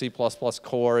into the C++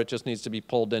 core. It just needs to be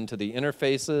pulled into the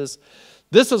interfaces.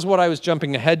 This is what I was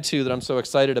jumping ahead to that I'm so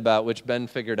excited about, which Ben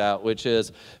figured out, which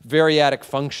is variadic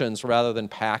functions rather than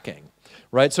packing.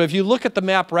 Right? So if you look at the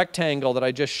map rectangle that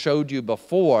I just showed you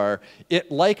before,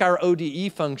 it, like our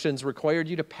ODE functions, required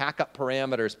you to pack up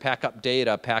parameters, pack up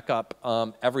data, pack up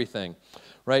everything.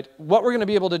 Right? What we're going to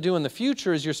be able to do in the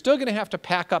future is you're still going to have to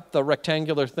pack up the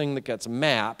rectangular thing that gets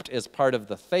mapped as part of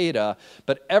the theta,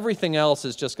 but everything else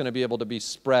is just going to be able to be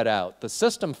spread out. The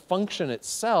system function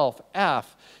itself,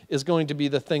 f, is going to be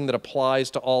the thing that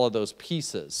applies to all of those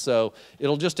pieces. So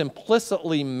it'll just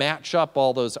implicitly match up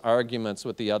all those arguments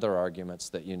with the other arguments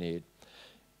that you need.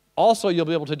 Also, you'll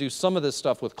be able to do some of this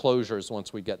stuff with closures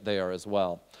once we get there as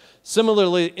well.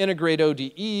 Similarly, integrate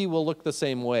ODE will look the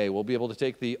same way. We'll be able to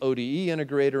take the ODE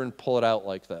integrator and pull it out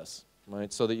like this,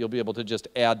 right? So that you'll be able to just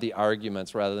add the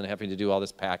arguments rather than having to do all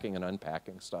this packing and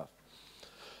unpacking stuff.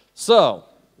 So,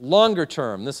 longer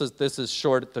term, this is the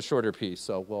shorter piece,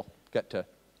 so we'll get to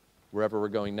wherever we're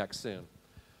going next soon.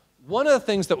 One of the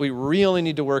things that we really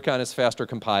need to work on is faster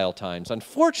compile times.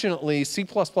 Unfortunately, C++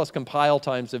 compile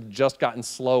times have just gotten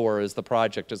slower as the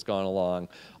project has gone along.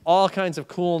 All kinds of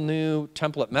cool new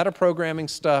template metaprogramming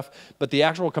stuff, but the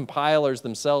actual compilers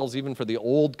themselves, even for the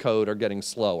old code, are getting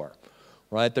slower.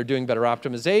 Right? They're doing better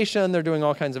optimization, they're doing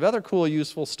all kinds of other cool,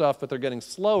 useful stuff, but they're getting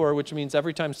slower, which means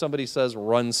every time somebody says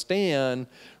run Stan,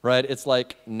 right, it's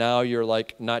like now you're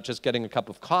like not just getting a cup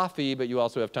of coffee, but you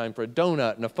also have time for a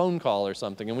donut and a phone call or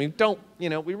something, and we don't,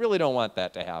 we really don't want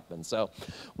that to happen. So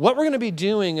what we're going to be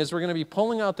doing is we're going to be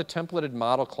pulling out the templated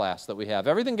model class that we have.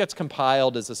 Everything gets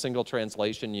compiled as a single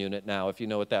translation unit now, if you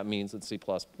know what that means in C++.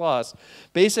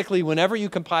 Basically, whenever you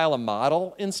compile a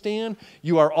model in Stan,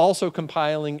 you are also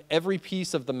compiling every piece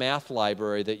of the math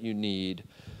library that you need.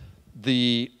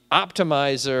 The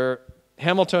optimizer,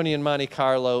 Hamiltonian Monte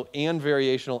Carlo, and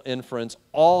variational inference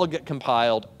all get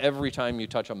compiled every time you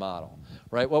touch a model.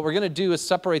 Right? What we're going to do is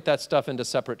separate that stuff into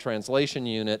separate translation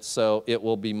units so it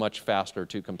will be much faster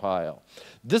to compile.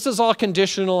 This is all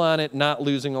conditional on it not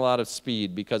losing a lot of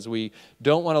speed, because we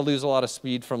don't want to lose a lot of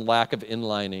speed from lack of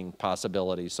inlining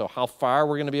possibilities. So how far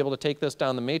we're going to be able to take this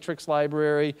down the matrix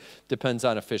library depends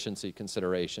on efficiency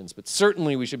considerations. But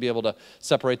certainly we should be able to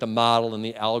separate the model and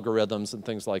the algorithms and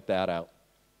things like that out.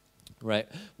 Right?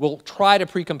 We'll try to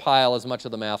precompile as much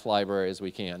of the math library as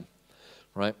we can.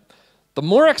 Right? The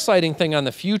more exciting thing on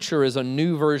the future is a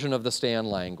new version of the Stan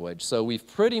language. So we've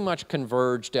pretty much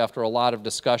converged after a lot of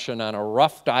discussion on a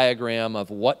rough diagram of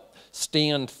what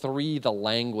Stan 3, the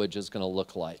language, is going to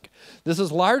look like. This is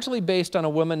largely based on a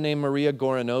woman named Maria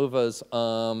Goranova's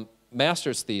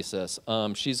master's thesis.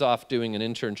 She's off doing an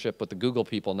internship with the Google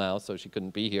people now, so she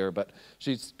couldn't be here, but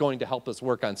she's going to help us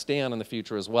work on Stan in the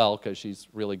future as well, because she's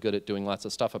really good at doing lots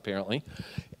of stuff apparently.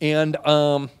 And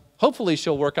hopefully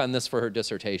she'll work on this for her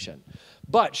dissertation.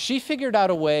 But she figured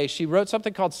out a way, she wrote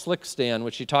something called Slick Stan,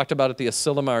 which she talked about at the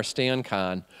Asilomar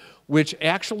StanCon, which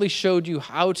actually showed you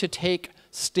how to take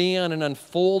Stan and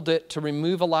unfold it to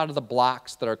remove a lot of the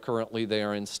blocks that are currently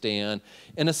there in Stan,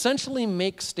 and essentially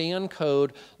make Stan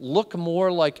code look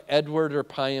more like Edward or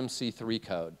PyMC3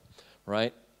 code,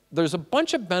 right? There's a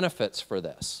bunch of benefits for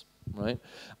this, right?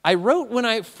 When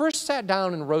I first sat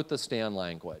down and wrote the Stan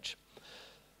language,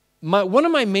 one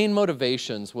of my main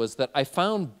motivations was that I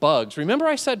found bugs. Remember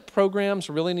I said programs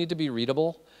really need to be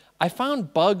readable? I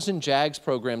found bugs in JAGS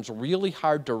programs really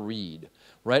hard to read,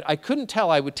 right? I couldn't tell.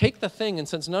 I would take the thing, and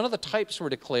since none of the types were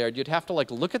declared, you'd have to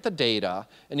like look at the data,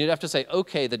 and you'd have to say,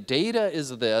 okay, the data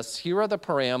is this, here are the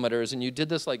parameters, and you did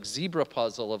this like zebra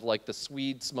puzzle of like the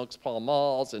Swede smokes Pall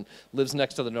Malls and lives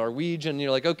next to the Norwegian, and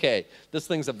you're like, okay, this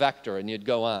thing's a vector, and you'd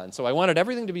go on. So I wanted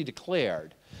everything to be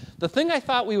declared. The thing I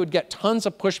thought we would get tons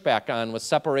of pushback on was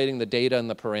separating the data and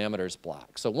the parameters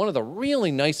block. So one of the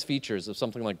really nice features of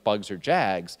something like bugs or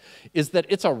JAGS is that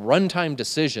it's a runtime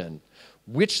decision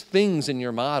which things in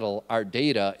your model are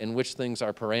data and which things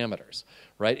are parameters,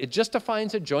 right? It just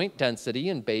defines a joint density,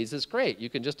 and Bayes is great. You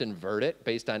can just invert it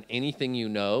based on anything you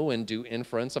know and do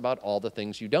inference about all the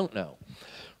things you don't know.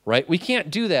 Right? We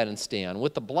can't do that in Stan.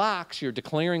 With the blocks, you're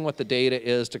declaring what the data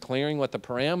is, declaring what the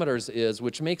parameters is,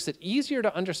 which makes it easier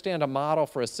to understand a model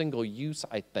for a single use,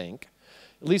 I think.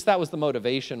 At least that was the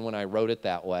motivation when I wrote it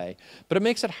that way. But it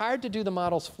makes it hard to do the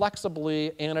models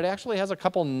flexibly, and it actually has a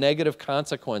couple negative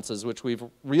consequences, which we've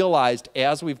realized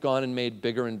as we've gone and made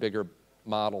bigger and bigger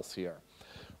models here.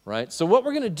 Right? So what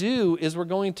we're going to do is we're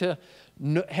going to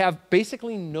have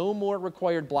basically no more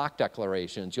required block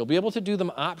declarations. You'll be able to do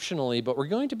them optionally, but we're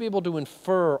going to be able to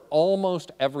infer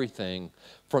almost everything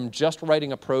from just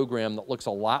writing a program that looks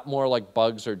a lot more like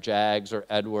Bugs or Jags or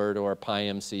Edward or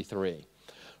PyMC3.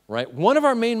 Right? One of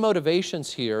our main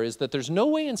motivations here is that there's no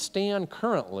way in Stan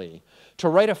currently to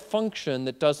write a function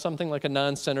that does something like a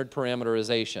non-centered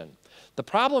parameterization. The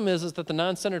problem is that the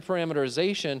non-centered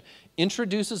parameterization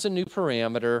introduces a new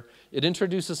parameter, it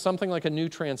introduces something like a new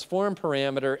transform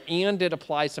parameter, and it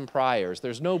applies some priors.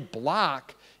 There's no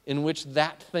block in which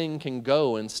that thing can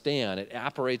go in Stan. It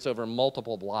operates over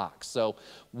multiple blocks. So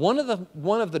one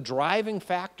of the driving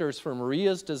factors for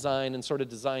Maria's design and sort of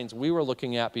designs we were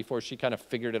looking at before she kind of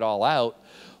figured it all out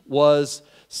was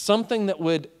something that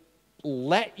would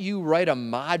let you write a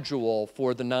module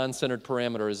for the non-centered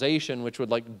parameterization, which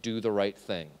would like do the right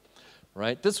thing,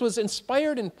 right? This was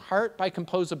inspired in part by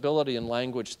composability and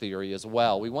language theory as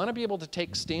well. We want to be able to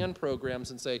take Stan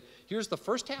programs and say, here's the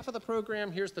first half of the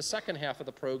program, here's the second half of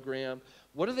the program.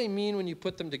 What do they mean when you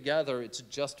put them together? It's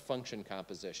just function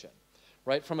composition,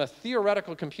 right? From a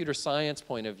theoretical computer science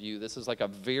point of view, this is like a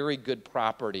very good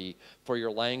property for your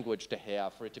language to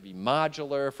have, for it to be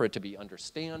modular, for it to be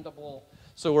understandable.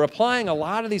 So we're applying a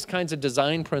lot of these kinds of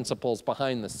design principles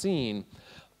behind the scene.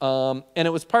 And it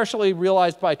was partially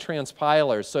realized by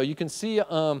transpilers. So you can see,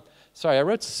 sorry, I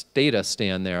wrote Stata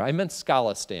Stan there. I meant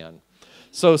Scala Stan.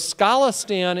 So Scala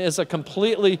Stan is a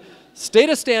completely,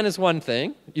 Stata Stan is one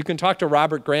thing. You can talk to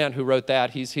Robert Grant, who wrote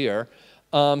that. He's here.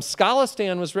 Scala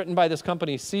Stan was written by this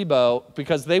company, Cibo,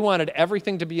 because they wanted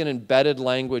everything to be an embedded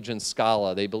language in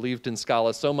Scala. They believed in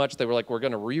Scala so much, they were like, we're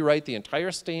going to rewrite the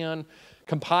entire Stan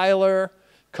compiler,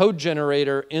 code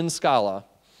generator in Scala,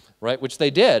 right, which they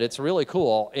did. It's really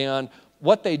cool. And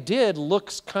what they did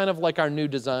looks kind of like our new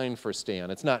design for Stan.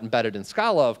 It's not embedded in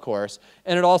Scala, of course,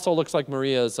 and it also looks like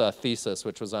Maria's thesis,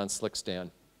 which was on Slick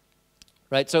Stan.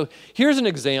 Right, so here's an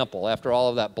example, after all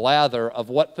of that blather, of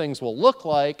what things will look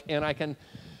like, and I can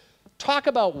talk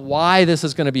about why this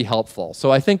is going to be helpful.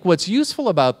 So I think what's useful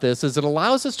about this is it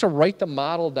allows us to write the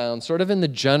model down sort of in the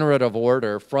generative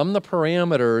order from the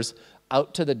parameters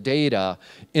out to the data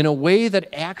in a way that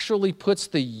actually puts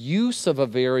the use of a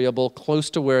variable close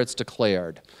to where it's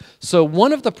declared. So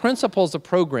one of the principles of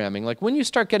programming, like when you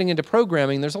start getting into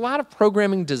programming, there's a lot of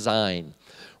programming design,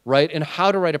 right, and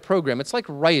how to write a program. It's like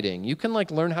writing. You can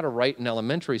like learn how to write in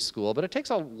elementary school, but it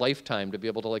takes a lifetime to be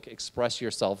able to like express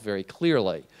yourself very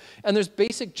clearly. And there's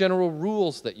basic general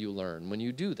rules that you learn when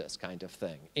you do this kind of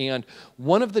thing. And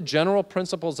one of the general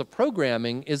principles of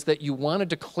programming is that you want to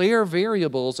declare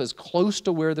variables as close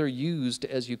to where they're used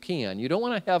as you can. You don't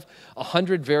want to have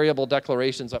 100 variable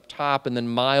declarations up top and then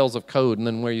miles of code and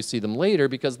then where you see them later,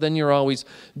 because then you're always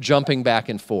jumping back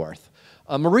and forth.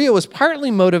 Maria was partly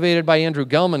motivated by Andrew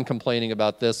Gelman complaining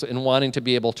about this and wanting to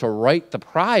be able to write the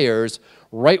priors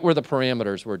right where the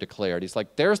parameters were declared. He's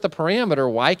like, there's the parameter,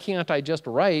 why can't I just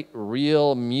write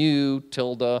real mu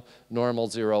tilde normal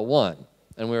 0, 1?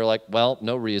 And we were like, well,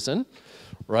 no reason,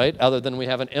 right, other than we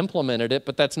haven't implemented it,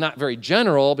 but that's not very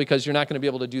general because you're not going to be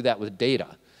able to do that with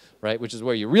data, right, which is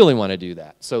where you really want to do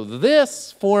that. So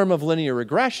this form of linear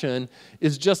regression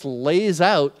is just lays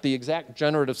out the exact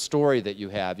generative story that you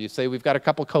have. You say we've got a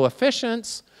couple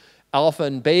coefficients, alpha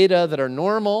and beta, that are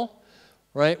normal,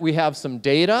 right? We have some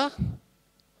data.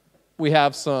 We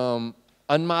have some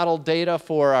unmodeled data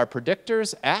for our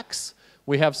predictors, x.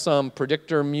 We have some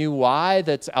predictor mu y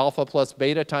that's alpha plus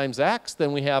beta times x.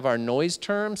 Then we have our noise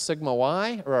term, sigma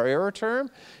y, or our error term.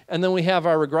 And then we have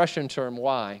our regression term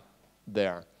y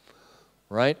there.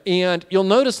 Right? And you'll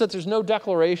notice that there's no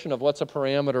declaration of what's a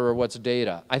parameter or what's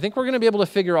data. I think we're going to be able to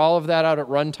figure all of that out at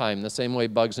runtime the same way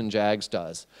Bugs and Jags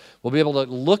does. We'll be able to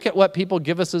look at what people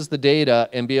give us as the data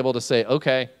and be able to say,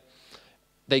 okay,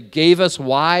 they gave us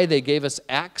y, they gave us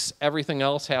x, everything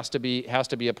else has to be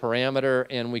a parameter,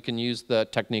 and we can use the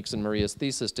techniques in Maria's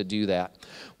thesis to do that.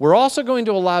 We're also going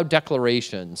to allow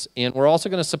declarations, and we're also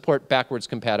going to support backwards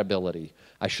compatibility.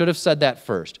 I should have said that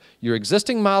first. Your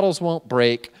existing models won't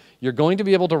break. You're going to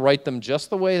be able to write them just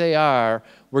the way they are.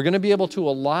 We're going to be able to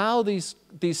allow these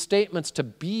statements to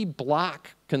be block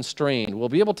constrained. We'll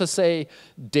be able to say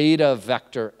data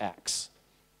vector x,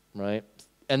 right?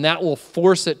 And that will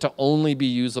force it to only be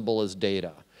usable as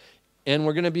data. And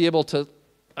we're going to be able to,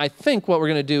 I think what we're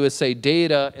going to do is say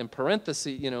data in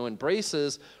parentheses, you know, in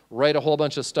braces, write a whole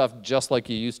bunch of stuff just like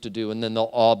you used to do, and then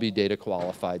they'll all be data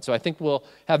qualified. So I think we'll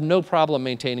have no problem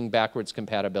maintaining backwards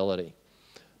compatibility.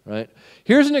 Right?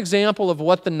 Here's an example of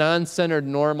what the non-centered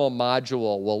normal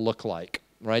module will look like.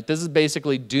 Right? This is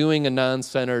basically doing a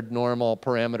non-centered normal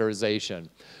parameterization.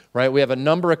 Right? We have a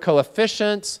number of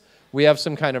coefficients. We have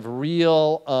some kind of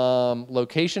real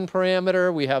location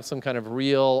parameter. We have some kind of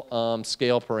real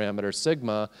scale parameter,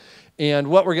 sigma. And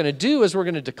what we're going to do is we're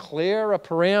going to declare a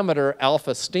parameter,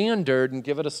 alpha standard, and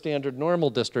give it a standard normal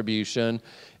distribution.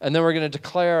 And then we're going to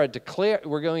declare a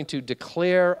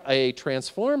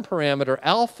transform parameter,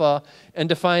 alpha, and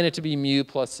define it to be mu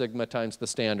plus sigma times the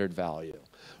standard value.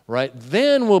 Right?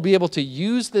 Then we'll be able to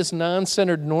use this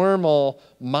non-centered normal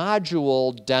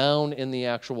module down in the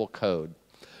actual code.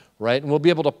 Right? And we'll be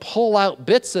able to pull out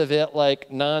bits of it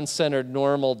like non-centered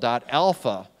normal dot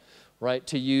alpha, right,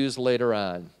 to use later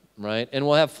on. Right? And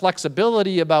we'll have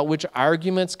flexibility about which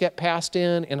arguments get passed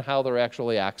in and how they're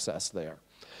actually accessed there.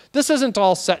 This isn't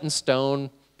all set in stone.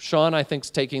 Sean, I think,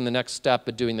 is taking the next step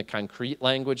of doing the concrete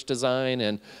language design,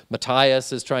 and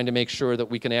Matthias is trying to make sure that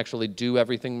we can actually do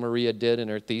everything Maria did in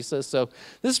her thesis. So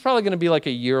this is probably going to be like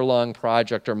a year-long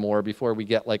project or more before we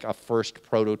get like a first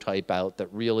prototype out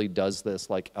that really does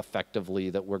this like effectively,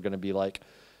 that we're going to be like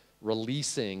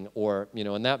releasing, or, you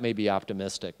know, and that may be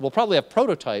optimistic. We'll probably have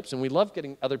prototypes, and we love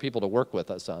getting other people to work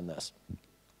with us on this.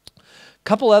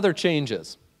 Couple other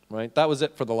changes, right? That was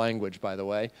it for the language, by the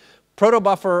way.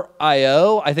 Protobuffer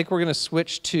I/O, I think we're going to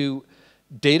switch to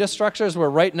data structures. We're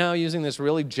right now using this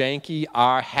really janky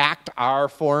hacked R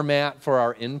format for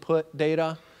our input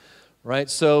data. Right?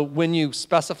 So when you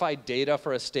specify data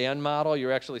for a stand model,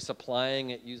 you're actually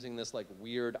supplying it using this like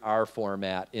weird R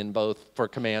format in both for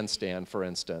command stand, for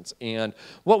instance. And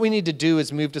what we need to do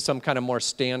is move to some kind of more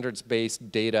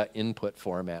standards-based data input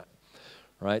format.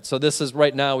 Right? So this is,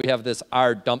 right now we have this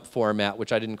R dump format,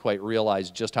 which I didn't quite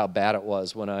realize just how bad it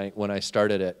was when I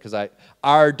started it, because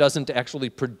R doesn't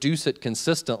actually produce it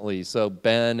consistently. So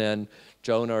Ben and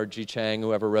Jonah or Ji Chang,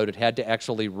 whoever wrote it, had to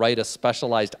actually write a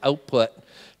specialized output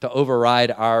to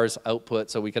override R's output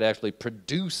so we could actually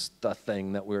produce the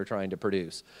thing that we were trying to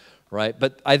produce. Right?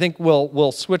 But I think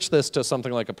we'll switch this to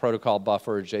something like a protocol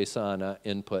buffer JSON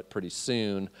input pretty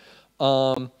soon.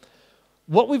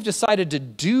 What we've decided to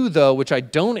do, though, which I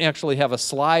don't actually have a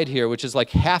slide here, which is like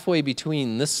halfway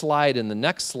between this slide and the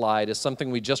next slide, is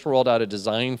something we just rolled out a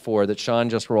design for, that Sean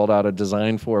just rolled out a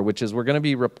design for, which is we're going to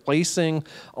be replacing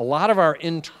a lot of our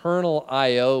internal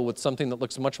I/O with something that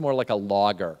looks much more like a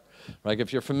logger. Like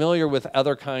if you're familiar with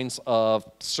other kinds of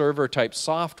server-type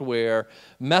software,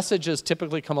 messages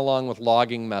typically come along with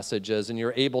logging messages, and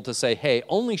you're able to say, hey,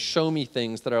 only show me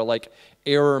things that are like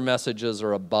error messages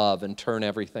or above, and turn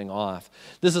everything off.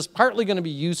 This is partly going to be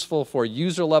useful for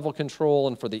user-level control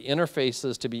and for the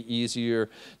interfaces to be easier,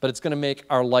 but it's going to make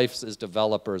our lives as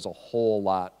developers a whole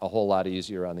lot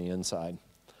easier on the inside.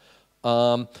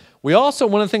 We also,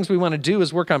 one of the things we want to do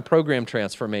is work on program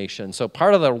transformation. So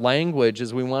part of the language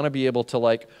is we want to be able to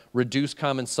like reduce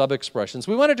common sub-expressions.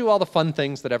 We want to do all the fun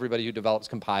things that everybody who develops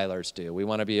compilers do. We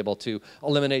want to be able to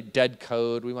eliminate dead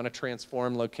code. We want to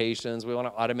transform locations. We want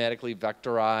to automatically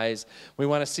vectorize. We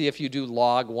want to see if you do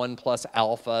log 1 plus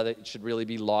alpha, that it should really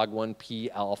be log 1 p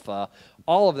alpha.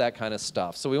 All of that kind of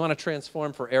stuff. So we want to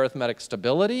transform for arithmetic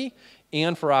stability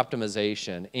and for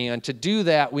optimization. And to do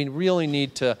that, we really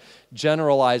need to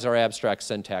generalize our abstract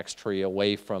syntax tree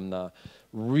away from the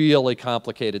really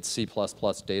complicated C++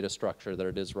 data structure that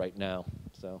it is right now.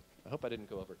 So I hope I didn't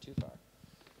go over too far.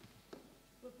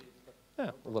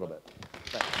 Yeah, a little bit.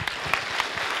 Thanks.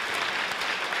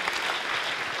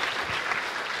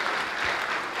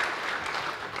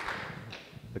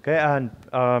 Okay, and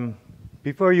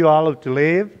before you all have to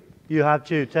leave, you have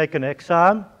to take an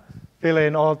exam, fill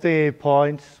in all the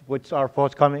points which are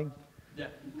forthcoming. Yeah.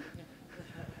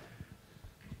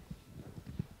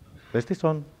 Where's this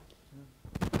one?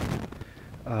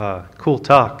 Cool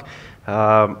talk.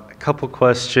 A couple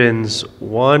questions.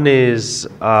 One is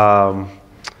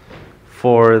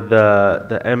for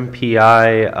the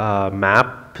MPI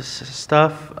map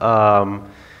stuff.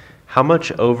 How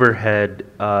much overhead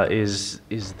is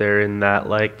there in that?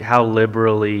 Like, how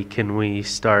liberally can we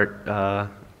start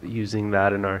using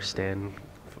that in our STAN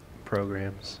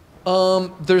programs?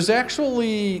 There's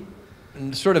actually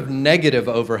sort of negative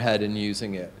overhead in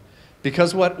using it.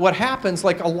 Because what happens,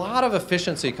 like a lot of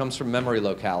efficiency comes from memory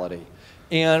locality.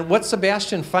 And what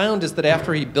Sebastian found is that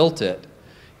after he built it,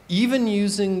 even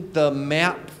using the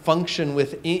map function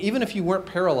with, even if you weren't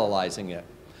parallelizing it,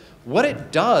 What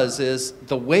it does is,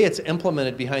 the way it's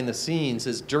implemented behind the scenes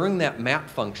is during that map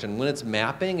function, when it's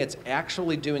mapping, it's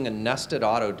actually doing a nested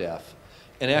autodiff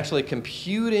and actually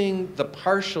computing the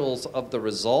partials of the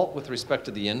result with respect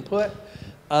to the input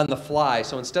on the fly.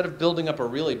 So instead of building up a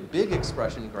really big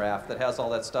expression graph that has all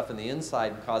that stuff in the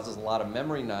inside and causes a lot of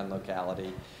memory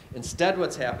non-locality, instead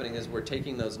what's happening is we're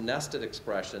taking those nested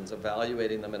expressions,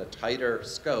 evaluating them in a tighter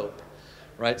scope,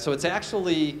 right? So it's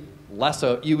actually less,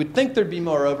 you would think there'd be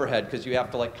more overhead because you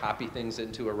have to like copy things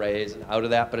into arrays and out of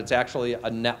that, but it's actually a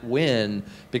net win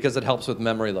because it helps with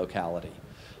memory locality.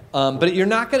 But you're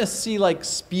not going to see like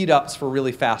speed ups for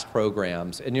really fast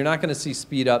programs, and you're not going to see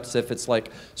speed ups if it's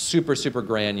like super, super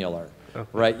granular,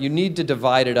 right? You need to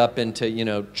divide it up into, you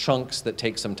know, chunks that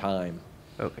take some time,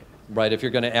 right? If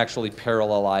you're going to actually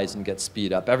parallelize and get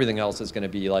speed up, everything else is going to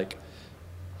be like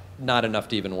not enough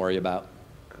to even worry about.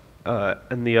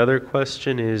 And the other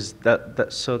question is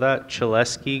so that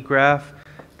Cholesky graph,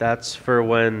 that's for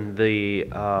when the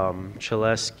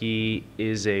Cholesky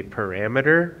is a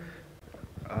parameter.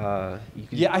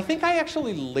 Yeah, I think I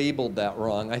actually labeled that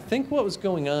wrong. I think what was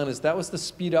going on is that was the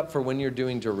speed up for when you're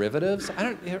doing derivatives.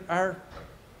 Our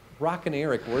Rock and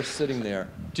Eric, we're sitting there.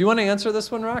 Do you want to answer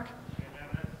this one, Rock?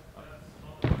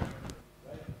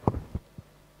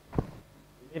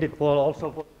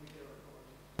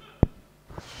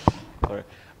 Sorry.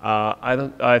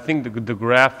 I think the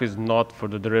graph is not for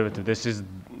the derivative. This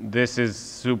is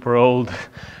super old.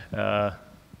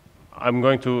 We're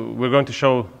going to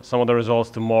show some of the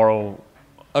results tomorrow.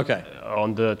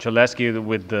 On the Cholesky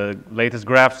with the latest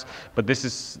graphs, but this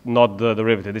is not the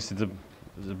derivative. This is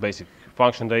the basic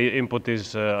function. The input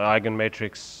is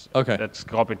eigenmatrix that's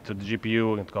copied to the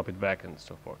GPU and copied back and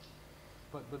so forth.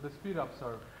 But the speed ups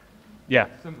are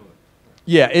similar.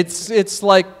 Yeah, it's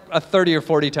like a 30 or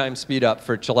 40 times speed up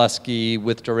for Cholesky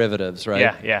with derivatives,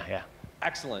 right? Yeah.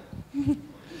 Excellent.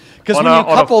 Because when you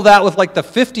couple that with like the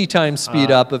 50 times speed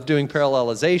up of doing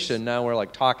parallelization, now we're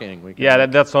like talking.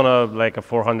 That's on a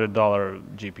 $400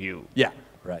 GPU. Yeah,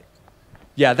 right.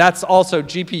 Yeah, that's also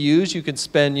GPUs. You can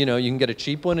spend, you can get a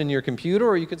cheap one in your computer,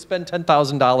 or you could spend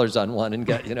 $10,000 on one and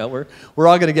get, we're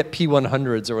all going to get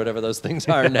P100s or whatever those things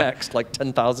are next, like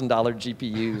 $10,000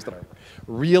 GPUs that are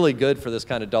really good for this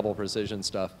kind of double precision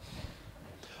stuff.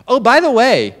 Oh, by the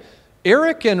way,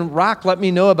 Eric and Rock let me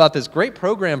know about this great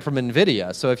program from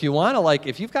NVIDIA. So if you want to,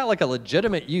 if you've got like a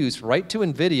legitimate use, write to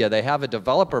NVIDIA. They have a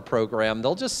developer program.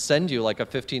 They'll just send you like a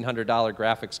 $1,500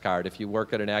 graphics card if you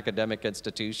work at an academic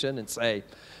institution and say,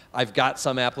 I've got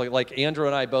some like Andrew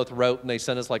and I both wrote, and they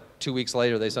sent us like 2 weeks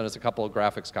later, they sent us a couple of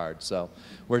graphics cards. So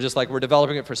we're just like, we're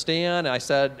developing it for Stan. I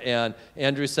said, and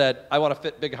Andrew said, I want to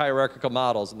fit big hierarchical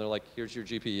models. And they're like, here's your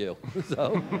GPU.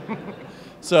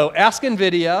 So ask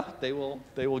NVIDIA, they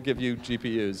will give you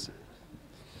GPUs.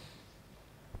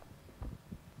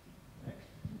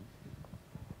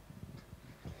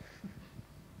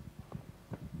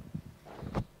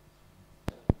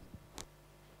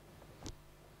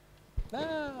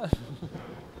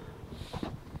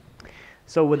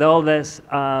 So with all this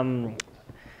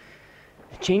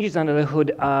changes under the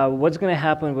hood, what's going to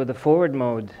happen with the forward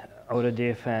mode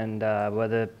autodiff, and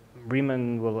whether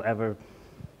Riemann will ever,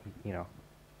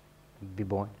 be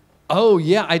born? Oh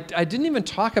yeah, I didn't even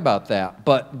talk about that.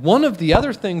 But one of the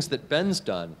other things that Ben's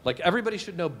done, like everybody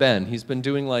should know Ben. He's been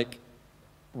doing like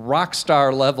rock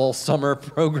star level summer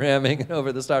programming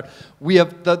over the start. We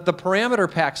have the parameter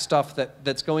pack stuff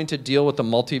that's going to deal with the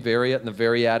multivariate and the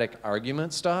variadic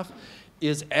argument stuff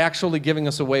is actually giving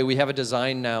us a way. We have a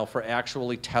design now for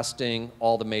actually testing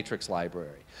all the matrix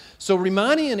library. So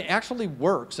Riemannian actually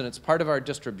works, and it's part of our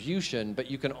distribution,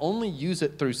 but you can only use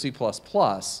it through C++.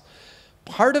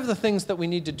 Part of the things that we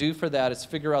need to do for that is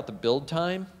figure out the build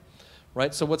time.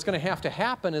 Right, so what's going to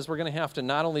happen is we're going to have to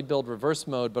not only build reverse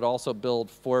mode, but also build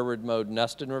forward mode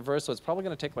nested in reverse. So it's probably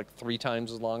going to take like 3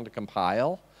 times as long to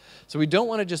compile. So we don't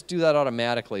want to just do that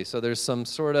automatically. So there's some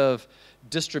sort of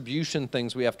distribution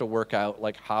things we have to work out,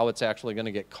 like how it's actually going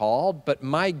to get called. But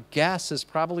my guess is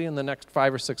probably in the next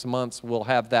 5 or 6 months, we'll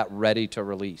have that ready to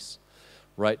release,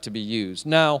 right, to be used.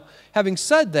 Now, having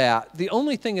said that, the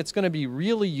only thing it's going to be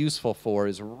really useful for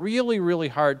is really, really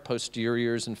hard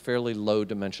posteriors and fairly low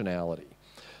dimensionality.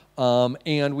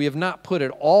 And we have not put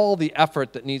all the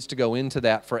effort that needs to go into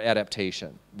that for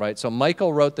adaptation. right? So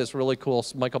Michael wrote this really cool,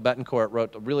 Michael Betancourt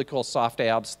wrote a really cool soft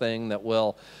abs thing that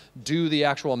will do the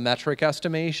actual metric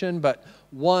estimation, but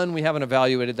one, we haven't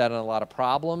evaluated that in a lot of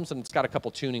problems, and it's got a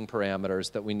couple tuning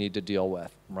parameters that we need to deal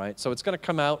with, right? So it's going to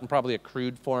come out in probably a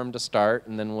crude form to start,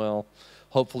 and then we'll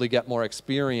hopefully get more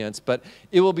experience, but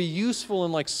it will be useful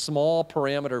in like small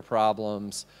parameter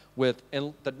problems with,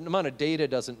 and the amount of data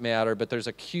doesn't matter, but there's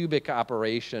a cubic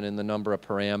operation in the number of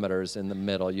parameters in the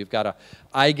middle. You've got to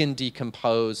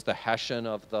eigendecompose the Hessian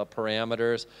of the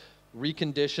parameters,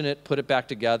 recondition it, put it back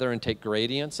together, and take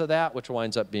gradients of that, which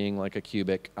winds up being like a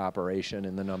cubic operation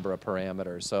in the number of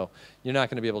parameters. So you're not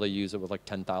going to be able to use it with like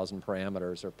 10,000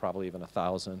 parameters or probably even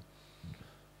 1,000.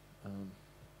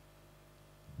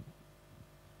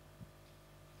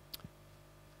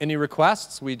 Any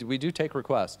requests? We do take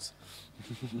requests.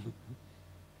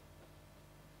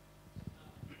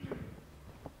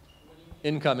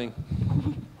 Incoming.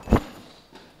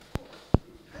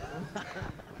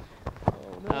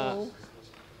 Oh, no.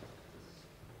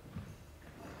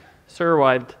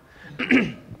 Survived.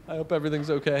 I hope everything's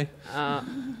okay.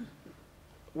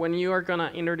 When you are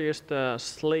gonna introduce the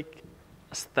slick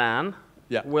Stan,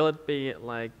 will it be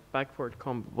like backward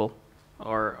compatible,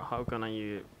 or how gonna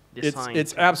you design?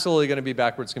 It's absolutely going to be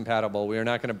backwards compatible. We are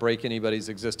not going to break anybody's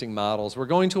existing models. We're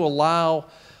going to allow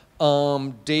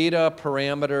data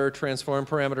parameter, transform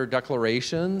parameter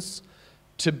declarations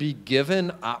to be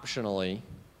given optionally,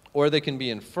 or they can be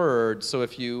inferred. So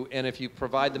if you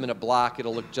provide them in a block,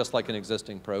 it'll look just like an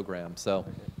existing program. So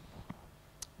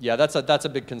yeah, that's a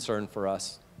big concern for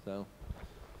us. So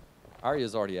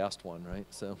Arya's already asked one, right?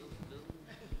 So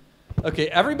okay,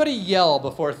 everybody yell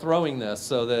before throwing this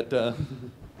so that.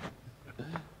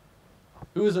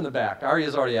 Who is in the back?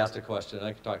 Arya's already asked a question.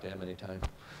 I can talk to him anytime.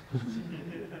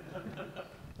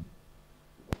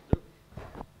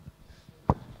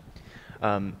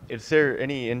 Is there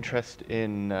any interest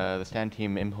in the Stan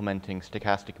team implementing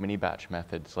stochastic mini-batch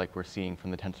methods like we're seeing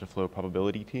from the TensorFlow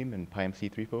probability team and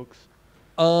PyMC3 folks?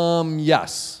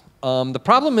 Yes. The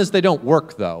problem is they don't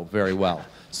work, though, very well.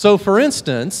 So for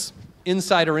instance,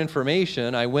 insider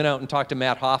information, I went out and talked to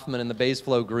Matt Hoffman in the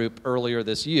Bayesflow group earlier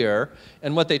this year,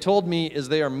 and what they told me is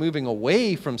they are moving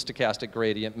away from stochastic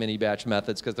gradient mini-batch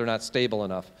methods because they're not stable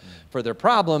enough for their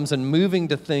problems, and moving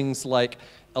to things like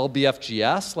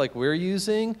LBFGS, like we're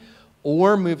using,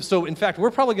 or move. So in fact, we're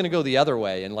probably going to go the other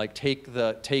way and like take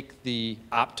the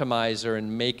optimizer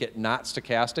and make it not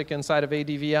stochastic inside of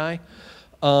ADVI,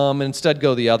 and instead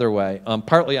go the other way.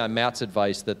 Partly on Matt's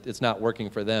advice that it's not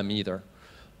working for them either.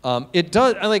 It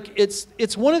does, like,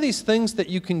 it's one of these things that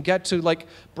you can get to, like,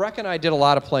 Breck and I did a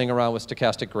lot of playing around with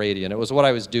stochastic gradient. It was what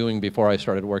I was doing before I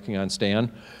started working on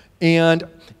Stan. And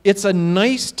it's a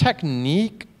nice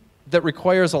technique that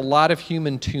requires a lot of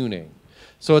human tuning.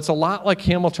 So it's a lot like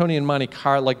Hamiltonian Monte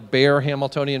Carlo, like bare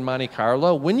Hamiltonian Monte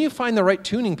Carlo. When you find the right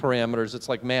tuning parameters, it's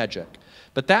like magic.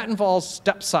 But that involves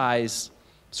step size,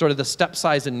 sort of the step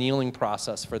size annealing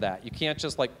process for that. You can't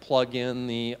just like plug in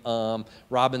the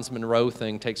Robbins-Monroe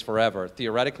thing, takes forever.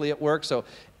 Theoretically it works, so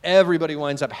everybody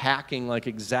winds up hacking like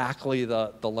exactly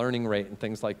the learning rate and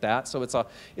things like that. So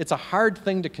it's a hard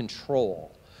thing to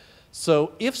control.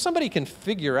 So if somebody can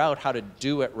figure out how to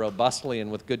do it robustly and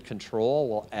with good control,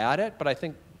 we'll add it, but I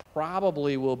think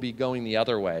probably we'll be going the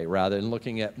other way rather than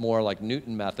looking at more like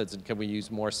Newton methods and can we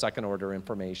use more second order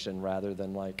information rather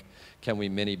than like can we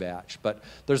mini batch. But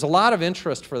there's a lot of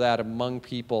interest for that among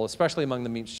people, especially among the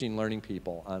machine learning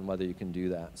people, on whether you can do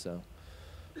that. So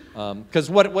because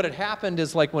what had happened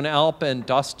is like when Alp and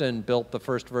Dustin built the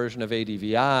first version of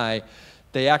ADVI,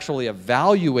 they actually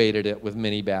evaluated it with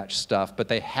mini batch stuff, but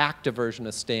they hacked a version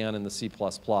of Stan in the C++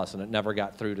 and it never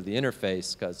got through to the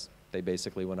interface because they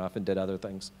basically went off and did other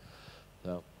things.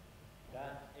 So.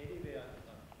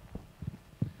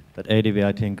 That ADVI,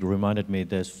 I think, reminded me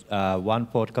there's one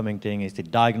forthcoming thing is the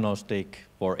diagnostic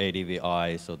for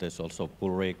ADVI. So there's also pull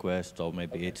request, or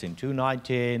maybe it's in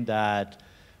 219 that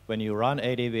when you run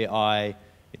ADVI,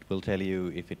 it will tell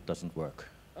you if it doesn't work.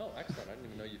 Oh, excellent. I didn't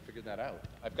even know you figured that out.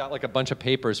 I've got like a bunch of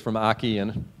papers from Aki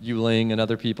and Yuling and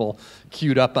other people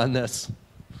queued up on this.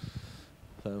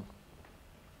 So.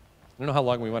 I don't know how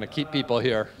long we want to keep people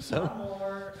here. So. One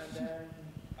more, and then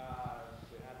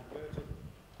we have Bertrand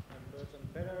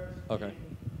and Petters. Okay.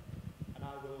 And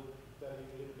I will tell you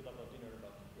a little bit about dinner,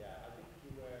 but yeah, I think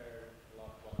you were the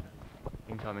last one.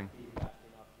 Incoming.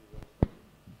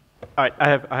 All right,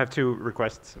 I have two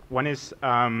requests. One is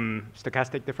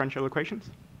stochastic differential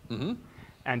equations. Mm-hmm.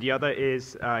 And the other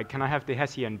is, can I have the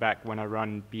Hessian back when I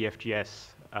run BFGS?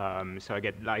 So I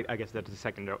get, like, I guess that's the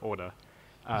second order.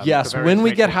 Yes, when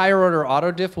we get higher order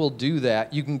autodiff, we'll do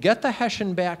that. You can get the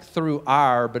Hessian back through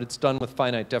R, but it's done with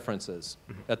finite differences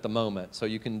at the moment. So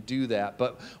you can do that.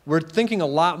 But we're thinking a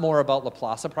lot more about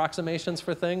Laplace approximations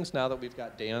for things now that we've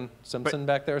got Dan Simpson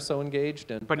back there so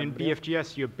engaged. But in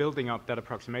BFGS, you're building up that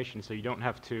approximation, so you don't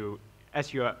have to,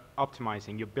 as you're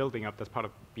optimizing, you're building up as part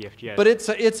of BFGS.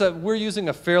 But we're using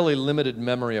a fairly limited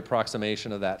memory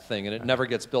approximation of that thing, and it never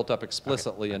gets built up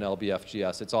explicitly in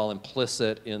LBFGS. It's all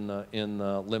implicit in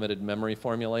the limited memory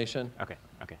formulation. Okay.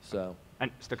 So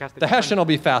and stochastic. The Hessian will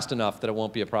be fast enough that it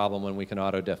won't be a problem when we can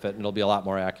auto-diff it, and it'll be a lot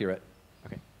more accurate.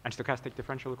 Okay. And stochastic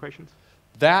differential equations?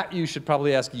 That you should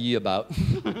probably ask Yi about.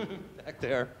 Back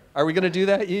there. Are we going to do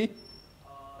that, Yi?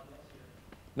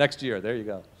 Next year. There you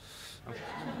go.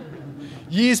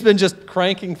 Yi's been just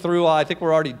cranking through. I think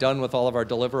we're already done with all of our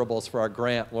deliverables for our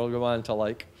grant. We'll go on to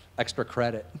like extra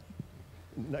credit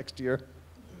next year.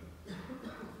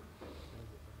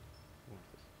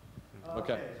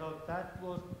 Okay. So that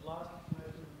was last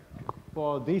question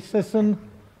for this session.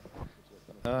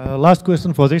 Last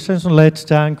question for this session. Let's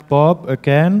thank Bob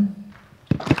again.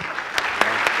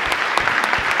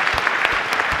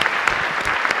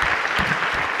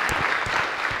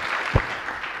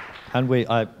 And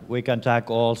we can thank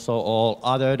also all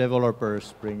other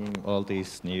developers bringing all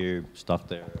this new stuff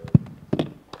there.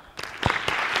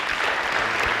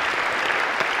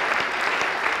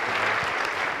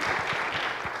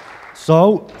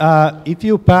 So if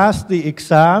you pass the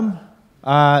exam,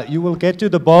 you will get to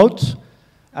the boat.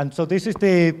 And so this is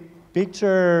the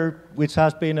picture which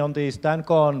has been on the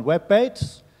StanCon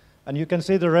webpage. And you can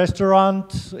see the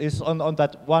restaurant is on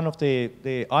that one of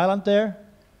the island there.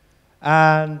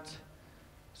 And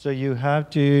so you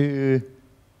have to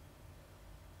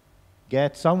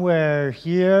get somewhere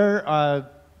here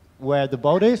where the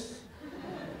boat is.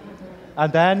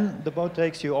 And then the boat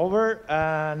takes you over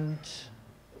and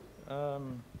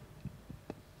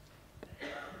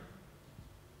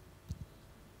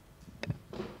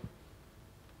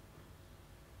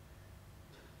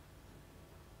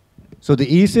so the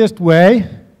easiest way,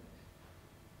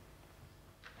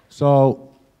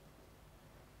 so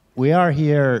we are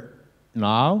here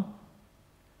now.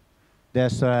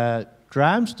 There's a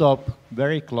tram stop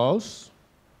very close.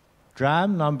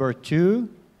 Tram number 2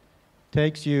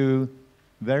 takes you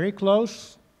very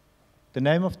close. The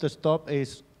name of the stop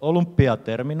is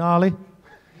Olympiaterminaali.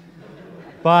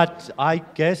 But I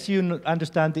guess you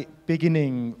understand the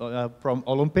beginning from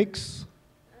Olympics.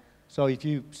 So if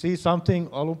you see something,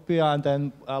 Olympia, and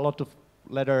then a lot of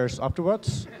letters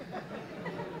afterwards,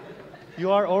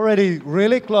 you are already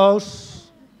really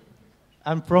close.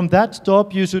 And from that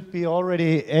stop, you should be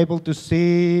already able to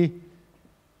see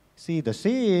the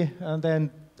sea, and then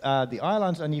the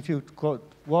islands. And if you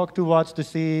walk towards the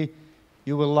sea,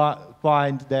 you will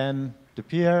find then the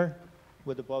pier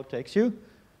where the boat takes you.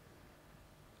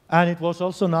 And it was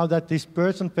also now that this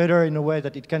person better in a way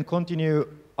that it can continue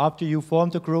after you form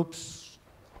the groups.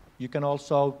 You can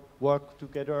also work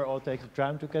together or take the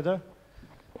tram together.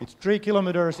 It's 3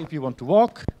 kilometers if you want to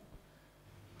walk,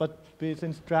 but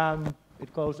since tram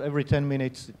it goes every 10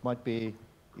 minutes, it might be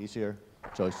easier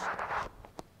choice.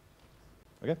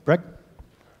 Okay, Greg?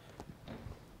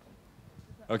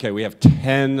 Okay, we have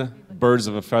 10 birds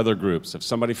of a feather groups. If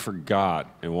somebody forgot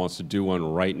and wants to do one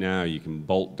right now, you can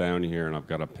bolt down here, and I've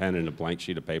got a pen and a blank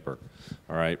sheet of paper.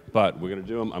 All right, but we're going to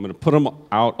do them. I'm going to put them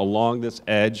out along this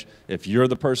edge. If you're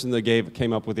the person that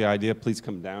came up with the idea, please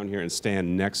come down here and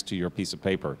stand next to your piece of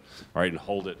paper. All right, and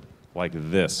hold it like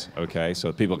this, okay,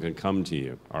 so people can come to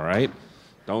you. All right,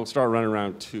 don't start running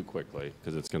around too quickly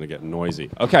because it's going to get noisy.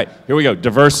 Okay, here we go.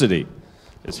 Diversity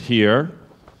is here.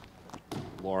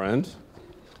 Lauren.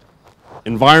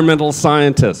 Environmental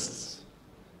scientists,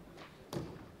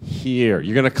 here.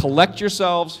 You're going to collect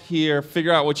yourselves here,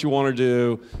 figure out what you want to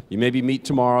do. You maybe meet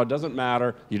tomorrow, it doesn't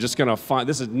matter. You're just going to find,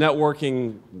 this is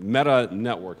networking, meta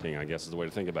networking, I guess is the way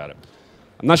to think about it.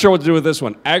 I'm not sure what to do with this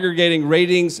one. Aggregating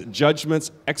ratings,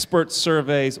 judgments, expert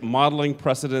surveys, modeling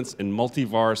precedents, and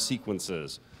multivar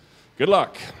sequences. Good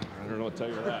luck. I don't know what to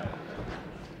tell you about that.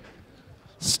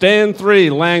 Stand 3,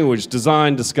 language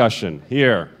design discussion,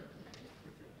 here.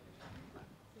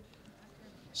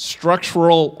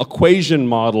 Structural equation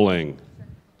modeling,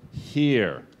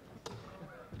 here.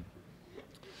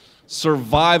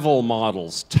 Survival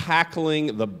models,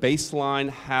 tackling the baseline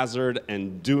hazard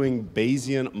and doing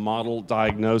Bayesian model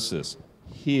diagnosis,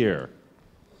 here.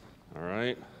 All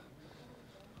right.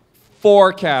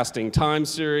 Forecasting, time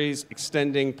series,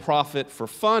 extending profit for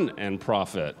fun and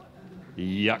profit.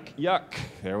 Yuck, yuck.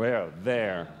 There we go,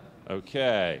 there.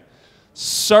 Okay.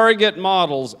 Surrogate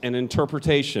models and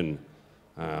interpretation.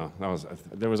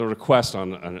 There was a request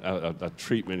on a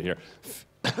treatment here.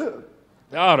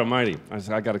 God almighty,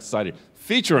 I got excited.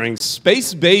 Featuring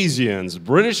Space Bayesians,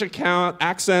 British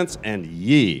accents, and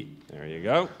Yi. There you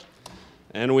go.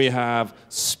 And we have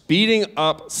Speeding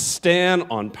Up Stan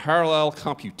on Parallel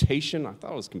Computation. I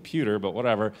thought it was computer, but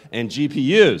whatever. And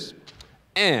GPUs.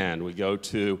 And we go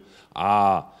to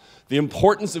The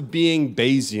Importance of Being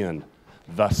Bayesian,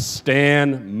 the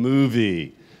Stan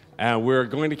movie. And we're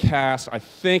going to cast, I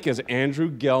think, as Andrew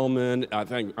Gelman, I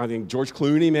think George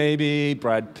Clooney maybe,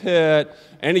 Brad Pitt.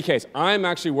 In any case, I'm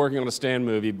actually working on a Stan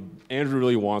movie. Andrew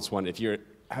really wants one. If you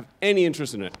have any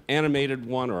interest in an animated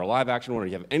one or a live action one, or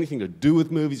you have anything to do with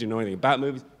movies, you know anything about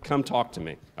movies, come talk to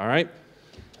me, all right?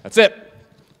 That's it.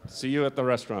 See you at the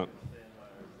restaurant.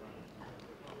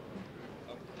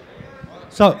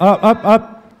 So,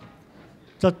 up.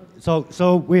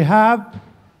 So we have,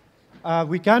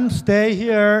 we can stay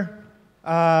here,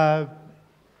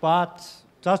 but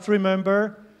just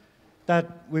remember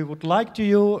that we would like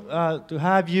to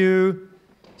have you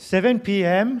 7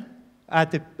 p.m.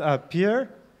 at the pier,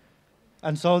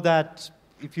 and so that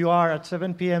if you are at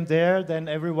 7 p.m. there, then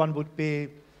everyone would be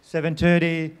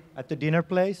 7:30 at the dinner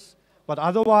place. But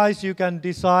otherwise, you can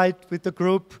decide with the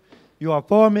group you are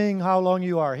forming, how long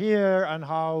you are here, and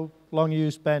how long you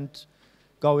spent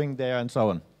going there, and so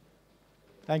on.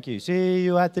 Thank you. See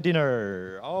you at the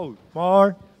dinner. Oh,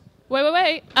 more?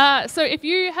 Wait. So if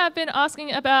you have been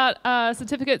asking about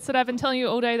certificates that I've been telling you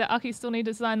all day that Aki still need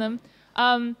to sign them,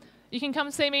 you can come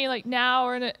see me like now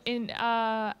or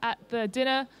at the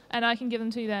dinner, and I can give them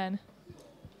to you then.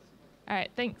 All right,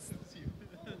 thanks.